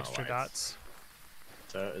 let's the turn on the extra lights. dots.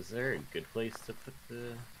 So, is there a good place to put the...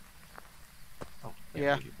 Oh,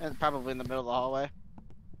 Yeah, we do. and probably in the middle of the hallway.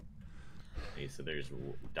 Okay, so there's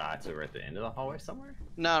dots over at the end of the hallway somewhere?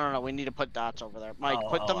 No. We need to put dots over there. Mike,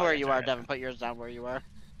 put them I where gotcha, you I are. gotcha. Devin, put yours down where you are.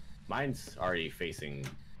 Mine's already facing...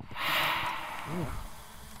 Ooh.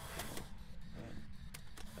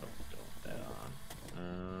 Oh, don't put that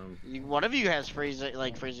on. One of you has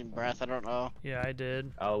freezing breath. I don't know. Yeah, I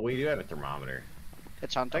did. Oh, we do have a thermometer.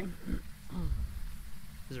 It's hunting.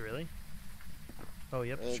 Is it really? Oh,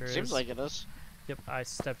 yep, It sure seems is. like it is. Yep, I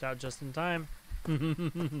stepped out just in time.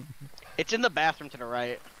 It's in the bathroom to the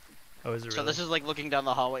right. Oh, is it really? So this is like looking down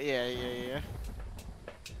the hallway. Yeah.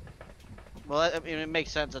 Well, I mean, it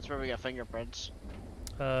makes sense. That's where we got fingerprints.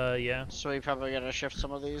 Yeah. So we probably gotta shift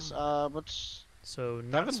some of these. But So,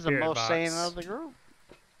 not Devin's the spirit most box. sane of the group.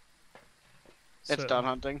 It's So- done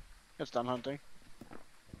hunting. It's done hunting.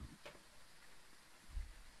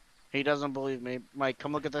 He doesn't believe me. Mike,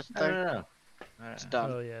 come look at this I thing. don't know. It's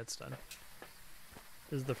done. Oh yeah, it's done.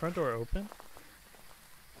 Is the front door open?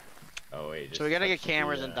 Oh wait. So we gotta get just touch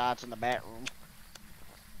cameras the, and dots in the bat room.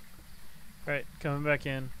 All right, coming back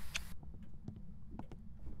in.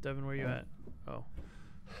 Devin, where you at? Oh,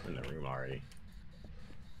 in the room already.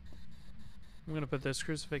 I'm gonna put this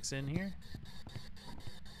crucifix in here.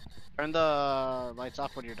 Turn the lights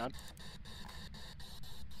off when you're done.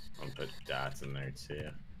 I'm gonna put dots in there too.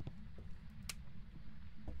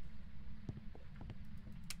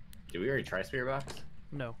 Did we already try Spirit Box?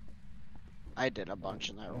 No. I did a bunch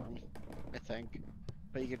in that room, I think.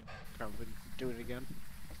 But you could probably do it again.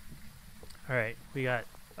 All right, we got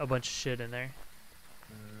a bunch of shit in there.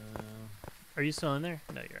 Are you still in there?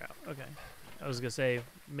 No, you're out. Okay. I was gonna say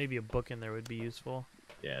maybe a book in there would be useful.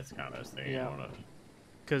 Yeah, it's kind of those things. Yeah. I wanna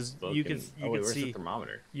Because book you can and- oh, wait, where's the see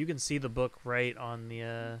thermometer? you can see the book right on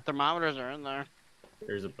the. Thermometers are in there.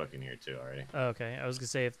 There's a book in here too already. Oh, okay, I was gonna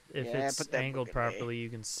say if Yeah, it's put that angled book in there. properly, you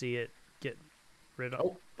can see it get rid of.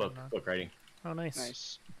 Oh, book, no. book writing. Oh, nice.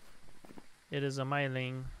 Nice. It is a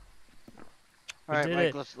myling. We Alright, did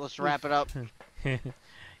Mike, it. let's wrap it up.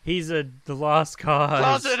 He's the lost cause.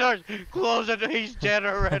 Close the door! Close the door! He's dead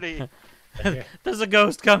already! There's a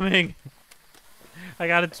ghost coming. I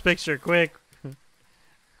got its picture, quick.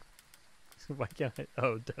 Why can't I?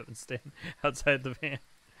 Oh, Devin, stand outside the van.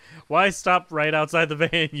 Why stop right outside the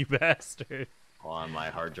van, you bastard? Hold on, my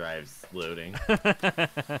hard drive's loading.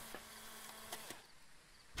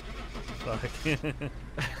 Fuck.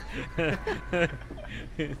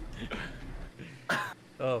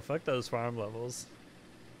 Oh, fuck those farm levels.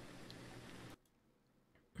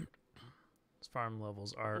 Those farm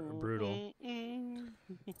levels are brutal.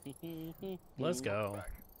 Let's go.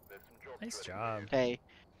 Nice job. Hey,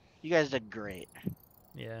 you guys did great.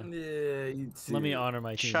 Yeah. Yeah, you too. Let me honor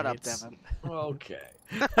my teammates. Shut up, Devin. Okay.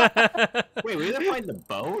 Wait, we didn't find the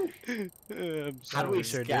bone? How do we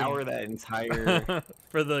sure did. scour that entire...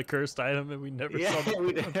 For the cursed item, and we never yeah, saw the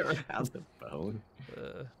we never found the bone.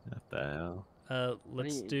 Uh, What the hell?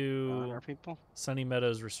 let's Honor do people. Sunny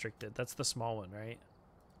Meadows restricted. That's the small one, right?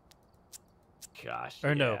 Gosh,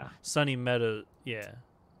 Or no, yeah. Sunny Meadows. Yeah,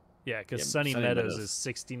 yeah, because Yeah, Sunny Sunny Meadows Meadows. is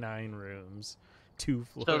 69 rooms, 2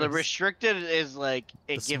 floors. So the restricted is like, it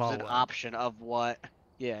The gives small an one. option of what.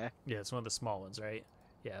 Yeah, Yeah, it's one of the small ones, right?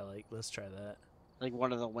 Yeah, like let's try that. like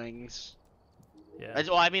one of the wings. Yeah.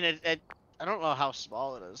 Well, I mean, I don't know how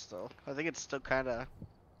small it is, though. I think it's still kind of.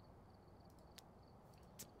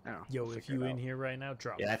 I don't know. Yo, we'll if figure you it in out. here right now,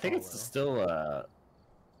 drop. Yeah, I a think it's follow. still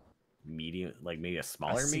medium, like maybe a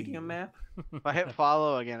smaller see medium you. map. If I hit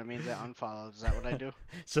follow again, it means I unfollow. Is that what I do?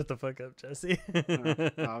 Shut the fuck up, Jesse.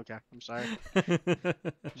 Oh, okay. I'm sorry.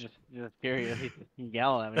 Just curious. He's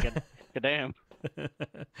yelling at me. Good damn.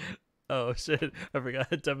 Oh shit! I forgot.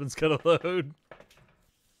 Devin's gonna load.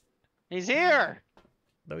 He's here.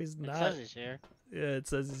 No, he's It not. says he's here. Yeah, it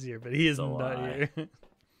says he's here, but he is It's a not lie. here.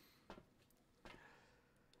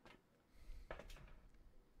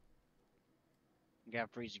 You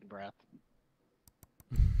got freezing breath.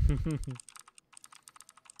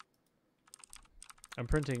 I'm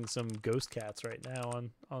printing some ghost cats right now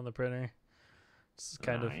on the printer. This is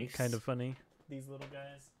kind Nice. of funny. These little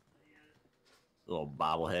guys. Little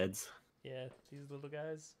bobbleheads. Yeah, these little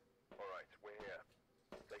guys. Alright, we're here.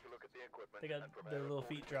 Take a look at the equipment They got and prepare their a little full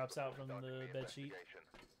feet drops out from starting the bed sheet.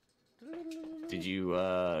 investigation. Did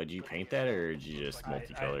you paint that or did you just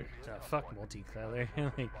multicolor? Fuck multicolor.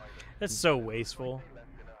 Like, that's so wasteful.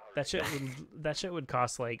 That shit would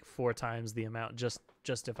cost like 4 times the amount just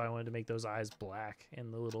if I wanted to make those eyes black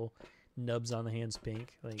and the little nubs on the hands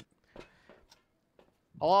pink. Like,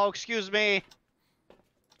 Hello, excuse me.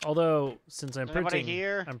 although since I'm Is anybody printing,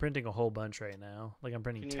 here? I'm printing a whole bunch right now. Like I'm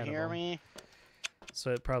printing Can you 10 hear of them. me?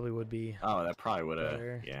 So it probably would be Oh, that probably would have.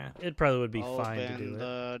 better. Yeah. It probably would be Open fine to do it.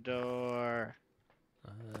 the door.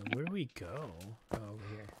 Where do we go? Oh, over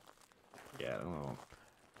here. Yeah, I don't know.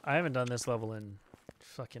 I haven't done this level in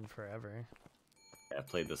fucking forever. Yeah, I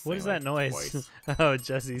played this What thing, is that like, noise? twice. Oh,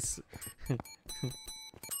 Jesse's.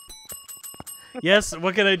 Yes,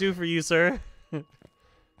 what can I do for you, sir?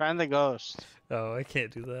 Find the ghost. Oh, I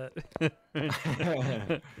can't do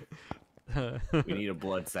that. We need a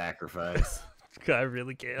blood sacrifice. I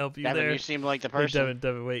really can't help you Devin, there. you seem like the Hey, person.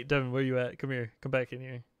 Devin, wait, Devin, where you at? Come here, come back in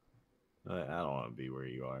here. I don't want to be where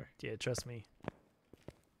you are. Yeah, trust me.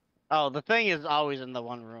 Oh, the thing is always in the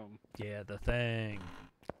one room. Yeah, the thing.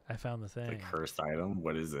 I found the The thing. cursed item.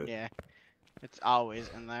 What is it? Yeah. It's always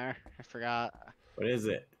in there. I forgot. What is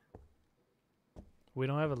it? We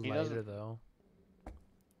don't have a He lighter doesn't- though.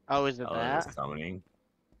 Oh, is it Oh, that? it's summoning.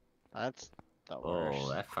 That's the worst. Oh,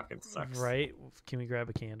 that fucking sucks. Right? Can we grab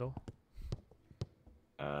a candle?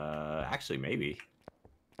 Actually, maybe.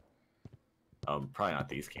 Probably not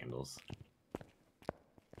these candles.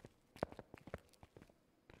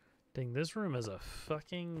 Dang, this room is a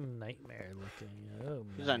fucking nightmare looking. Oh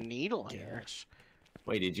There's my a needle here. gosh.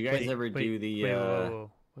 Wait, did you guys ever do the? Wait,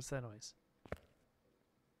 whoa. What's that noise?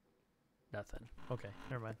 Nothing. Okay,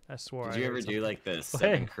 never mind. I swore. Did I you heard ever something. do like the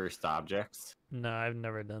 7 Hey. cursed objects? No, I've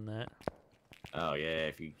never done that. Oh yeah,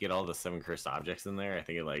 if you get all the 7 cursed objects in there, I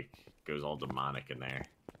think it like goes all demonic in there.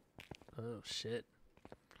 Oh shit.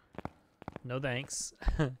 No thanks.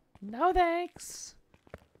 No thanks.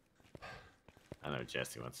 I know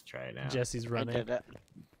Jesse wants to try it now. Jesse's I running. did it.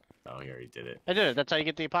 Oh, he already did it. I did it. That's how you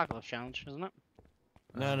get the apocalypse challenge, isn't it?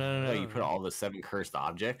 No. You put all the 7 cursed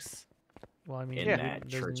objects. Well, I mean, in yeah, that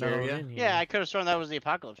there's church none area? in here. Yeah, I could have sworn that was the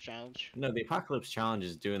apocalypse challenge No, the apocalypse challenge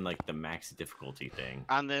is doing like the max difficulty thing.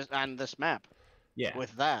 on this map. Yeah.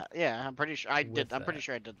 With that, yeah, I'm pretty sure I With did. I'm pretty that.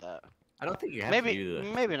 sure I did that. I don't think you have Maybe, to do the.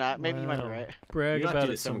 maybe not. Maybe you might be Wow. right. Brag You don't have about to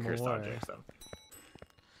do it the 7 some cursed more. objects though.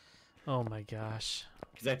 Oh my gosh.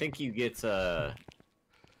 Because I think you get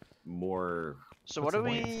more. So What's what are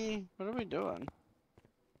the point? we doing?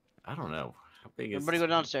 I don't know. How big is? Everybody go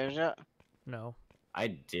downstairs yet? No. I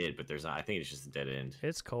did, but there's not. I think it's just a dead end.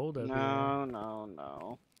 It's cold up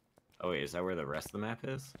No. Oh wait, is that where the rest of the map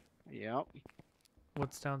is? Yep. here.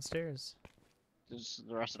 What's downstairs? This is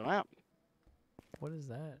the rest of the map. What is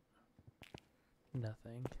that?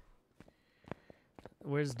 Nothing.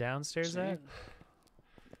 Where's downstairs See? at?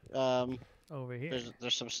 Over here.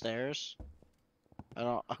 There's some stairs. I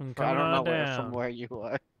don't I'm I coming don't know on where down. from where you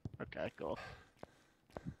are. Okay, cool.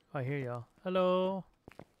 I hear y'all. Hello.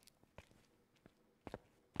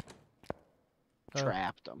 Oh,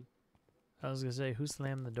 Trapped them. I was gonna say, who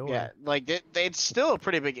slammed the door? Yeah, like it's still a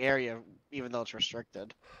pretty big area, even though it's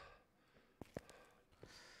restricted.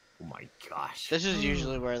 Oh my gosh. This is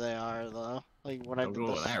usually where they are, though. Like when I Don't did go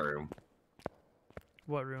in this that room.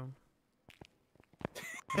 What room?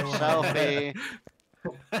 selfie.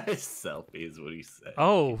 Selfie is what he said.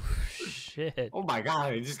 Oh shit. Oh my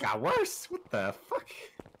god, it just got worse. What the fuck?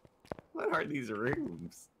 What are these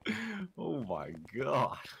rooms? Oh my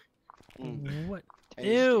god. What?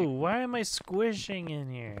 Tasty. Ew, why am I squishing in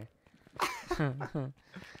here?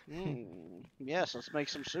 Yes, let's make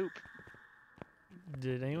some soup.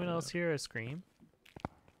 Did anyone else hear a scream?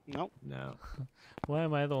 Nope. No. Why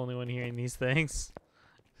am I the only one hearing these things?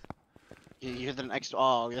 You're the next.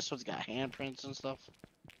 Oh, this one's got handprints and stuff.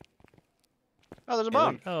 Oh, there's a Hey,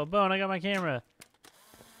 bone. look. Oh, Bone, I got my camera.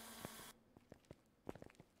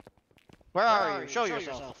 Where are you? Show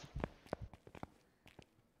yourself.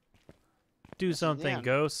 Do something, end.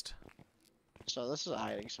 ghost. So this is a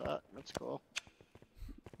hiding spot. That's cool.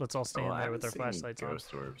 Let's all stand Oh, I there with our haven't seen flashlights on.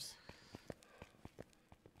 ghost orbs.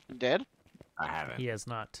 You dead? I haven't. He has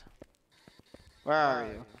not. Where are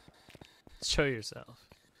you? Show yourself.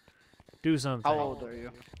 Do something. How old are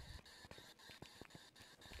you?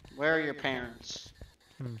 Where are your parents?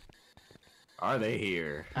 Are they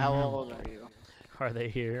here? How old are you? Are they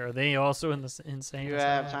here? Are they also in the insane You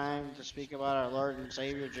asylum? have time to speak about our Lord and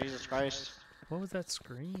Savior Jesus Christ. What was that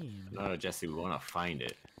scream? No, Jesse, we want to find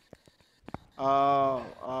it.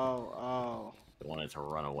 Oh. We wanted to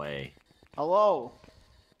run away. Hello.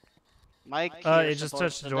 Mike. It here's just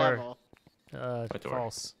supposed touched the to door. devil. What door?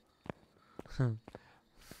 False.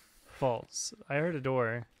 False. I heard a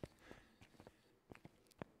door.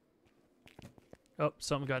 Oh,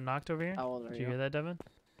 something got knocked over here? How old are Did you you? hear that, Devin?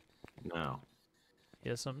 No.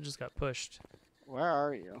 Yeah, something just got pushed. Where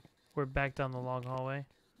are you? We're back down the long hallway.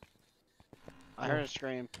 I heard a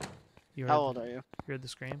scream. You How heard old are you? You heard the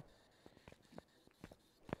scream?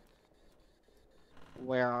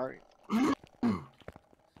 Where are you?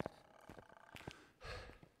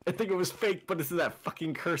 I think it was fake, but it's in that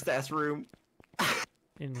fucking cursed ass room.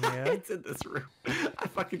 In here? It's in this room. I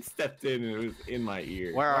fucking stepped in and it was in my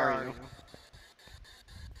ear. Where are you?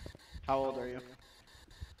 How old are you?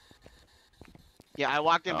 Yeah, I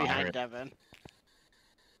walked in Oh, I behind heard- Devin.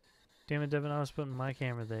 Damn it, Devin, I was putting my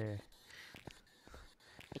camera there.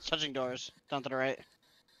 It's touching doors. Down to the right.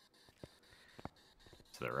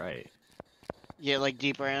 To the right. Yeah, like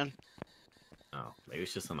deeper in. Oh, maybe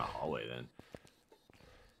it's just in the hallway then.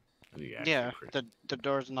 That'd be actually Yeah, pretty- the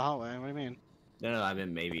doors in the hallway. What do you mean? No, I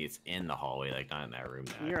mean maybe it's in the hallway, like not in that room.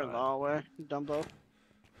 That I You're in the thought. hallway, Dumbo.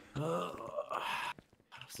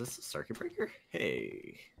 Is this a circuit breaker?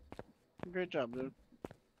 Hey. Great job, dude.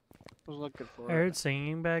 Was looking for I heard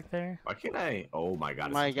singing back there. Why can't I? Oh my god.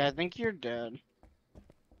 it's Mike, in- I think you're dead.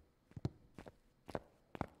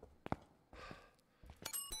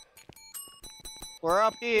 We're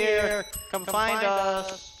up here. Come find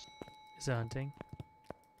us. Is it hunting?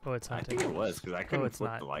 Oh, it's I hunting. think it was because I couldn't it's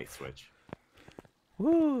flip not. the light switch.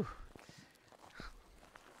 Woo!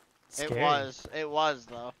 It Scary. was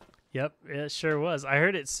though. Yep, it sure was. I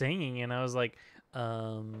heard it singing, and I was like, I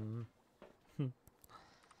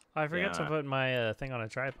forgot to Yeah. put my thing on a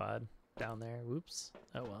tripod down there. Whoops.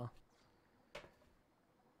 Oh well.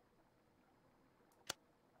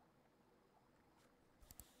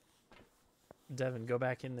 Devin, go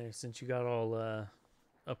back in there since you got all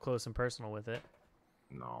up close and personal with it.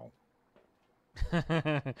 No. Where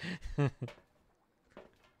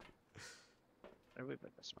did we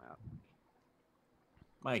put this map?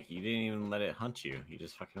 Mike, you didn't even let it hunt you. You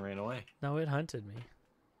just fucking ran away. No, it hunted me.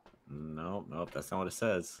 Nope, that's not what it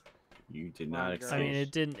says. You did Come not on, accept. I mean,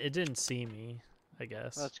 it didn't see me, I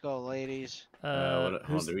guess. Let's go, ladies. Do we need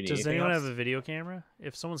Does anything anyone else? have a video camera?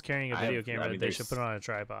 If someone's carrying a I video have- I camera, mean, they should there's- put it on a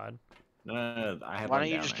tripod. No, I have Why one don't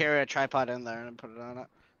you down just there. carry a tripod in there and put it on it?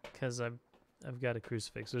 Because I've got a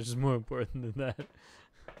crucifix, which is more important than that.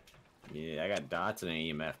 Yeah, I got dots and an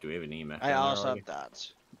EMF. Do we have an EMF? I down there also already? have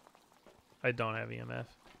dots. I don't have EMF.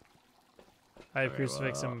 I have Okay,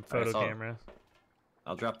 crucifix well, and alright, photo so camera.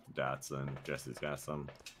 I'll drop the dots then. Jesse's got some.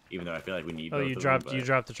 Even though I feel like we need Oh, both you of dropped them, you but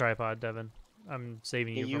dropped the tripod, Devin. I'm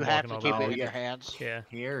saving you You from have walking to all keep the it way. in your hands. Yeah,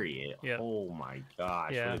 carry it. Yep. Oh my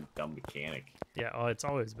gosh, Yeah. what a dumb mechanic. yeah. Oh, it's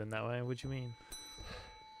always been that way. What you mean?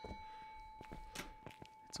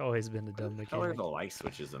 It's always been a dumb What color are mechanic. the light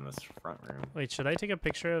switches in this front room? Wait, should I take a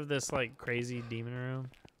picture of this like crazy demon room?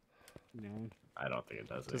 No. I don't think it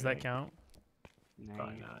does. Does that anything. count? No.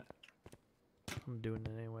 Probably not. I'm doing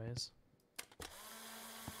it anyways.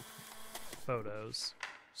 Photos.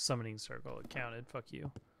 Summoning circle. It counted. Fuck you.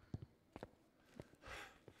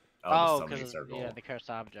 Oh, Oh, the summoning because circle. yeah, the cursed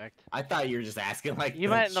object. I thought you were just asking like. You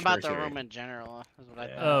the meant about the church room area. in general. Is what I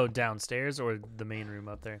Yeah. thought. Oh, downstairs or the main room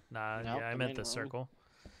up there? Nah, Nope, yeah, I the meant main the room. circle.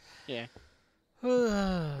 Yeah.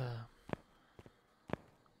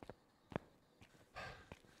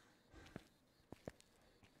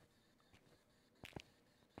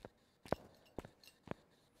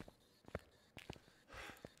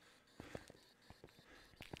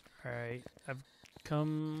 Alright, I've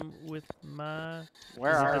come with my...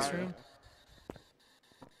 Where Is it are this you? room?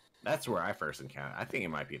 That's where I first encountered. I think it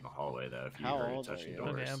might be in the hallway though. If you How heard it old are touching you?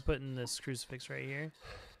 doors. Okay, I'm putting this crucifix right here.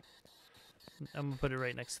 I'm gonna put it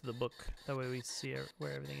right next to the book. That way we see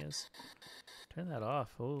where everything is. Turn that off.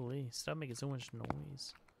 Holy, stop making so much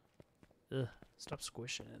noise. Ugh, stop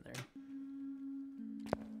squishing in there.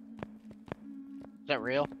 Is that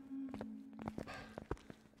real?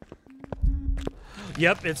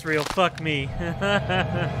 Yep, it's real. Fuck me. Are you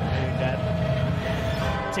dead?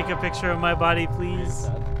 Take a picture of my body, please.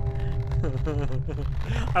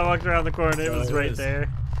 I walked around the corner. It Oh, was it right is. there.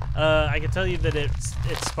 I can tell you that it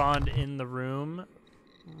spawned in the room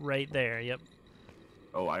right there. Yep.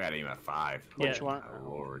 Oh, I got aim at 5. Which Oh, one? my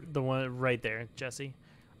lord. The one right there, Jesse.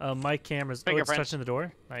 My camera's... Oh, it's Fingerprints. touching the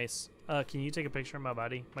door? Nice. Can you take a picture of my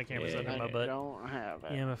body? My camera's Yeah. under I my butt. don't have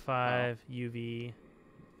it. EMF5, UV.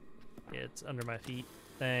 Yeah, it's under my feet.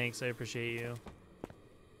 Thanks, I appreciate you.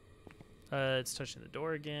 It's touching the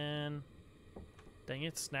door again. Dang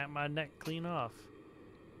it, snap my neck clean off.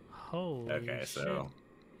 Holy Okay, shit. so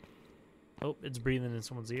Oh, it's breathing in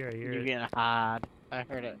someone's ear. I hear You're it. getting hard. I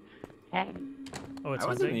heard it. Oh, it's I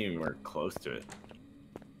wasn't hunting? anywhere close to it.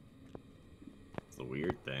 It's a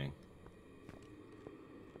weird thing.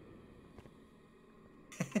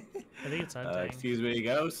 I think it's hunting. Excuse me,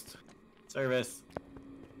 ghost. Service.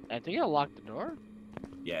 I think I locked the door.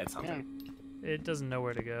 Yeah, it's something. It doesn't know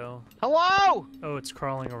where to go. Hello! Oh, it's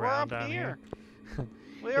crawling We're around up down here.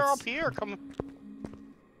 We're It's- up here. Come.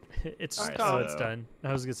 It's Alright, oh, it's so- done.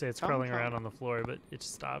 I was gonna say it's Come, crawling come. around on the floor, but it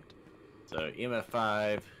just stopped. So EMF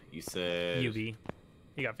 5. You said UV.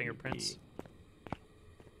 You got fingerprints.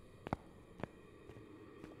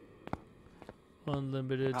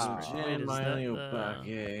 Unlimited Ah, supply. Jim Is that Mario the-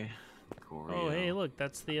 Bake. Oh, hey, look,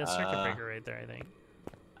 that's the circuit breaker right there, I think.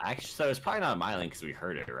 Actually, so it's probably not my link because we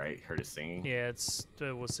heard it, right? Heard it singing. Yeah, it's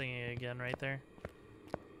was singing again right there.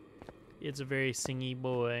 It's a very singy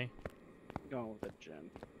boy. Going with the gym.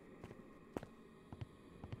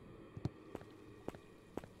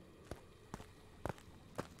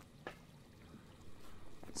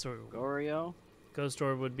 So Gorio. Ghost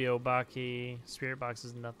Orb would be Obaki. Spirit Box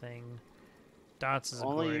is nothing. Dots is a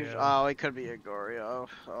Only. Goryo. Oh, it could be a Gorio.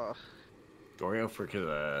 Oh. Gorio for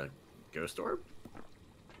Ghost Orb?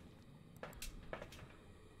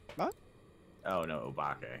 What? Oh no,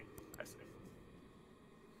 Obake. I see.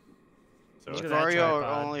 So Look it's, at that Gorio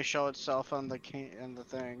tripod. only show itself on the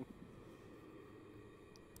thing.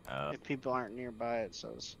 If people aren't nearby, it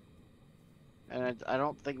says. And I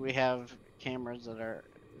don't think we have cameras that are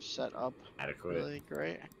set up Adequate. really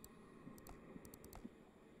great.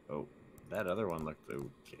 Oh, that other one looked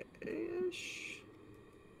okay-ish.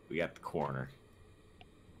 We got the corner.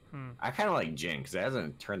 I kind of like Jin because it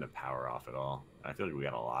hasn't turned the power off at all. I feel like we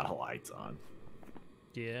got a lot of lights on.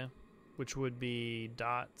 Yeah. Which would be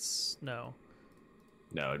dots. No.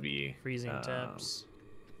 No, it'd be Freezing temps.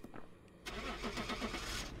 oh,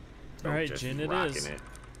 Alright, just Jin it rocking is. it.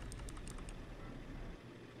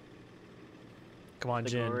 Come on, The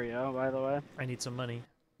Jin. Goryo, by the way. I need some money.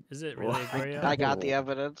 Is it really a What? Goryo? I got the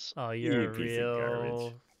evidence. Oh, You you're a piece of garbage.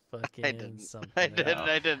 real fucking I didn't. something. I didn't. else.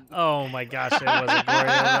 I didn't. Oh my gosh, it was a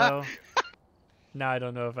Goryo though. Now I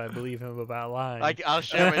don't know if I believe him about lying. I'll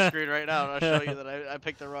share my screen right now and I'll show you that I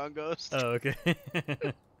picked the wrong ghost. Oh, okay.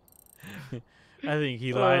 I think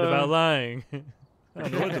he lied about lying. I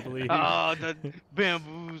don't know what to believe. Oh, the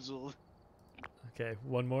bamboozled. Okay,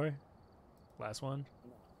 one more. Last one.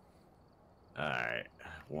 All right,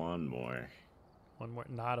 one more. One more.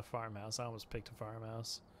 Not a farmhouse. I almost picked a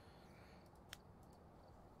farmhouse.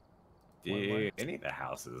 One more. Dude, any of the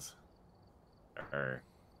houses or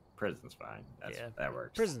prison's fine. That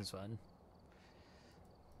works. Prison's fun.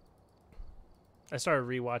 I started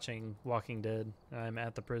rewatching Walking Dead. I'm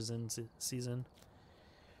at the prison season.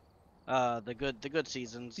 The good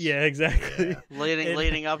seasons. Yeah, exactly. Yeah.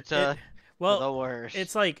 Leading up to well, the worst.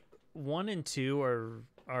 it's like 1 and 2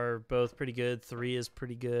 are both pretty good. 3 is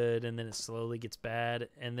pretty good, and then it slowly gets bad.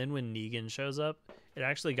 And then when Negan shows up, it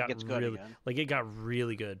actually got gets good really again. like it got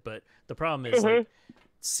really good. But the problem is like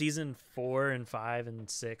season 4 and 5 and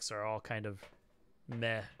 6 are all kind of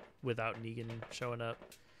meh without Negan showing up.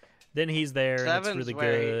 Then he's there and it's Seven's really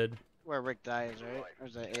where good. Where Rick dies, right? Or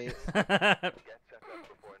is that 8? Get set up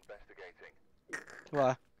before investigating.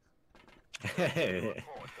 What?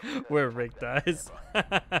 Where Rick dies.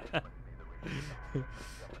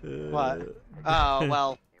 What? Oh,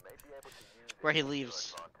 well. Where he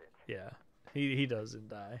leaves. Yeah, he doesn't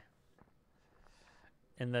die.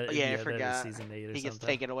 And that Oh, yeah, I that is forgot. season 8 or He gets something.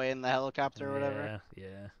 taken away in the helicopter or whatever.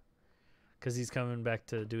 Yeah. Because he's coming back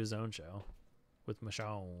to do his own show with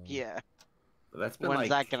Michonne. Yeah. That's been When's like,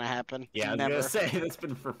 that gonna happen? yeah, I was Never. gonna say that's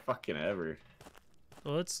been for fucking ever.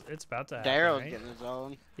 Well, it's about to happen, Daryl's right? getting his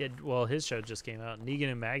own. Yeah, well, his show just came out. Negan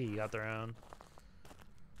and Maggie got their own.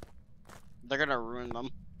 They're gonna ruin them.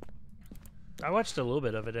 I watched a little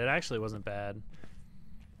bit of it. It actually wasn't bad.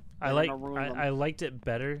 They're gonna ruin them. I liked it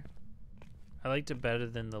better. I liked it better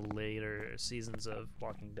than the later seasons of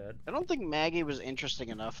Walking Dead. I don't think Maggie was interesting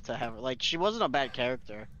enough to have. Like, she wasn't a bad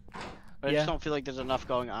character. But I Yeah. just don't feel like there's enough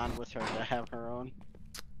going on with her to have her own.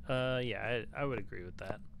 Yeah, I would agree with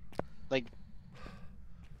that. Like,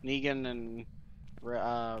 Negan and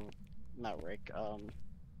not Rick,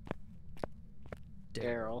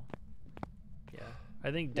 Daryl. Yeah,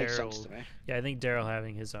 I think Makes sense Daryl. to me. Yeah, I think Daryl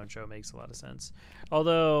having his own show makes a lot of sense.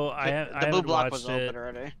 Although I The Blue haven't Block was watched it. open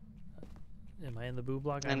already. Am I in the boo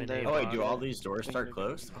block? I'm And in the- A Oh wait, block. do all these doors start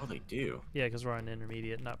closed? Oh, they do. Yeah, because we're on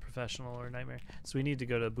intermediate, not professional or nightmare. So we need to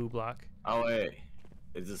go to boo block. Oh wait,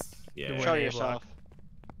 is this? Yeah. We're Show in A yourself.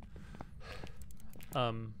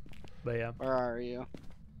 But yeah, Where are you?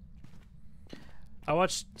 I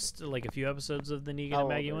watched like a few episodes of the Negan How and old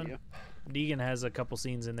Maggie are one. you? Negan has a couple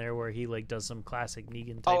scenes in there where he like does some classic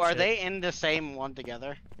Negan type Oh, are shit. they in the same one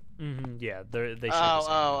together? Yeah, they. Share the Oh,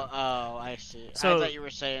 same oh, one. oh, I see. So- I thought you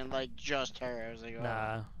were saying like just her. I was like, oh.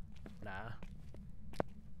 Nah.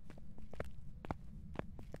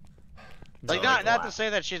 Like No, not to say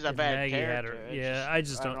that she's a If bad Maggie had character. her, it's yeah, just- I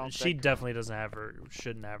just don't. don't She think- definitely doesn't have her.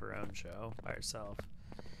 Shouldn't have her own show by herself.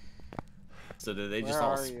 So did they just Where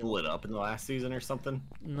all are you? split up in the last season or something?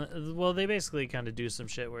 Well, they basically kind of do some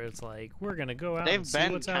shit where it's like we're gonna go out They've and see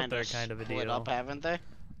been what's out kind there, of kind of a split deal. up, haven't they?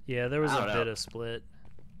 Yeah, there was I a don't know. bit of split.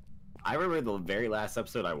 I remember the very last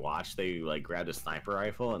episode I watched, they like grabbed a sniper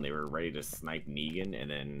rifle and they were ready to snipe Negan, and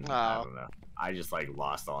then I Oh. don't know. I just like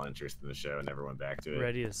lost all interest in the show and never went back to it.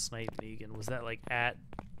 Ready to snipe Negan. Was that like at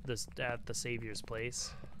the Savior's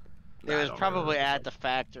place? It I was don't probably remember. at the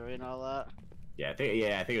factory and all that. Yeah, I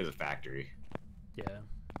think it was a factory. Yeah.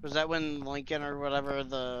 Was that when Lincoln or whatever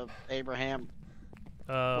the Abraham,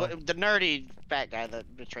 Oh. the nerdy fat guy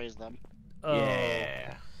that betrays them? Oh.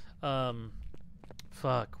 Yeah.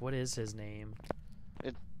 Fuck. What is his name?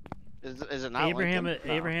 Is it not Abraham. Lincoln?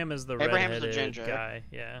 No. Abraham is the Abraham's the redheaded ginger. guy.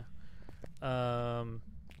 Yeah.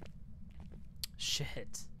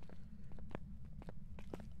 Shit.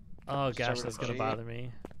 Oh gosh, Start with that's a gonna G. bother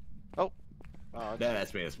me. Oh, Yeah,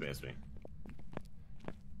 that's me.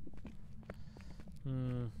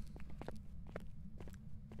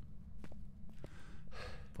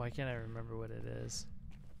 Why can't I remember what it is?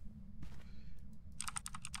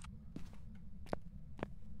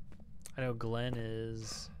 I know Glenn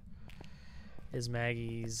is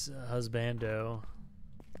Maggie's husbando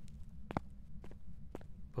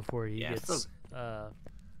before he Yeah, gets yeah.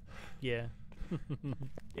 Yeah,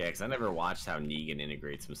 because I never watched how Negan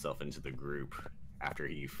integrates himself into the group after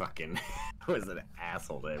he fucking was an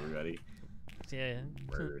asshole to everybody. Yeah.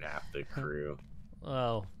 Murdered half the crew.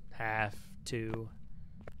 Well, half, two.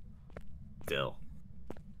 Still.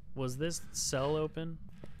 Was this cell open?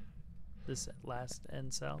 This last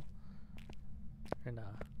end cell? Or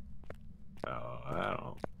not?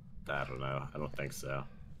 Oh, I don't know. I don't think so.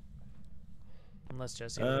 Unless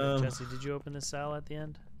Jesse opened it. Jesse, did you open the cell at the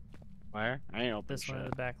end? Where? I ain't open This one in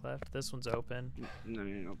the back left. This one's open. No, I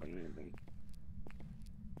ain't open anything.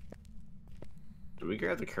 Did we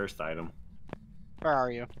grab the cursed item? Where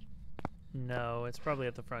are you? No, it's probably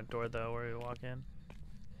at the front door though, where we walk in.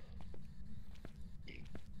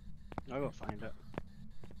 I'll go find it.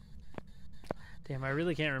 Damn, I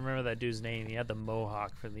really can't remember that dude's name. He had the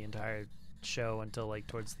mohawk for the entire show until like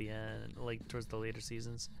towards the end, like towards the later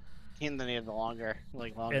seasons. And then he had the long and hair.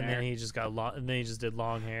 then he just got long. And then he just did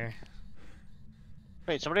long hair.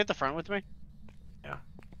 Wait, somebody at the front with me? Yeah.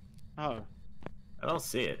 Oh. I don't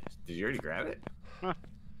see it. Did you already grab it? Huh.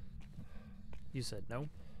 You said no.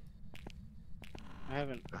 I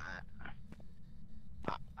haven't.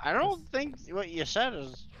 I don't think what you said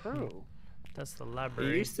is true. That's the It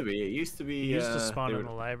library. used to be. It used to be. He used to spawn they in would-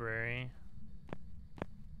 the library.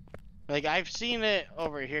 Like, I've seen it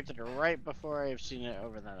over here to the right before. I've seen it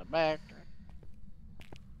over there the back.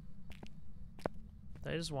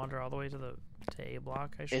 Did I just wander all the way to the A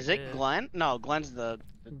block? I Is sure it did. Glenn? No, Glenn's the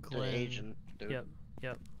Glenn. Asian dude. Yep.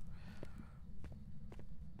 Yep.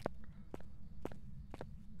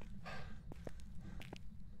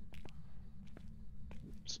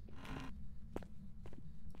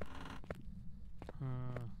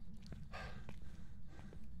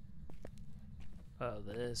 Oh,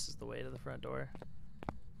 this is the way to the front door.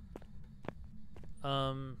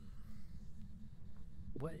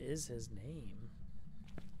 What is his name?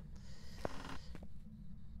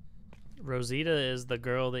 Rosita is the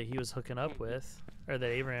girl that he was hooking up with, or that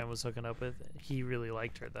Abraham was hooking up with. He really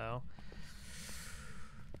liked her though.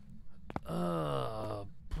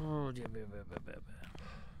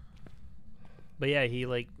 But yeah, he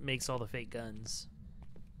like makes all the fake guns.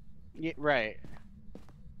 Yeah, right.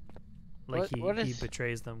 Like What he is-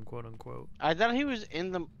 betrays them, quote unquote. I thought he was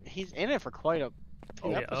in the. He's in it for quite a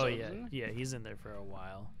few Yeah, episodes. oh yeah, isn't he? yeah. He's in there for a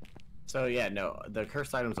while. So yeah, no, the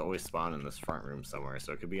cursed items always spawn in this front room somewhere.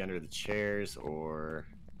 So it could be under the chairs or.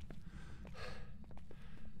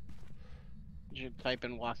 You should type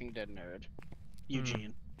in Walking Dead nerd.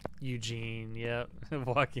 Eugene. Eugene, yep.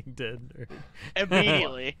 Walking Dead nerd.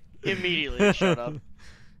 Immediately. Immediately it showed up.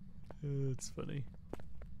 It's funny.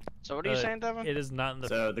 So what are you saying, Devin? It is not in the.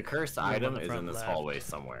 So the cursed room on item the is front in this left. hallway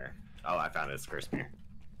somewhere. Oh, I found it. It's cursed mirror.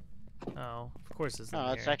 Oh, of course it's in Oh,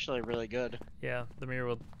 the it's mirror. actually really good. Yeah, the mirror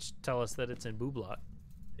will tell us that it's in Boo Block.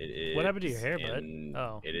 It is. What happened to your hair, bud? in-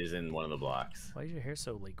 Oh. It is in one of the blocks. Why is your hair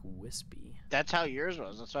so like wispy? That's how yours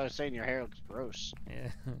was. That's why I was saying your hair looks gross. Yeah.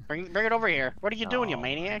 Bring it over here. What are you doing, you Oh,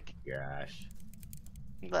 maniac? Gosh.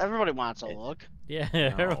 Everybody wants a look. Yeah,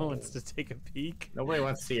 everyone wants to take a peek. Nobody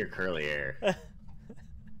wants to see your curly hair.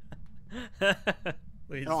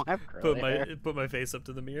 Please I don't have curly hair. put my face up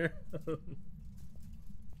to the mirror.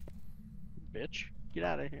 Bitch, get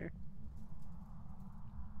out of here.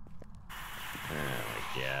 Oh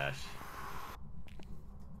my gosh.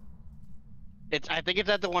 I think it's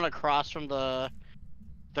at the one across from the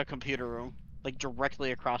computer room, like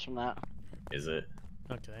directly across from that. Is it?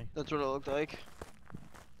 Okay. That's what it looked like.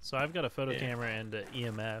 So I've got a photo Yeah. camera and a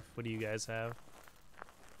EMF. What do you guys have?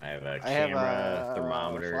 I have a I have camera, a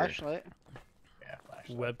thermometer. flashlight. Yeah,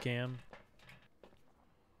 flashlight. Webcam.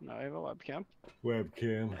 No, I have a webcam.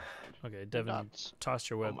 Webcam. Okay, Devin, Nuts. toss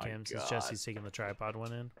your Oh my webcam since God. Jesse's taking the tripod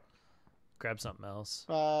one in. Grab something else.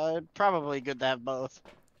 Probably good to have both.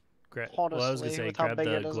 Well, I was gonna Honestly, say with how grab big it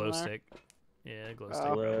the is in glow there. stick. Yeah, glow Oh.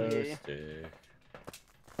 stick. Glow yeah. stick.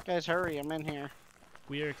 Guys, hurry! I'm in here.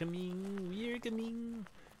 We are coming. We are coming.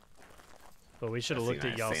 But we should have Jesse looked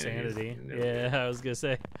and at y'all's I's sanity sanity. is no Yeah, I was gonna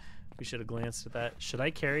say we should have glanced at that. Should I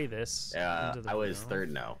carry this? into the I was room?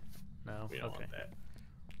 third. No, No. we don't Okay. want that.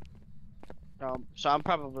 So I'm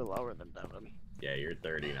probably lower than Devin. Yeah, you're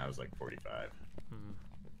 30 and I was like 45. Hmm.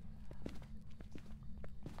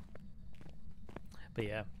 But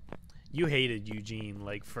yeah, you hated Eugene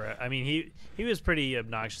like for. I mean, he was pretty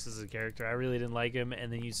obnoxious as a character. I really didn't like him,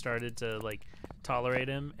 and then you started to like tolerate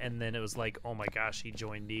him, and then it was like, oh my gosh, he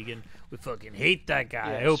joined Negan. We fucking hate that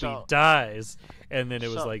guy. Yeah, I hope he so- dies. And then it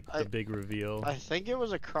was so like the big reveal. I think it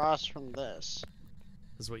was across from this.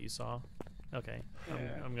 Is what you saw? Okay. Yeah.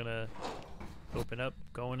 I'm gonna open up,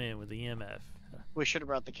 going in with the EMF. We should have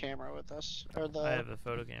brought the camera with us, or the. I have a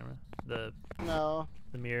photo camera. The No.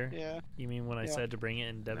 mirror. Yeah. You mean when I Yeah. said to bring it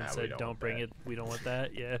and Devin Nah, we said don't don't want bring that. it, we don't want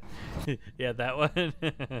that? Yeah. Yeah, that one.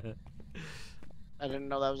 I didn't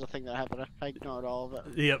know that was a thing that happened. I ignored all of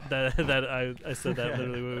it. Yep, I said that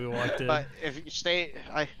literally when we walked in. But if you stay,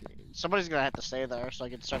 somebody's gonna have to stay there so I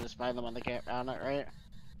can start to spy them on the on it, right?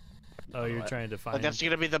 Oh, you're What? trying to find Like that's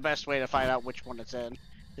gonna be the best way to find out which one it's in,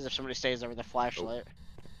 is if somebody stays there with a flashlight.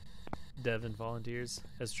 Devin volunteers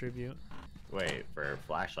as tribute. Wait, for a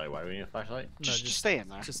flashlight? Why do we need a flashlight? No, Just stay in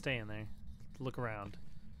there. Just stay in there. Look around.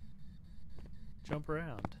 Jump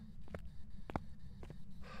around.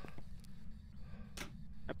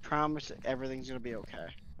 I promise that everything's gonna be okay.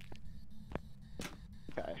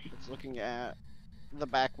 Okay, it's looking at the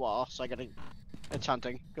back wall, so I gotta. It's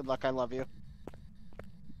hunting. Good luck. I love you.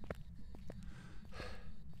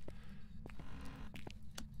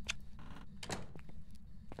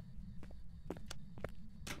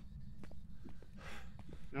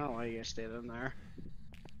 I don't know why you guys stayed in there.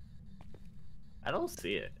 I don't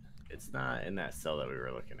see it. It's not in that cell that we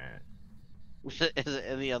were looking at. Is it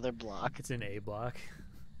in the other block? It's in A block.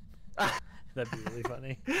 That'd be really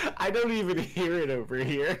funny. I don't even hear it over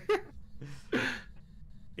here.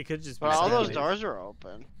 It could just be But all those silent. doors are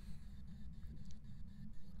open.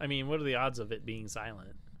 I mean, what are the odds of it being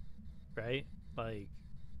silent? Right? Like,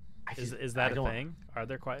 is I that a don't- thing? Are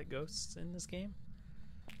there quiet ghosts in this game?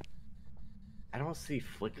 I don't see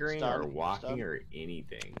flickering done, or it's walking done. or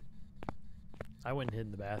anything. I went and hid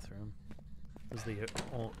in the bathroom. Was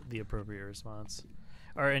the appropriate response.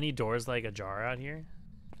 Are any doors like ajar out here?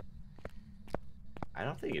 I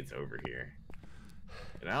don't think it's over here.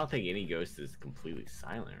 And I don't think any ghost is completely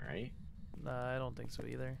silent, right? I don't think so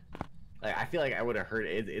either. Like, I feel like I would have heard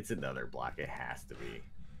it. It's another block. It has to be.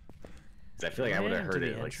 'Cause I feel like I would have Into heard the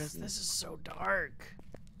it like. entrance. This is so dark.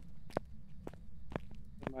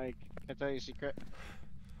 Like, can I tell you a secret?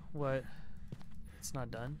 What? It's not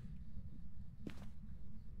done.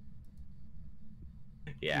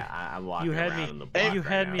 Yeah, I'm walking You had around me- in the block you right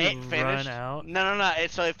had now. me- It run finished. out. No.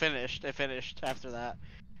 It's so it finished. It finished after that.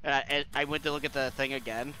 And I went to look at the thing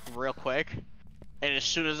again, real quick. And as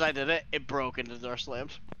soon as I did it, it broke and the door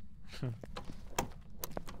slammed.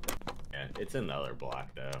 Yeah, it's another block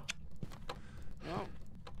though. No.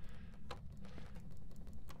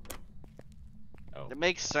 Oh, It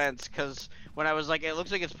makes sense, because when I was like, it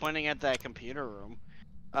looks like it's pointing at that computer room.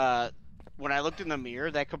 When I looked in the mirror,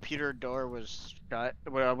 that computer door was shut.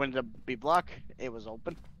 When I went to B block, it was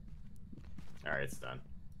open. all right, it's done.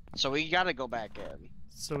 So we gotta go back in.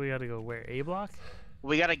 So we gotta go where? A block?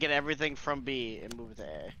 We gotta get everything from B and move it to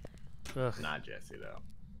A. Ugh. Not Jesse though,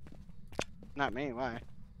 Not me, why?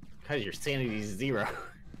 because your sanity's 0.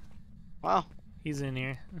 Well, He's in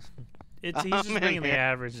here. He's I'm just in bringing the here.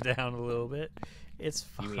 average down a little bit. It's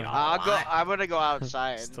You fine. mean I'm gonna go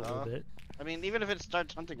outside. Just a little though. bit. I mean, even if it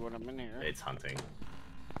starts hunting when I'm in here. It's hunting.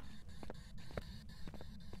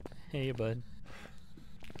 Hey, bud.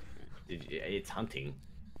 It's hunting.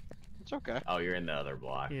 It's okay. Oh, you're in the other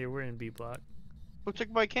block. Yeah, we're in B block. Who took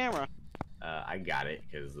my camera? I got it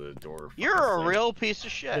because the door. You're fucking a slammed. real piece of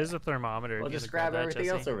shit. There's a thermometer. Well, You just gonna grab that, everything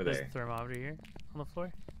Jesse? else over There's there. a thermometer here on the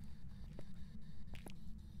floor.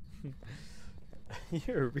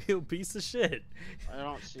 You're a real piece of shit. I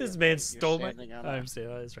don't see This it, man but you're stole my. standing on I'm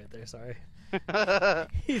still. It's right there. Sorry. it.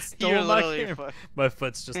 He You're stole my literally camera. fu- My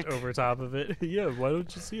foot's just over top of it. Yeah. Why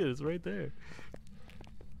don't you see it? It's right there.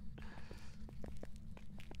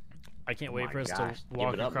 I can't Oh wait my for us gosh, to give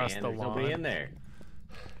walk it up, across man. the There's nobody in lawn. there.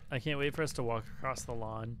 I can't wait for us to walk across the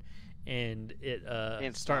lawn and it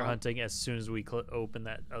And start stop. hunting as soon as we open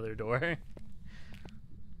that other door.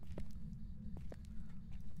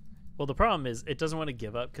 Well, the problem is it doesn't want to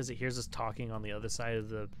give up because it hears us talking on the other side of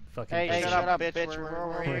the fucking Hey, prison. shut up, bitch. We're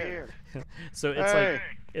over here. So Hey.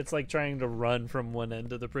 it's like trying to run from one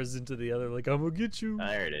end of the prison to the other. Like, I'm gonna get you.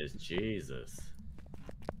 There it is. Jesus.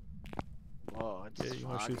 Whoa, it's Yeah, you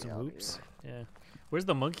want to shoot foggy some out hoops? here. Yeah. Where's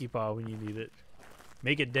the monkey paw when you need it?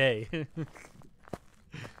 Make it day.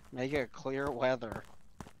 Make it clear weather.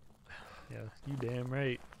 Yeah, you damn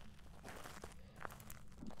right.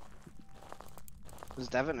 Is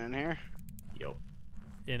Devin in here? Yo.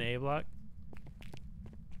 In A block.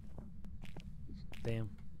 Damn.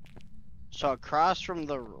 So across from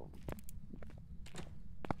the room.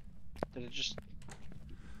 Did it just?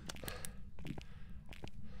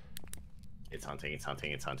 It's hunting. It's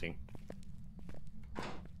hunting. It's hunting.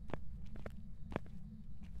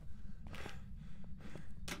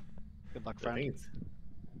 I friend. think it's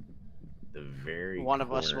the very One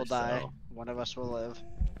of us corner will die. cell. One of us will live.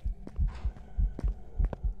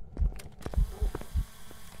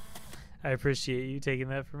 I appreciate you taking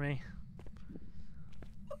that for me.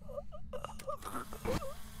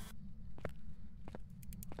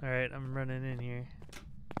 Alright, I'm running in here.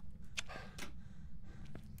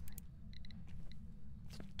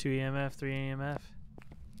 2 EMF, 3 EMF.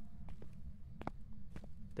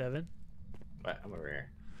 Devin? What? I'm over here.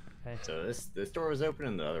 Okay. So this door was open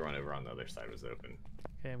and the other one over on the other side was open.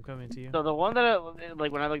 Okay, I'm coming to you. So the one that,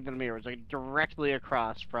 like, when I looked in the mirror was, like, directly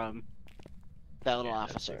across from that little Yeah,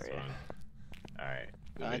 office that's this area. one. Alright.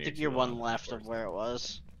 I think you're one left of where it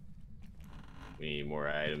was. We need more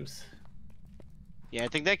items. Yeah, I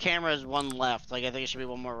think that camera is one left. Like, I think it should be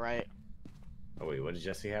one more right. Oh wait, what did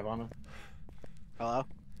Jesse have on him? Hello?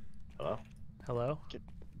 Hello? Hello?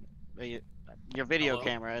 Your video Hello?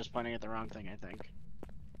 camera is pointing at the wrong thing, I think.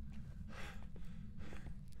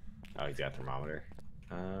 Oh, he's got a thermometer.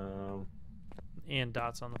 And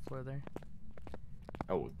dots on the floor there.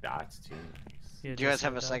 Oh, dots too. Nice. Yeah, Do you guys just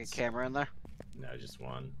have a dots. second camera in there? No, just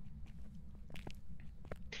one.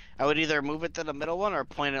 I would either move it to the middle one or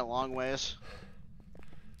point it long ways.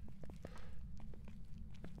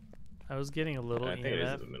 I was getting a little I think it is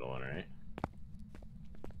EMF. the middle one, right?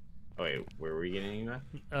 Oh wait, where were we getting that?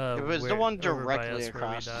 It was the one over by directly us where we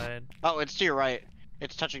across. died. Oh, it's to your right.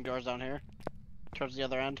 It's touching doors down here. Towards the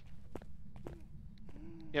other end.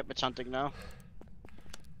 Yep, it's hunting now.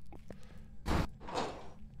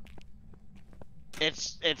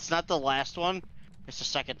 It's not the last one. It's the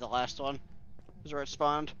second to last one. Is where it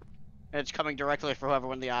spawned. And it's coming directly for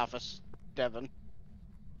whoever in the office. Devin.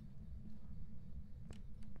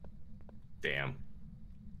 Damn.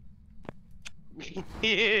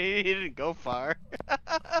 he didn't go far.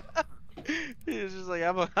 He was just like,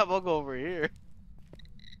 I'm gonna go over here.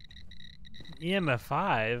 EMF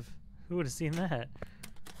 5? Who would have seen that?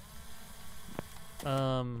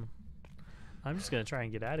 I'm just gonna try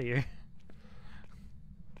and get out of here.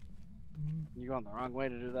 You're going the wrong way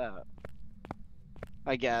to do that.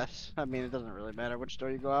 I guess. I mean, it doesn't really matter which door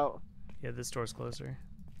you go out. Yeah, this door's closer.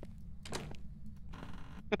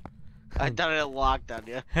 I thought it locked on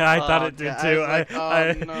you. I Oh, thought it did God. too. I was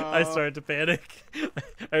like, I no. started to panic.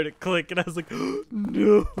 I heard it click and I was like,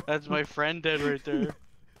 no. That's my friend dead right there.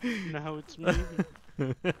 Now it's me.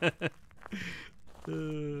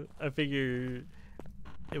 I figure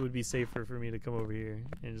it would be safer for me to come over here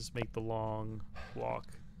and just make the long walk.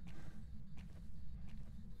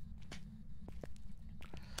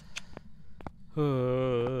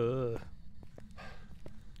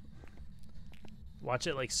 Watch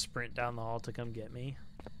it like sprint down the hall to come get me.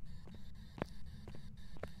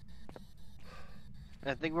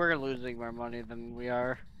 I think we're losing more money than we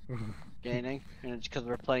are gaining, and it's because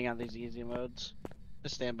we're playing on these easy modes.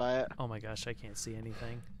 Just stand by it. Oh my gosh, I can't see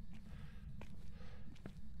anything.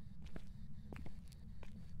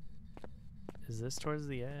 Is this towards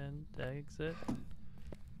the end exit?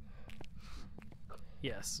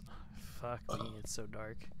 Yes. Fuck me, it's so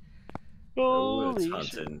dark. Oh, it's Holy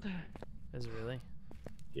shit. hunting. Is it really?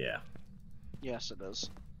 Yeah. Yes, it is.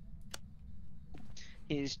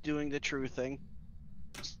 He's doing the true thing.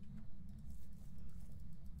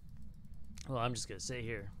 Well, I'm just gonna sit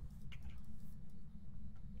here.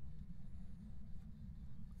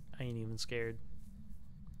 I ain't even scared.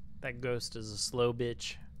 That ghost is a slow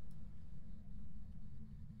bitch.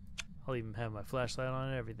 I'll even have my flashlight on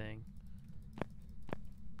and everything.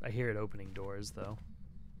 I hear it opening doors, though.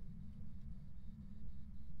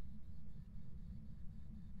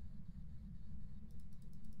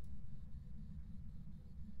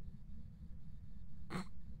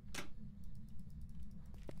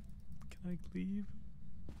 Can I leave?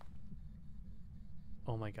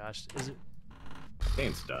 Oh my gosh, is it?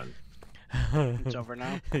 Game's done. It's over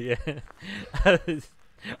now. Yeah.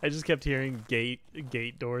 I just kept hearing gate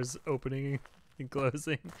doors opening and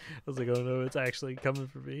closing. I was like, oh no, it's actually coming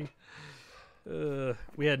for me.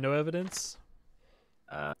 We had no evidence.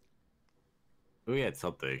 We had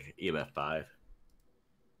something. EMF 5.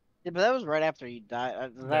 Yeah, but that was right after he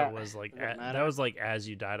died. That was like does it that matter? was like as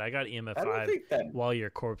you died. I got EMF I don't 5 think that while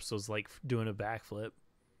your corpse was like doing a backflip.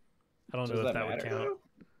 I don't know if that would matter, count. though?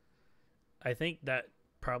 I think that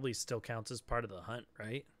probably still counts as part of the hunt,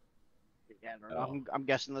 right? Yeah, I don't know. I'm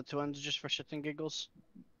guessing the twins just for shits and giggles.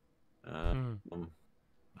 Hmm.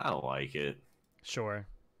 I don't like it. Sure.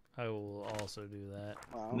 I will also do that.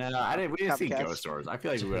 Wow. No, I didn't. We didn't see Copycats. ghost orbs. I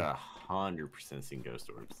feel like we would 100% seen ghost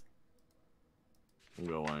orbs. I'm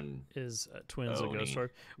going. Is twins a ghost Oni.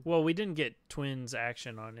 orb? Well, we didn't get twins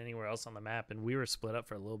action on anywhere else on the map, and we were split up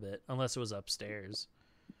for a little bit, unless it was upstairs.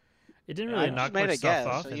 It didn't I really just knock made much a stuff guess,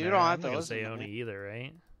 off so in you there. don't I'm have not to gonna listen say to Oni me. either,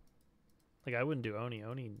 right? Like I wouldn't do Oni.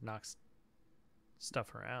 Oni knocks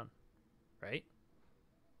stuff around, right?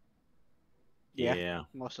 Yeah.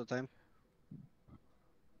 Most of the time.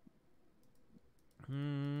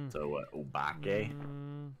 So what? Obake?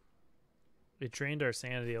 It drained our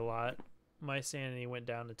sanity a lot. My sanity went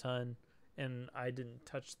down a ton, and I didn't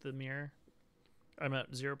touch the mirror. I'm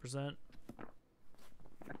at 0%.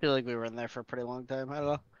 I feel like we were in there for a pretty long time. I don't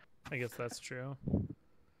know. I guess that's true.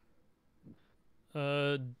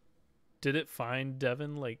 Did it find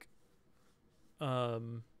Devin like? Well,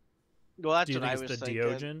 that's Do you what think I it's was the thinking.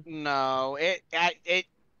 Deogen? No, it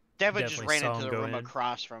Devin just Definitely ran saw into him the go room in.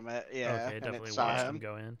 across from it. Yeah, Okay, and definitely it saw watched him. him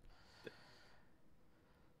go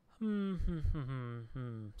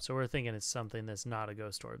in. So we're thinking it's something that's not a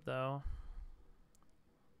ghost orb, though.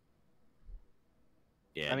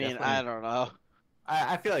 Yeah, I mean, definitely. I don't know.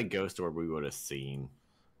 I feel like Ghost Orb we would have seen.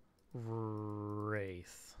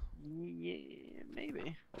 Wraith. Yeah,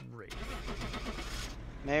 maybe. Wraith.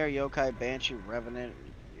 Mayor, Yokai, Banshee, Revenant,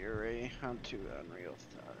 Yuri, onto Unreal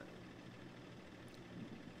Thought.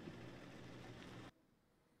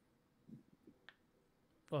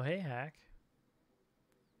 Oh, hey, Hack.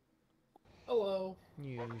 Hello.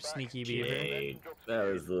 You sneaky beaver. Jade. That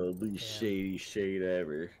was the least shady shade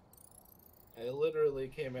ever. I literally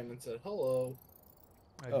came in and said hello,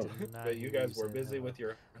 I Oh. did not but you hear guys were say busy hello. with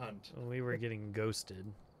your hunt. We were getting ghosted.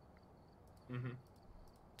 Mm-hmm.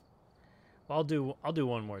 Well, I'll do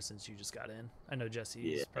one more since you just got in. I know Jesse's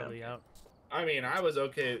Yeah. probably out. I mean, I was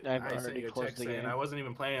okay. I've I sent already you a closed text the saying game. I wasn't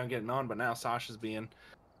even planning on getting on, but now Sasha's being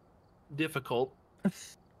difficult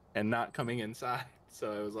and not coming inside.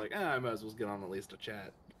 So I was like, I might as well get on at least a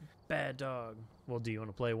chat. Bad dog. Well, do you want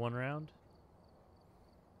to play one round?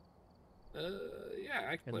 Yeah,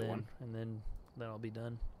 I can And play then one. and then I'll be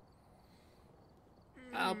done.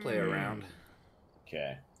 I'll play a round.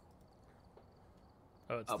 Okay.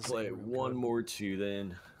 Oh, it's I'll the play same room one code. more too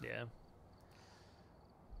then. Yeah.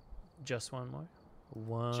 Just one more?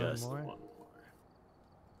 One Just more?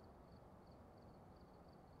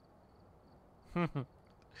 one more.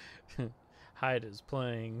 Hyde is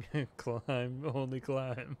playing climb, only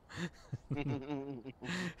climb.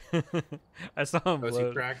 I saw him Was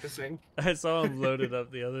he practicing? I saw him loaded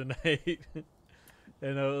up the other night.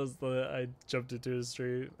 And I jumped into his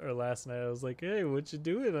stream or last night. I was like, "Hey, what you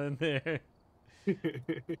doing on there?"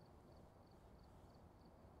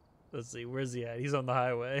 Let's see, where's he at? He's on the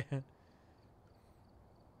highway.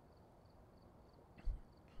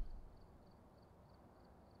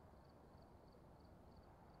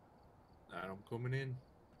 I'm coming in.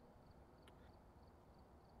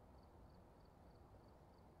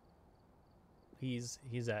 He's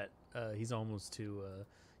almost to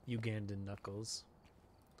Ugandan Knuckles.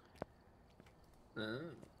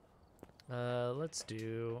 Let's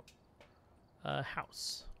do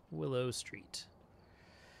house, Willow Street.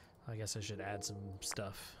 I guess I should add some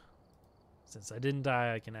stuff. Since I didn't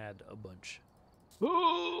die, I can add a bunch.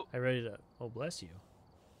 I ready to. Oh, bless you.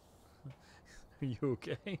 Are you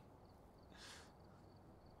okay?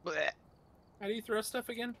 How do you throw stuff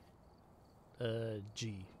again?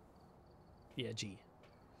 G. Yeah, G.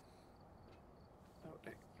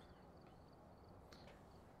 Okay.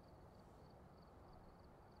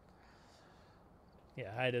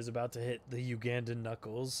 Yeah, Hyda's about to hit the Ugandan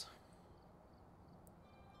Knuckles.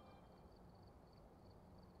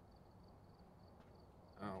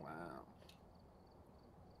 Oh, wow.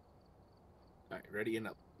 Alright, ready and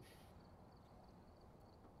up.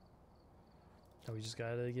 Oh, we just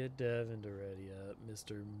gotta get Devin to ready up.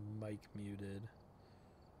 Mr. Mike muted.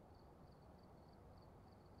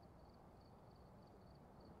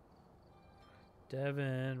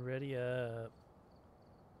 Devin, ready up.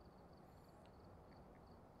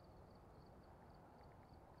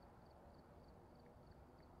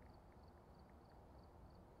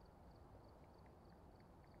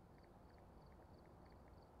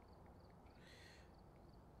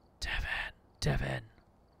 Devin.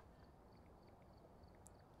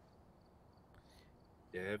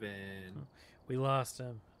 Devin. We lost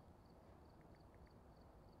him.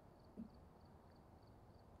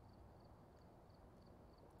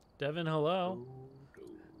 Devin, hello.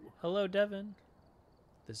 Hello, Devin.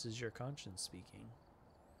 This is your conscience speaking.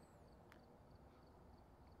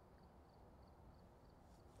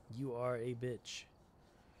 You are a bitch.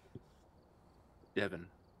 Devin,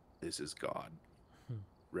 this is God.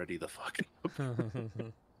 Ready the fuck up.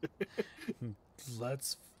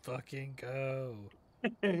 Let's fucking go.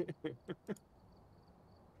 Alright,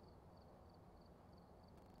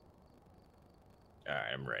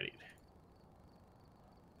 I'm ready.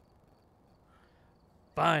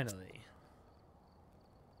 Finally.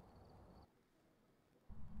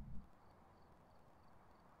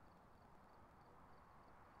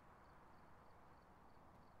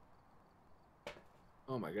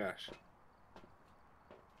 Oh my gosh.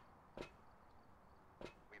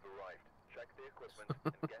 We've arrived. Check the equipment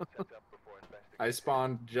and get set up before investigating. I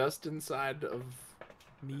spawned just inside of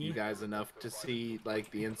you Me? guys enough to see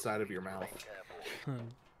like the inside of your mouth.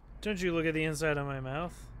 Don't you look at the inside of my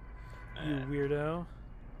mouth, you weirdo.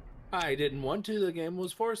 I didn't want to. The game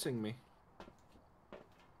was forcing me.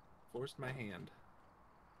 Forced my hand.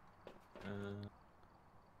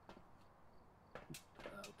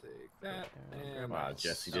 I'll take that. And Wow, that's-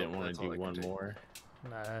 Jesse didn't want that's to all do I one can take. more.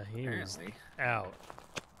 Nah, he was Apparently. out.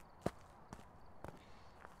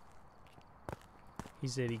 He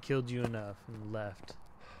said he killed you enough and left.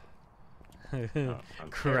 I'm tarot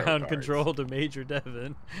Ground cards. control to Major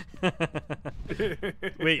Devon.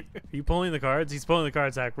 Wait, are you pulling the cards? He's pulling the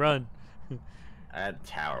cards, Hack. Run. I had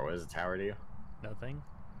tower. What does a tower do? Nothing.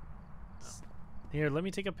 Here, let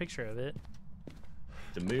me take a picture of it.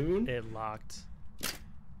 The moon? It locked. Did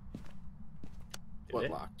What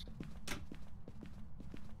it? locked?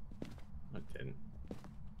 It didn't.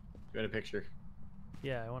 You want a picture?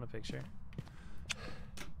 Yeah, I want a picture.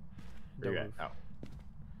 Where you Don't at? move. Oh.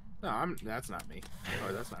 No, that's not me.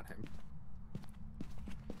 Oh, that's not him.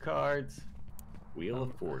 Cards. Wheel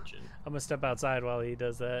of Fortune. I'm gonna step outside while he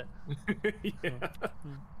does that. Yeah.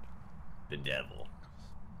 The devil.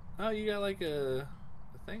 Oh, you got like a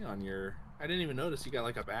thing on your. I didn't even notice you got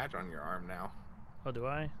like a badge on your arm now. Oh, do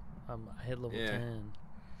I? I hit level Yeah. 10.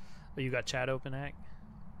 Oh, you got chat open, Hack?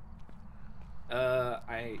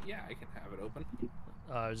 I can have it open.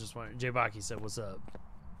 I was just wondering. J Baki said, "What's up?"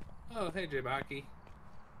 Oh, hey, Jabaki.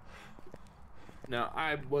 No,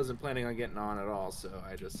 I wasn't planning on getting on at all, so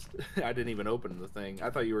I didn't even open the thing. I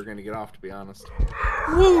thought you were going to get off, to be honest.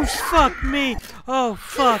 Whoosh! Fuck me! Oh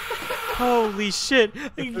fuck! Holy shit!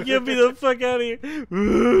 Get me the fuck out of here!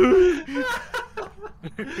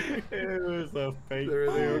 It was a fake.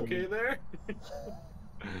 Are they okay there?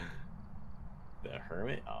 The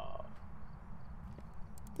hermit? Oh.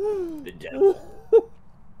 The devil.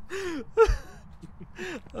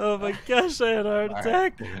 Oh my gosh! I had a heart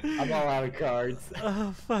attack. I'm all out of cards.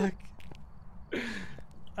 Oh fuck!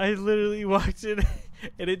 I literally walked in,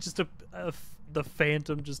 and it just the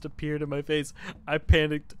phantom just appeared in my face. I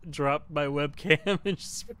panicked, dropped my webcam, and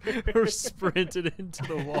just sprinted into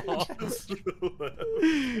the wall.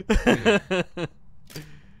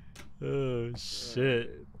 Oh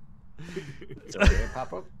shit! Is there a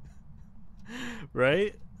pop up?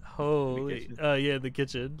 Right? Holy! kitchen? Yeah, the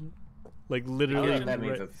kitchen. Like I don't know literally. if that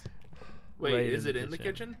means right, it's, Wait, right is it in the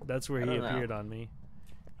kitchen? That's where I he don't know. appeared on me.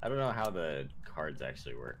 I don't know how the cards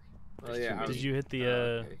actually work. Oh, There's yeah. too many. Did you hit the?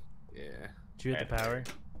 Okay. Yeah. Did you hit the I- power?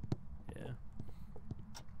 Yeah.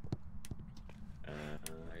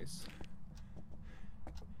 Nice.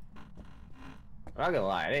 I'm not gonna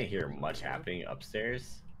lie, I didn't hear much happening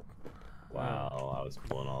upstairs. Wow, I was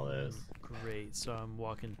pulling all this. Great. So I'm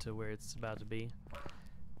walking to where it's about to be.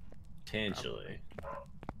 Potentially.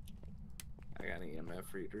 I got an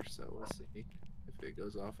EMF reader, so we'll see if it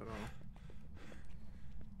goes off at all.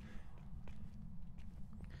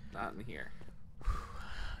 Not in here.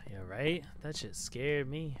 Yeah, right? That shit scared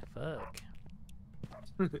me. Fuck.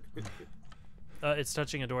 It's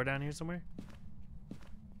touching a door down here somewhere?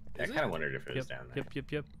 I Is it? kind of wondered if it was Yep, down there.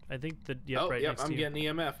 yep. I think that, yep, oh, right yep, next I'm to you. getting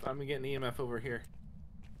EMF. I'm getting EMF over here.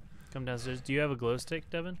 Come downstairs. Do you have a glow stick,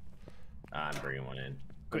 Devin? I'm bringing one in.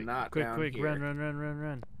 But not quick, down quick, here.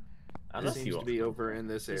 run. I It don't see seems to what. be over in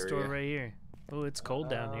this This area. door right here. Oh, it's cold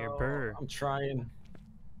down here. Oh, Brr. I'm trying.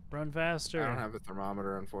 Run faster. I don't have a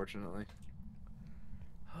thermometer, unfortunately.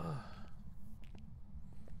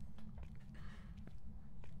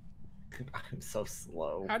 I'm so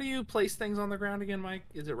slow. How do you place things on the ground again, Mike?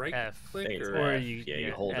 Is it right F. click It's or? Or F. you- yeah, yeah,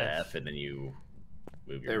 you hold F. F and then you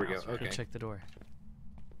move your There we go, mouse around. okay. Go check the door.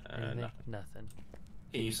 Anything? No. Nothing.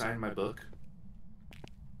 Can you sign my book?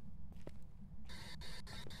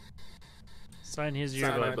 Sign his Sign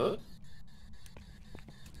my yearbook. book?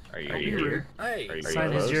 Are you Are you here? here? Hey. Are you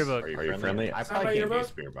Sign his close? yearbook. Are you friendly? I Sign probably my can't do a yearbook?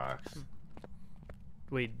 spirit box.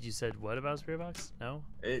 Wait, you said what about Spirit Box? No?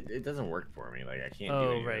 It doesn't work for me. Like I can't do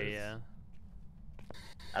Oh, any of right, this. yeah.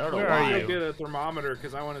 I don't know Where why. are I'll you? get a thermometer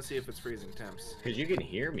because I want to see if it's freezing temps. Because you can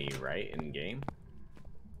hear me, right, in game.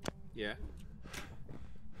 Yeah.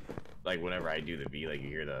 Like whenever I do the V, like you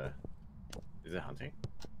hear the. Is it hunting?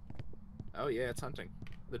 Oh yeah, it's hunting.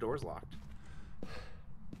 The door's locked.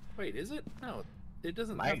 Wait, is it? No, it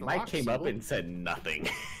doesn't. have the Mike lock came up symbol. and said nothing.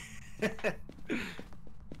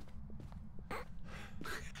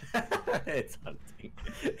 It's hunting.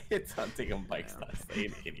 It's hunting and Mike's not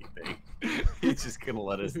saying anything. He's just gonna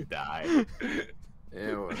let us die.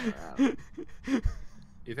 Yeah, well,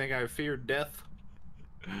 you think I feared death?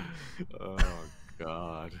 Oh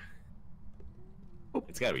God.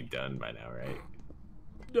 It's gotta be done by now, right?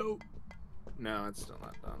 No. No, it's still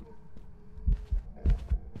not done.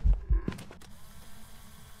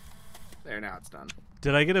 There, now it's done.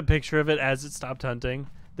 Did I get a picture of it as it stopped hunting?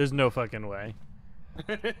 There's no fucking way.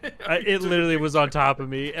 It literally was on top of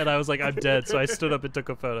me, and I was like, I'm dead. So I stood up and took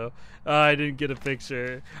a photo. I didn't get a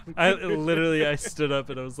picture. I stood up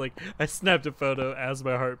and I was like, I snapped a photo as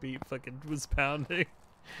my heartbeat fucking was pounding.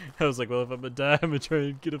 I was like, well, if I'm gonna die, I'm gonna try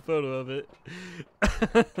and get a photo of it.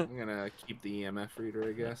 I'm gonna keep the EMF reader,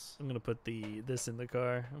 I guess. I'm gonna put this in the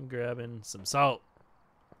car. I'm grabbing some salt.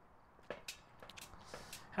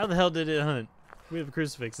 How the hell did it hunt? We have a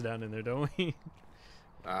crucifix down in there, don't we?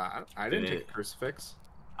 I didn't take a crucifix.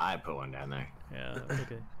 I put one down there. Yeah.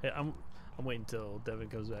 Okay. Hey, I'm waiting until Devin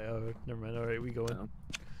comes back. Oh, never mind. All right, we going. No.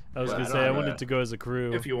 I was Well, gonna I say I don't, wanted to go as a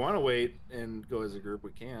crew. If you want to wait and go as a group,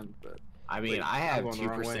 we can. But I mean, Wait, I I'm have going the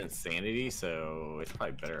wrong way. 2% sanity, so it's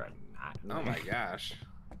probably better I'm not. oh my gosh,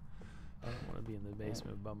 I don't want to be in the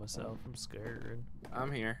basement by myself. I'm scared.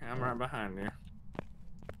 I'm here. I'm right behind you.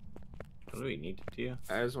 What do we need to do?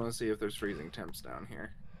 I just want to see if there's freezing temps down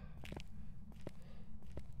here.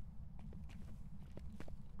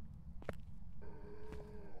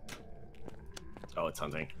 Oh, it's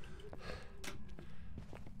hunting.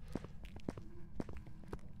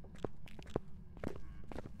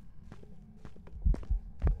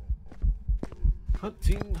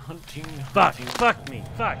 Hunting. Fuck me.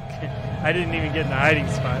 Fuck. I didn't even get in a hiding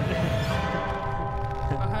spot.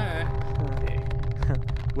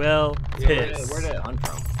 Well, piss. Where did it hunt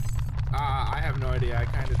from? I have no idea. I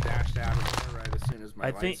kind of dashed out of there right as soon as my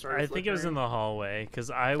light started I think it was in flickering. the hallway because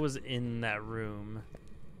I was in that room.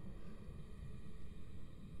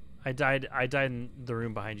 I died in the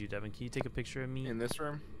room behind you, Devin. Can you take a picture of me In this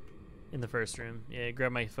room. in the first room? Yeah,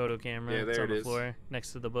 grab my photo camera. Yeah, it's there on it the is. floor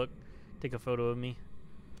next to the book. Take a photo of me.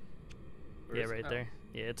 Where Yeah, is it? right Oh. there.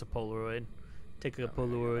 Yeah, it's a Polaroid. Take a Oh, yeah,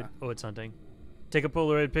 Polaroid. yeah. Oh, it's hunting. Take a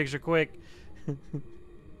Polaroid picture quick.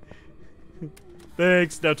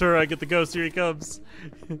 Thanks. Now, Tura, get the ghost. Here he comes.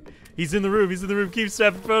 He's in the room. He's in the room. Keep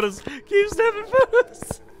snapping photos. Keep snapping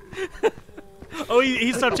photos. Oh,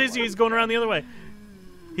 he stopped chasing you. He's going around the other way.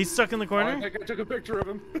 He's stuck in the Oh, corner. I think I took a picture of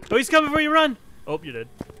him. Oh, he's coming for you. Run. Oh, you did.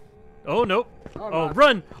 Oh, nope. Oh, Oh, no.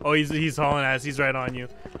 run. Oh, he's hauling ass. He's right on you.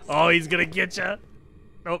 Oh, he's going to get you.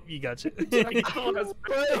 Oh, you got you. Fucking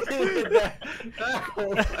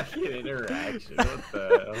interaction. What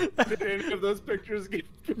the hell? Did any of those pictures get?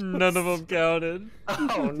 None of them counted.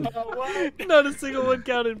 Oh no. Oh, what? Not a single one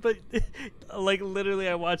counted, but like literally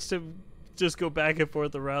I watched him just go back and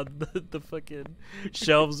forth around the fucking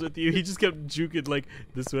shelves with you. He just kept juking like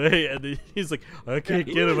this way, and then he's like, I can't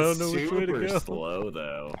He get him. I was don't know which way to super go. slow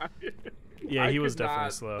though. Yeah, he I was could definitely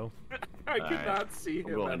not- slow. I could Alright. not see I'm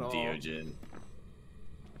him going at all. Diogen.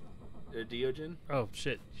 Diogen? Oh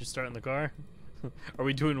shit! You're starting the car. Are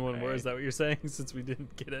we doing one more? Alright. Is that what you're saying? Since we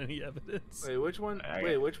didn't get any evidence. Wait, which one? I-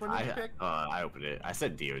 Wait, which one did you pick? I opened it. I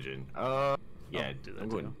said Diogen. Yeah, do that I'm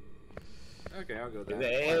too. going. Okay, I'll go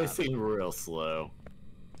there. They seem real slow.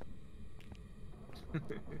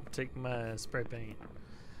 Take my spray paint.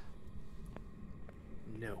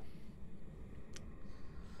 No.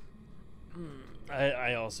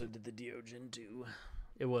 I also did the Diogen too.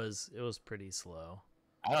 It was pretty slow.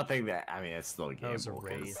 I don't think that. I mean, it's still a That was a gamble.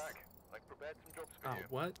 'cause- wraith. I've prepared some jobs for Oh, you.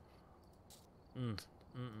 what?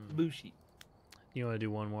 Mm-mm. Bushi. You want to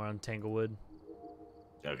do one more on Tanglewood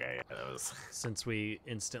Okay, yeah, that was. since we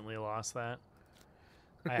instantly lost that?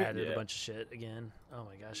 I added a Yeah. bunch of shit again. Oh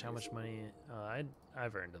my gosh, how much money?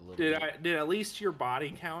 I've earned a little. Did bit. Did at least your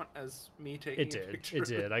body count as me taking? It a did. picture It of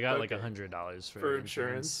did. I got like Okay. $100 for For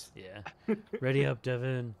insurance. Yeah. Ready up,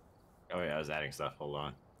 Devin. Oh yeah, I was adding stuff. Hold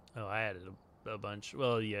on. Oh, I added a bunch.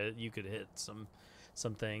 Well, yeah, you could hit some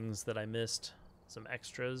things that I missed, some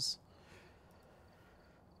extras.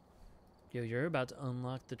 Yo, you're about to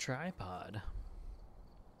unlock the tripod.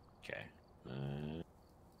 Okay.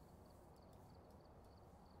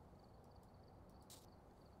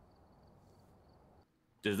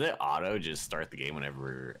 Does it auto just start the game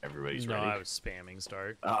whenever everybody's No, ready? I was spamming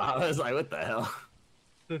start. Oh, I was like, what the hell?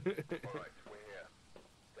 All right, we're here.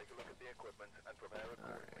 Take a look at the equipment and prepare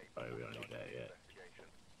accordingly. Oh, we don't need that yet. Investigation.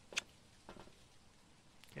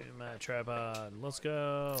 Give me my tripod. Let's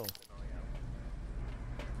go.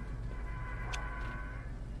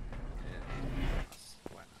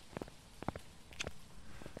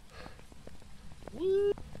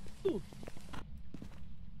 Woo!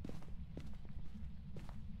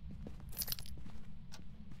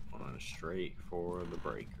 On straight for the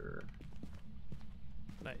breaker.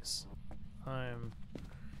 Nice. I'm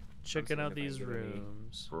Checking seeing out if I these can get any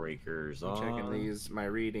rooms. Breakers I'm on. checking my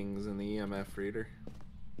readings in the EMF reader.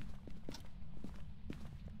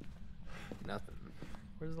 Nothing.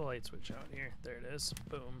 Where's the light switch out here? There it is.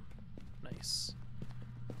 Boom. Nice.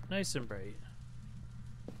 Nice and bright.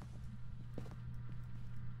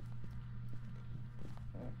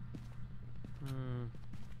 Hmm.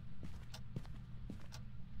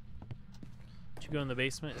 Did you go in the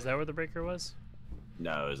basement? Is that where the breaker was?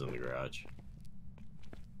 No, it was in the garage.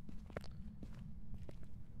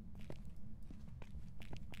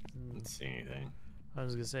 Didn't see anything. I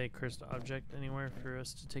was gonna say, cursed object anywhere for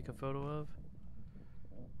us to take a photo of?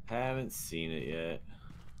 Haven't seen it yet.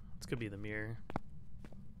 It's gonna be the mirror.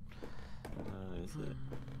 Is it?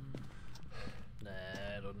 Nah,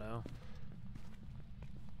 I don't know.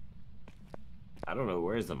 I don't know.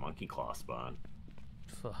 Where's the monkey claw spawn?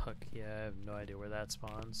 Fuck, yeah, I have no idea where that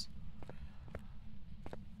spawns.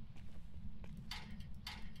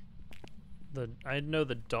 I know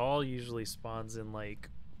the doll usually spawns in like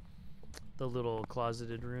the little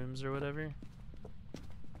closeted rooms or whatever.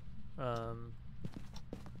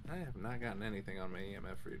 I have not gotten anything on my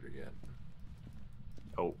EMF reader yet.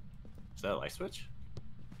 Oh, is that a light switch?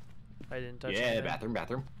 I didn't touch Yeah, anything.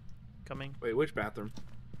 bathroom. Coming. Wait, which bathroom?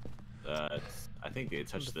 I think it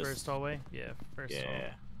touched The this. first hallway? Yeah, first hallway.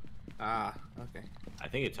 Yeah, Ah, okay. I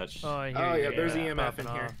think it touched. Oh, I hear Oh you. yeah, there's Yeah, EMF in popping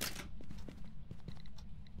here. off.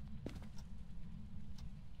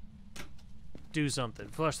 Do something.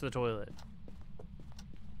 Flush the toilet.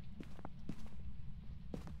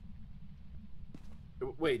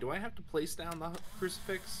 Wait, do I have to place down the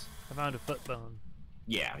crucifix? I found a foot bone.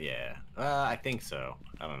 Yeah, yeah. I think so.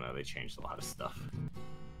 I don't know. They changed a lot of stuff.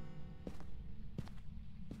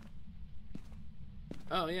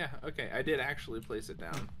 Oh yeah, okay. I did actually place it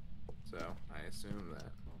down, so I assume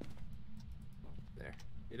that. There.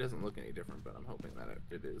 It doesn't look any different, but I'm hoping that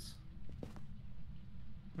it is.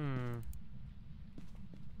 Hmm.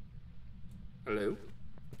 Hello?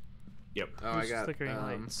 Yep, Oh, Who's I got flickering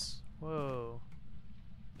lights. Whoa.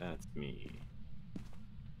 that's me.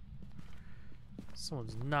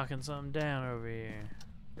 Someone's knocking something down over here.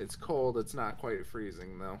 It's cold. It's not quite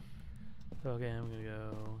freezing though. Okay, I'm gonna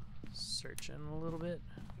go searching a little bit.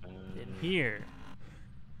 In Uh, here.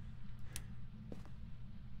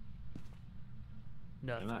 Can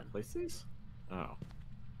I Nothing. not place these? Oh,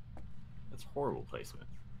 that's horrible placement.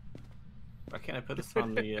 Why can't I put this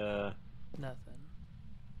on the? Nothing.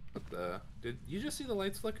 What did you just see the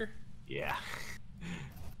lights flicker? Yeah.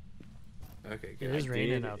 Okay, It good. is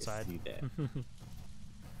raining did outside. see that.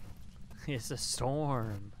 It's a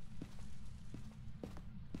storm.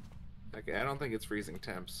 Okay, I don't think it's freezing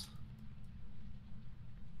temps.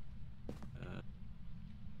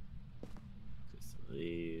 Just some of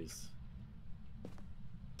these.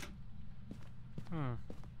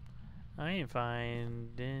 I ain't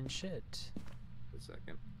finding shit A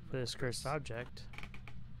second. for this cursed object.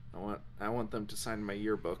 I want them to sign my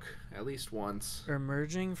yearbook at least once.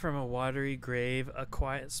 Emerging from a watery grave, a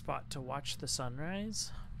quiet spot to watch the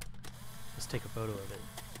sunrise. Let's take a photo of it.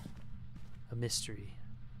 A mystery.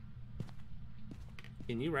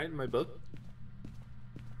 Can you write in my book?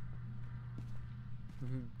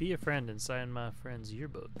 Be a friend and sign my friend's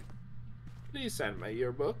yearbook. Please sign my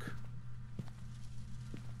yearbook.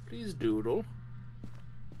 Please doodle.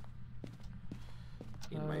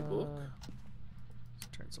 In my book.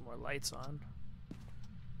 Let's turn some more lights on.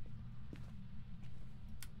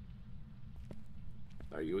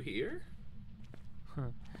 Are you here?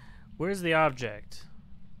 Where's the object?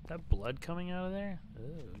 That blood coming out of there?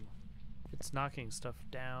 Ooh. It's knocking stuff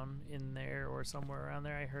down in there or somewhere around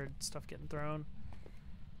there. I heard stuff getting thrown.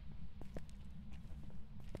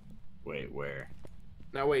 Wait, where?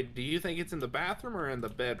 Now wait, do you think it's in the bathroom or in the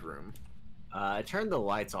bedroom? I turned the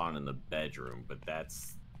lights on in the bedroom, but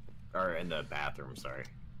that's, or in the bathroom. Sorry.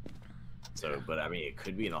 So, Yeah. but I mean, it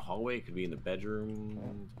could be in the hallway. It could be in the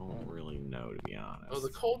bedroom. Don't really know, to be honest. Oh, the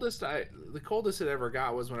coldest it ever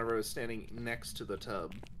got was whenever I was standing next to the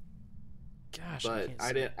tub. Gosh, But can't I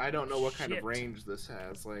see didn't. I don't know what kind of shit. range this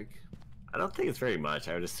has. Like, I don't think it's very much.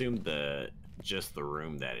 I would assume just the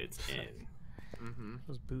room that it's in.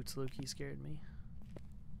 Those boots low-key scared me.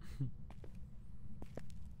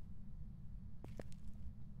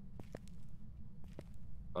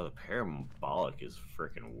 Oh, the parabolic is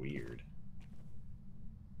freaking weird.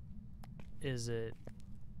 Is it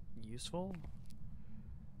useful?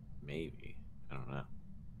 Maybe. I don't know.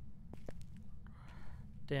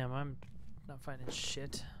 Damn, I'm not finding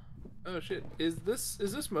shit. oh shit, is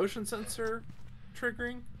this motion sensor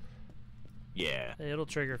triggering? Yeah. It'll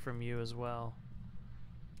trigger from you as well.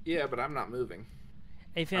 Yeah, but I'm not moving.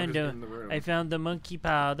 I found just in the room. I found the monkey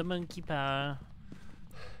paw. The monkey paw.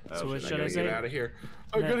 Oh, So what shit, should I gotta say? get out of here.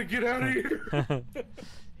 I No. gotta get out of here.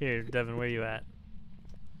 Here, Devin, where you at?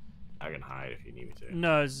 I can hide if you need me to.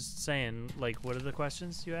 No, I was just saying, like, what are the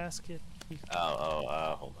questions you ask?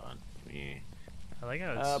 Hold on. Me. I like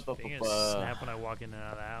how it's making a snap when I walk in and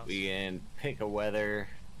out of the house. We can pick a weather.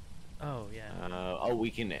 Oh, yeah. We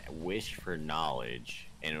can wish for knowledge,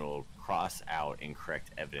 and it'll cross out incorrect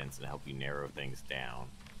evidence and help you narrow things down.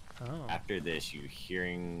 Oh. After this, your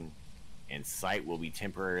hearing and sight will be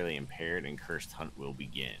temporarily impaired, and cursed hunt will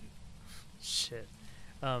begin. Shit.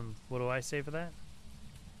 What do I say for that?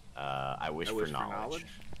 I wish for knowledge.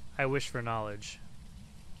 I wish for knowledge.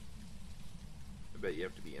 I bet you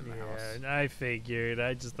have to be in the house. Yeah, I figured.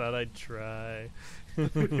 I just thought I'd try.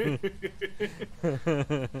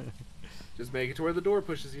 Just make it to where the door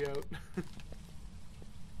pushes you out.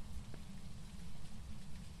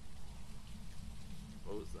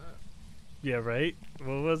 What was that? Yeah, right?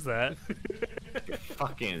 What was that? You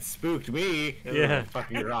fucking spooked me. Yeah.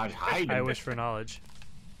 Fucking garage hiding. I wish for knowledge.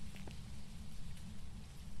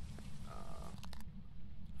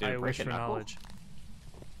 Did it I break wish a for knuckle? knowledge.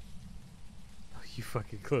 Oh, you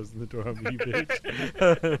fucking closing the door on me,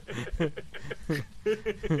 bitch.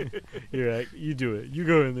 You're right. You do it. You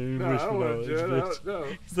go in there and No, wish I for don't want knowledge, to do bitch. it.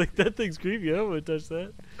 No. He's like, that thing's creepy. I don't want to touch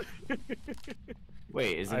that.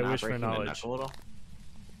 Wait, is it I not wish for breaking the knowledge. knuckle at all?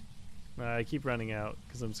 I keep running out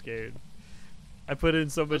because I'm scared. I put in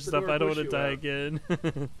so much the stuff. door I don't push want to you die out.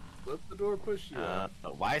 again. Let the door push you out.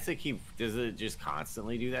 Why does it keep? Does it just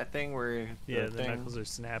constantly do that thing where? Yeah, the thing? knuckles are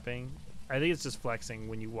snapping. I think it's just flexing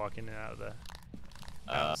when you walk in and out of the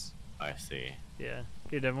house. I see. Yeah.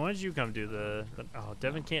 Here, Devin, why don't you come do the oh,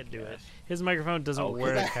 Devin can't do it. Yes. His microphone doesn't Oh, 'cause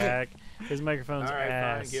work, I- hack. His microphone's All right,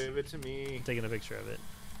 ass. fine. Give it to me. I'm taking a picture of it.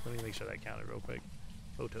 Let me make sure that counted real quick.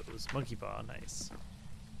 Photos. Monkey paw. Nice.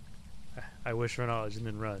 I wish for knowledge and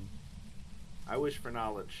then run. I wish for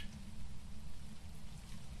knowledge.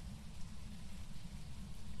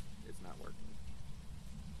 It's not working.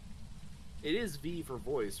 It is V for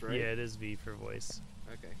voice, right? Yeah, it is V for voice.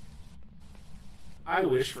 Okay. I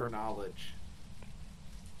wish for knowledge.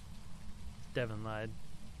 Devin lied.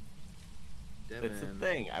 Devin. That's the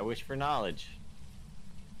thing. I wish for knowledge.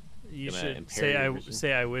 You Gonna should impair your vision?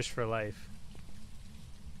 say I wish for life.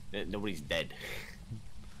 Nobody's dead.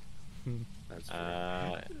 That's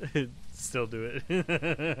true. Still do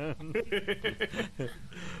it.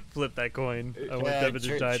 Flip that coin. I want Yeah, Devin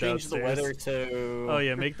to die change the downstairs. weather to Oh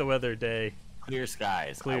yeah, make the weather day. clear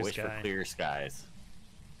skies. Clear I wish sky. for clear skies.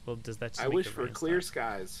 Well, does that? Just I make wish the for rain clear stop?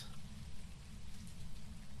 skies.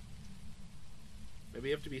 Maybe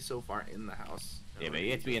you have to be so far in the house. Yeah, but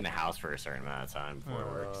you have to be in the house for a certain amount of time before it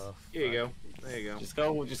works. Here you go. There you go.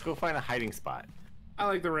 Just go find a hiding spot. I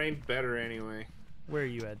like the rain better anyway. Where are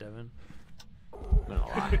you at, Devin? I'm not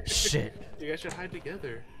gonna lie. Shit. You guys should hide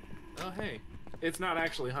together. Oh hey. It's not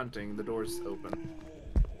actually hunting, the door's open.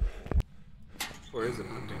 Or is it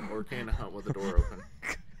hunting? Or can it hunt with the door open?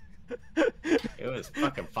 It was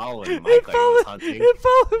fucking following Mike like it was hunting. It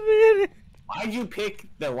followed me in. Why'd you pick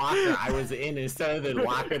the locker I was in instead of the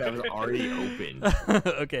locker that was already open?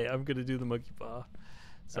 Okay, I'm gonna do the monkey paw.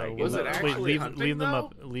 So Alright, Was it actually leave hunting, them though?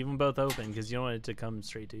 up. Leave them both open because you don't want it to come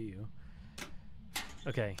straight to you.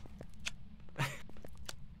 Okay.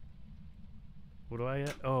 What do I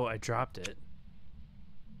get? Oh, I dropped it.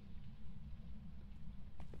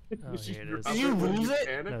 Oh, Did here it you is. drop Did you Did lose it?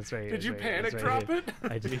 panic? No, it's right here. Did it's you right here, panic it's drop right it?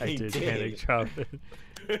 I did. I He did did. panic drop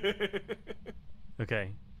it.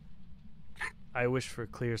 Okay. I wish for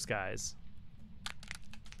clear skies.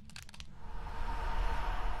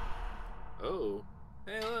 Oh.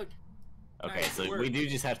 Hey, look. Okay, Nice so work. we do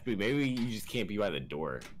just have to be. Maybe you just can't be by the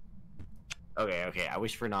door. Okay. I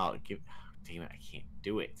wish for knowledge. Damn it, I can't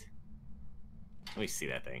do it. Let me see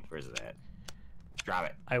that thing. Where's it at? Drop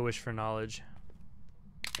it. I wish for knowledge.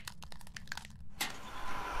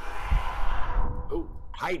 Oh,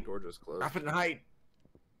 Height. door just closed. Drop it in height.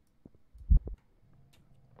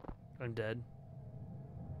 I'm dead.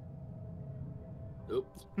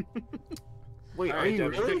 Oops. Wait, All are right, you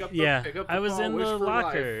Devin, really? pick up the, Yeah, pick up the I was ball, in wish the for life.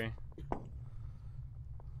 locker.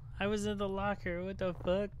 I was in the locker. What the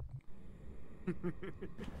fuck?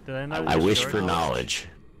 Did I not? I wish wish for for knowledge.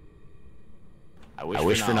 I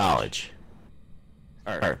wish for knowledge.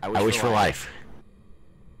 Or, I wish for life.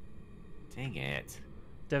 Dang it.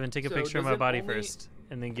 Devin, take a So picture of does my it body only- first,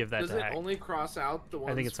 and then give that Does to it Hack. only cross out the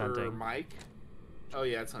ones think it's for hunting. Mike? Oh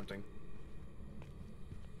yeah, it's hunting.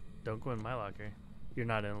 Don't go in my locker. You're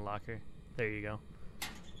not in the locker. There you go.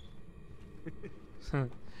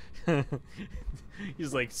 You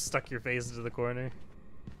just like stuck your face into the corner.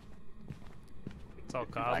 It's all I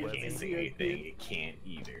cobwebby. can't see anything. It can't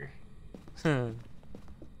either.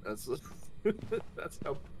 That's that's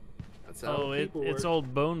how Oh, people it's work.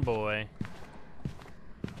 old Bone Boy.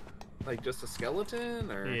 Like just a skeleton,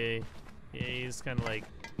 or Yeah, he's kind of like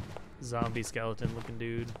zombie skeleton looking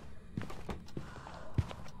dude.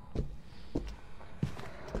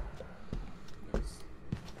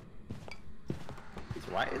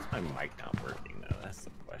 Why is my mic not working though? That's the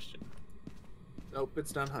question. nope,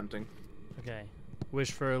 it's done hunting. Okay.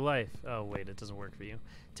 Wish for life. Oh wait, it doesn't work for you.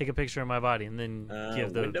 Take a picture of my body and then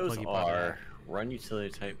give the Windows monkey paw are back. run utility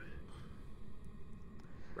type.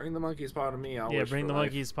 Bring the monkey's paw to me. I'll Yeah, wish bring for the life.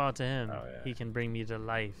 monkey's paw to him. Oh, yeah. He can bring me to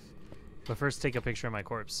life. But first, take a picture of my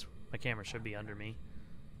corpse. My camera should be under me.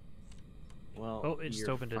 Well, Oh, it just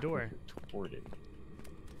you're opened a door. fucking contorted.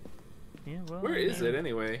 Yeah, well. Where is it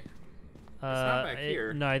anyway? not back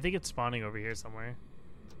here. No, I think it's spawning over here somewhere.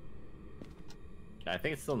 I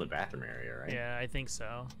think it's still in the bathroom area, right? Yeah, I think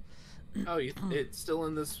so. Oh, it's still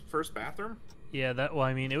in this first bathroom? Yeah, that. Well,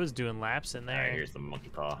 I mean, it was doing laps in All right, there. here's the monkey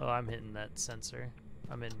paw. Oh, I'm hitting that sensor.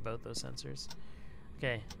 I'm hitting both those sensors.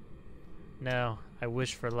 Okay. Now, I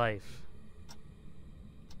wish for life.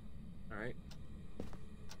 Alright.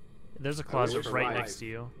 There's a wish closet for right life. next to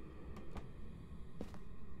you.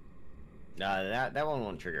 No, that one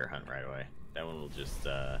won't trigger hunt right away. That one will just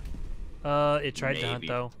It tried to hunt Maybe.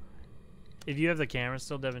 though. If you have the camera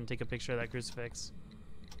still, Devin, take a picture of that crucifix.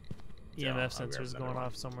 Yeah, I'll EMF grab sensor's another going one.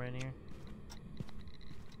 off somewhere in here.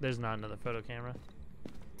 There's not another photo camera.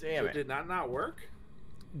 damn So it. did not work?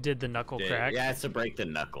 Did the knuckle Did- crack? Yeah, it's to break the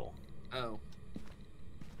knuckle. Oh.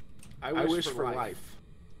 I wish for life.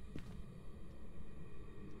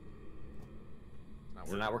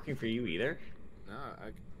 Is it not working for you either? No,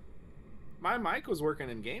 my mic was working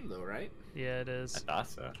in game though, right? Yeah, it I is. thought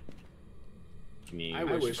so. Can you, I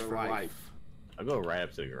wish for life. I'll go right up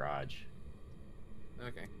to the garage.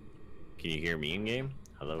 Okay. Can you hear me in game?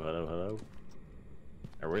 Hello, hello, hello.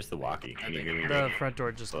 Or where's the walkie? Can you hear me? The front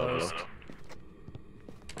door just Hello, closed. hello?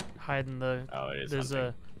 Hide in the. Oh, it is. There's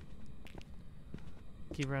hunting.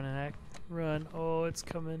 Keep running, Hack. Run. Oh, it's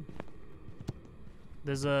coming.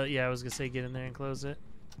 There's a. Yeah, I was gonna say get in there and close it.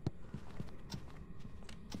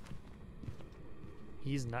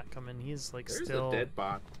 He's not coming. He's like There's still. a dead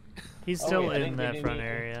bot. He's Oh, still wait, I in didn't that get front any-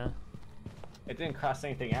 area. It didn't cross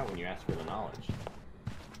anything out when you asked for the knowledge.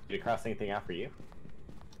 Did it cross anything out for you?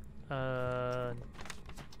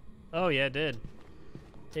 Oh yeah, it did.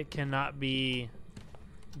 It cannot be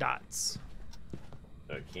dots.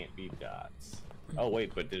 So it can't be dots. Oh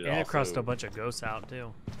wait, but did it And also... it crossed a bunch of ghosts out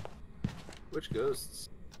too. Which ghosts?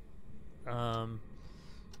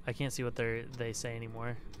 I can't see what they say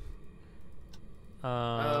anymore.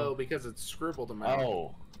 Oh, because it's scribbled them out.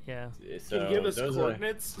 Oh, Yeah. so Can you give us those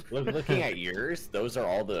coordinates? Are, looking at yours, those are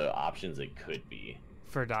all the options it could be.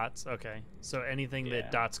 For dots, okay. So anything Yeah.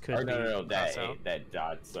 that dots could Or be no, crossed out. that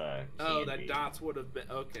dots. Oh, can that be. dots would have been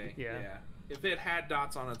okay. Yeah. If it had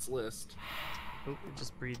dots on its list, Oh, it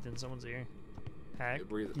just breathed in someone's ear. Hack. it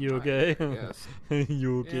breathed You fine, okay? I guess.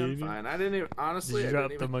 You okay? Yeah, I'm fine. I didn't even honestly. Did you I drop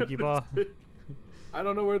didn't the even monkey paw? notice. I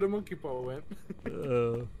don't know where the monkey paw went.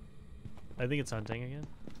 I think it's hunting again.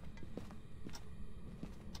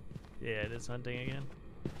 Yeah, it is hunting again.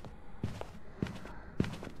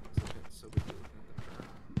 So we do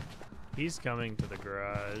it. He's coming to the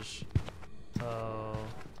garage. Oh.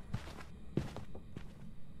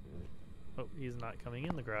 Oh, he's not coming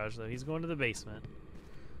in the garage though. He's going to the basement.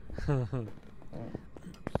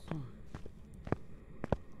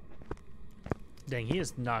 Dang, he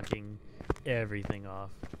is knocking everything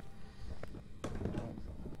off.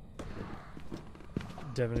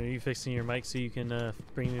 Devin, are you fixing your mic so you can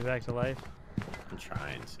bring me back to life? I'm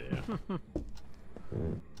trying to.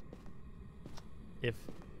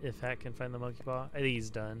 If Hack can find the monkey paw, I think he's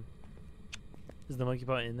done. Is the monkey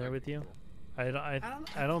paw in there with you? I thought it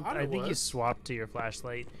think you was. swapped to your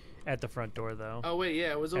flashlight at the front door though. Oh wait,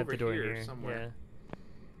 yeah, it was at over the door here here. somewhere.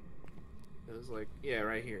 It was like, yeah,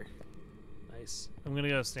 right here. Yeah, nice. I'm gonna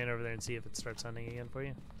go stand over there and see if it starts hunting again for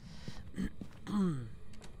you. There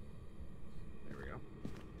we go.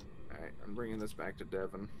 All right, I'm bringing this back to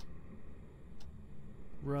Devin.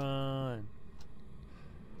 Run.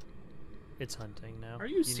 It's hunting now. Are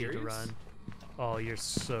you need serious? to run. Oh, you're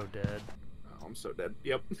so dead. Oh, I'm so dead.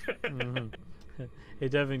 Yep. Mhm. Hey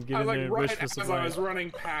Devin, get I in like there and right wish for as some I was light. running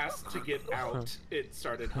past to get out, it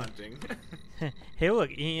started hunting. Hey look,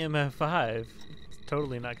 EMF 5. It's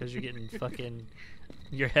totally not because you're getting fucking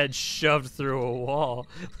your head shoved through a wall.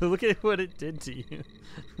 Look at what it did to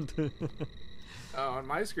you. Oh, on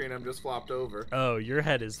my screen, I'm just flopped over. Oh, your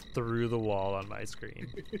head is through the wall on my screen.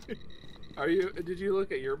 Are you? Did you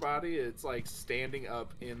look at your body? It's like standing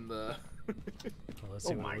up in the. Let's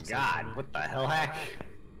see Oh what it my looks like god, for me. what the hell, Hack?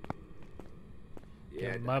 Yeah,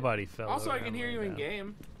 it my died. body fell. Also, over I can and hear laid you in down.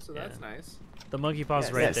 game, so that's Yeah. nice. The monkey paw's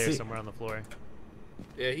Yeah, right yeah, there see. somewhere on the floor.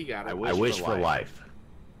 Yeah, he got it. I wish for life.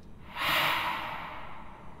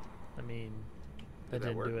 I mean, Did that that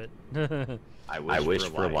didn't work? do it. I wish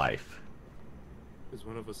for life. Is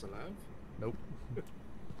one of us alive? Nope.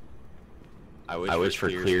 I wish for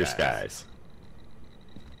clear skies.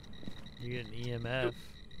 You get an EMF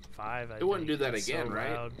 5. It wouldn't do that It's again, so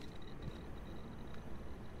right? loud.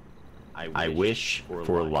 I wish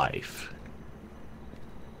for life.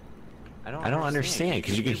 I don't understand,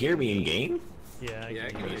 because you can hear me in game, Yeah, Yeah, I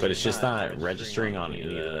can hear but it's just not registering on any of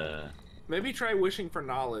the... Maybe try wishing for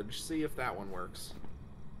knowledge. See if that one works.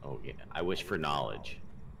 Oh yeah, I wish for knowledge.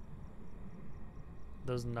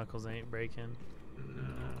 those knuckles ain't breaking. No.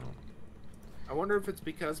 I wonder if it's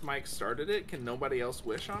because Mike started it. Can nobody else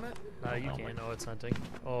wish on it? No, you Oh can't. my- Oh, it's hunting.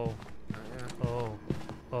 Oh, Yeah.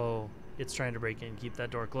 oh. It's trying to break in. Keep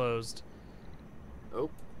that door closed. Oh,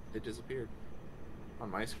 it disappeared on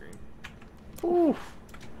my screen. Ooh.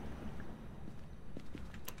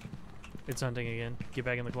 It's hunting again. Get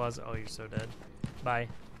back in the closet. Oh, you're so dead. Bye.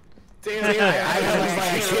 Damn it! I was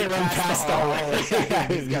like, I can't run past the hole.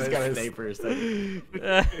 He's got a sniper or something.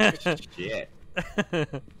 Shit.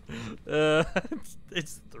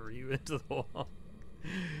 It's 3 into the wall.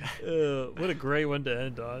 What a great one to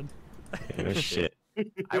end on. Oh, shit.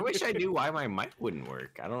 I wish I knew why my mic wouldn't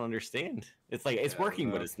work. I don't understand. It's like, it's Yeah, I don't working,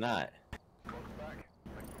 but know. it's not.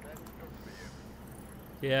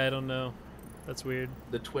 Yeah, I don't know. That's weird.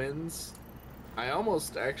 The twins. I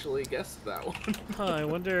almost actually guessed that one. Huh, I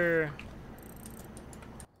wonder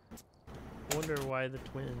why the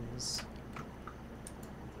twins.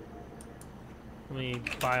 Let me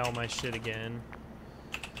buy all my shit again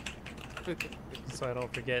so I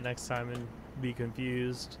don't forget next time and be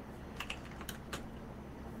confused.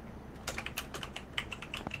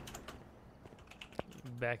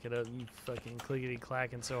 Back it up, you fucking clickety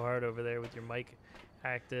clacking so hard over there with your mic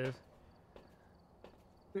active.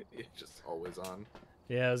 It's just always on.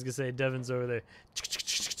 Yeah, I was gonna say Devin's over there.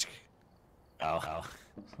 Oh.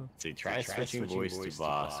 See, try switching voice to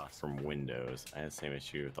boss from Windows. I had the same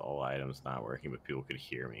issue with all items not working, but people could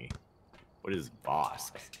hear me. What is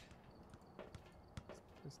boss?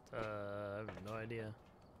 Just, I have no idea.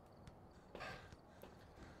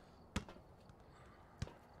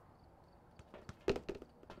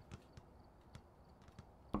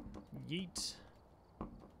 Yeet.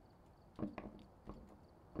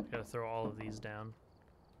 Gotta throw all of these down.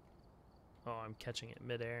 Oh, I'm catching it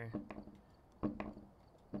midair.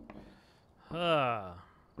 Ah.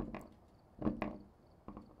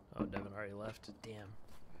 Oh, Devin already left. Damn.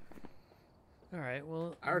 All right.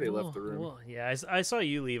 Well, I already left the room. Well, yeah, I saw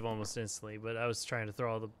you leave almost instantly, but I was trying to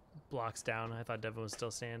throw all the blocks down. I thought Devin was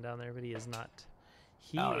still standing down there, but he is not.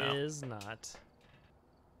 He Oh, no. is not.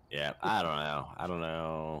 Yeah, I don't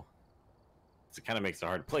know. It kind of makes it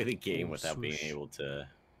hard to play the game Oh, without being swoosh. able to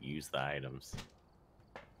use the items.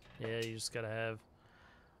 Yeah, you just gotta have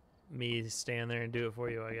me stand there and do it for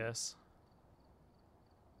you, I guess.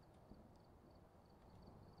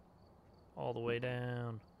 All the way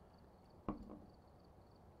down.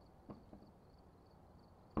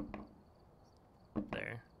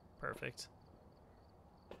 There. Perfect.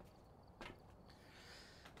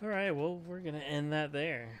 Alright, well, we're gonna end that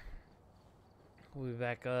there. We'll be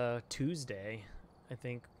back Tuesday, I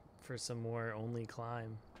think, for some more Only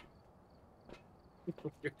Climb.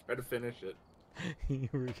 You're trying to finish it.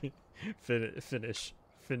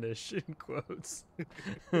 Finish in quotes.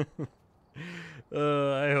 I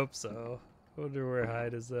hope so. I wonder where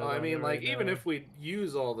Hyde is at. Well, I on mean, it like, right even now. if we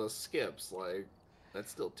use all the skips, like,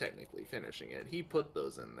 that's still technically finishing it. He put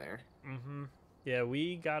those in there. Mm-hmm. Yeah,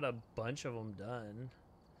 we got a bunch of them done.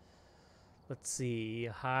 Let's see.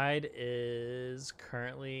 Hyde is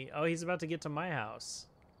currently... Oh, he's about to get to my house.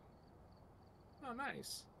 Oh,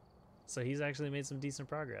 nice. So he's actually made some decent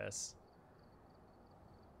progress.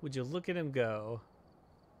 Would you look at him go?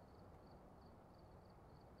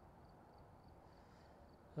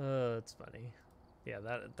 It's funny. Yeah,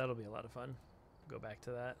 that'll be a lot of fun. Go back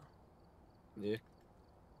to that. Yeah.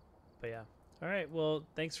 But yeah. All right. Well,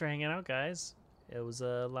 thanks for hanging out, guys. It was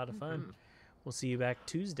a lot of fun. Mhm. We'll see you back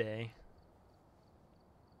Tuesday.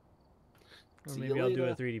 Or See maybe you I'll do a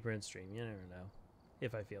later. 3D print stream. You never know.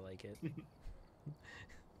 If I feel like it.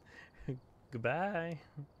 Goodbye.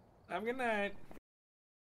 Have a good night.